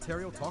heard Gwen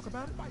Terrio talk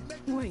about it?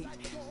 Wait,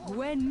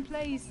 Gwen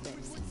plays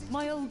this?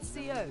 My old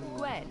CO,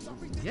 Gwen?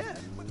 Yeah,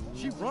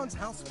 she runs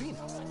House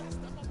Phoenix.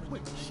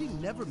 Wait, she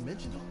never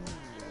mentioned it?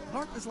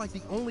 LARP is like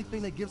the only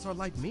thing that gives her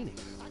life meaning.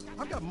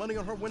 I've got money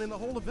on her winning the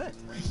whole event.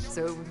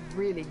 So it would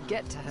really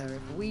get to her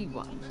if we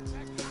won.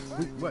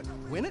 We, what,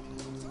 win it?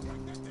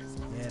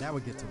 Yeah, that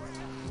would get to her.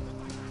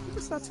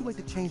 It's not too late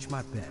to change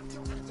my bet.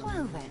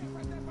 Well then,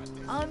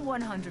 I'm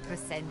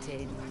 100%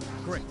 in.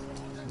 Great.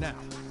 Now,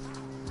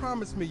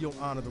 promise me you'll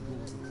honor the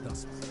rules of the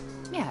Dust Bowl.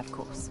 Yeah, of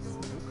course.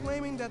 No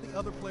claiming that the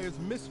other players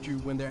missed you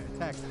when their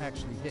attacks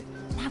actually hit.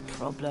 No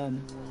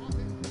problem.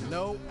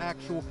 No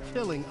actual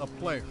killing of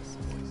players.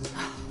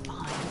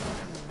 Fine.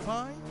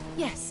 Fine?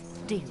 Yes,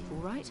 deal,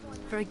 all right?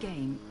 For a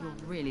game, you're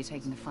really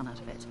taking the fun out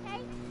of it.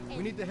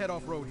 We need to head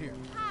off road here.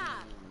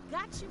 Ah,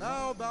 got you.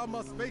 Now thou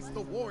must face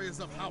the warriors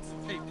of House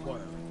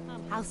Tapeworm.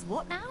 House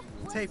what now?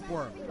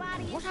 Tapeworm.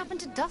 What happened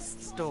to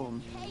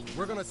Duststorm?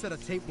 We're gonna set a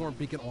tapeworm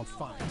beacon on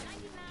fire.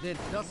 Then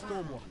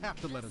Duststorm will have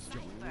to let us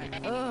join.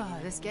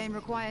 Ugh, this game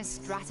requires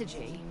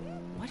strategy.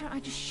 Why don't I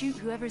just shoot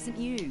whoever isn't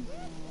you?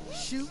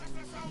 Shoot?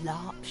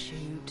 LARP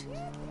shoot.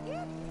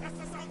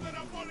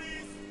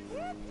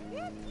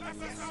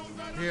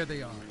 Here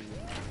they are.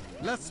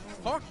 Let's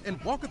park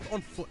and walketh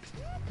on foot.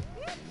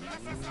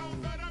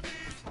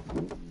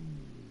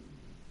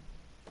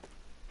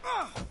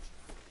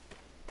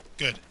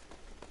 Good.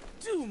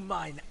 Do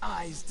mine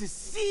eyes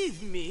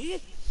deceive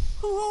me?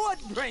 What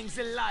brings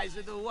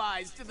Elijah the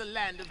Wise to the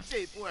land of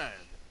Tapeworm?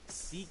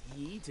 Seek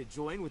ye to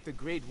join with the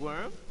Great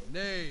Worm?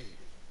 Nay,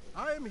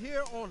 I am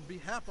here on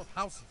behalf of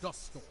House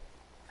Duststorm.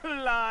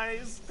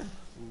 Lies.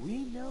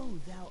 We know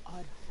thou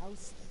art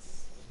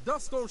houseless.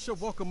 Duststorm shall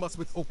welcome us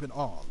with open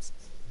arms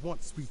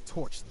once we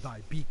torch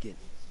thy beacon.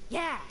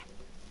 Yeah.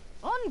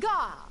 On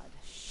guard,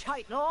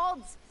 shite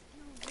lords.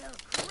 You will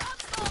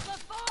crumble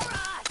before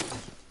us!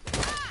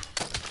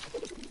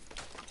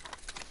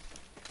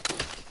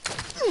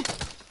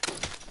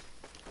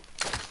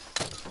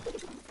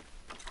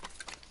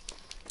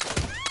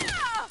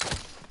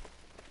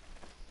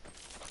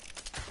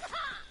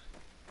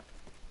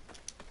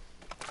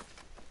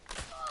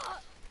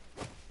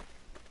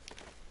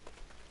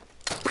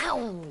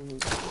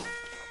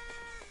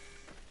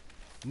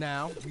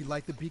 Now, we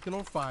light the beacon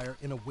on fire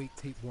and await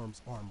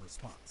Tapeworm's arm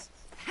response.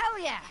 Hell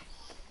yeah!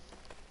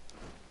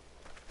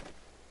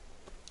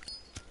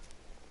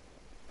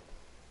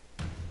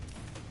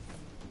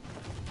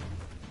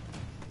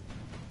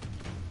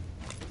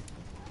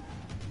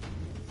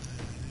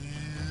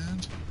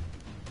 And...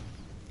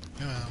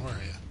 where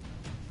are you?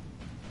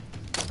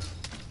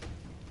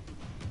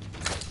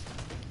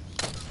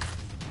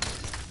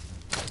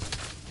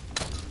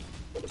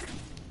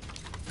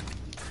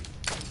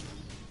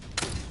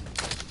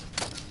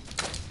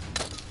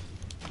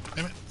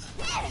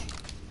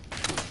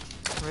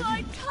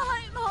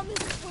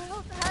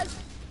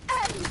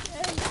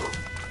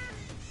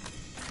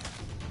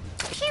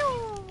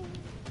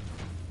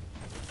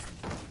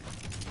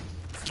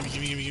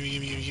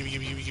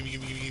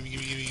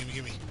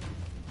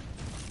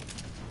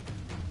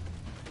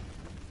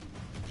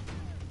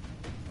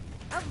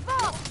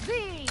 Avast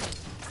thee,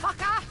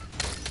 fucker!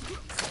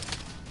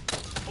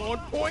 On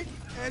point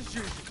as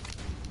usual.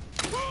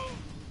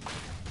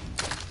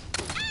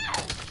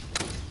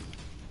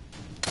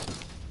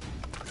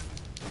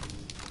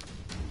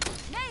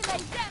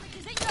 Melee damage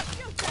is in your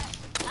future!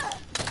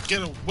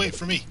 Get away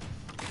from me.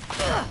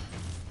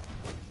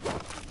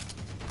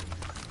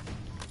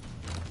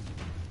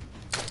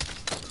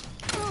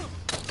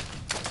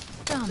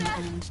 Done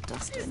and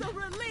dusted. Is a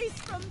release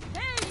from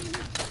pain!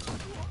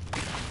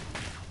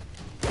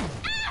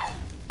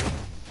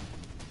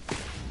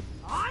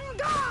 On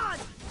guard!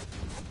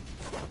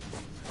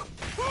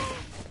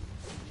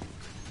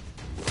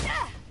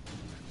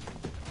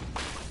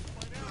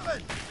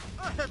 Good.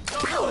 I have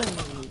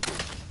done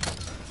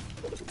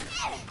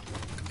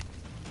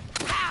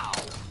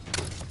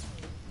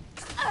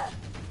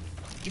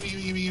Gimme,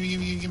 gimme, gimme, gimme,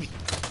 gimme, gimme.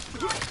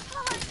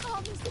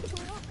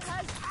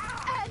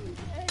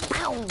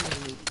 Ow!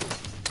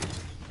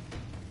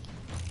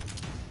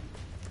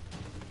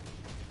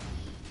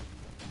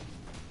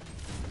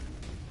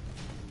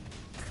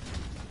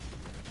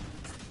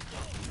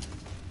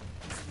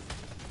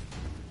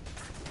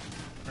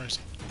 Where is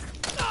he?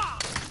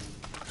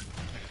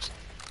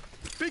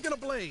 Speaking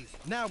of Blaze,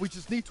 now we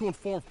just need to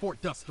inform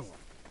Fort Duststorm.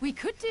 We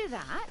could do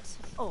that,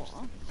 or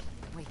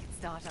we could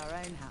start our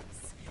own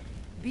house.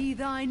 Be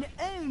thine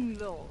own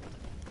lord.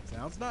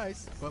 Sounds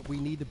nice, but we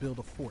need to build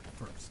a fort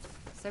first.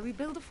 So we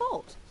build a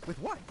fort. With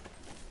what?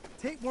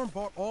 Tapeworm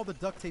bought all the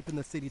duct tape in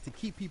the city to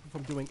keep people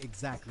from doing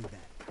exactly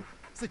that.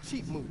 It's a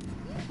cheap move,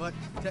 but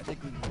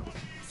technically wrong.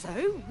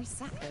 So we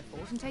sack their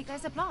fort and take their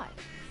supply.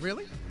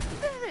 Really?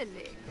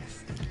 Really?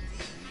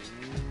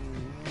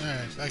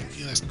 Alright, I can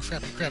get this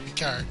crappy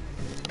car.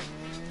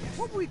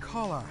 What would we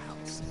call our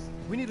house?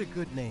 We need a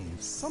good name,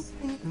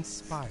 something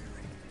inspiring.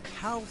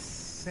 House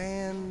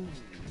Sand...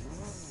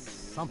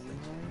 something.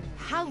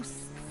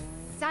 House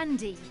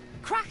Sandy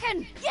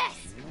Kraken! Yes!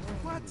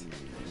 What?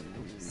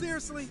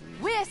 Seriously?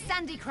 We're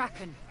Sandy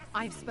Kraken.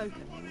 I've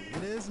spoken.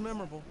 It is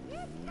memorable.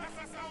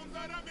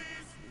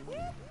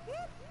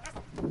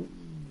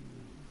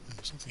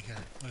 Something here.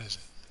 What is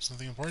it?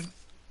 Something important?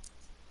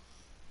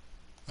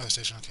 Oh, the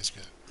station. Okay, it's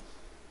good.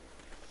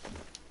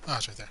 Oh,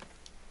 it's right there.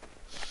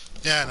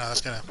 Yeah, no,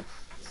 that's gonna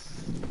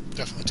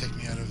definitely take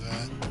me out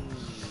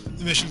of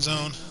the mission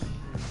zone.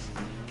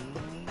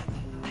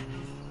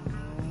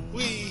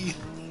 Whee!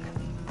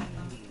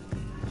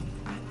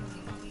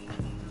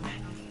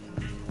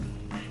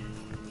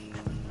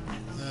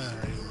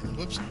 Alright,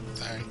 whoops,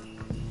 sorry.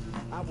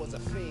 I was a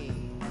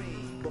fiend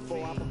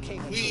before I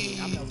became a king.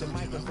 I melted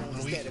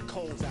microphones instead of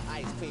coals of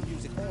ice cream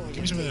music oriented.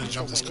 Give me something to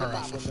jump this car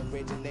off of.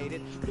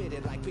 Originated,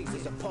 fitted like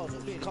pieces of puzzle,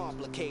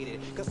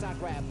 complicated. Cause I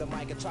grab the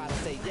mic and try to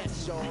say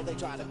yes, y'all. They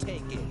try to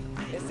take it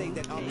and say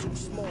that I'm too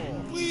small.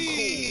 Cool.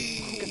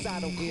 Cause I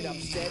don't get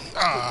upset. Put the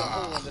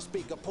hole in the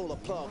speaker, pull a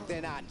plug,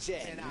 then I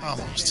jet.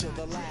 Back to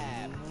the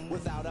lab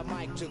without a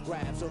mic to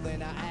grab. So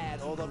then I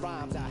add all the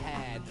rhymes I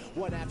had,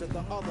 one after the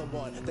other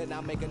one. Then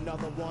I make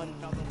another one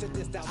to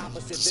diss the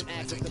opposite than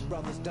act as the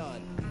brother's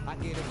done. I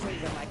get it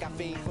craving like I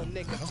fiend for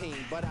nicotine,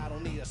 but I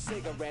don't need a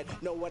cigarette.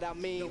 Know what I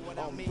mean?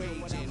 I'm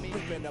raging,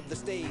 ripping up the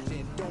stage,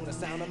 and don't it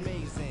sound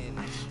amazing?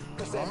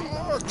 Cause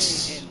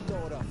everybody's and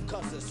thought of,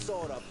 cusses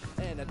sort of,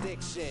 an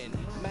addiction,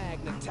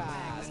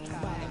 magnetized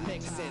by the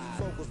mixing,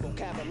 vocals,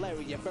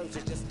 vocabulary, and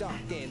verses just stuck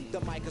in. The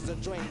mic is a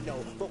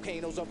Drano,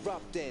 volcanoes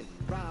erupting,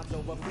 rhymes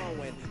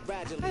overflowing,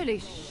 gradually. Holy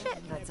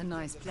shit, that's a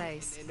nice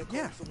place.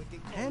 Yeah,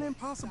 and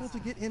impossible to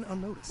get in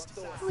unnoticed.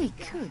 We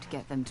could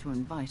get them to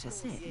invite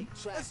us in.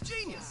 That's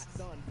genius!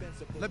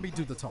 Let me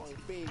do the talking.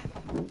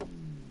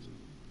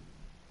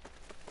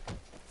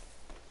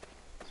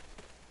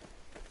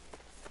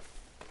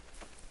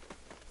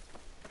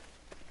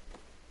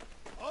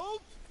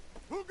 Halt!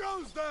 Who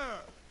goes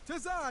there?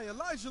 Tis I,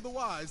 Elijah the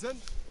Wise,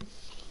 and...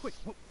 Wait,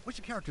 what's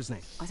your character's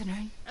name? I don't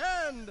know.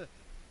 And...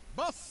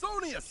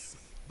 Bosonius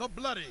the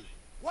Bloody.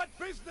 What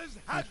business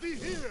has he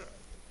here?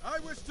 I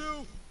wish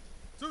to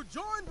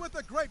join with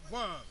the Great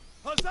Worm.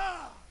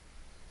 Huzzah!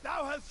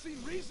 Thou hast seen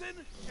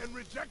reason and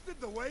rejected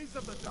the ways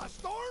of the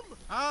Duststorm?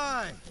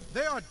 Aye,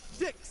 they are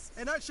dicks,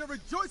 and I shall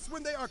rejoice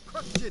when they are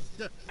crushed.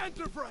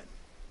 Enter, friend.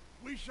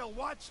 We shall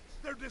watch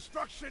their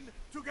destruction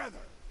together.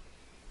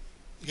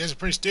 You guys are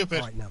pretty stupid.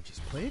 All right, now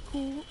just play it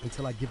cool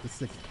until I give the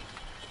signal.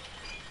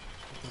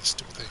 That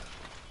stupid thing.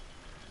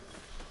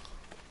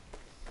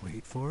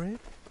 Wait for it.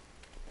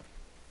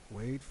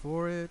 Wait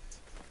for it.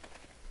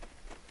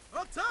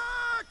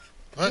 Attack!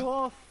 What?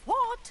 Your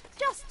fort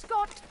just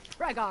got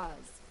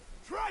triggers.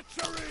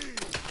 Treachery!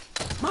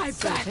 My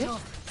battle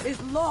is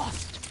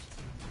lost,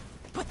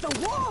 but the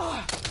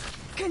war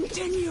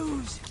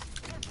continues.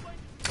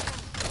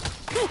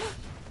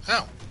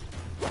 Ow.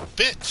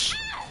 Bitch!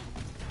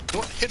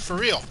 Don't hit for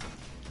real.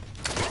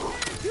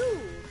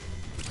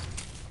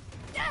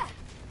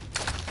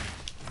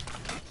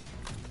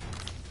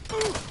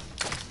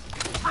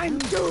 I'm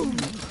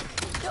doomed.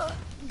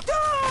 Doomed!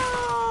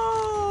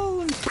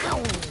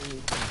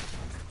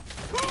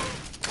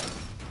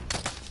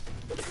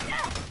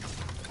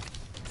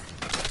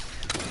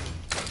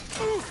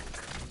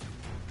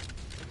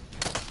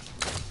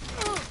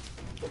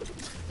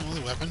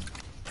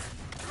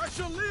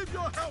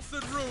 house in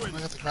ruins. I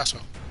got the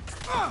crossbow.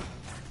 I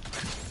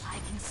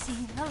can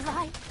see the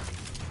light.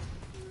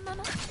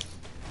 Mama,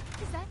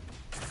 is that?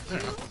 There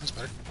we go. That's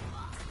better.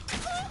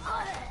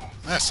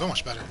 That's so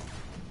much better.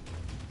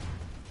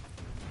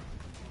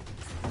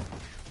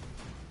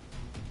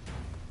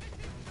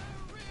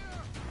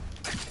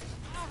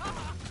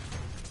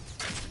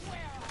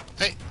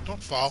 Hey,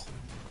 don't fall.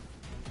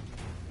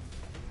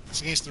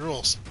 It's against the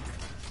rules.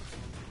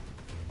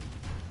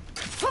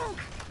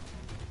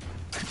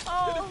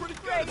 Oh,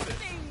 great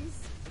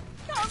things!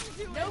 Come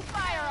to no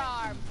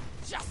firearm,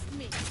 just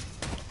me.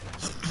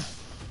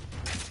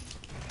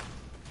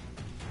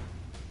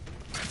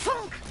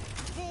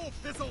 Full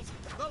pistols,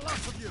 the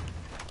lot of you.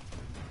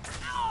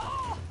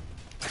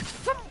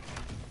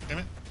 Come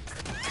in.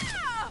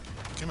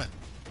 Come in.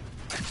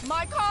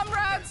 My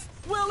comrades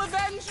will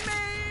avenge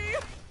me!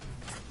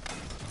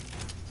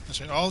 That's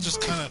right. I'll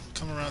just kind of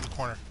come around the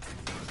corner.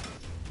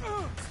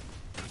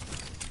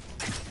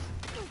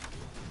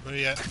 Better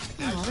yet,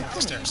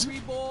 upstairs.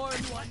 Reborn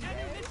one.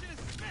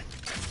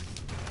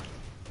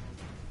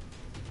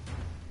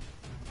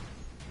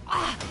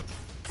 Ow.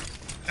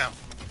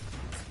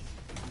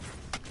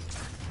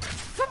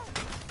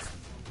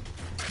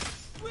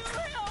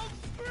 Wilhelm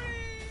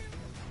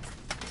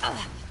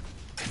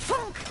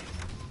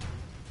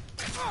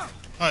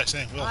Alright,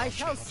 saying Will. I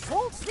shall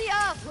salt the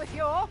earth with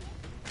your...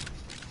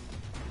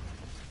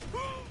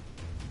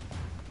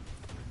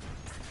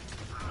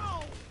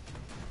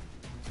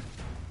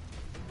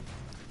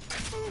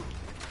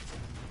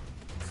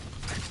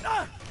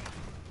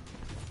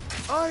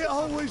 I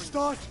always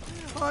thought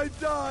I'd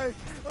die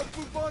of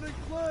bubonic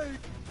plague.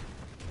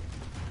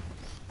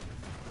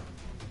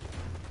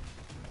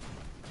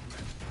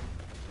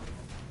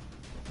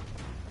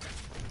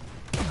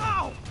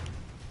 Ow!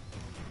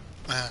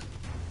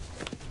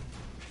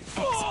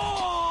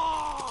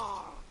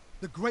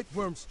 The Great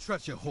Worm's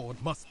treasure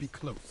hoard must be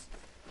close.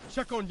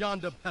 Check on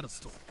yonder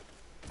pedestal.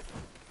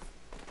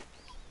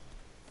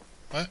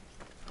 What?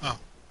 Oh.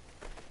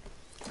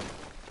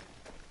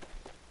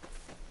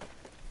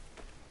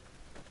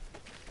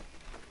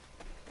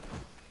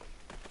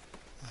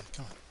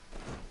 Come on.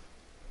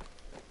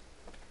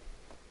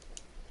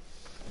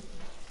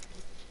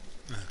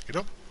 Get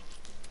up.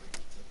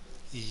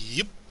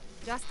 Yep.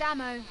 Just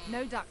ammo,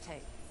 no duct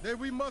tape. Then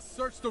we must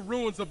search the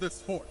ruins of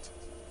this fort.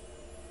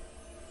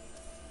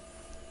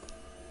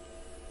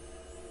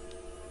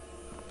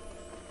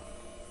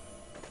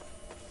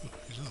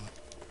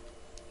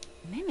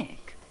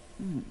 Mimic?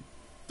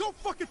 Don't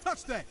fucking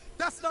touch that!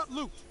 That's not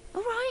loot!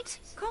 All right,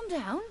 calm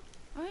down.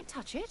 I won't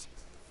touch it.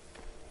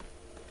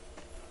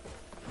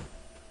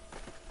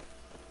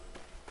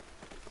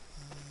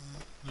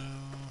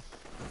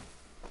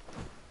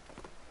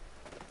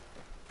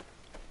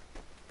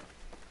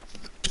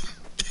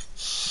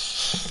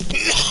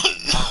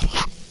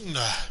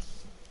 No.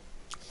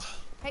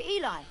 Hey,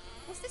 Eli,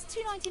 what's this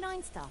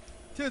 $2.99 stuff?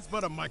 Tis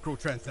but a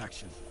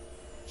microtransaction.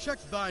 Check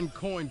thine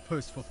coin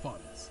purse for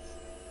funds.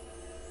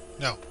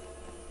 No.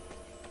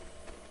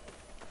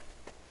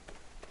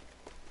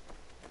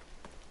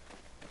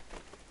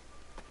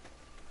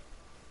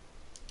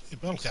 Hey,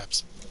 bottle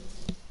caps.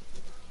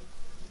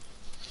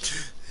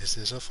 Is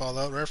this a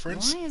Fallout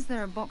reference? Why is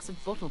there a box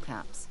of bottle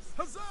caps?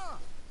 Huzzah!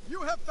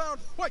 You have found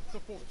quite the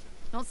fortune.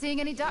 Not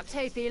seeing any duct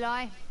tape,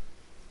 Eli.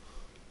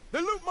 The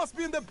loot must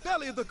be in the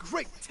belly of the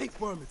great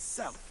tapeworm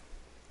itself.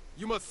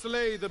 You must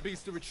slay the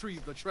beast to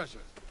retrieve the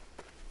treasure.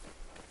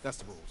 That's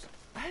the rules.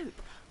 Oh.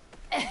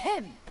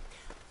 Ahem.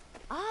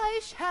 I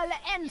shall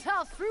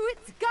enter through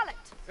its gullet.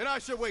 And I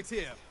shall wait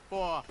here,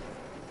 for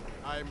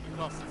I'm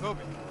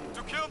claustrophobic.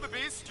 To kill the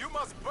beast, you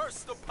must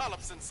burst the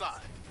polyps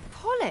inside.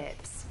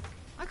 Polyps?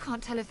 I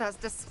can't tell if that's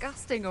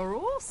disgusting or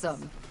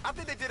awesome. I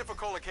think they did it for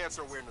colon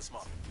cancer awareness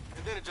month,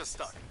 and then it just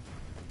stuck.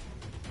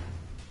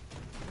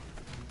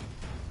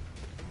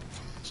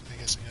 So I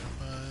guess I gotta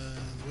find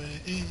the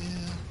way in.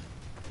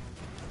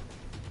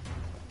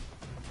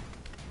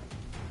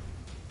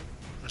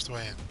 Where's the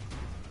way in?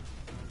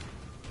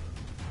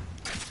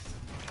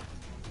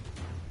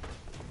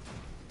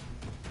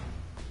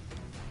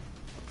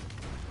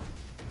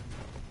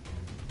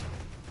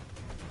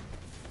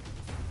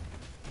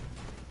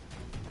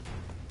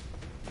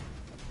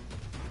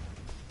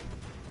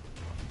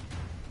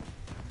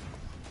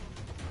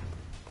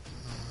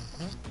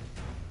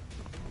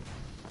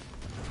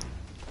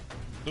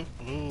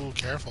 Ooh,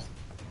 careful.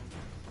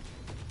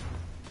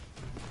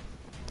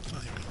 Oh,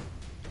 here we go.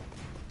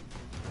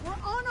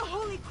 We're on a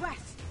holy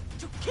quest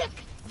to kick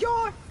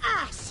your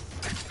ass!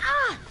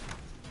 Ah!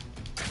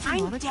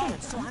 I'm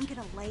dead, so I'm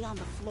gonna lay on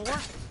the floor.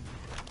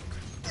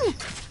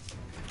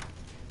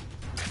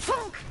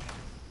 Funk!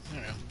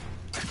 There we go.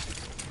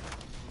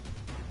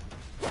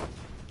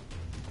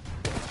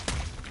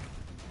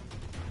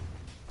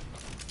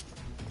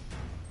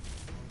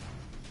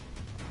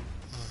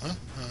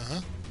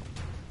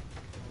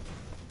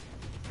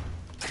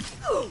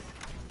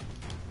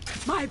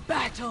 My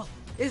battle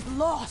is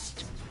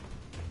lost,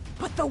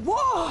 but the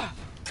war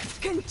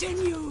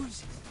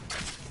continues.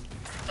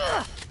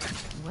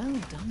 Well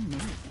done, me.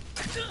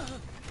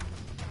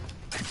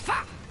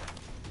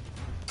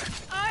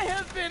 I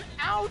have been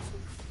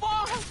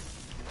outfought!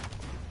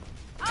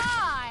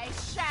 I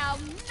shall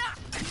knock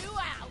you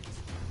out!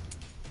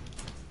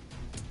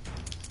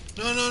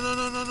 No, no, no,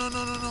 no, no, no,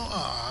 no, no, no.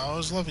 Oh, I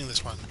was loving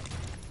this one.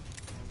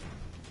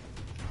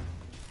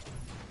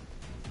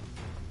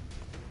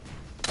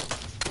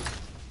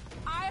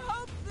 I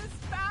hope this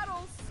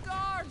battle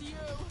scarred you.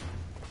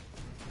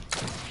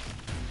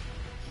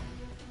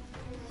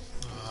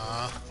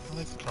 I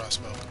like the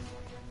crossbow.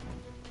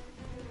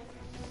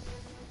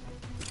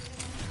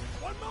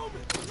 One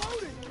moment,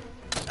 loading!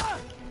 Ah!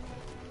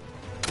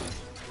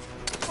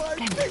 My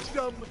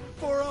victim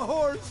for a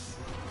horse!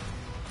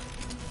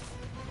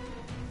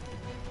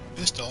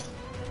 Pistol.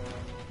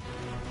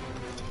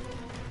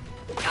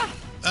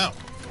 Ow.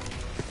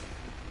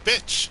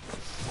 Bitch!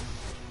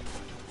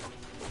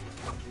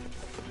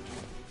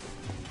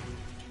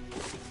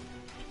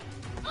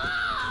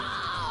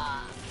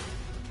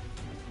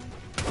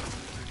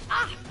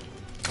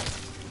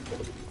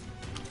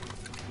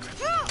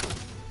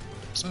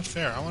 It's not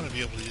fair. I want to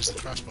be able to use the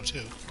crossbow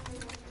too.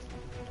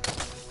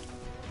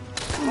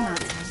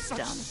 Such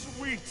done.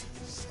 sweet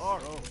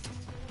sorrow.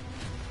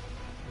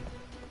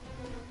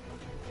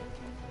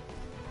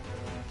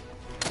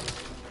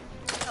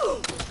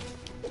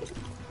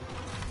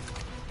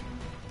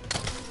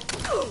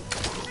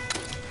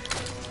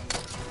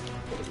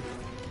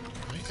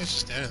 Why are you guys just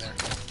standing there?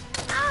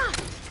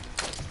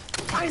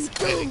 I'm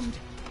doomed!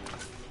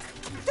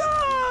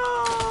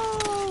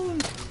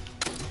 Doomed!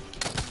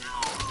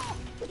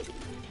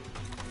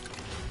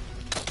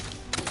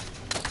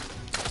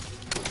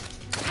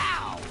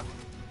 Pow!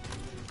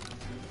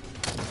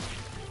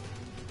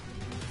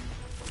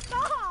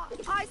 Ah,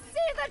 I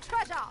see the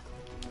treasure!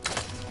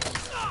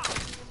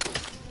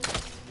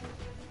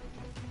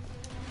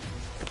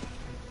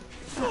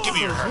 Give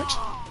me your heart.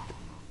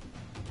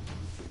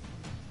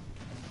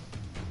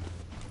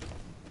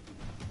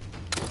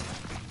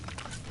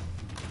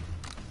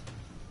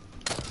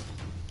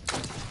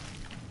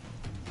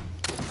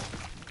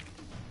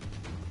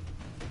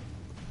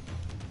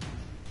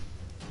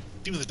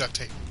 Give me the duct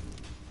tape.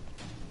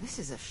 This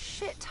is a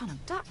shit ton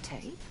of duct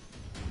tape.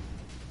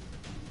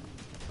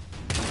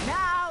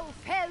 Now,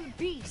 fell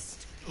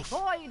beast,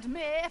 void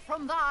me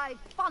from thy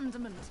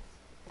fundament.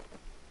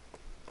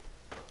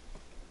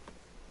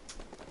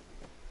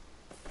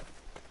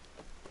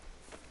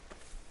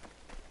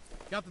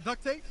 Got the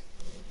duct tape?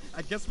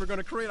 I guess we're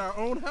gonna create our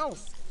own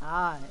house.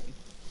 Aye.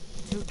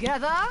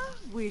 Together,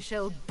 we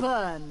shall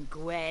burn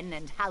Gwen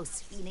and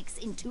House Phoenix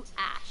into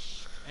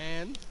ash.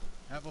 And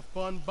have a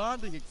fun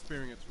bonding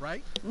experience,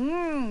 right?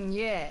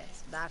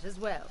 Yes, that as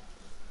well.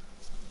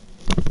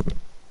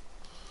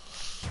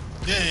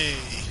 Yay!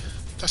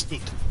 Dust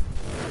boot.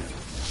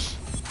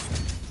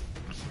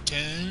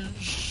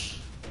 Cash.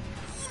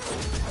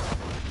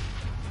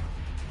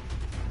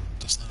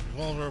 Dust on a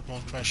revolver,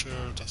 bone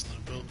crusher, dust on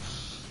a bow,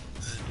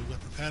 and new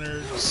weapon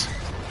patterns.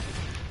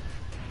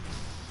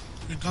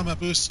 In combat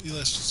boost,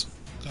 Eli's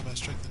combat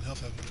strength and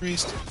health have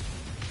increased.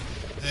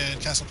 And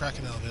Castle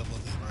Kraken now available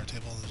in the MR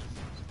table.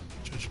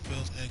 Treasure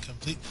built and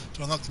complete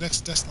to unlock the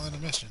next desk line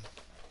of mission.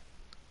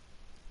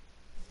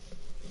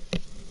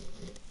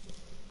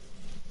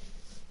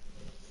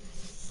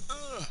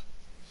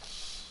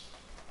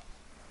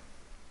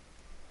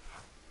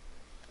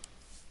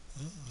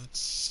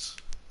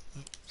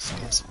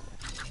 Skills.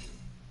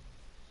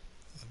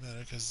 Doesn't matter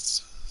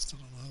because I still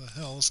don't know how the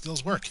hell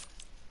skills work.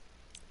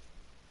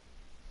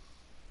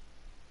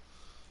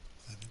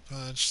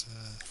 Punch.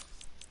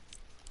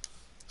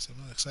 So I'm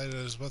not excited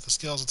about the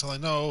skills until I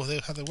know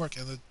how they work,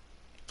 and the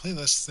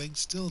playlist thing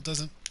still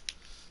doesn't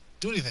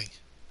do anything.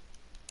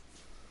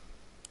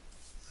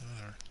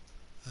 Whatever.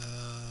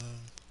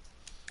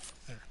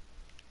 There.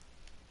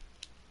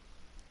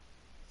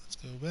 Let's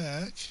go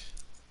back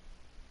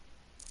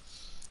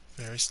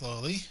very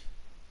slowly.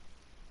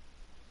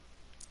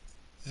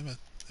 Amen.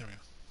 There we go.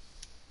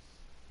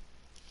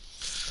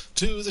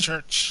 To the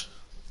church.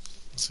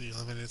 Let's see,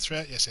 eliminated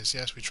threat. Yes, yes,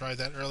 yes. We tried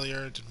that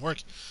earlier. It didn't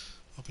work.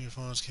 Open your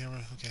phone's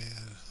camera. Okay,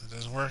 that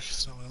doesn't work.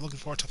 It's not what I'm looking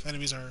for. Tough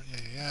enemies are.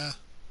 Yeah.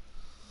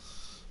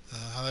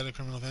 Highlighted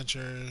criminal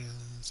venture.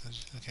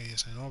 Okay,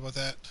 yes, I know about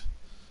that.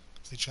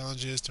 Complete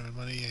challenges. To earn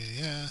money.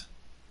 Yeah.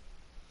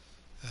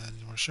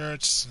 And more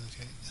shirts.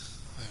 Okay.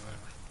 Whatever.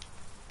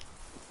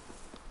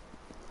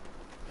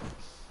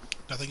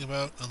 Nothing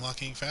about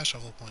unlocking fast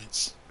travel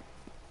points.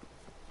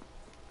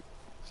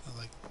 So,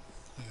 like,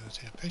 I gotta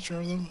take a picture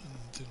of them, and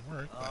it didn't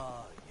work, but...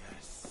 Ah,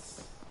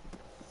 yes.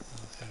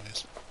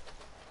 Anyways.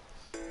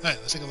 Alright,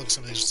 let's take a look at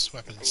some of these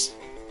weapons.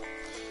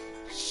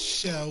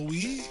 Shall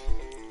we?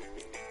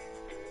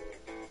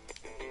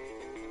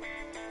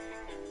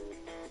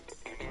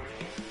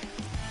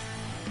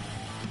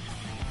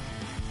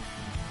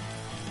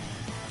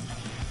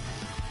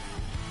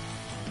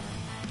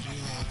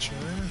 Launcher.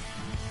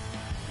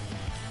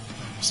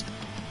 Nice.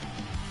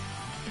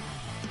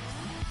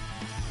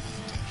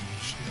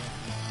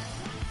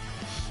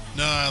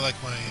 No, I like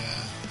my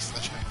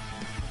sledgehammer.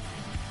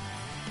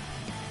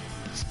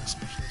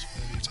 Specialist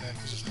ability attack.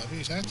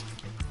 Levy attacked?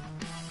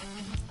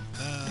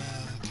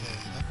 Okay,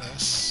 not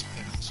this.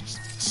 Okay, let's just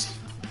do this.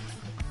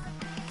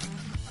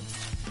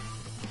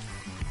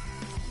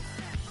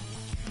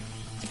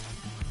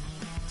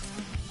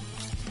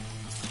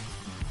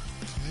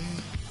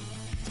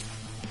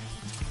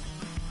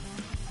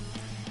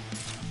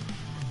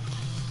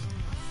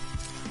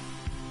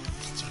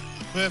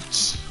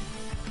 Equipped.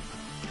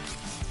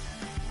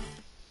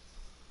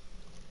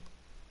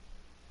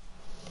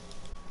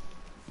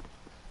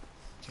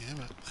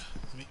 Damn it.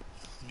 Let me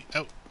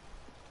out.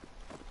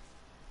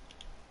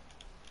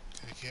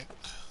 Okay,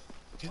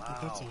 I can't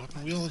open up the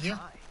weapon wheel in here.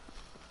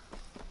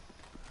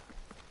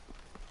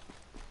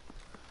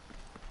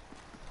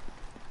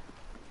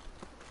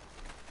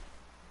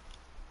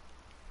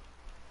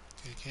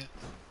 Okay,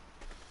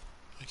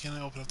 why can't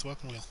I open up the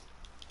weapon wheel?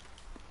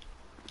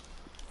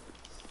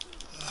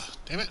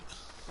 Damn it.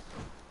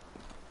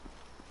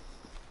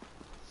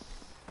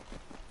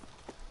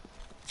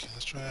 Okay,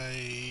 let's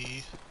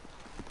try...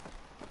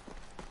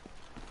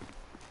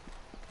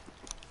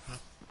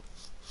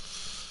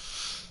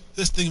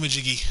 this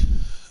thingamajiggy.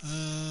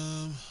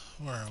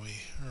 Where are we?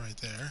 We're right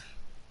there.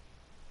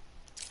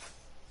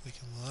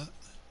 Vacant lot.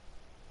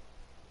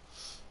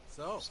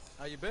 So,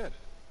 how you been?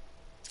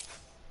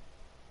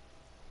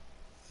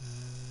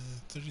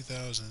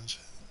 30,000.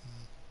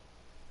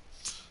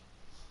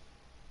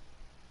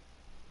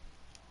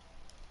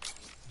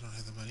 I don't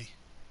have the money.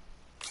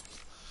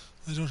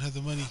 I don't have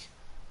the money.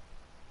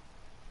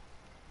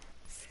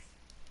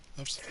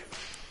 Oops.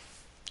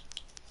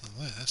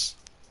 Unless...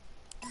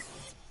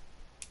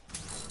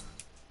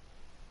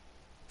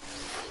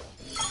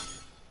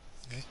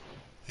 okay,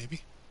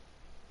 maybe.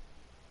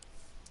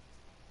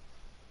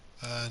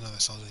 No,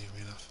 that's all doesn't give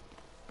me enough.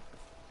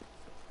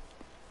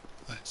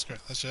 Alright, screw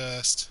it. Let's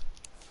just...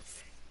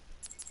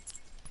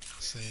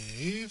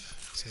 save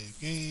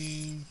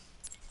game,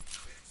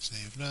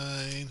 save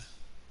 9.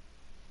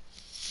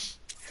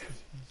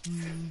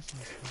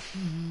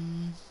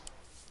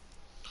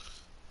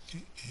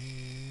 Okay,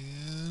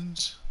 and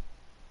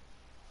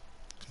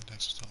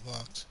contacts are still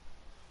locked.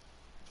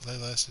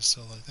 Playlist is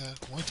still like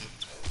that. Wanted.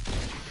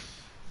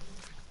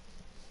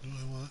 Do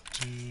I want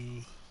to?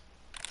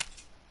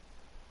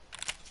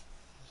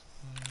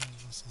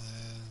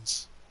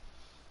 Lands.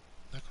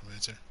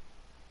 Necromancer.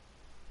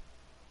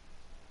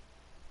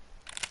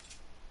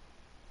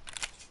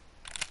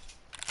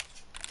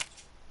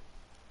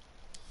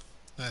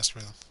 Last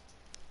rhythm.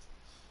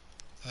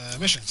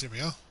 Missions, here we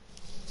go.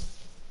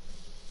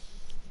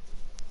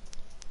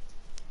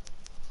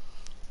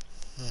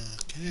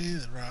 Okay,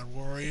 the Rod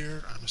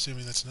Warrior. I'm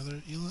assuming that's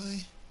another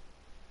Eli?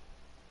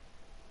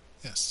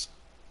 Yes.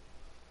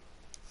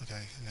 Okay,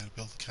 I gotta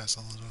build the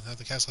castle. I don't have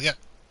the castle yet.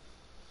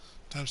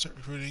 Time to start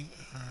recruiting.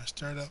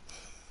 Startup.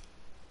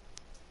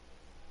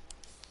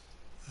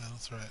 Battle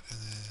threat, and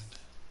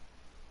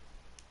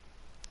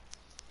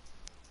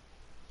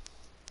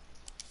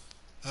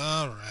then...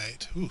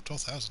 alright. Ooh,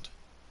 12,000.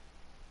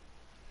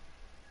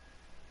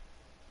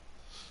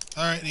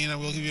 Alright, Nina,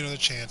 we'll give you another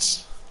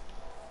chance.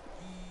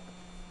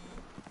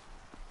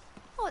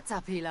 What's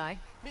up, Eli?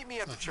 Meet me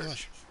at the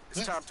church.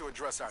 It's time to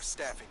address our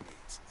staffing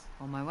needs.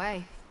 On my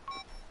way.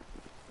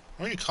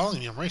 Why are you calling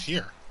me? I'm right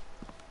here.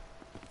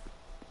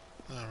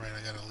 Alright,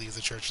 I gotta leave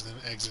the church and then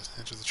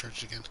enter the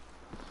church again.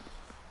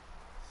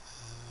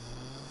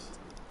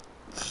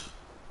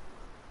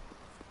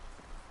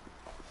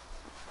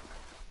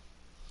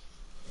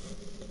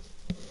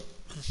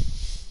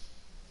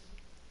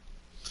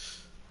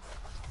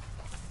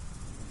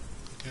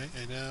 Okay,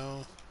 and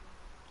now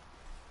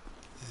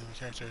my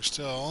character is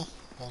still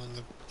holding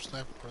the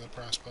sniper or the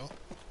crossbow.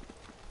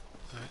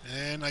 Alright,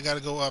 and I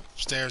gotta go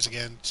upstairs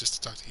again just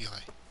to talk to Eli.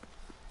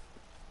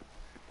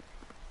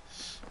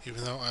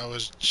 Even though I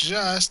was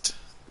just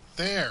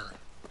there.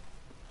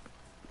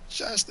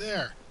 Just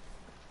there.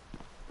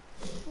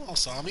 You all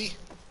saw me.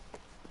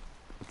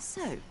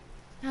 So,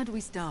 how do we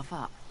staff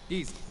up?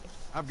 Easy.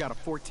 I've got a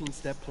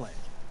 14-step plan.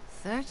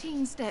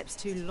 13 steps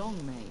too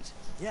long, mate.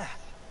 Yeah.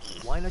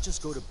 Why not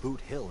just go to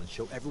Boot Hill and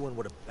show everyone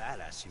what a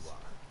badass you are?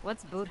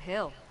 What's Boot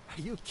Hill?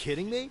 Are you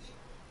kidding me?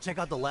 Check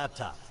out the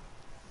laptop.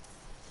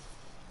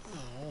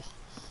 Oh.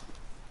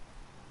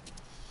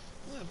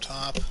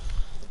 Laptop.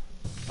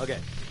 Okay.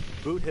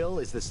 Boot Hill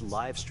is this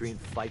live stream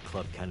fight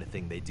club kind of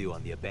thing they do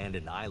on the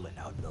abandoned island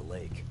out in the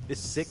lake. This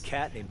sick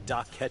cat named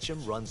Doc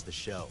Ketchum runs the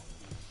show.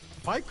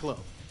 Fight club?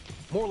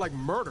 More like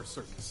murder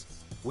circus.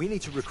 We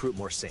need to recruit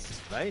more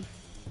saints, right?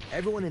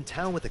 Everyone in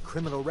town with a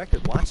criminal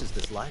record watches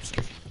this live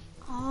stream.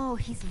 Oh,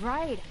 he's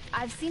right.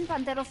 I've seen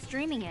Pantero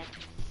streaming it.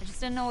 I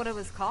just didn't know what it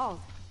was called.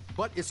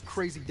 But it's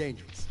crazy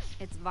dangerous.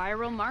 It's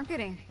viral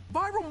marketing.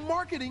 Viral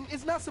marketing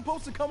is not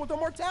supposed to come with a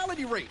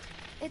mortality rate.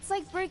 It's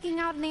like breaking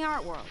out in the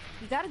art world.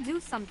 You gotta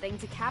do something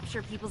to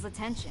capture people's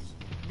attention.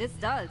 This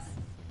does.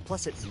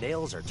 Plus it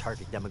nails our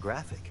target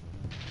demographic.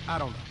 I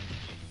don't know.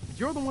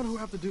 You're the one who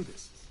have to do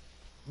this.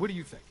 What do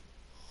you think?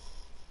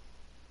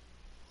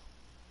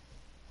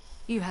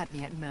 You had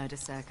me at Murder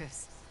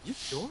Circus. You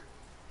sure?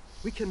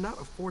 We cannot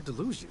afford to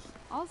lose you.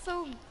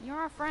 Also, you're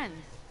our friend.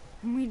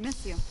 We'd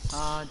miss you.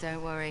 Oh,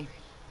 don't worry.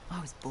 I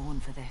was born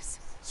for this.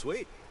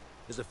 Sweet.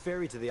 There's a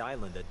ferry to the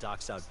island that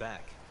docks out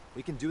back.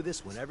 We can do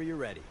this whenever you're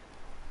ready.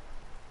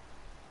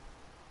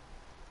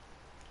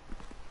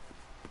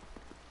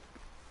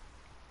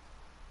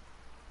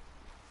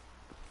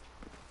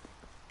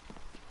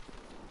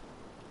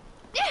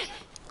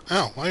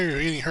 Ow, why are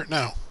you getting hurt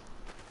now?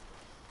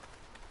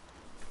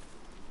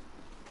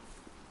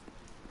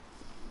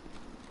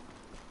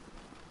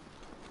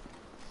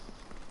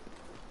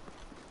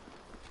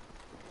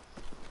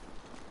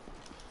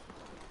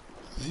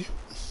 You?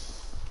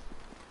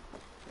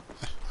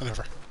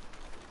 Whatever.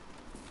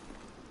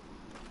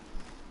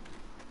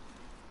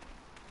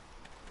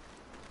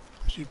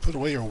 You put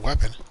away your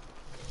weapon.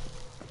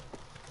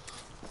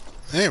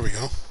 There we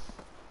go.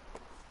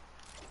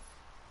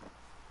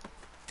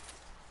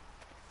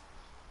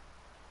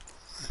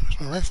 Where's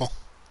my rifle?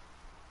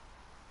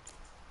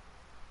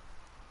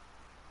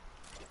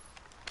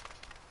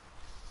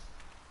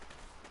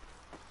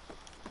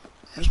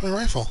 Where's my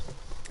rifle?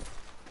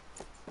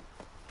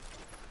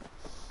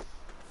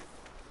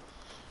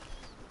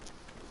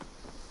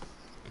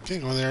 I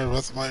can't go in there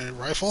with my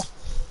rifle.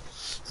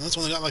 And that's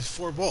only got like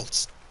 4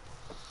 bolts.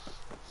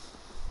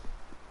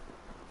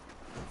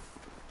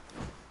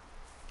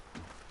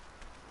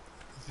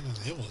 I think I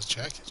was able to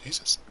check.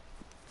 Jesus.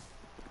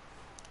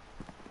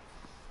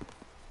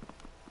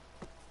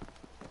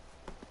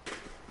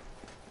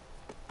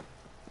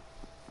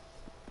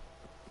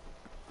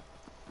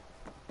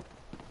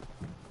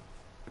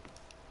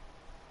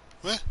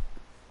 What?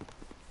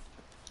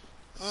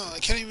 Oh, I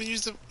can't even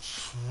use the...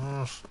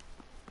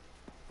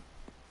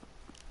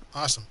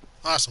 Awesome.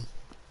 Awesome.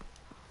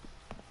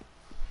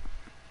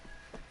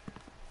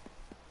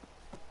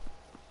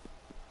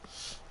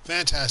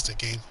 Fantastic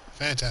game.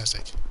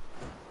 Fantastic.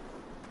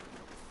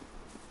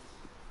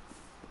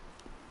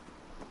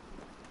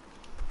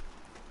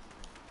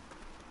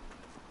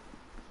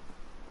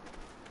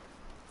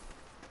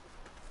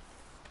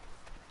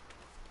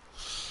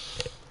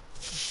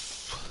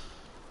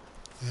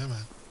 Yeah,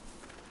 man.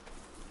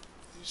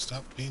 You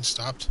stop being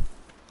stopped.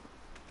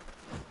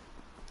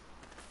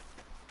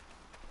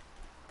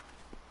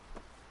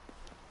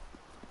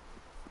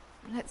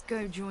 Let's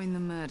go join the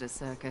murder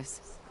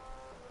circus.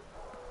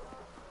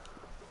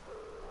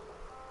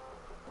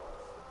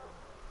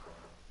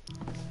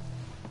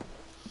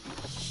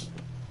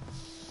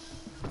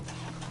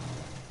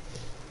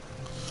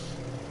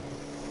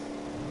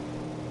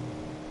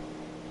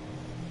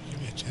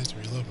 Give me a chance to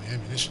reload my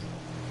ammunition.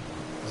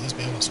 Or at least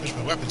be able to switch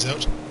my weapons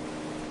out.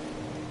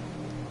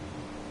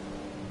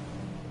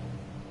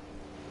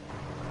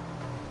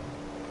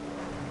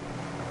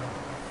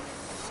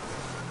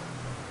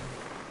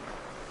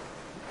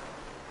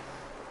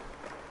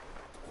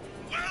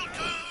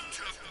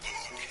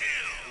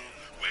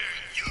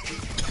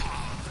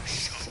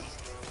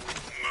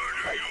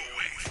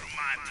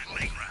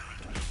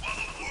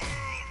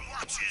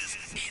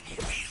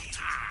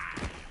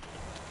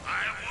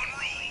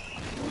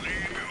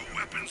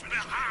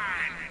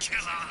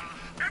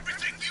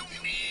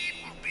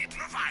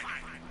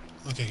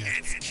 Okay, good.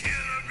 It's kill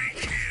or be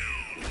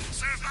killed.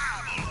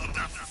 Survival of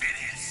the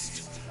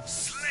fittest.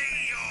 Slay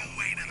your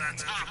way to the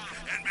top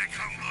and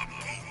become the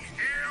Boot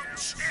Hill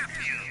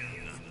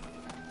champion.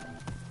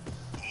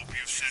 Hope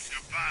you said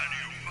goodbye to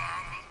your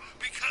mama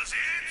because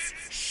it's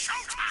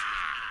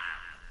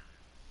showtime.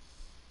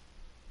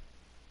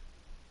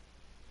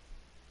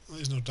 Well,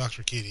 there's no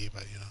Dr. Katie,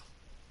 but you know,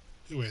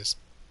 who is?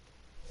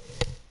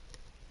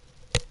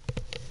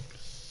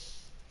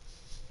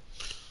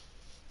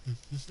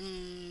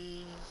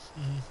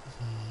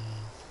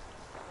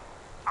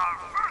 Our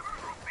first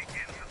group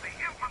begins at the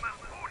infamous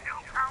Boot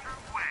Hill Town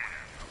Square,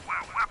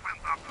 where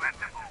weapons are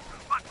plentiful,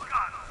 but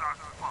guns are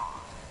small.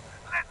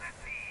 Let's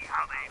see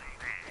how they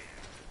fare.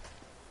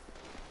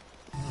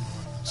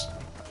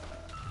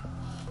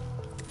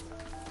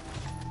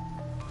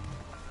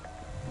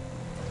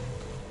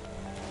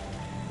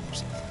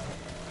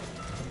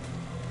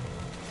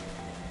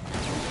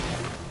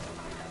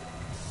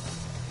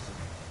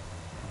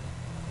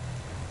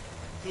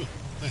 Ooh,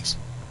 nice.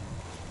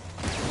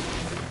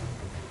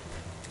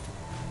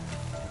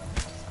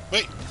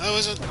 Wait, that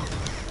wasn't... How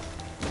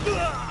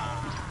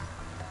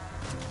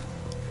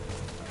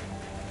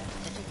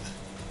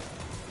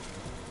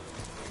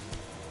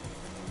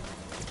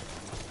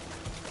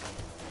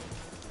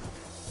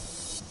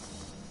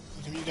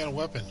come you got a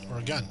weapon or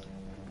a gun?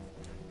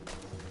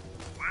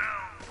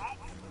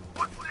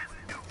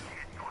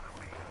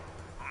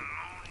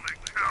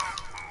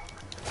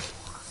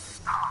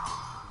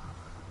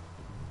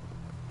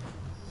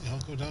 Yeah, I'll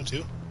go down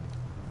too.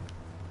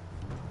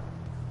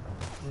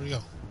 Where'd he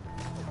go?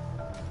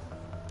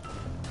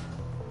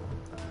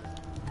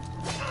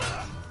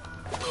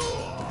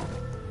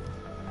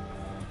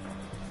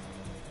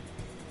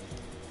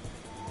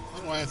 I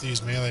don't know why I have to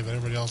use melee, but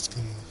everybody else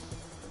can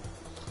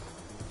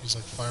use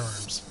like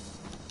firearms.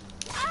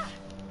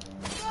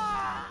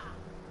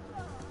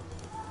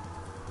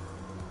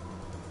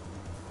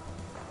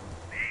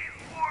 These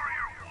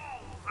warrior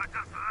wolves are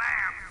just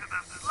lambs to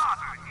the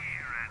slaughter here.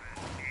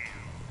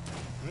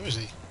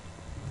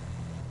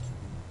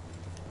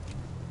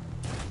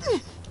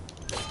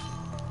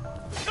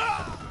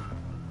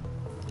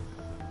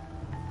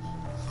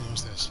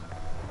 Who's this?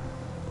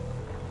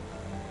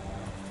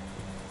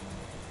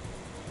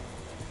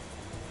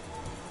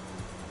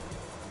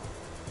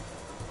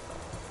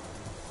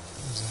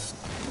 Who's that?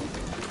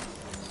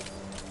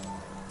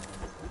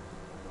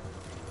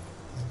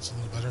 That's a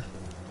little better.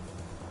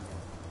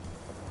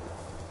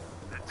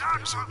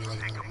 There's gonna be like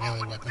another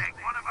melee weapon.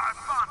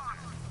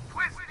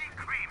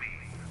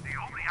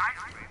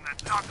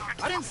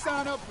 I didn't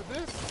sign up for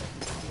this.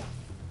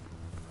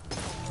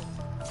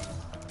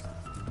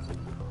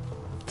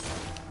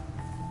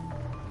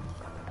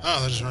 Oh,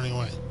 they're just running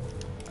away.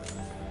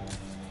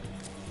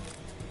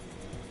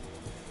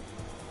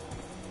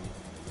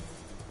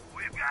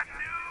 We've got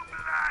new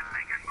blood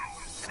making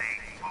moves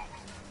today, folks.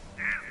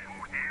 This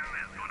hotel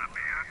is gonna be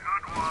a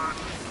good one.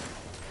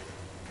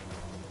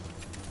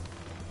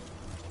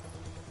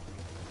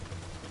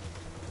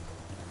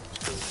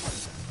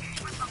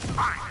 Even the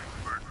finest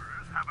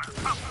murderers have a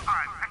tough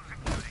time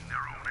executing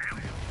their own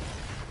aliens.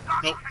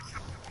 Nope.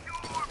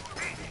 Pure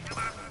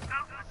painkiller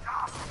does the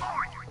job for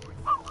you.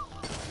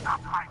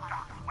 Stop my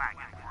doc's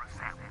wagon for a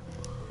second.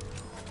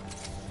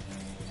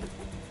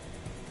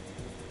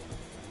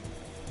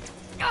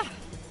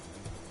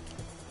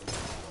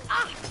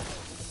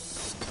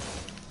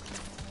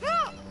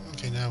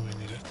 Okay, now we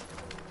need it.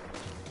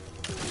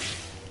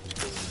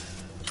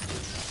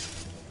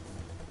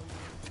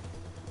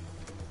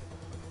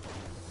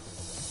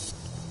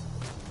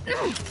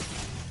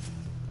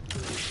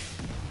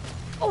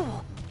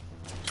 Oh.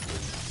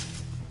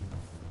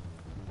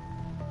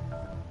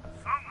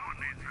 Someone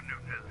needs to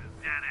nuke this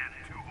dead-end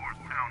two-horse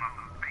town off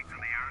the face of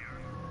the earth.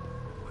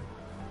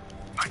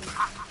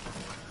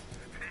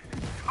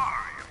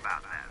 Sorry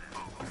about that,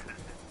 folks.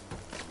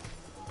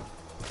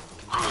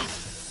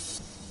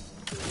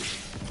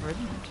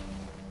 Brilliant.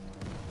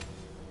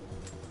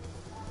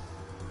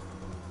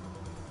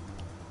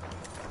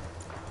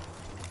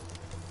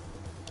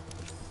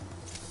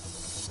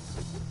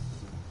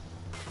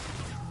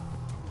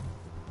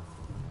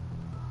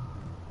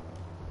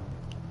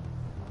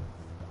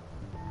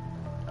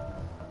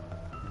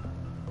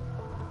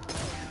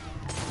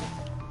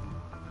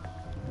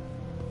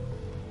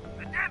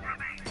 The dead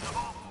remains of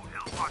all Food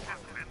Hill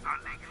participants are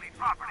legally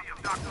property of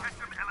Dr.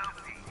 Victim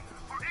LLC.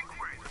 For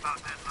inquiries about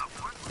dead loved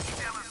ones,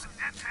 email us at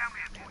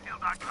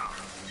deadfamily@foodhill.com.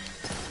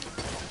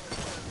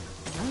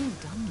 Well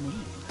done, me.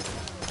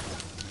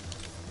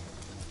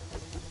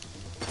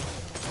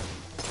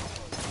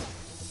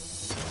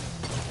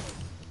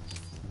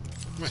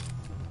 Come on.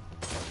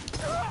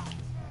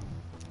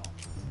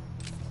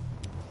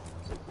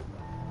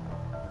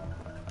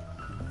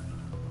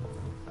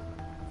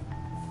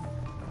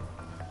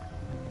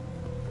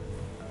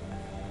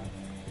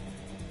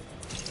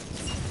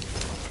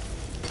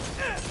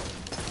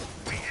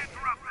 We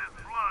interrupt this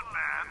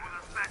bloodbath with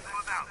a special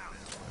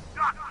announcement.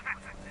 Doc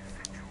Texas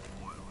essential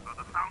oils are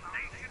the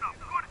foundation of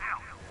good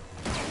health.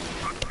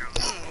 What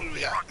do we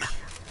got?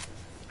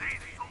 They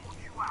sold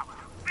you out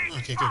to big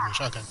Okay, good. My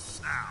shotgun.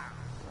 now.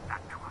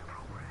 Back to our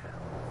program.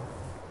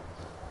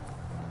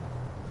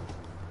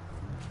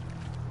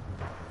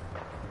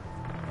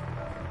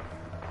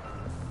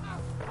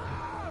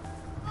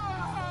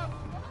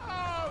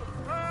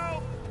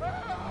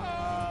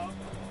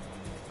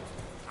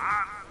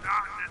 I'm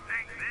starting to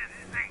think this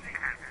thing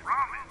has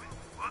promise,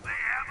 but they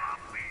have a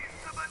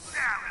beast of a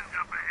challenge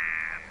up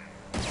ahead.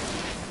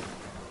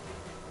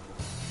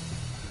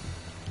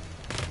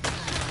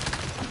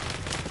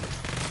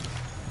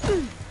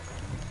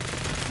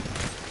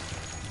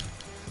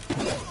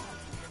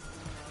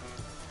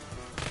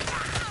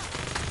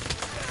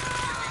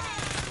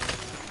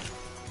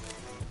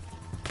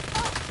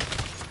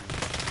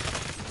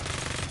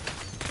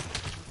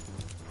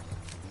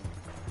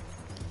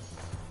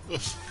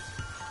 Oof.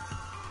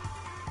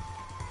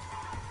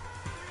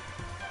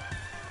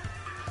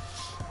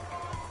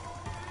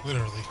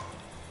 Literally.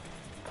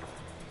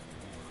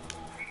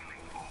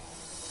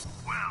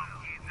 Well,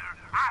 either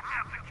I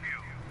have the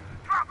cue.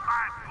 Drop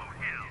by Food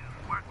Hill,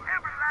 where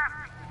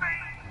everlasting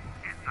fame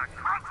is the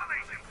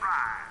consolation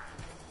prize.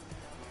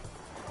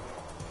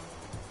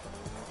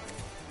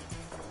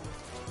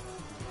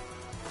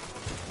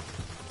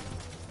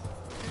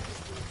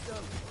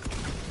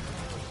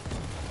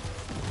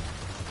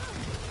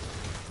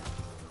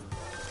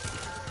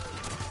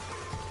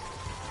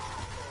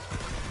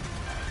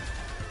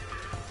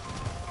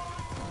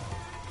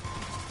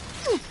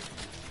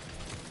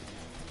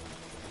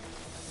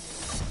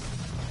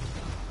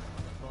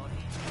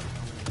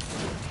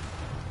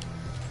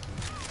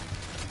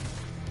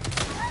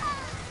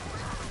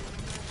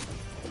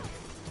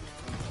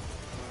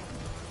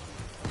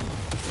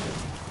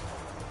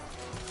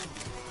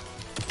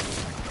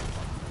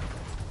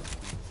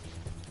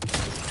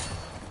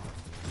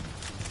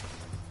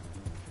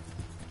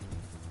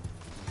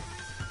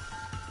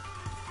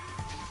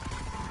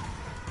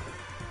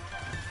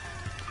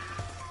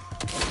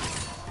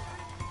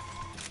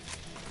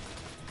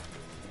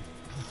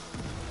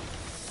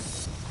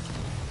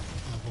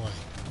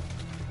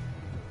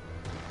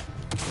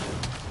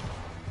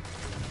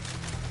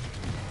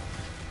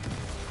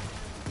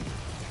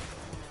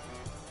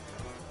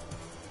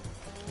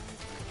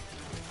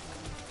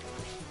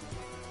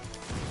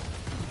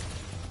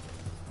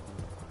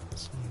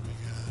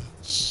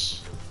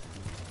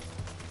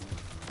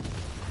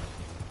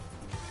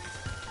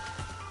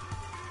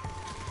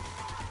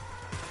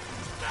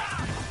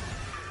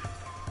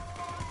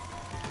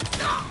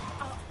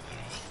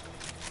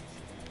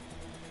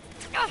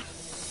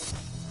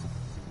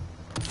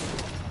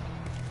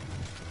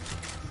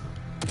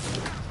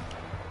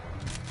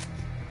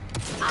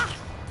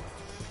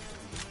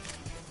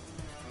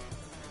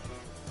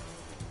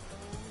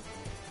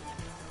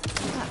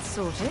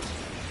 sorted.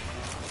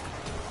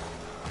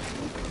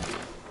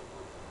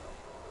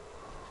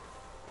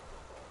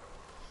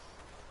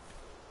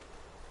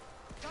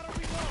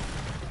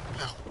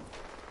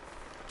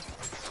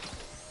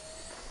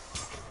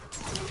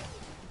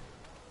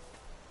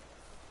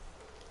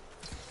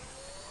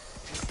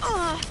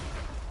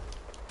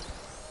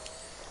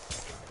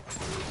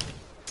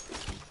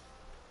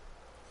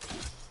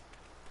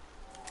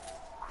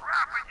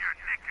 Crapping your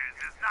knickers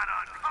is not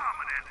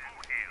uncommon in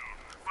Boot Hill,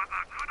 but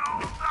the good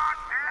old Doc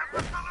has the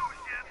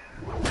solution.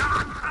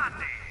 Doc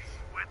Sunday,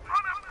 with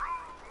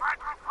unapproved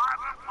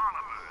microfiber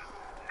polymers.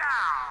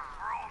 Now,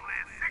 for only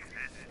 60,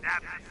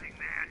 establishing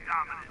their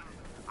dominance,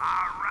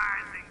 our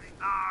rising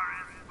star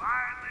is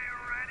finally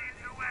ready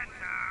to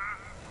enter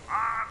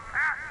our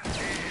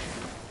patented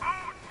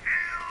Boot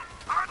Hill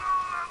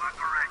Tunnel of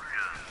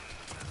Aggression.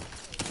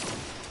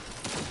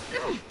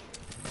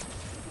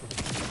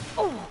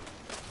 Oh!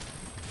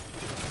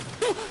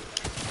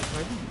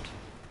 Brilliant.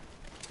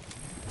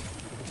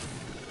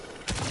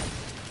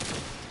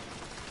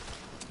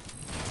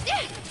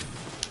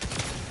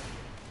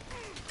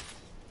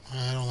 I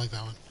don't like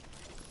that one.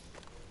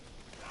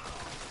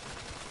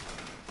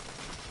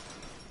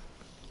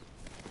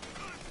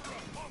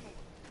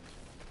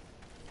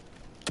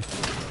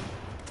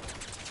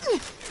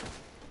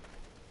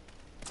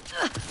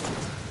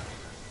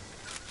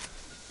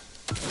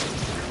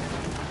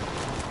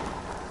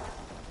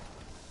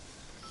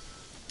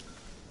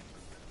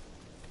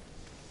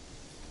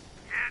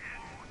 Head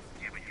wounds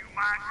giving you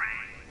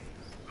migraine?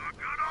 The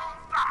good old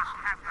Doc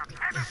has the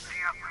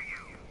panacea for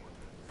you.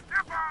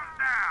 Step on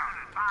down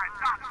and buy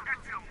Doc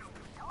Ketchum's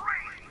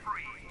Rain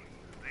Free,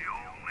 the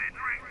only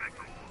drink that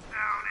cools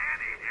down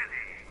any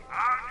headache.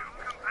 Our new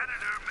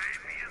competitor may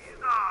be a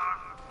star,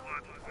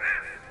 but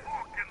this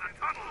fork in the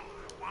tunnel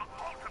will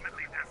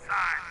ultimately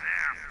decide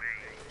their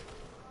fate.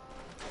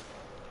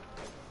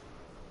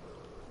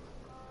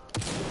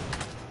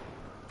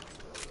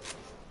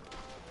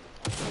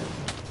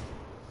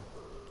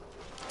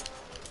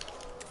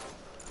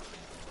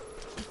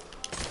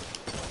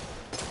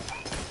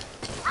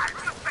 Right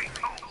in the face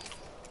hole!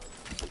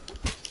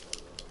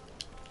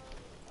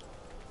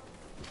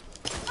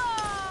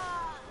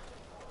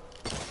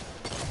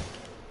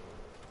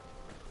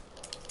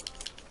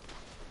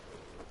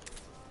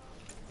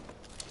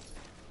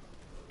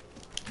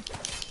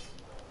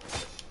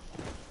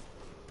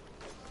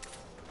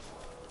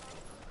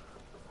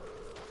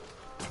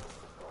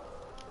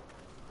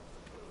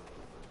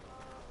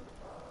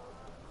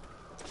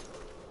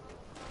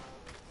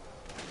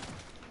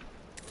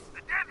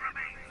 The dead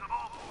remains of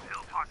all Boot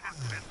Hill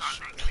participants are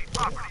legally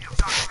property of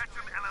Doc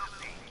Ketchum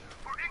LLC.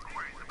 For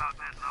inquiries about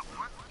dead loved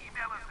ones,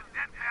 email us at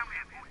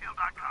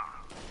deadfamily@boothill.com.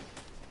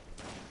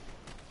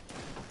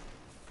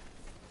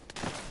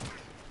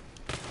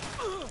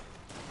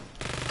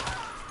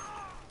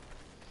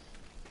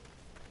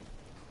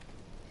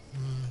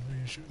 Where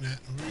are you shooting at?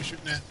 Where are you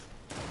shooting at?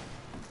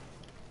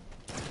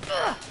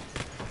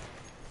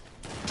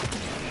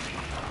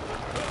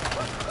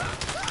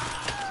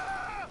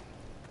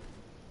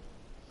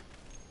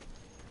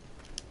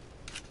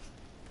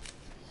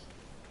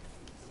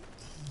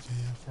 Okay,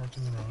 a fork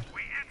in the road.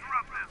 We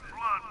interrupt this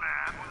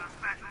bloodbath with a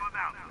special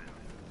announcement.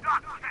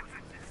 Doc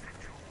Ketchum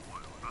essential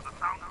oils are the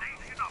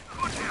foundation of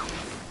good health.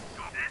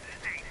 This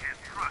state has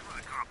crushed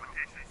the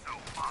competition so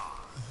far.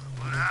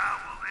 But how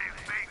will they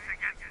face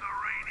against the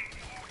reigning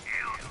Boot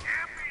Hill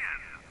champion,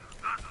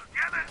 the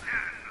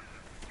Skeleton?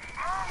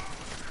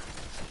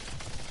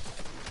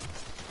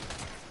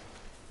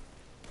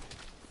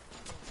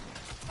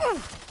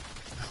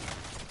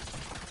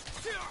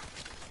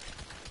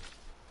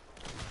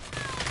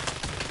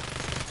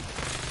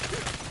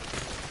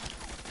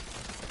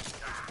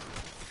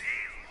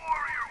 These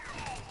warrior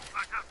wolves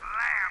are just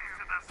lambs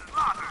to the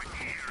slaughter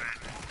here at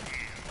Boot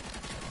Hill.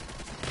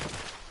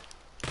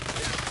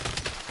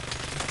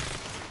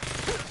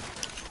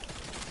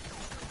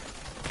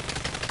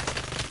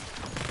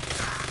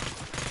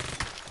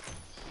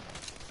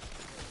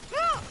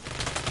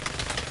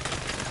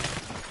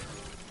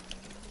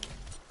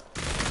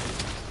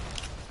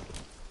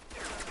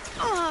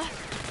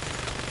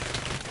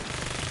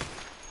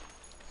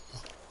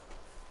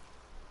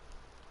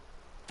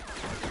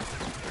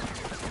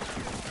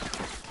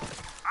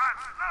 I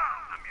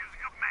love the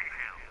music of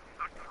mayhem,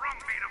 the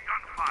drumbeat of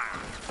gunfire,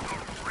 the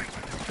ring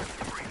of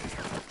free.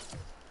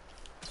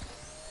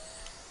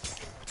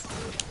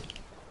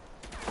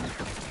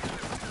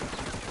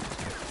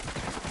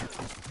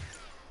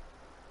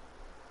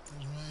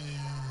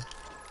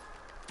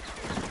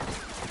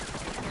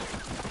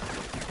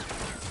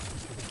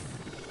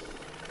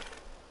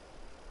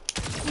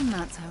 And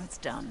that's how it's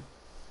done.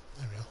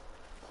 There we go.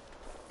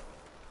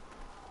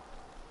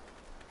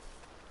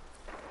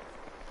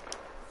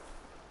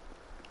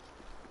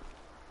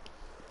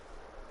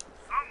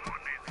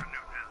 Someone needs to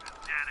nuke this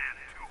dead-end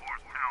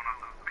two-horse town off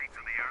the face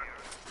of the earth.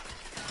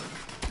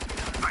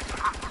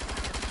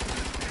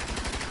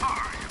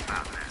 Sorry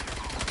about that.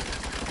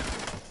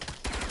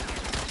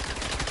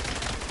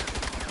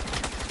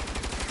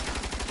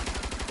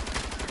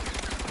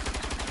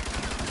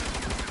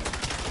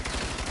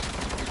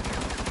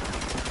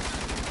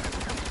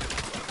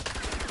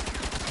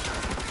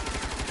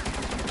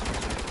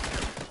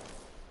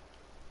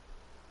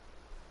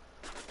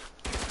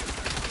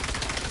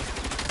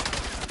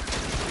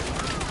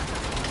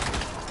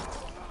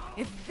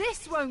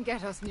 won't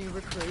get us new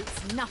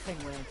recruits. Nothing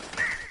will.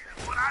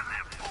 What I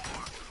live for.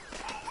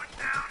 Mowing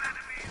down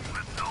enemies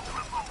with no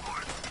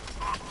remorse.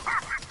 A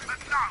perfect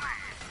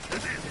finale to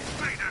this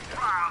greater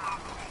trial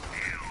of Hope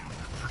Hills.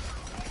 Who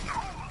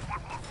knows what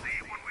we'll see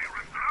when we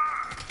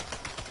return?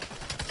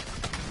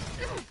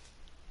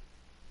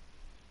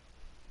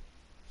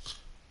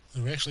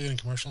 Are we actually getting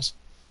commercials?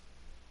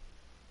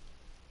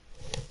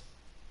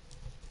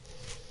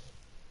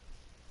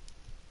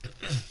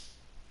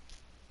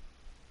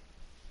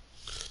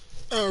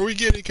 Are we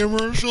getting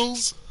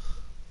commercials?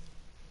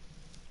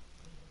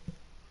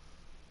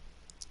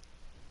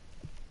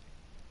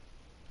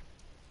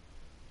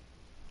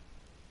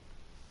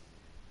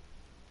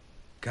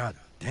 God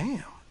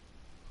damn.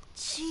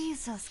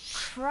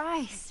 Jesus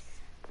Christ.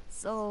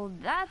 So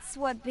that's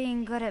what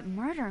being good at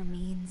murder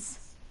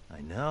means. I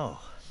know.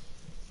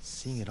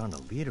 Seeing it on the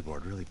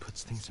leaderboard really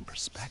puts things in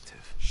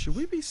perspective. Should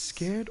we be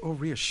scared or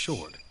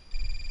reassured?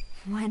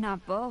 Why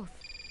not both?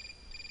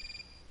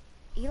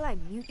 Eli,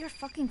 mute your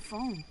fucking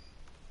phone.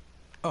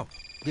 Oh,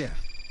 yeah.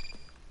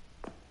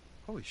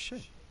 Holy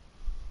shit.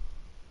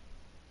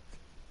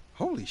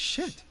 Holy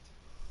shit.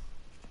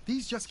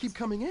 These just keep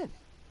coming in.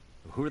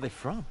 Who are they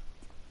from?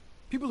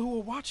 People who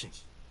are watching.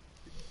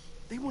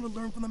 They want to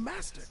learn from the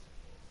master.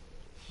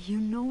 You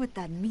know what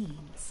that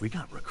means. We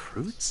got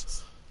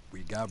recruits?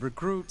 We got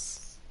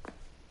recruits.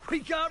 We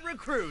got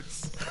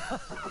recruits!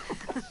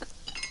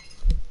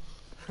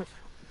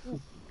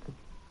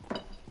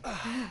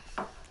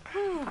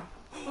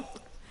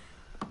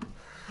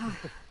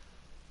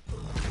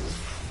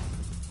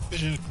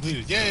 Mission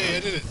completed. Yay, I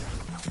did it!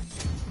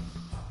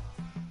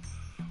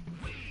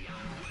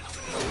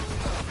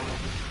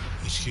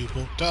 HQ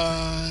Boat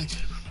Dock.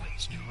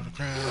 New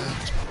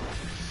Watercraft.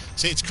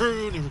 Saints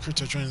crew. New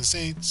recruits are joining the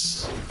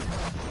Saints.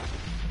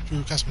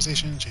 Crew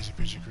customization. Change the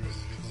crew with the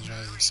vehicle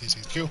drive the Saints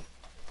HQ.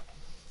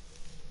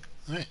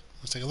 Alright,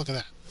 let's take a look at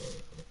that.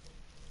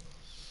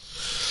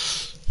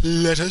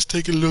 Let us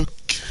take a look.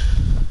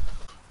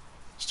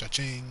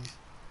 Stretching.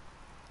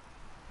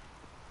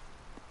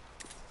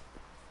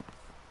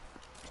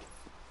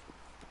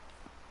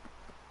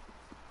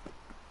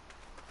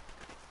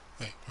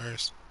 Wait,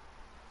 where's...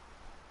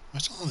 Am I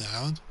still on the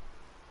island?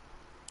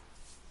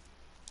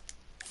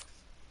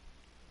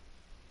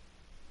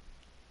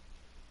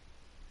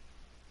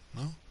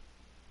 No?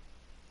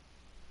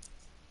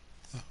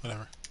 Oh,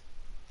 whatever.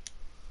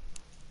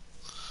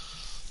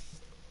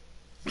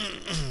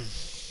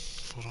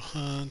 Photo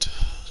hunt.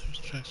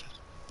 Okay,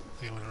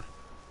 whatever.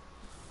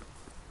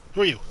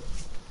 Who are you?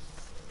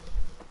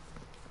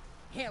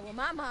 Yeah, well,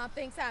 my mom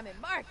thinks I'm in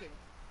marketing.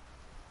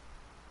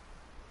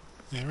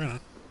 Yeah, right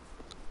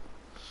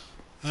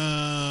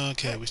on.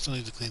 Okay, we still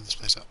need to clean this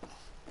place up.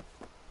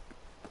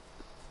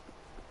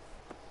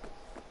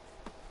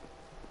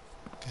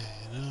 Okay,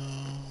 no.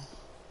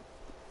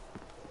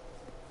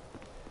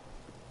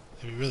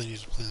 Yeah, we really need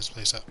to clean this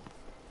place up.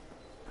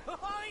 Oh,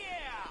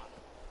 yeah!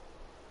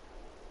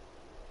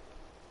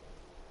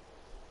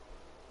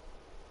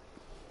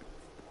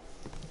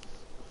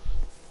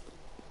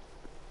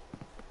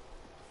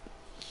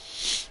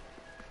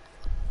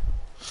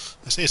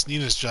 I say it's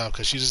Nina's job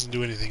because she doesn't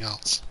do anything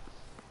else.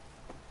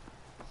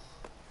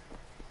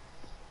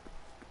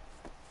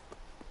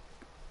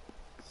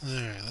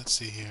 Alright, let's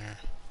see here.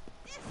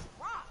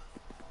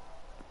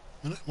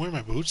 Where are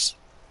my boots?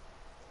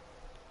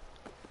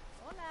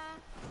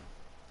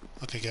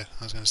 Okay, good.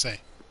 I was gonna say.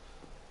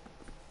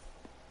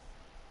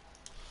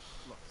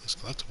 This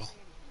collectible.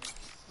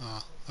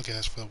 Okay,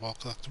 that's for the wall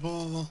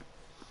collectible.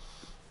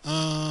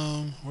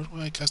 Where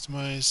do I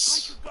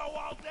customize? I could go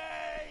all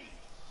day.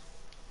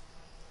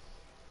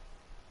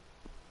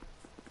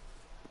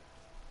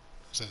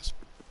 What's this?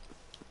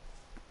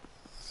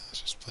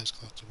 That's just place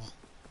collectible.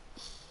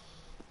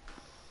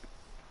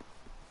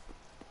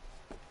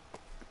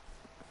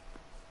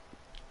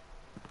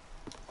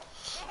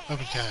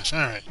 Open cache,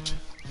 alright.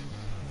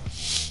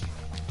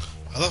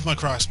 I love my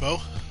crossbow.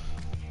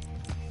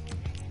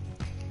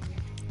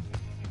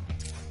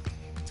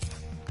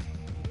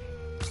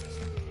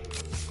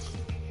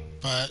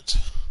 But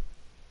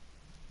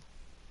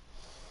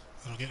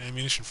I don't get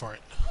ammunition for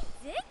it.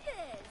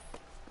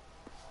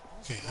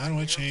 Okay, how do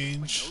I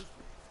change?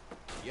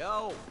 Yo!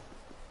 Oh,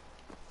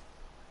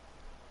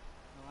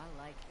 I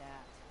like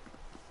that.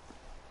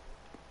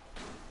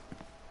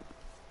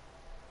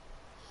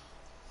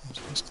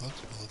 It's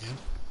collectible again.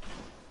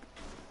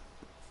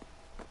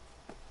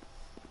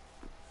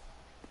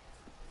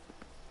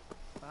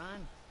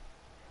 Fun.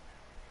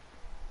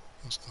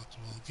 It's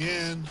collectible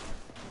again.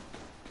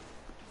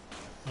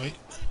 Wait.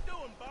 What you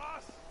doing,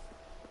 boss?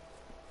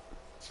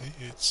 Okay,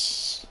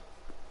 it's...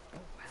 Oh,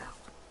 wow.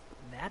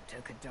 That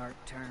took a dark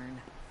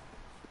turn.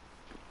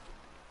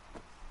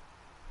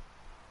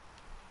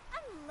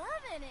 I'm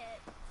loving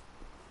it.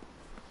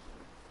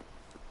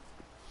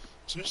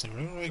 Seriously,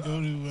 where do I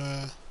go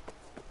to,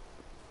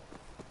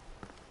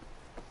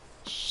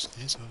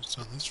 Okay, so it's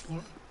on this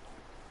floor?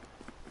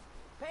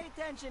 Pay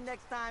attention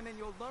next time and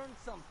you'll learn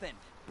something.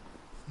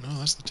 No,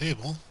 that's the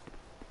table.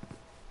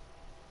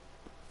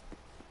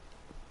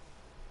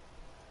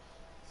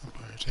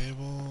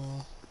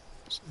 table.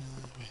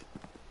 Wait.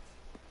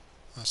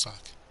 Oh,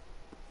 sock.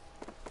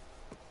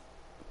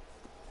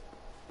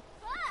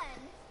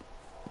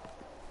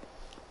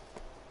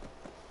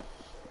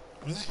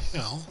 Where the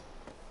hell?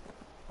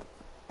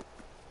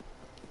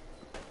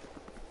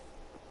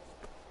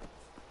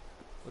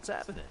 What's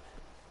happening?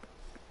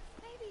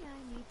 Maybe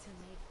I need to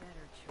make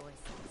better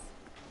choices.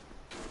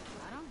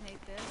 I don't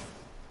hate this.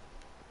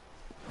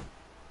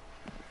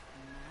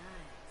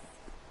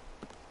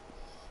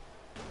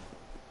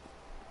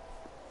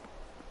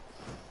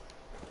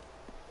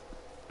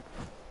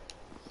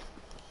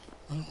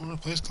 I don't want to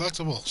place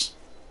collectibles.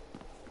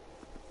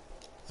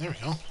 There we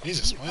go.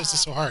 Jesus, why is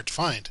this so hard to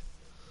find?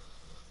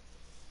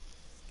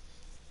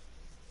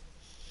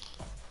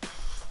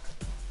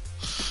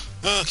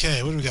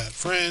 Okay, what do we got?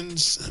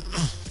 Friends,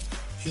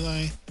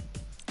 Eli,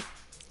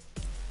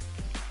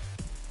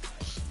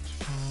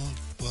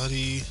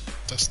 Bloody,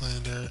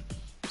 Dustlander,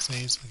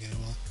 Saints. Okay,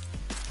 well,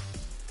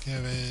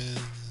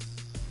 Kevin,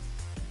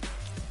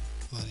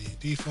 Bloody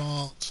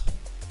Default,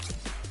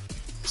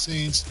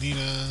 Saints,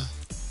 Nina,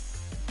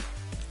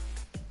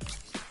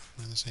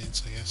 and the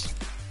Saints, I guess.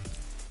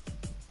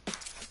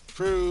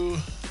 Crew.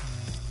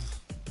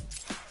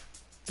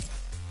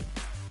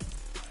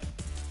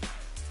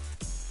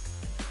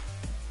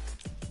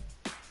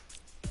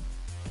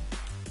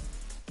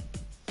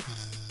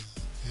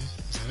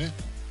 It?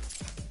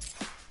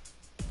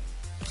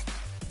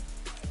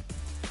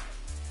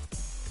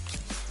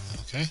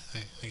 Okay,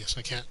 I guess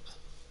I can't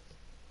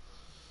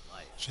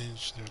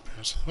change the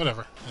repairs.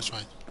 Whatever, that's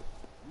fine.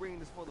 Ring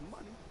is for the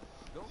money.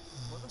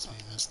 Let's see,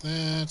 that's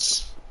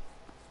that.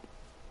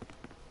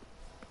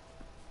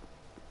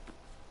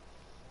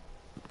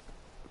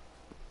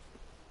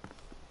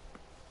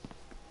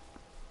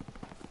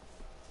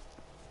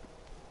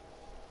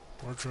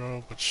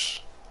 Wardrobe,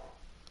 which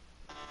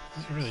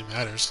it really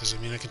matters, because I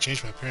mean I can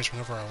change my appearance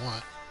whenever I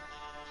want.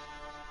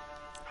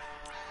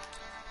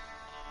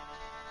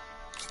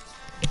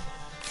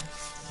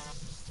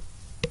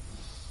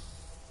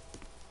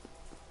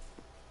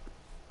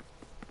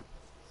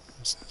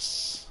 What's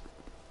this?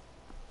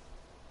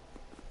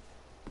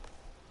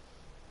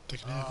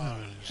 Take a nap?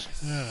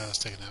 Yeah, let's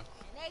take a nap.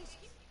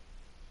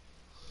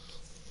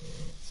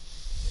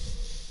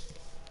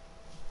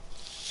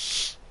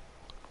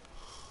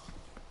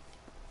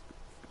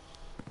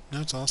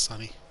 Now it's all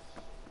sunny.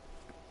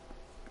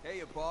 Hey,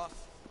 your boss.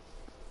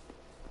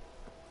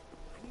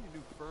 I need a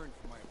new fern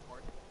for my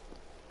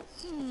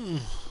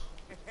apartment.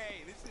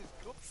 Hey, this is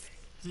cool.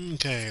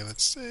 Okay,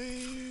 let's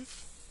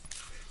save.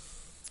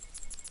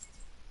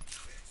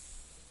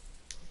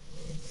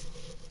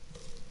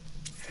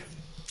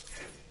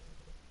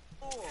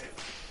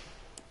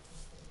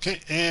 Okay,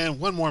 and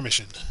one more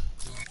mission.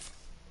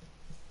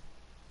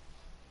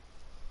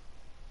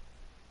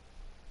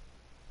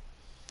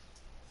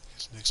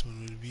 Guess the next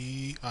one would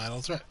be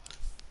Idle Threat.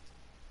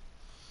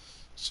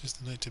 It's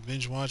just the night to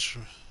binge watch.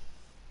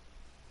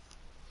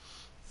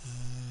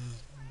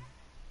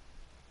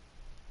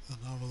 The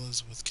novel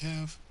is with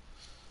Cav.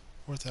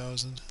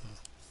 4,000. Oh.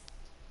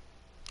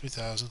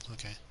 3,000.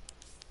 Okay.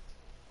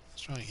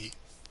 Strong heat.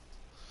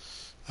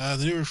 The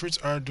new recruits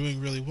are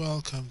doing really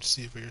well. Come to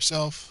see it for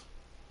yourself.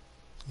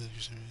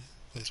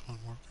 Place one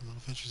more criminal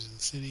offenses in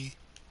the city.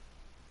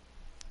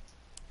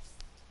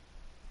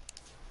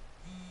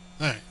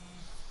 Alright.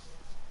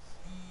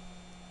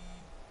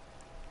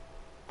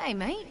 Hey,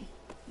 mate.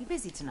 You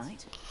busy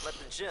tonight? I'm at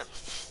the gym.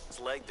 It's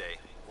leg day.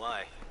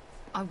 Why?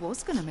 I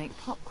was gonna make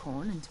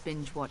popcorn and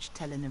binge watch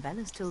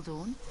telenovelas till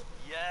dawn.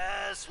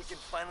 Yes, we can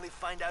finally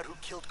find out who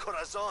killed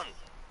Corazon.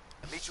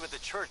 I'll meet you at the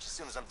church as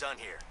soon as I'm done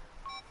here.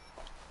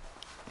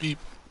 Beep.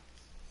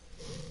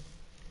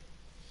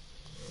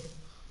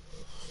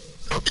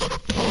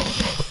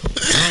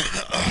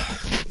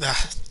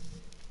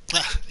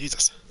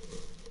 Jesus.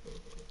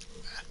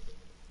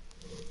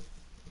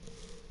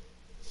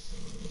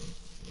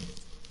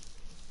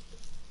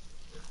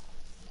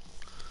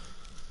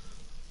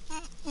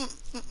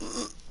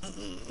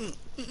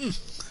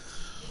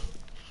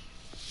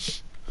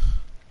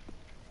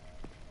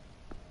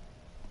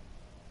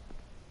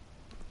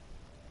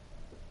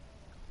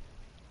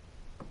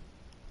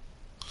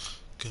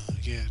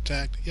 Gonna get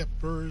attacked. Yep,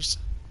 burrs.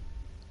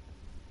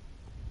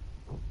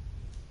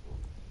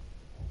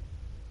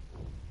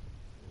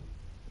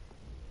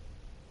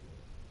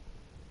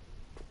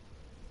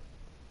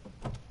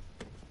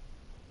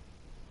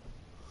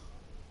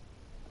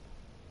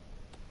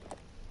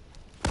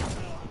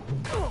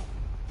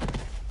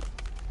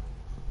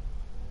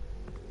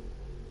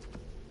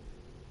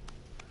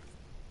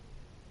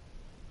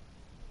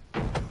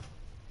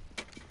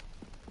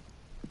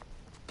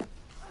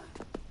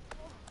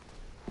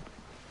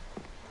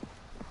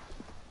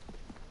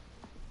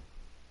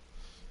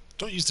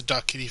 Don't use the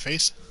Doc Kitty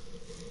face.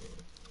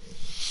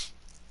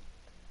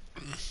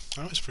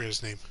 I always forget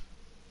his name.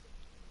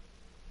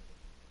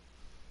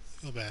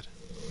 I feel bad.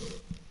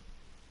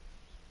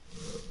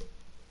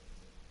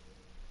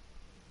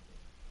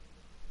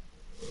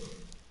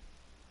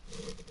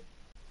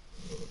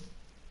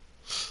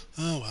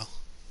 Oh well.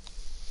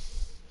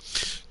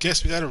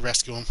 Guess we gotta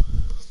rescue him.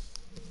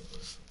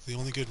 The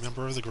only good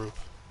member of the group.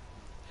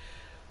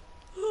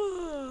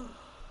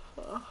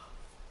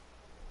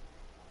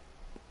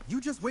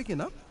 You just waking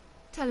up?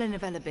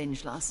 Telenovela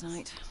binge last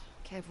night.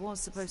 Kev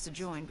was supposed to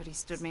join, but he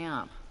stood me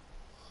up.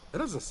 That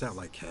doesn't sound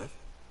like Kev.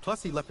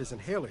 Plus, he left his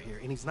inhaler here,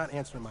 and he's not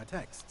answering my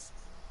texts.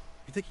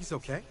 You think he's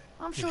okay?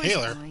 I'm sure he's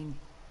fine.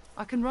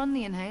 I can run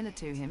the inhaler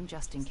to him,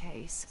 just in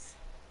case.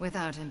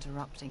 Without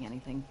interrupting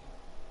anything.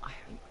 I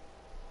hope.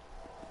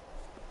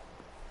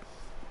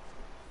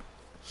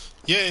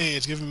 Yay,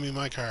 it's giving me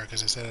my car,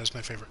 because I said it was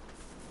my favorite.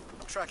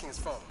 I'm tracking his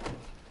phone.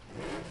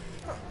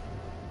 Huh.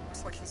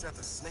 Looks like he's at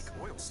the Snake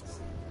Oil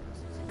Salon.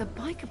 The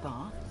biker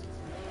bar?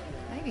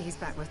 Maybe he's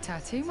back with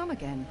Tattoo Mum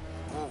again.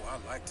 Oh, I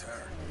liked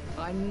her.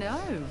 I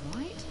know,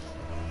 right?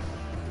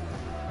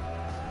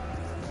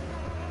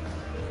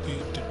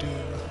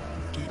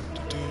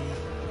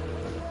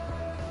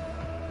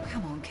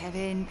 Come on,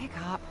 Kevin, pick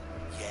up.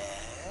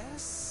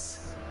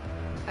 Yes?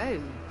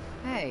 Oh,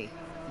 hey.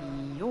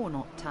 You're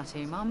not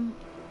Tattoo Mum.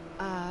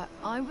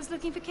 I was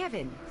looking for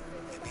Kevin.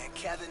 Hey man,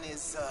 Kevin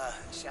is,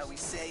 shall we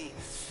say,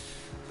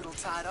 a little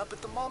tied up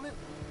at the moment?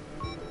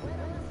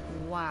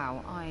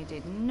 Wow, I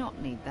did not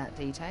need that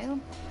detail.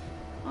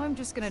 I'm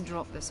just gonna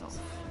drop this off.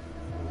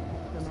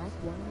 Middle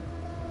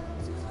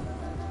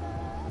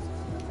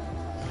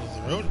of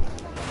the road?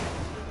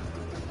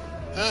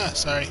 Ah,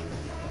 sorry.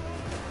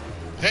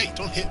 Hey,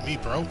 don't hit me,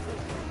 bro.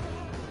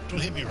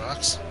 Don't hit me,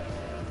 rocks.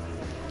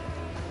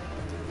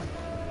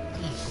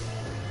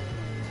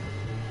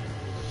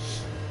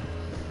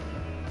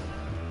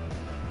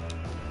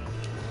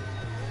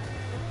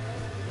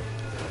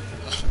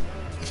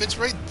 If it's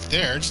right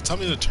there, just tell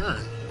me to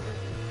turn.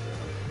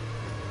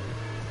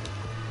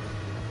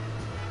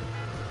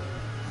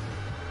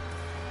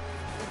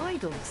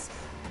 Idols?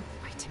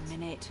 Wait a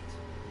minute.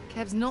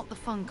 Kev's not the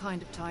fun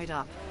kind of tied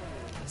up.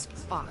 Those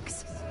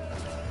fucks.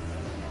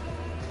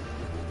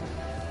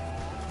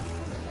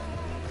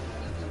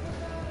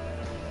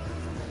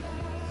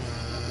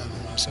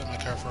 I'm gonna set my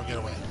car for a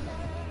getaway.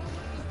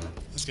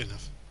 That's good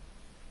enough.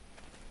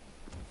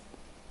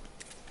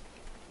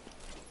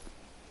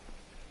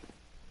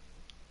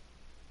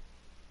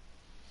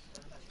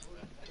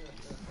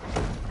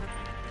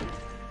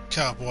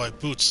 Cowboy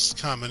boots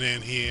coming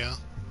in here.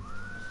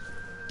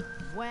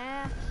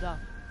 Where the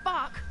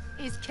fuck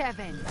is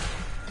Kevin?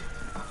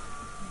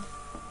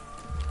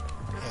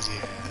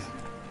 Yeah.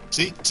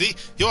 See?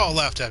 You all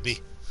laughed at me.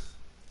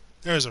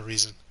 There's a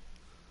reason.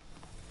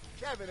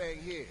 Kevin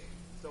ain't here,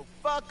 so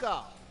fuck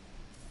off.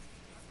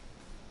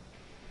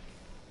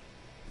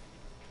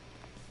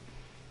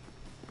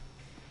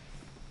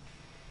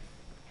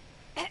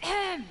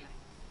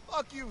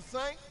 Fuck you,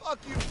 Saint. Fuck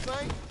you,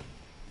 Saint.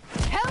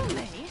 Tell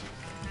me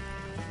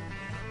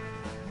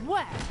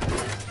where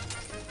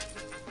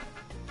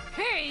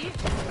he is.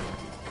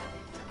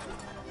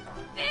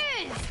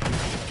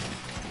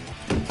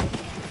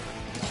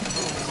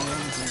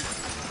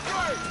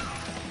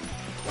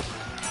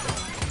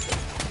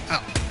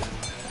 Ow.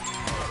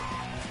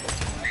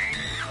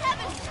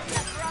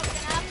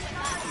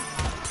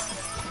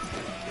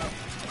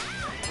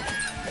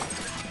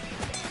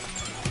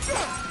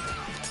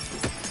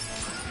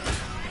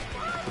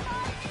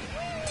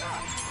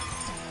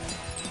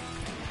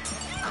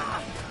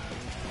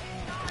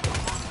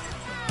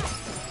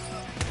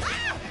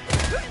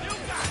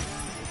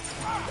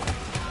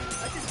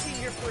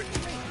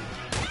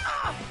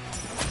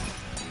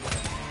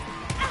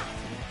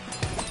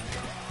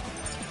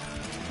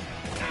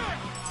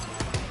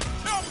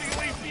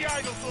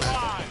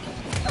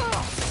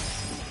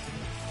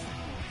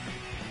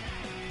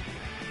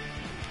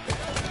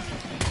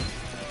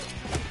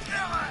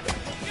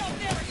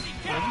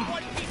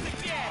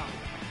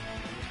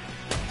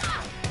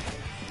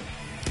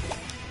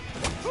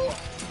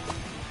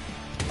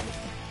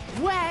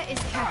 Where is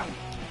Kevin?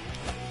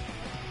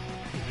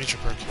 Nature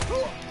perk.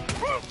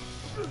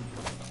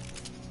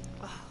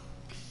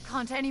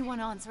 Can't anyone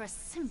answer a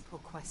simple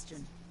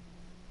question?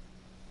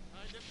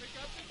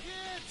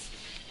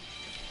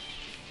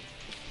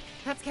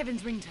 That's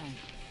Kevin's ringtone.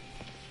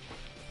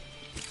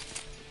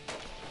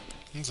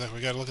 Looks like we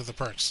gotta look at the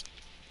perks.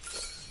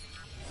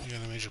 We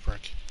got a major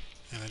perk.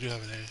 And I do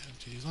have an A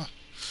to use.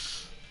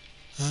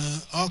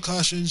 All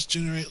cautions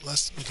generate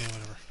less. Okay,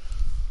 whatever.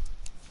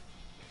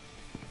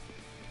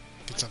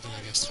 Get something,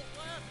 I guess.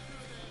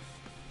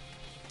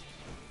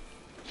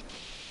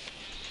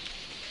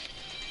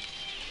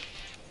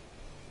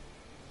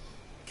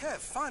 Kev,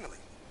 finally.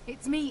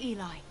 It's me,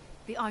 Eli.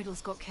 The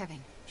idol's got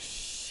Kevin.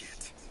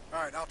 Shit.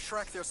 All right, I'll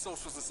track their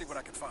socials and see what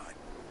I can find.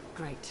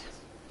 Great.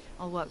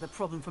 I'll work the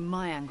problem from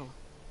my angle.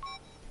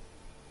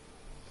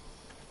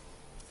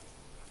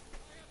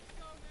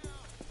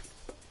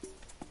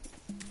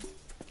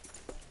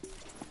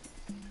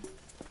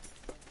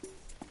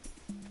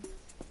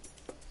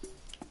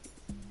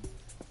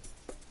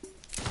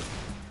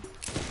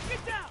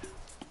 Get down!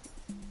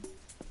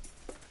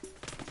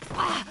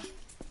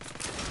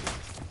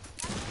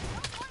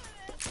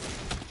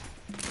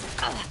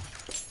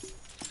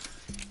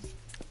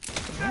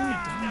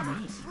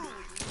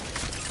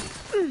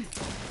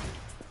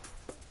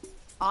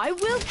 I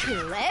will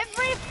kill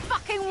every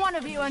fucking one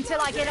of you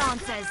until I get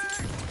answers.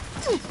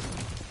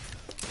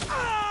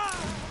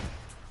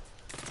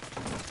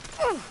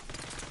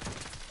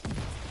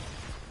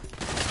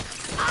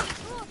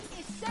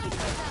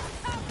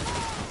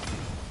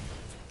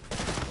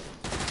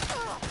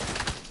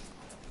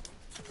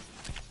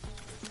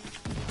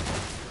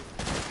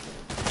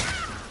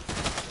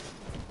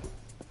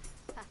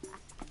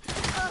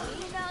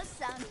 You know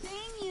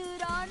something you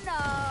don't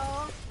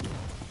know.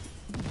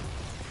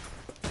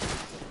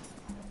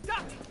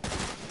 Duck!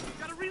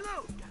 Gotta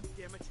reload! God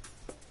damn it.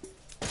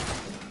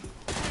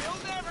 We'll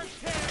never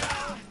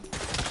kill!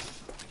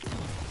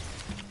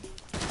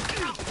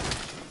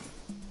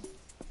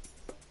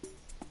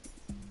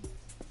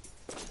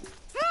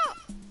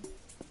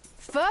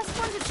 First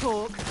one to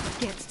talk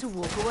gets to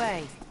walk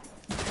away.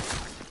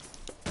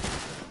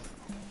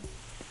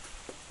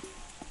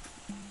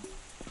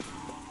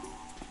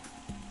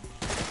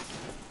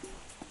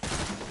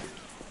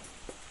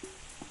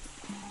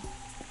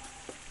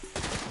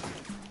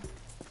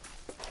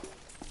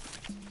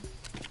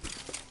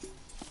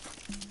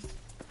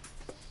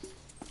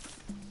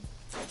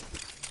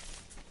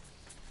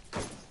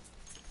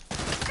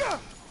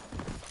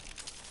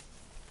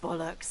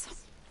 Bollocks.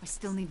 I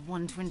still need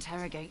one to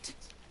interrogate.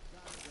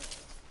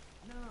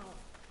 No,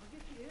 I'll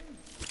get you in.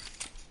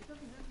 It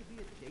doesn't have to be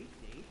a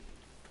date.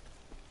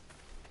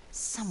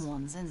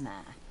 Someone's in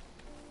there.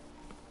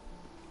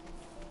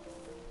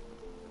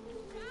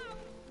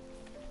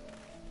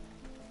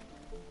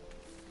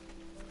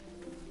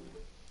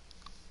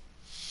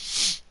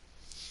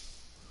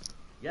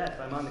 Yes,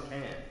 I'm on the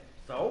can.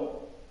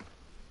 So?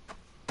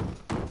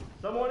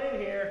 Someone in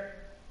here.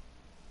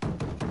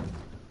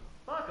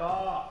 Fuck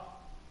off.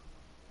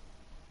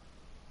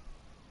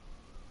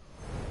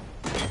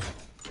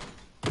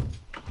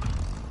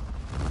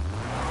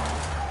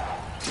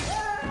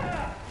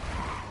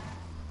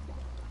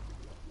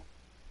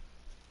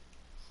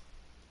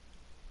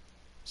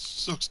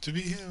 Sucks to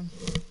be him.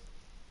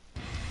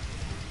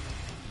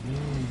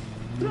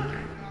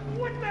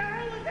 What the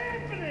hell is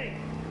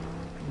happening?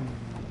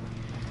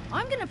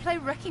 I'm gonna play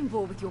wrecking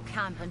ball with your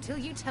camp until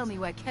you tell me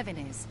where Kevin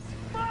is.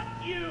 Fuck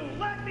you!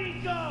 Let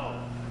me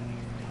go!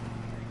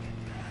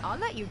 I'll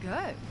let you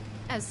go,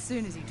 as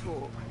soon as you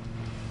talk.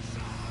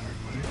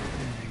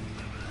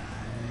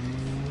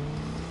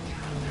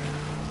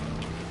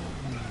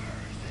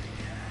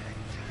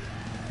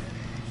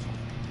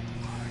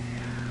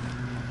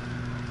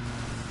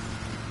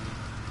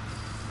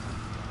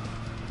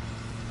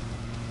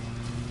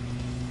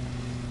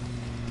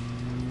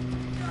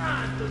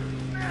 God, the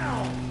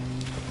smell!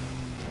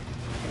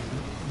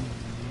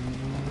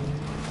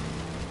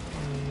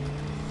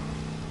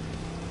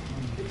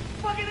 It's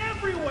fucking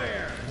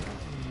everywhere!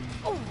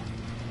 Oh.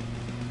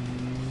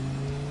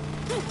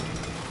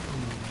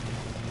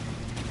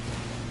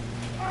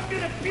 I'm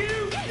gonna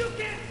puke! You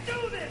can't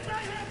do this! I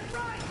have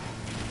rights!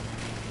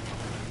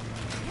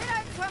 You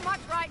don't swear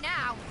much right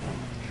now.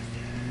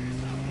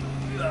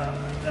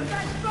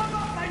 That's some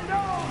up my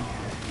nose!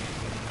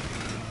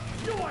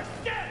 You are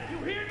dead! You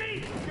hear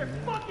me? You're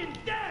fucking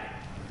dead!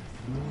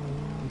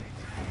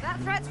 That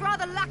threat's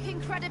rather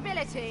lacking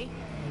credibility.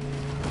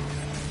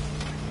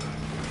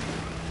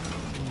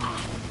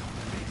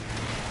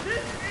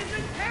 This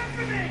isn't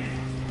happening!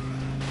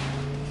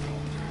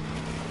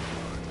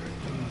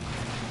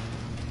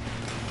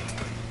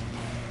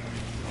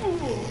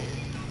 Ooh.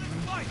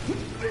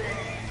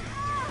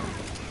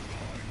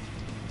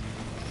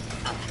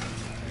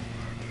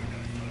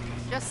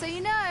 Just so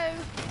you know,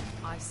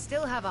 I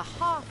still have a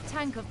half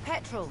tank of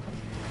petrol.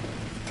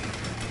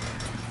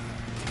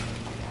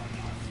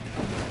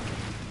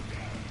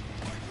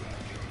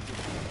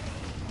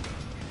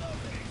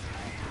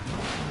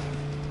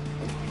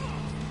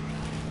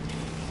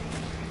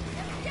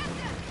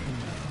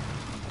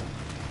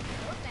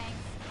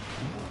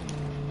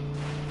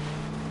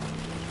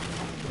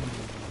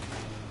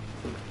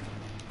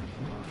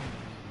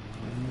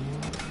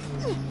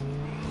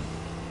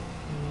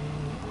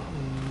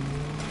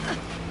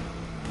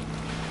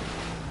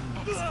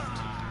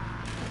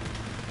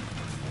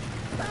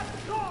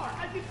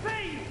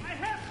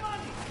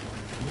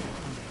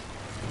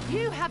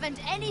 You haven't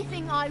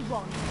anything I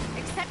want,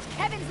 except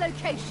Kevin's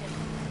location.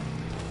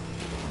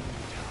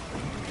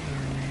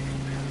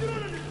 You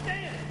don't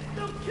understand!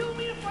 They'll kill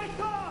me if I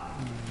talk!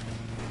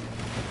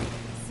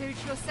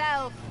 Suit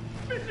yourself.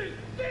 Mrs.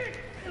 Dick!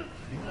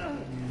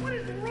 What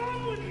is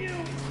wrong with you?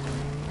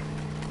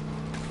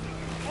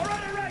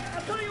 Alright,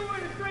 I'll tell you where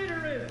the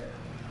traitor is.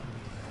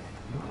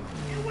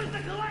 It was the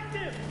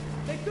Collective!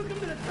 They took him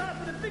to the top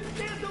of the big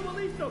Santo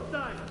Malisto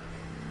sign.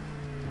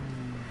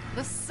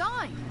 The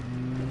sign?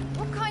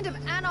 What kind of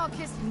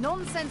anarchist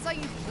nonsense are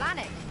you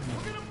planning?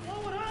 We're gonna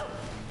blow it up!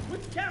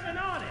 With Kevin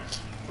on it!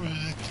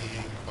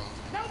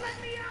 Now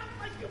let me out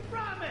like you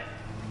promised!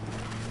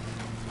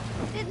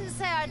 Didn't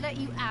say I'd let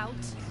you out.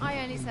 I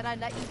only said I'd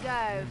let you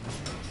go.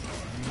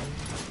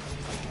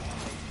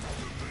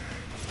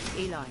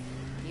 Eli,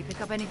 you pick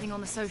up anything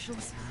on the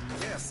socials?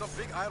 Yeah, some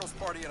big idols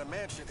party at a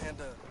mansion and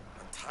a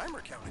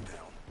timer counting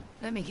down.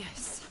 Let me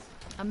guess.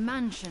 A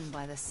mansion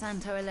by the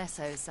Santo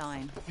Ileso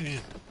sign. Yeah.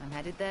 I'm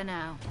headed there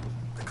now.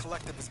 The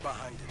collective is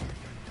behind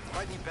it.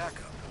 Might need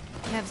backup.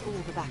 Kev's all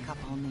the backup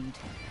I'll need.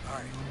 All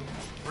right,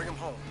 bring him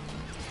home.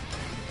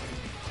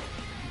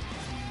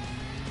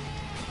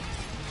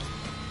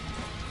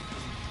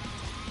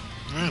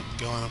 I'm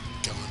going, I'm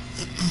going.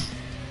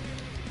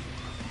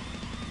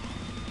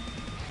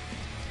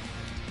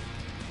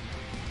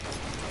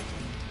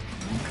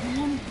 Come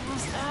on,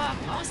 faster,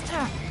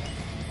 faster!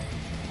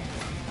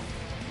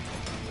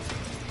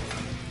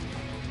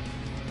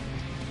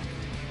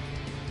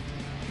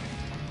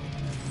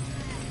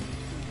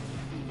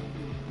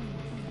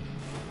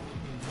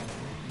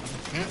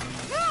 Yeah.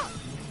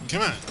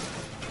 Come on,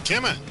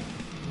 come on!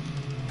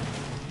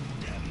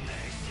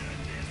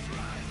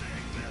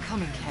 I'm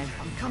coming, Kev,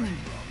 I'm coming.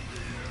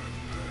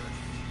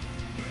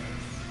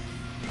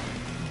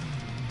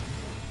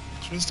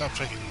 Should we stop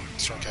taking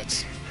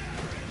shortcuts?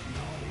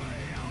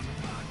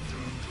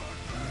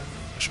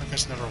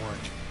 Shortcuts never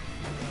work.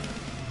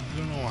 I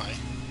don't know why.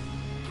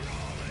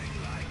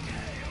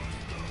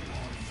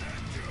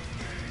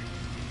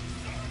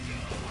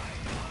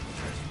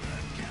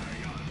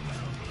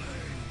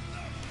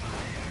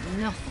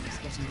 Nothing's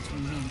getting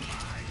between me and Kev.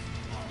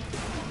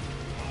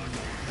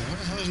 How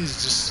the hell is he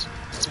just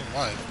still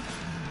alive?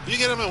 Will you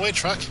get out of my way,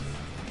 truck?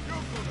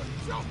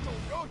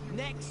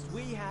 Next,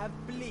 we have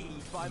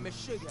Bleed by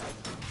Meshuggah,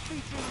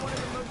 featuring one of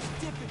the most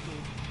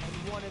difficult and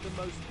one of the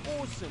most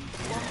awesome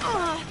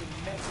songs in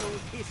metal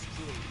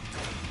history.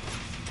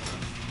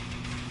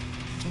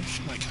 Don't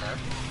shoot my car.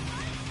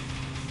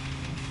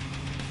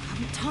 I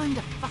haven't time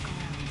to fuck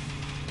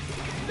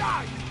around.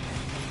 Die!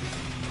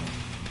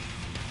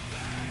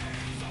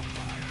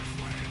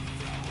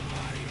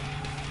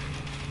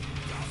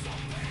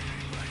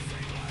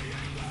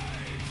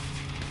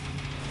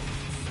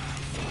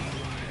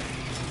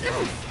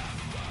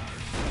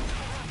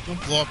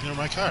 Don't blow up near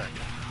my car.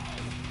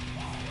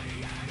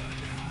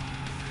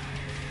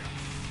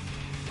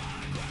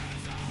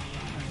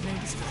 No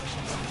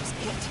distractions, just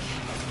get to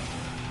Kev.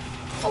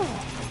 Oh!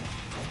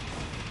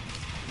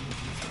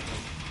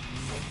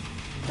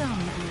 Damn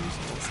news,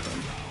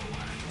 Austin.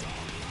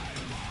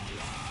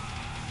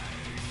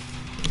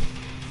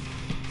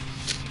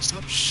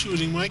 Stop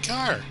shooting my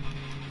car.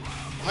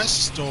 I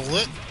stole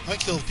it. I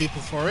killed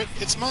people for it.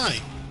 It's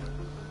mine.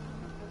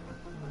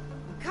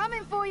 I'm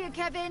coming for you,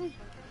 Kevin.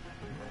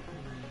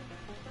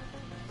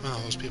 Oh,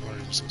 those people are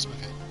innocents.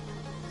 Okay.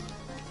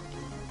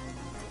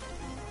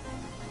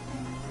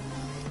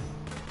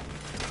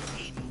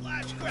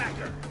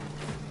 Cracker.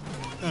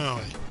 No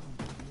way.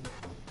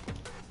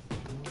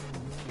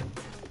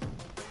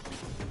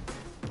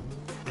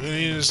 We're gonna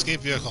need an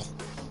escape vehicle.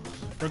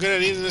 We're gonna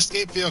need an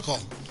escape vehicle.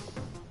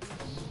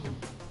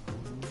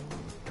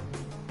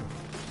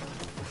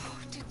 Oh,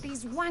 did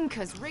these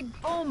wankers rig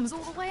bombs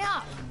all the way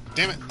up?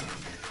 Damn it.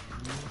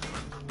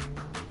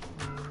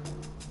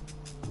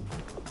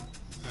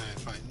 Alright,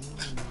 fine.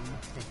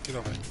 Get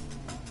over it.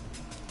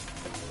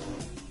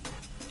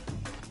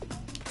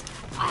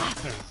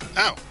 There.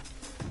 Ow!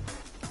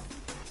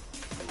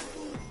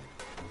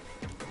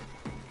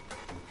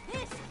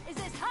 This is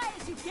as high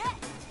as you get.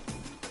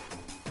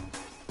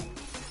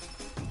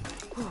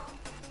 Whew.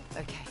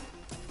 Okay.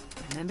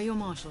 Remember your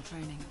martial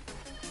training.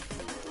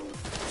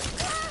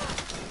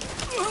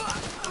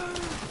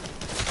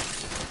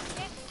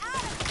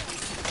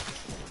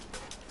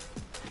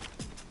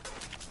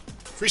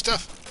 Free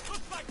stuff!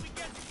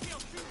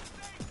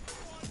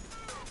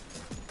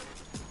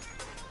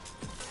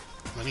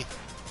 Money.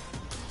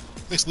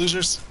 Thanks,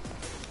 losers.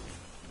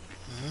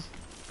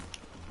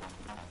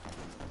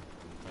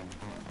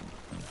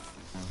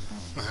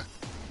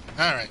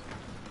 Alright.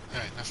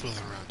 Alright, not fooling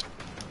around.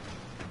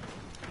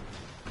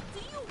 Do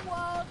you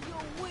want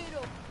your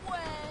widow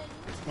friend?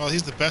 Well,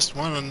 he's the best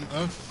one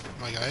of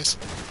my guys.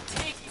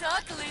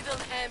 Tick-tock, little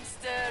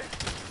hamster.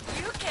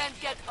 You can't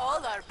get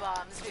all our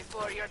bombs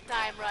before your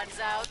time runs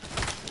out.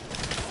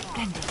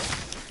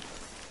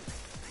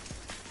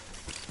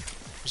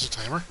 There's a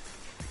timer.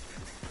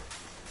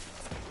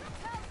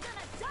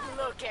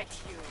 Look at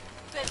you.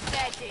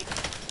 Pathetic.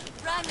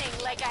 Running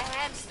like a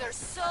hamster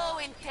so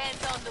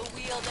intent on the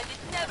wheel that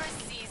it never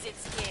sees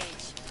its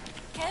cage.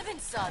 Kevin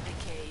saw the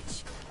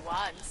cage.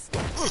 Once.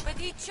 But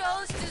he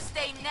chose to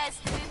stay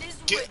nested in his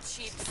wood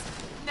chips.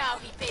 Now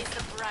he pays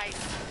the price.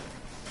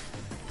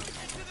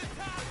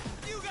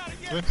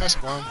 Did I pass a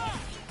bomb?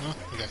 No?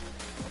 Okay.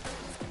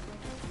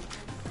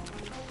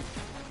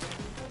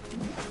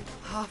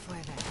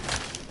 Halfway there.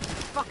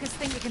 Fuckers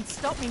think you can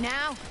stop me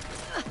now?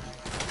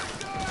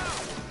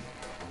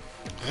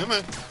 Come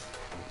on.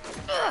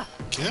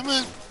 Come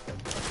on.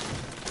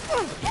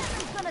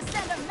 Kevin's gonna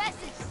send a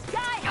message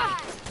sky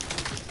high.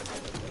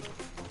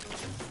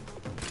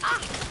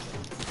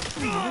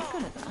 You're not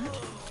good at that.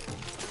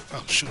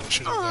 Oh, shoot, I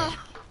should have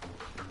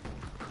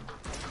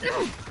There we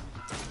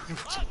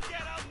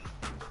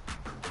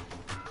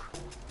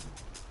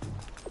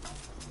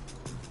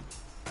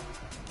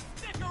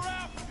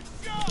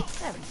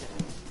go.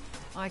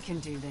 I can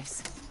do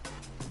this.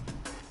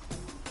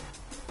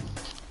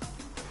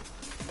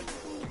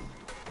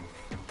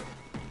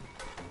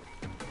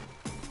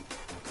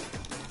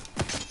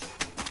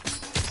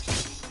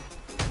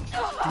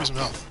 Give me some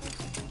help.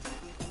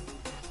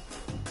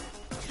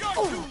 You're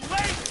too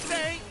late,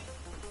 Saint!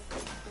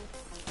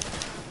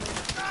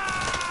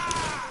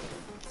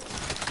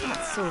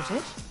 That's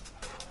sorted.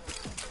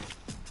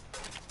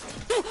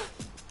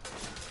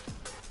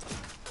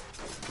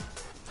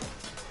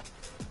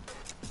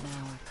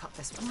 Now I cut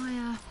this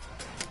wire.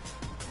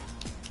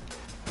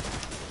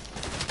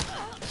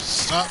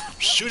 Stop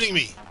shooting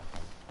me!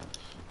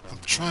 I'm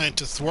trying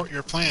to thwart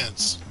your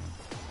plans.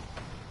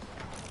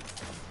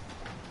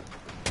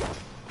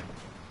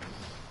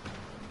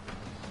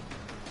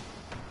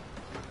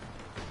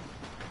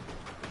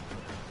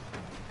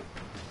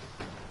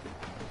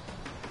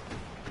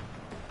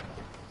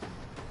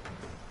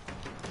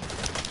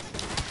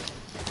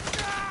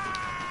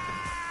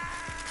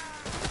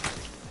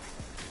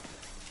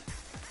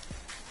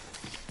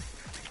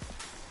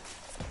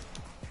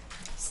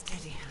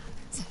 Steady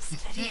hands.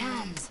 Steady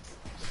hands.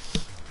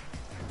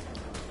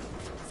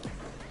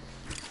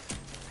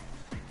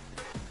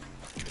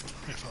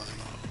 Rifle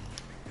ammo.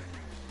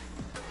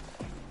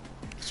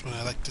 That's what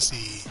I like to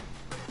see.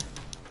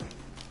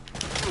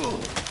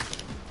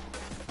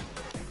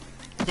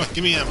 Come on,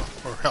 give me ammo.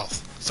 Or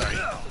health. Sorry.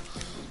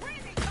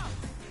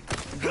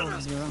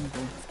 Bob's your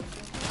uncle.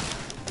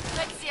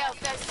 Let's see how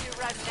fast you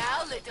run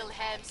now, little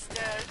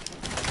hamster.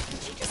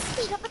 Did you just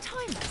speed up the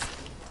timers?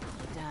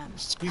 Damn.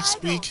 Squeak,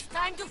 squeak.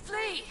 Time to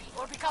flee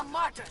or become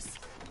martyrs.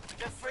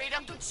 The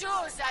freedom to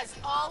choose, as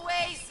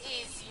always,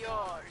 is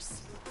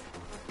yours.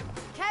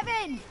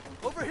 Kevin!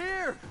 Over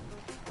here!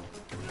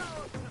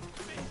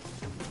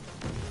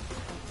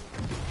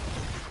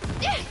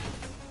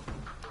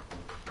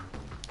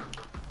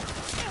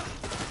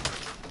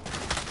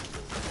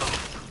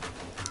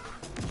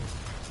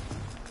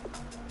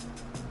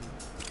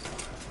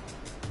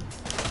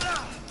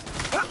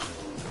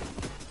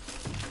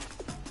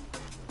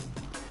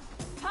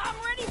 I'm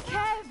ready,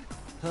 Kev!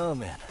 Oh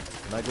man,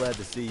 am I glad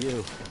to see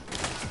you.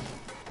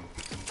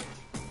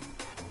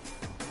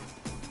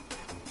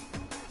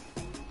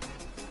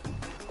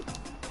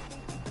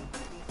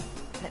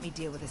 Let me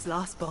deal with this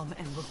last bomb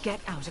and we'll get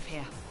out of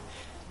here.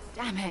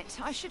 Damn it,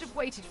 I should have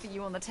waited for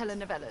you on the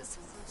telenovelas.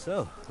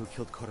 So, who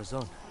killed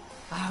Corazon?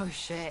 Oh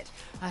shit.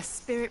 Her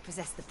spirit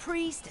possessed the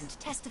priest and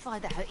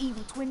testified that her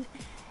evil twin...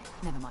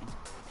 Never mind.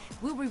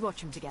 We'll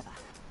rewatch them together.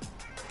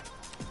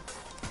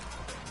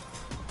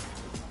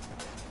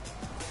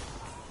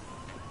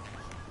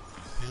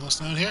 Anything else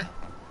down here?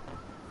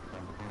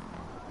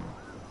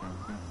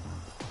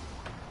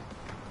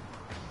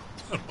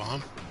 Is that a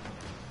bomb?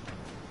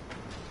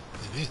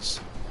 It is.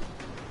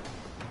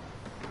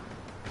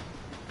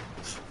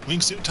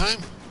 Wingsuit time?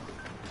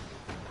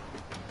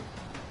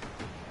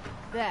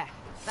 There.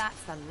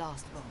 That's the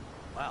last bomb.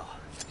 Wow,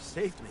 you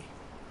saved me.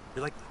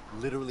 You're like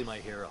literally my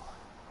hero.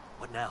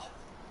 What now?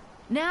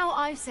 Now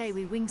I say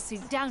we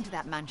wingsuit down to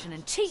that mansion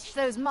and teach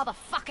those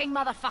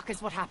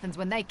motherfuckers what happens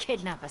when they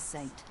kidnap a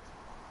saint.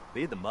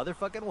 Lead the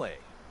motherfucking way.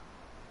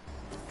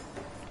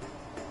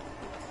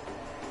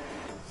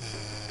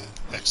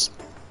 X.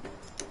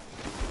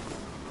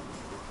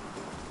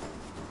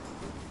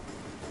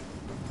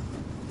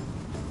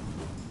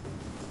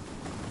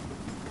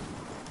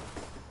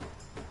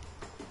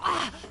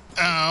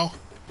 Ow.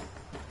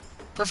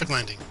 Perfect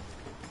landing.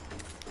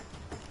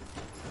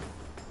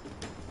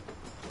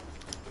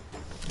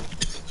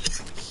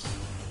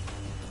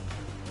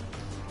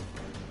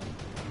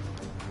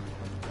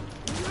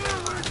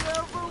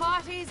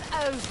 Party's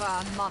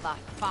over,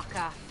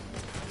 motherfucker.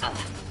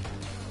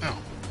 Ow.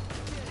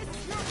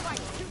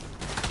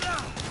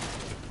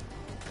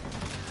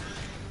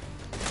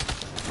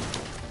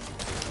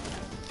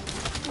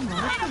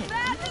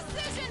 Bad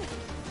decision!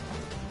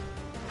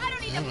 I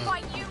don't need to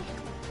fight you!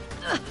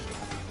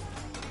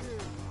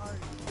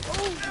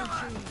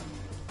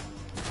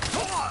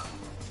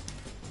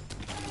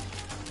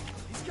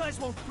 These guys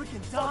won't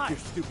freaking die! Fuck your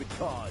stupid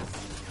cause!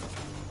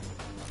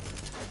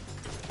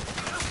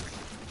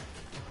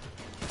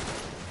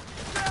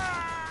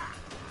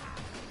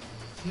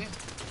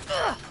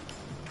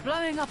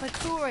 Blowing up a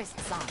tourist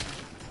sign.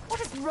 What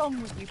is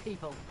wrong with you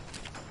people?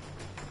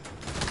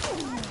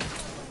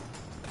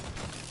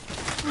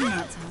 And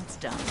that's how it's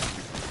done.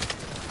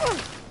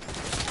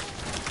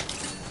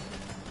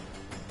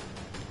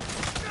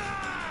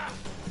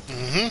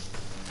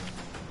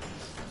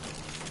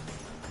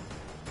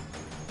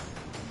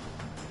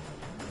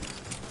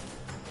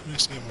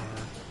 Let's get more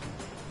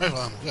rifle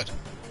ammo. Good.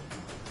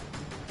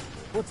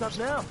 What's up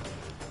now?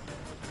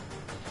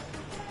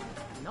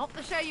 Not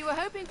the show you were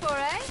hoping for,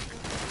 eh?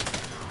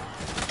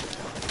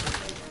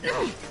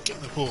 Get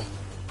in the pool.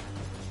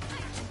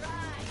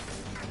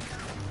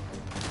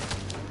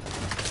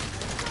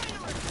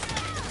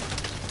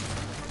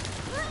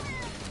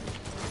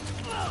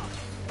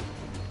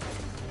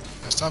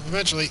 Gotta stop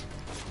eventually.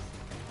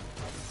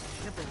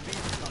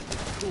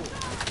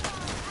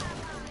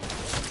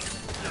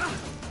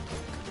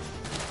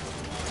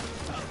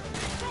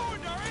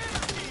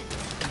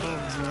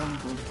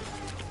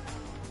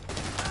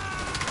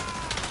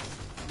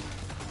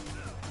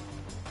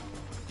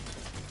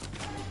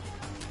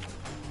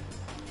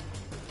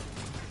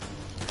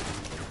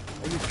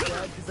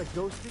 mad because I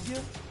ghosted you?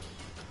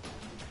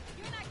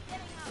 You're not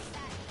getting out of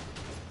that.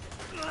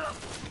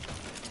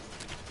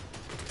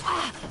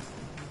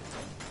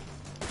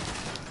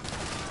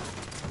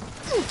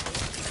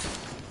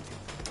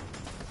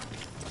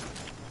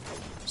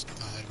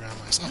 I grab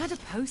myself. How do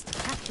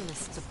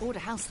post-capitalists afford a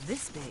house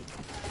this big?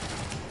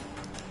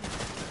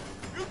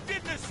 You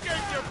didn't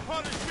escape your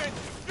punishment.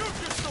 You're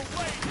just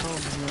awaiting. Oh,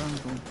 your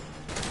uncle.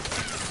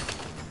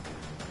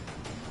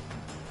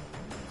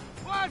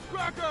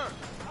 Firecracker!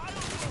 I don't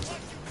know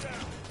what you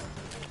down.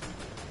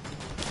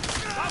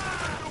 Stop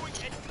what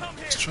you're doing and come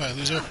here. Let's try,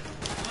 loser.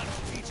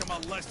 Let's teach him a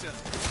lesson.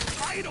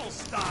 Idle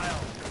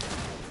style.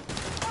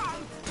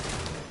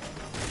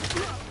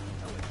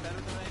 That was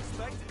better than I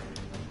expected.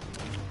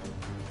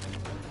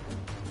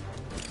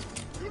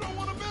 You don't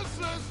want to miss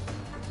this.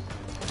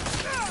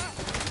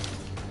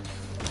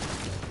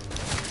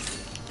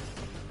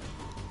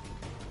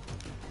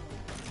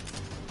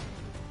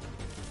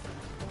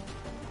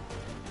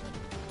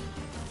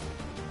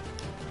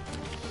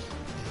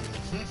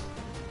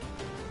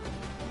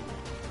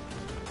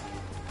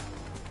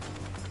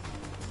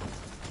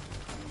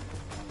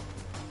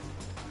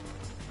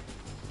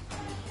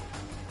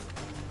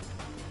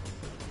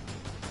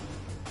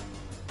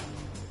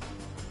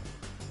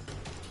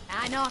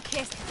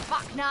 Anarchist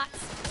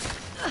fucknuts!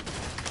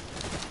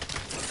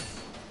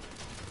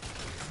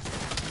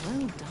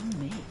 Well done,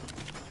 me.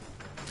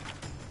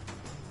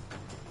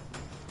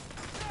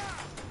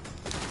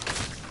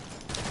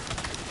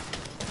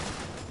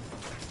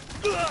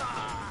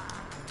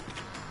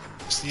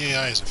 The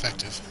AI is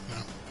effective, you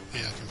know,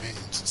 AI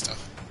companions and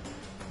stuff.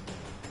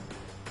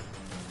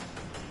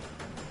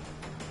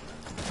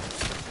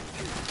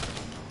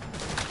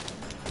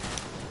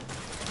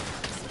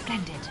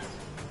 Splendid.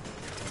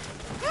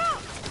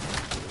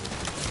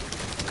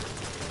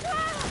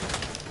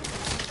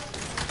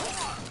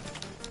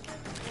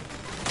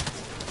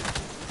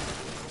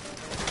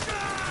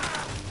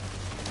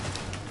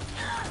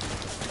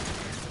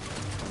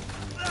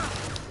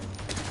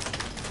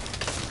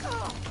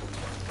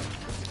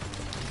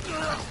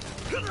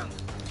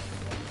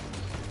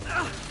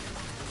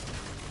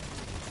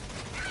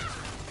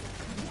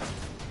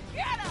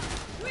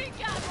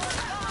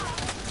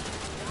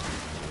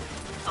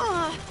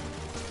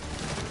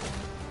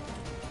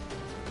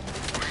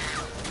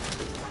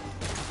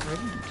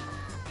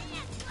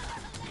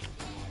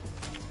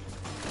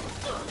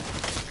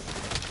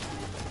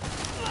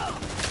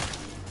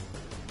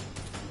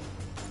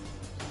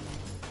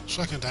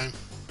 Second time.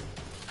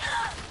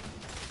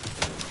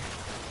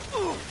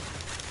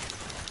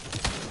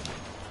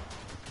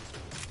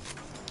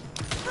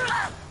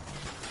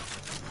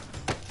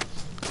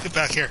 Get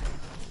back here.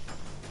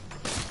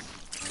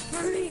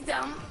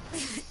 Freedom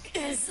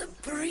is a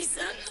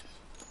prison.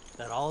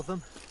 That all of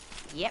them?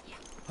 Yep.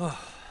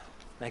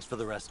 Thanks for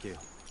the rescue.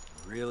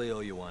 Really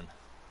owe you one.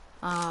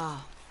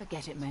 Ah,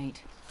 forget it,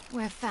 mate.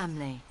 We're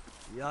family.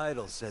 The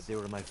Idols said they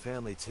were my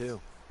family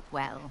too.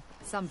 Well,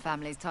 some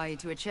families tie you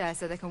to a chair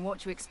so they can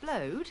watch you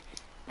explode,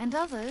 and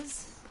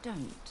others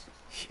don't.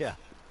 Yeah.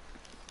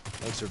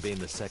 Thanks for being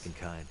the second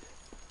kind.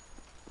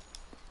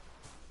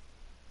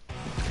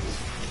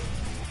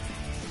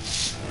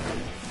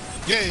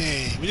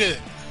 Yay! We did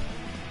it!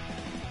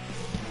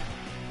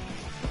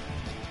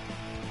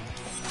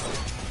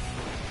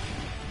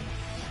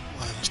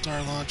 Idle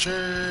Star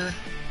Launcher.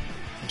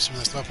 I'm assuming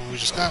that's the weapon we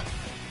just got.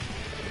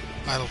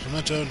 Idle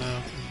Pimento,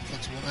 no.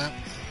 Flexible map.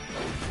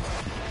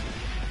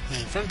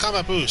 And front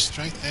combat boost.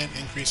 Strength and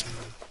increase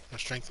in...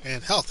 strength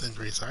and health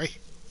increase, sorry.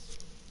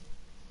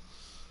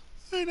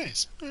 Very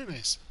nice. Very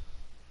nice.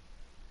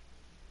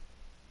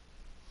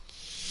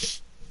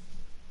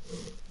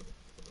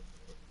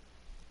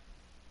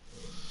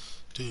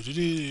 Do do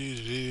do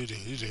do do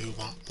do do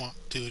wah wah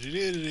do do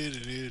do do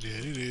do do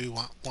do do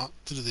wah wah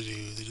do do do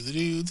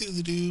do do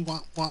do do wah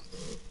wah.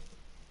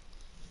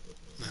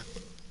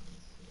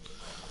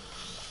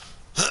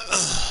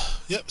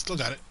 Yep, still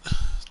got it.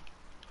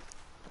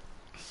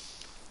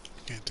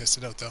 Can't test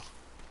it out though.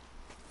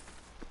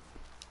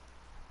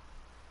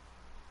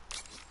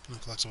 No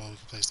collectible we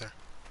can place there.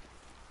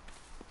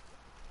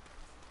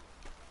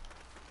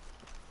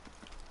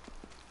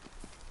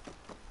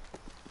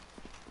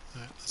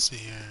 Alright, let's see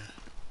here.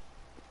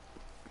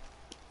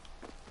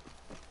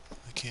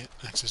 I can't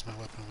access my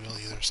weapon wheel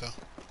either, so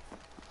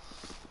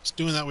it's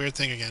doing that weird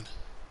thing again.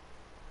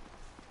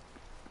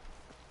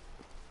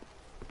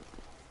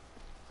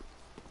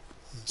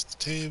 That's the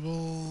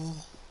table.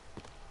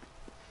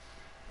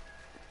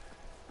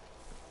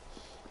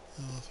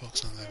 I'll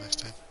focus on that next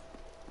time.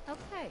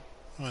 Okay.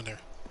 I wonder.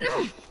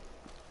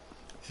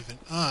 If an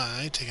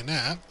eye take a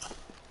nap,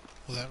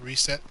 will that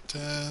reset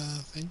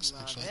things?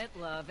 Love Actually, it,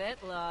 love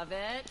it, love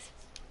it.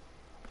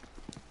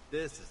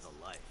 This is the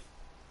life.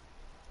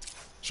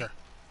 sure.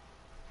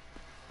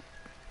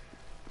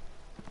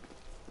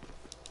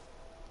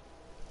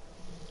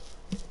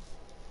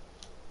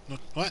 No,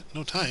 what?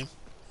 No time?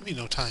 What do you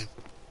mean no time?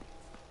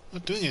 I'm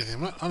not doing anything.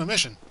 I'm not on a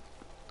mission.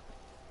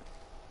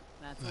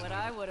 That's what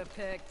I would have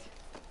picked.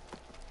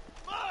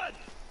 Mud!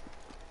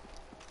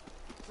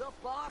 What's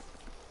up, boss?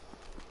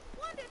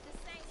 Wonder if the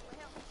Saints will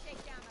help me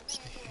take down the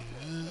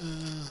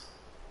landlord.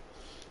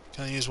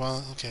 Can I use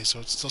while? Okay, so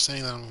it's still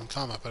saying that I'm in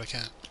combat, but I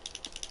can't.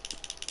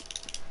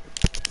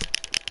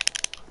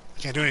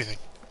 I can't do anything.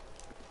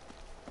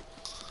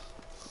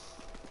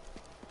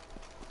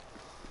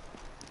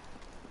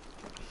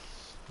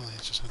 Well, I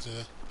just have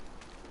to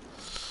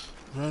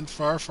run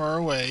far, far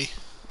away.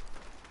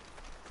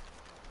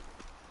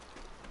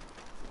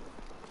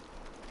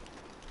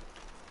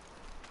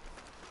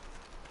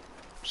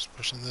 Just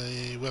pushing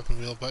the weapon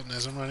wheel button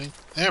as I'm running.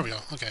 There we go.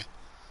 Okay.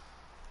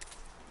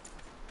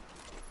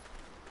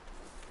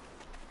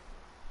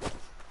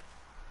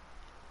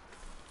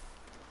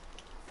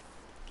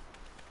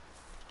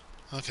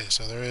 Okay,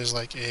 so there is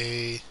like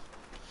a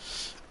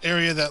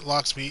area that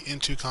locks me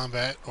into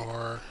combat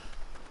or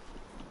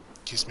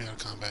keeps me out of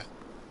combat.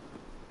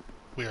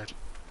 Weird.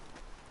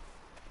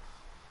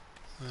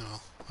 Oh,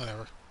 well,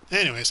 whatever.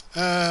 Anyways,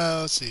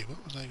 let's see.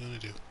 What was I going to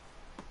do?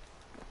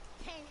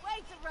 Can't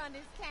wait to run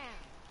this town.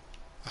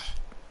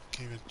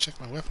 Can't even check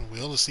my weapon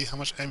wheel to see how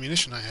much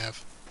ammunition I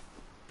have.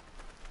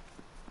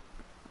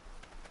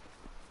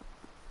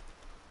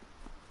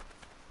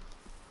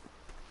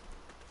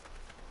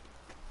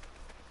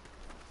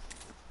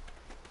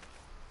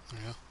 There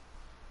we go.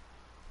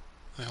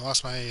 And I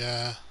lost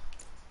my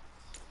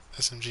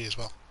SMG as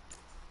well.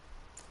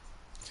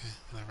 Okay,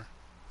 whatever.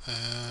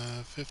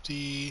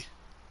 50.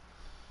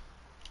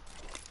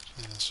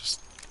 Okay, let's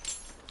just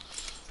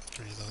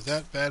reload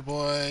that bad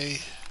boy.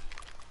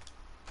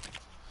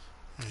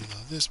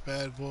 Reload this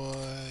bad boy.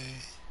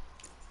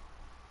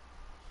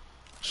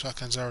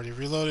 Shotgun's already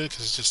reloaded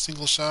because it's just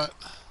single shot.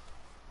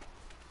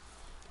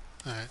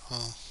 Alright,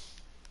 well.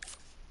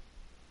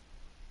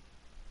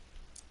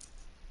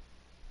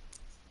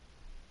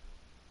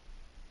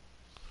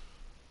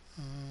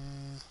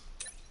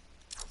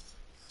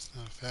 That's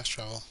not a fast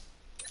travel.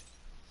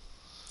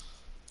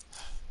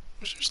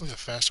 Wish there's like a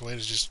faster way to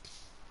just,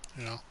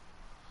 you know,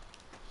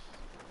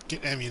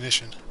 get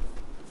ammunition.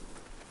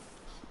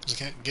 Because I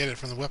can't get it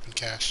from the weapon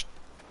cache.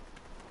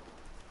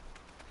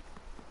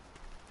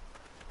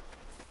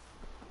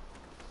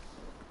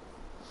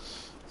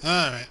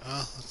 Alright,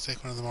 well, let's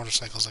take one of the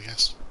motorcycles, I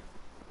guess.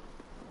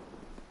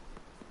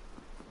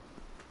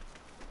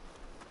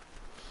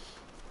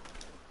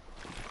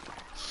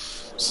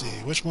 Let's see,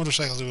 which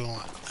motorcycle do we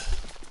want?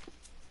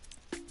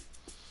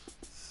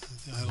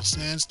 The Idle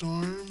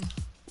Sandstorm,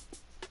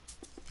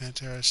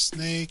 Pantera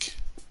Snake,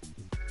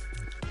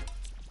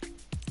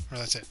 or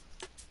that's it.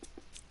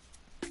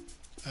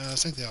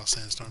 Let's take the Idle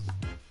Sandstorm.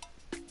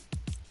 Can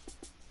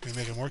we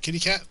make it more kitty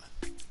cat?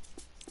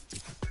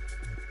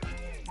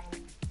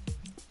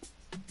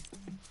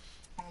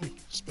 Ooh,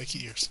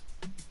 spiky ears.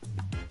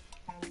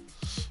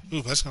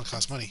 Ooh, that's gonna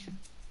cost money.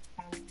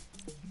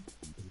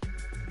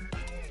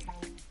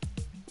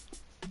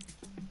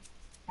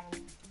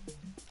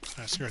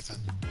 Alright, screw it then.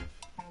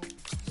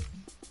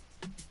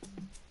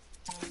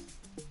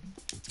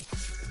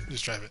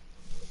 Just drive it.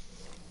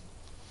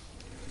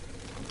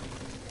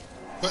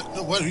 What?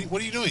 No, what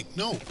are you doing?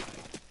 No!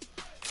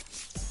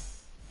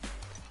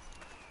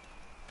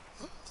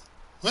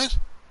 What?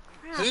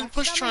 Crap, I didn't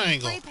push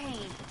triangle.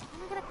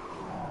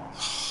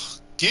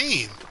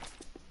 Game!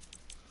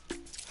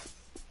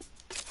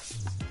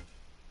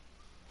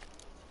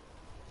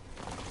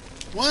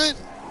 What?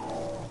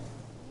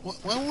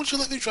 Why won't you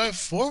let me drive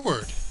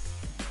forward?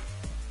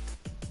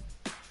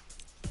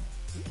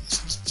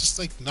 It's just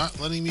like not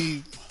letting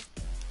me...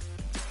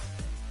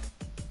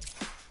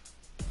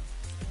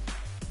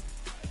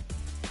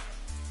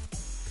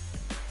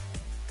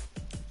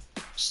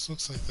 This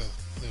looks like the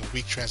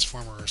weak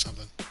transformer or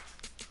something.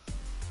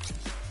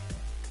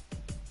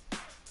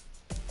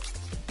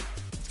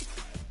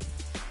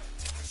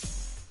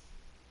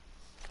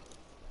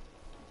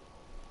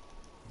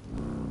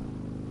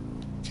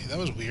 Okay, that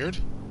was weird.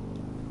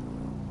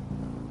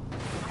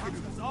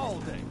 All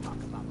day.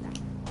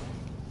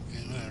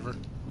 Okay, whatever.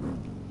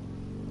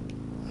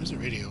 Where's the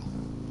radio?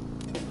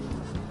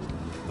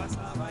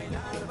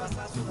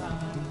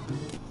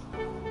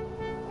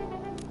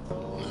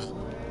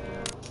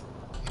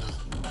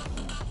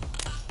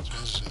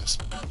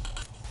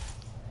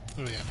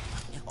 What do we got?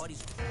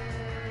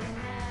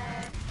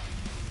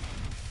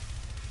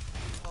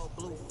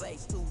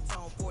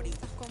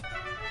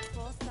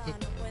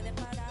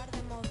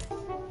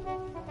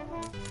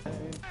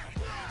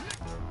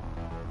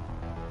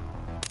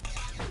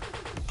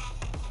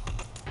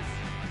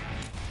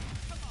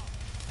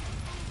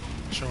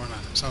 Sure, why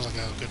not? Sounds like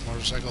a good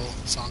motorcycle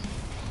song.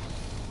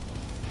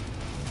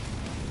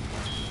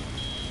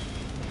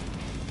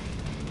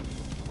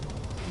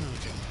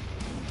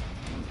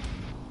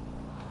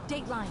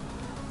 Dateline.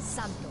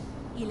 Santo.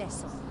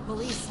 Ileso.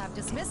 Police have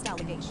dismissed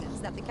allegations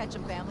that the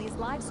Ketchum family is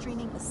live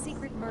streaming a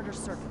secret murder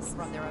circus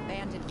from their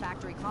abandoned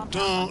factory compound.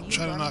 Don't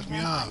try to knock me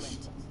off.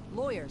 Island.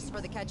 Lawyers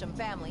for the Ketchum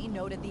family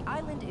noted the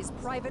island is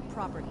private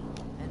property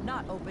and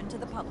not open to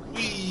the public.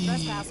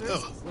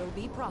 Trespassers will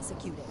be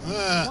prosecuted.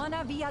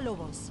 Juana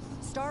Villalobos,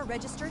 Star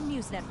Registered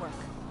News Network.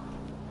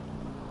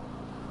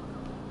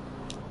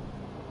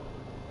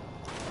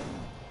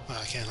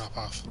 can't hop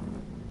off.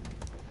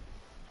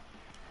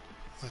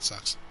 That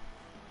sucks.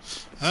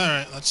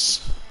 Alright,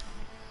 let's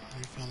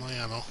refill my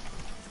ammo.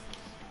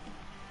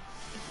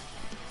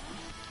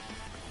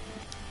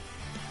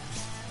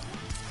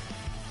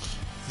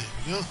 There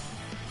we go.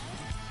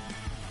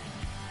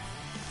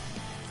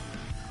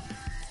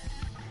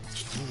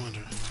 No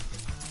wonder.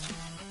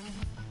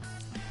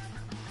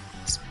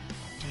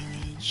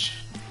 Damage.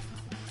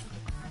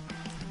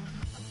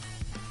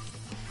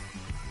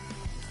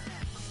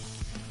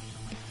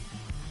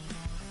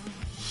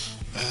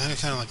 I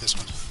kind of like this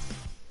one.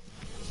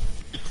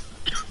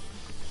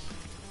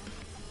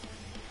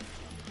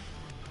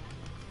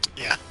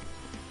 Yeah.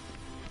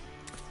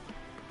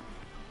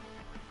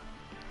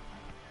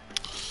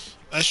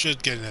 I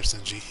should get an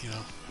SMG, you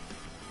know.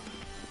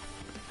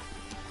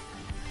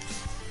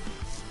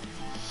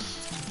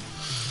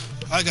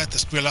 I got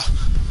this Grilla.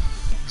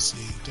 Let's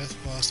see, Death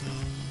Blossom.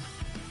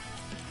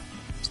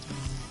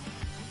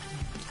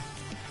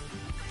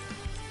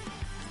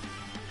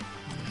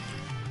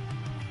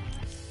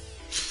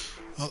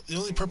 Well, the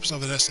only purpose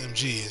of an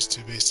SMG is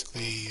to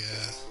basically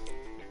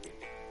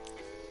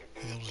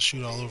be able to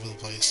shoot all over the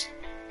place.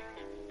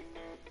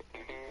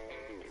 And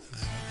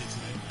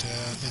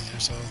thing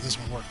there, so this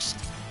one works.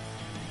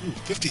 Ooh,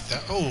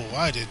 50,000. Oh,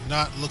 I did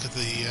not look at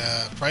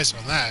the price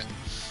on that.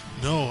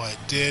 No, I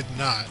did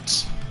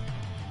not.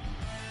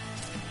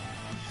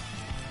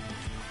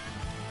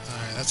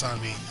 Alright, that's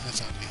on me.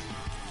 That's on me.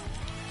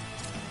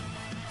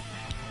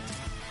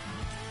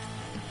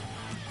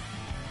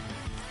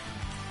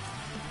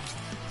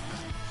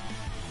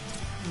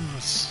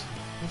 Oops.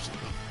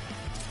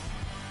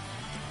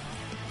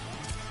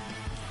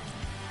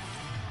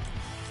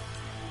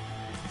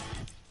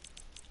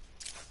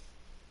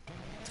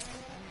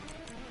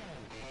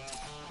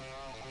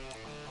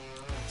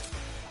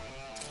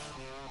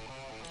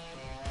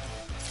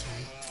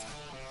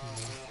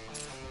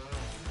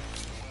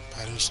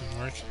 Patterns didn't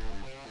work.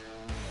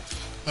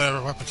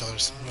 Whatever, weapon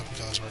colors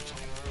work.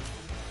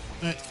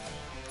 Alright.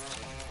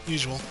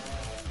 Usual.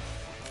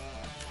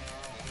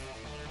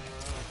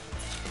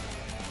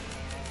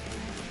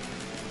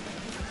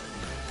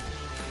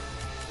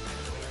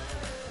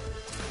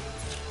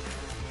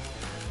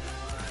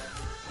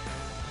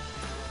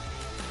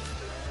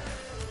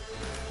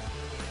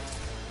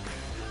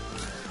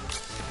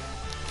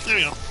 There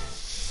we go.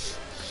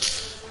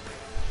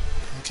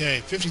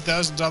 Okay,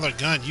 $50,000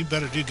 gun. You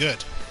better do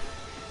good.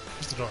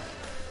 Where's the door?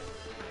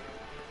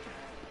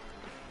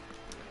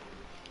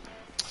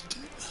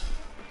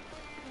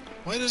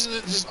 Why doesn't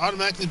it just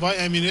automatically buy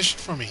ammunition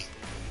for me?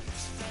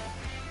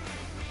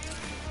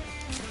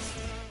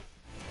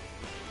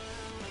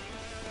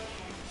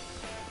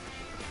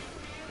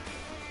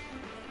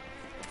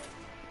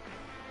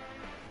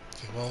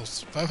 Okay, well,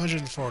 it's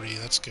 540.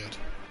 That's good.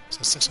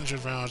 So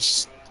 600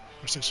 rounds.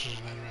 Or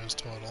 609 rounds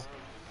total.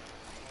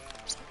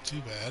 It's not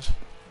too bad.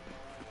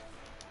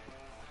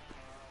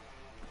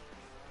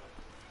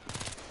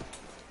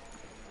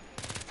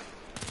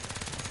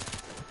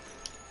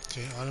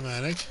 Okay,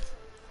 automatic.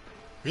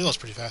 Reload's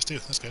pretty fast too,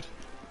 that's good.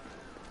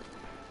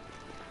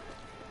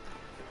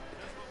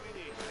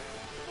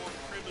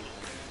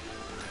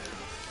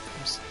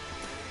 Oops.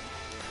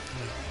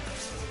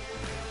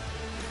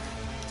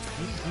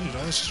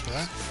 $100 just for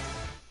that?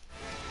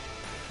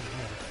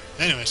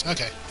 Anyways,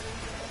 okay.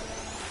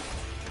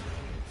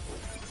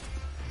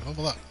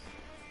 Level up.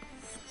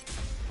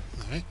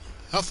 Alright.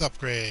 Health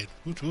upgrade.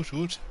 Woot woot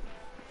woot.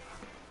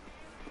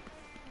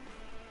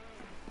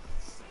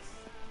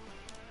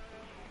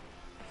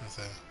 Have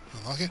to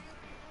unlock it.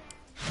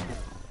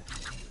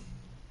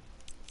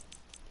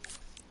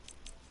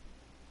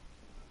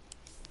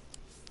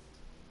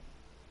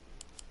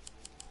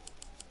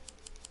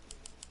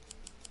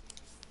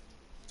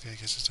 Okay, I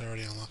guess it's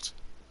already unlocked.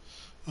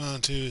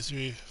 1, 2,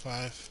 3,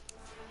 5.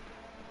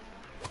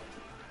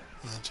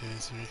 1, 2,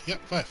 3.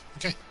 Yep, 5.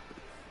 Okay.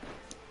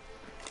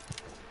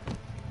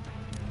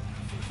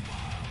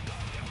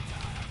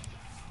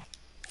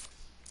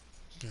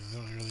 I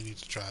don't really need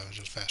to drive, I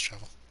just fast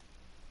travel.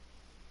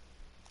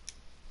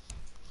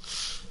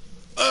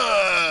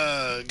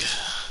 Ugh!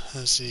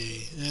 Let's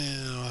see. I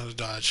know how to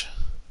dodge.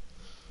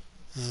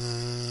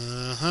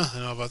 I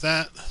know about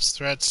that.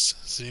 Threats,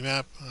 city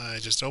map. I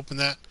just opened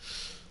that.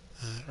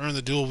 Earn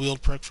the dual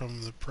wield perk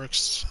from the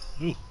perks.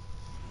 Ooh.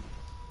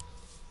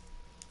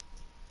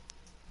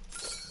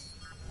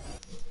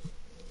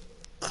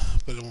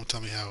 But it won't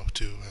tell me how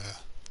to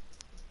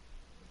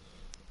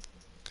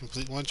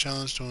complete one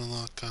challenge to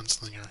unlock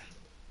Gunslinger.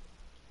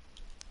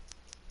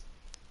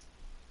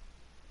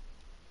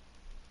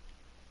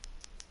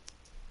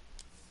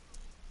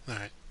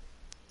 Alright.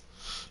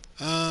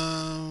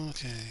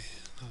 Okay.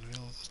 Not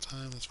available at this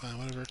time, that's fine,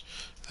 whatever.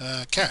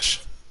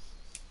 Cash.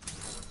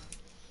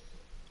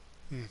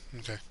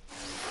 Okay.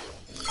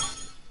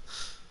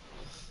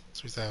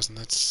 3,000,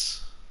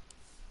 that's...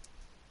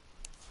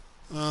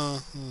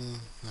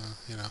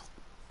 you know.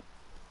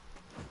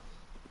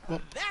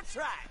 Well, that's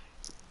right.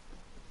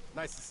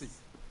 Nice to see you.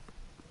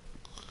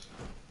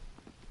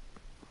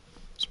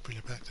 Let's bring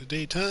it back to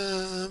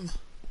daytime.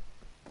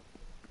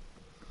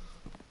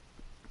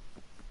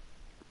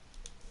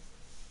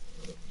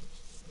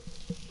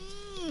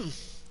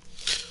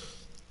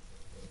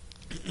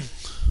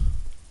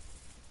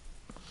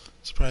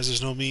 Surprised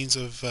there's no means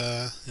of,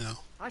 you know,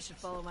 I should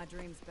follow my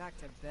dreams back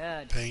to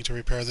bed. paying to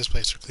repair this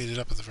place or clean it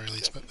up at the very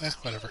least, but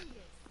whatever.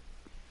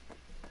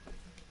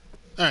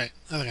 Alright,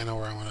 I think I know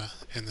where I want to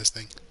end this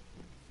thing.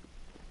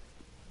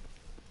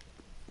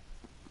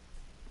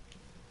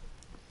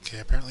 Okay,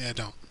 apparently I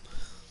don't.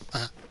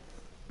 Come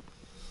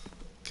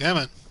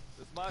on.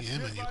 Come on, you.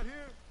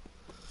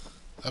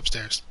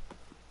 Upstairs.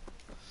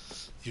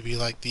 You be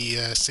like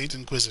the Saint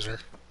Inquisitor.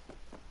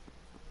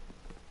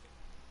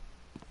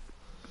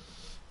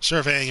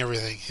 Surveying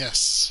everything.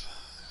 Yes.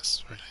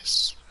 Yes, very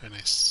nice. Very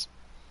nice.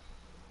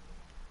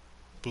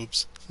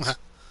 Boobs. Didn't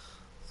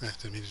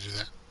mean to do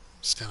that.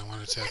 Just kind of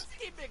wanted to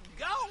Keep it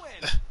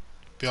going.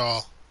 be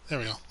all... There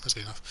we go. That's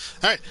good enough.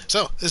 Alright,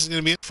 so this is going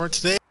to be it for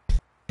today.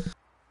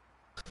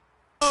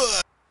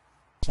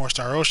 More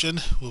Star Ocean.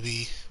 We'll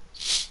be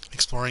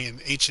exploring an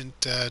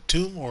ancient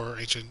tomb or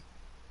ancient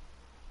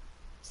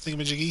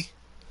thingamajiggy.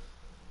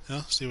 You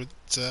know, see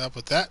what's up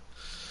with that.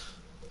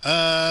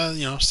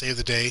 You know, save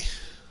the day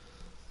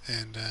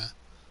and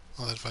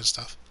all that fun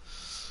stuff.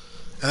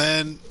 And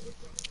then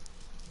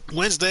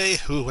Wednesday,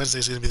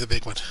 Wednesday's going to be the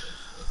big one.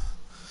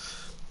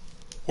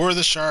 Were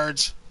the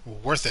shards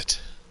worth it?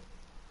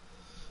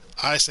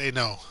 I say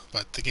no,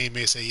 but the game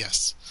may say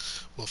yes.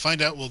 We'll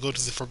find out. We'll go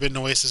to the Forbidden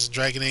Oasis in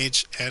Dragon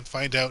Age and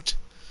find out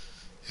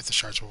if the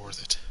shards were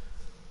worth it.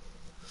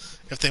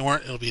 If they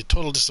weren't, it'll be a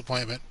total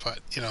disappointment,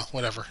 but, you know,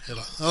 whatever.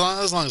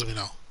 As long as we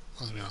know.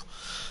 As long as we know.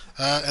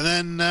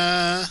 And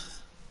then,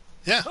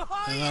 yeah.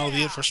 And that'll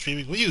be it for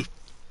streaming. Will you?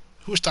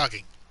 Who's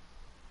talking?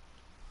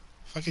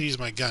 If I could use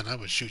my gun, I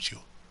would shoot you.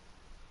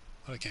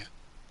 But I can't.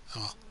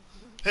 Oh well.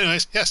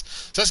 Anyways, yes.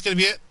 So that's going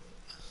to be it.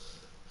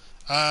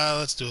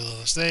 Let's do a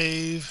little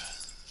save.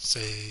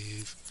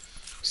 Save.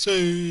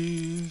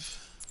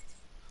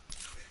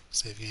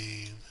 Save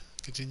game.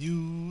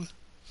 Continue.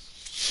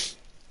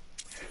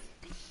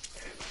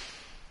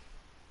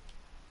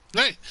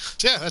 Right.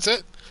 So yeah, that's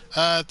it.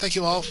 Thank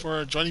you all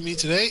for joining me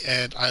today,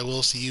 and I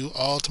will see you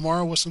all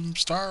tomorrow with some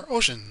Star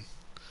Ocean.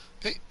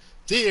 Okay.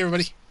 See you,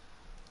 everybody.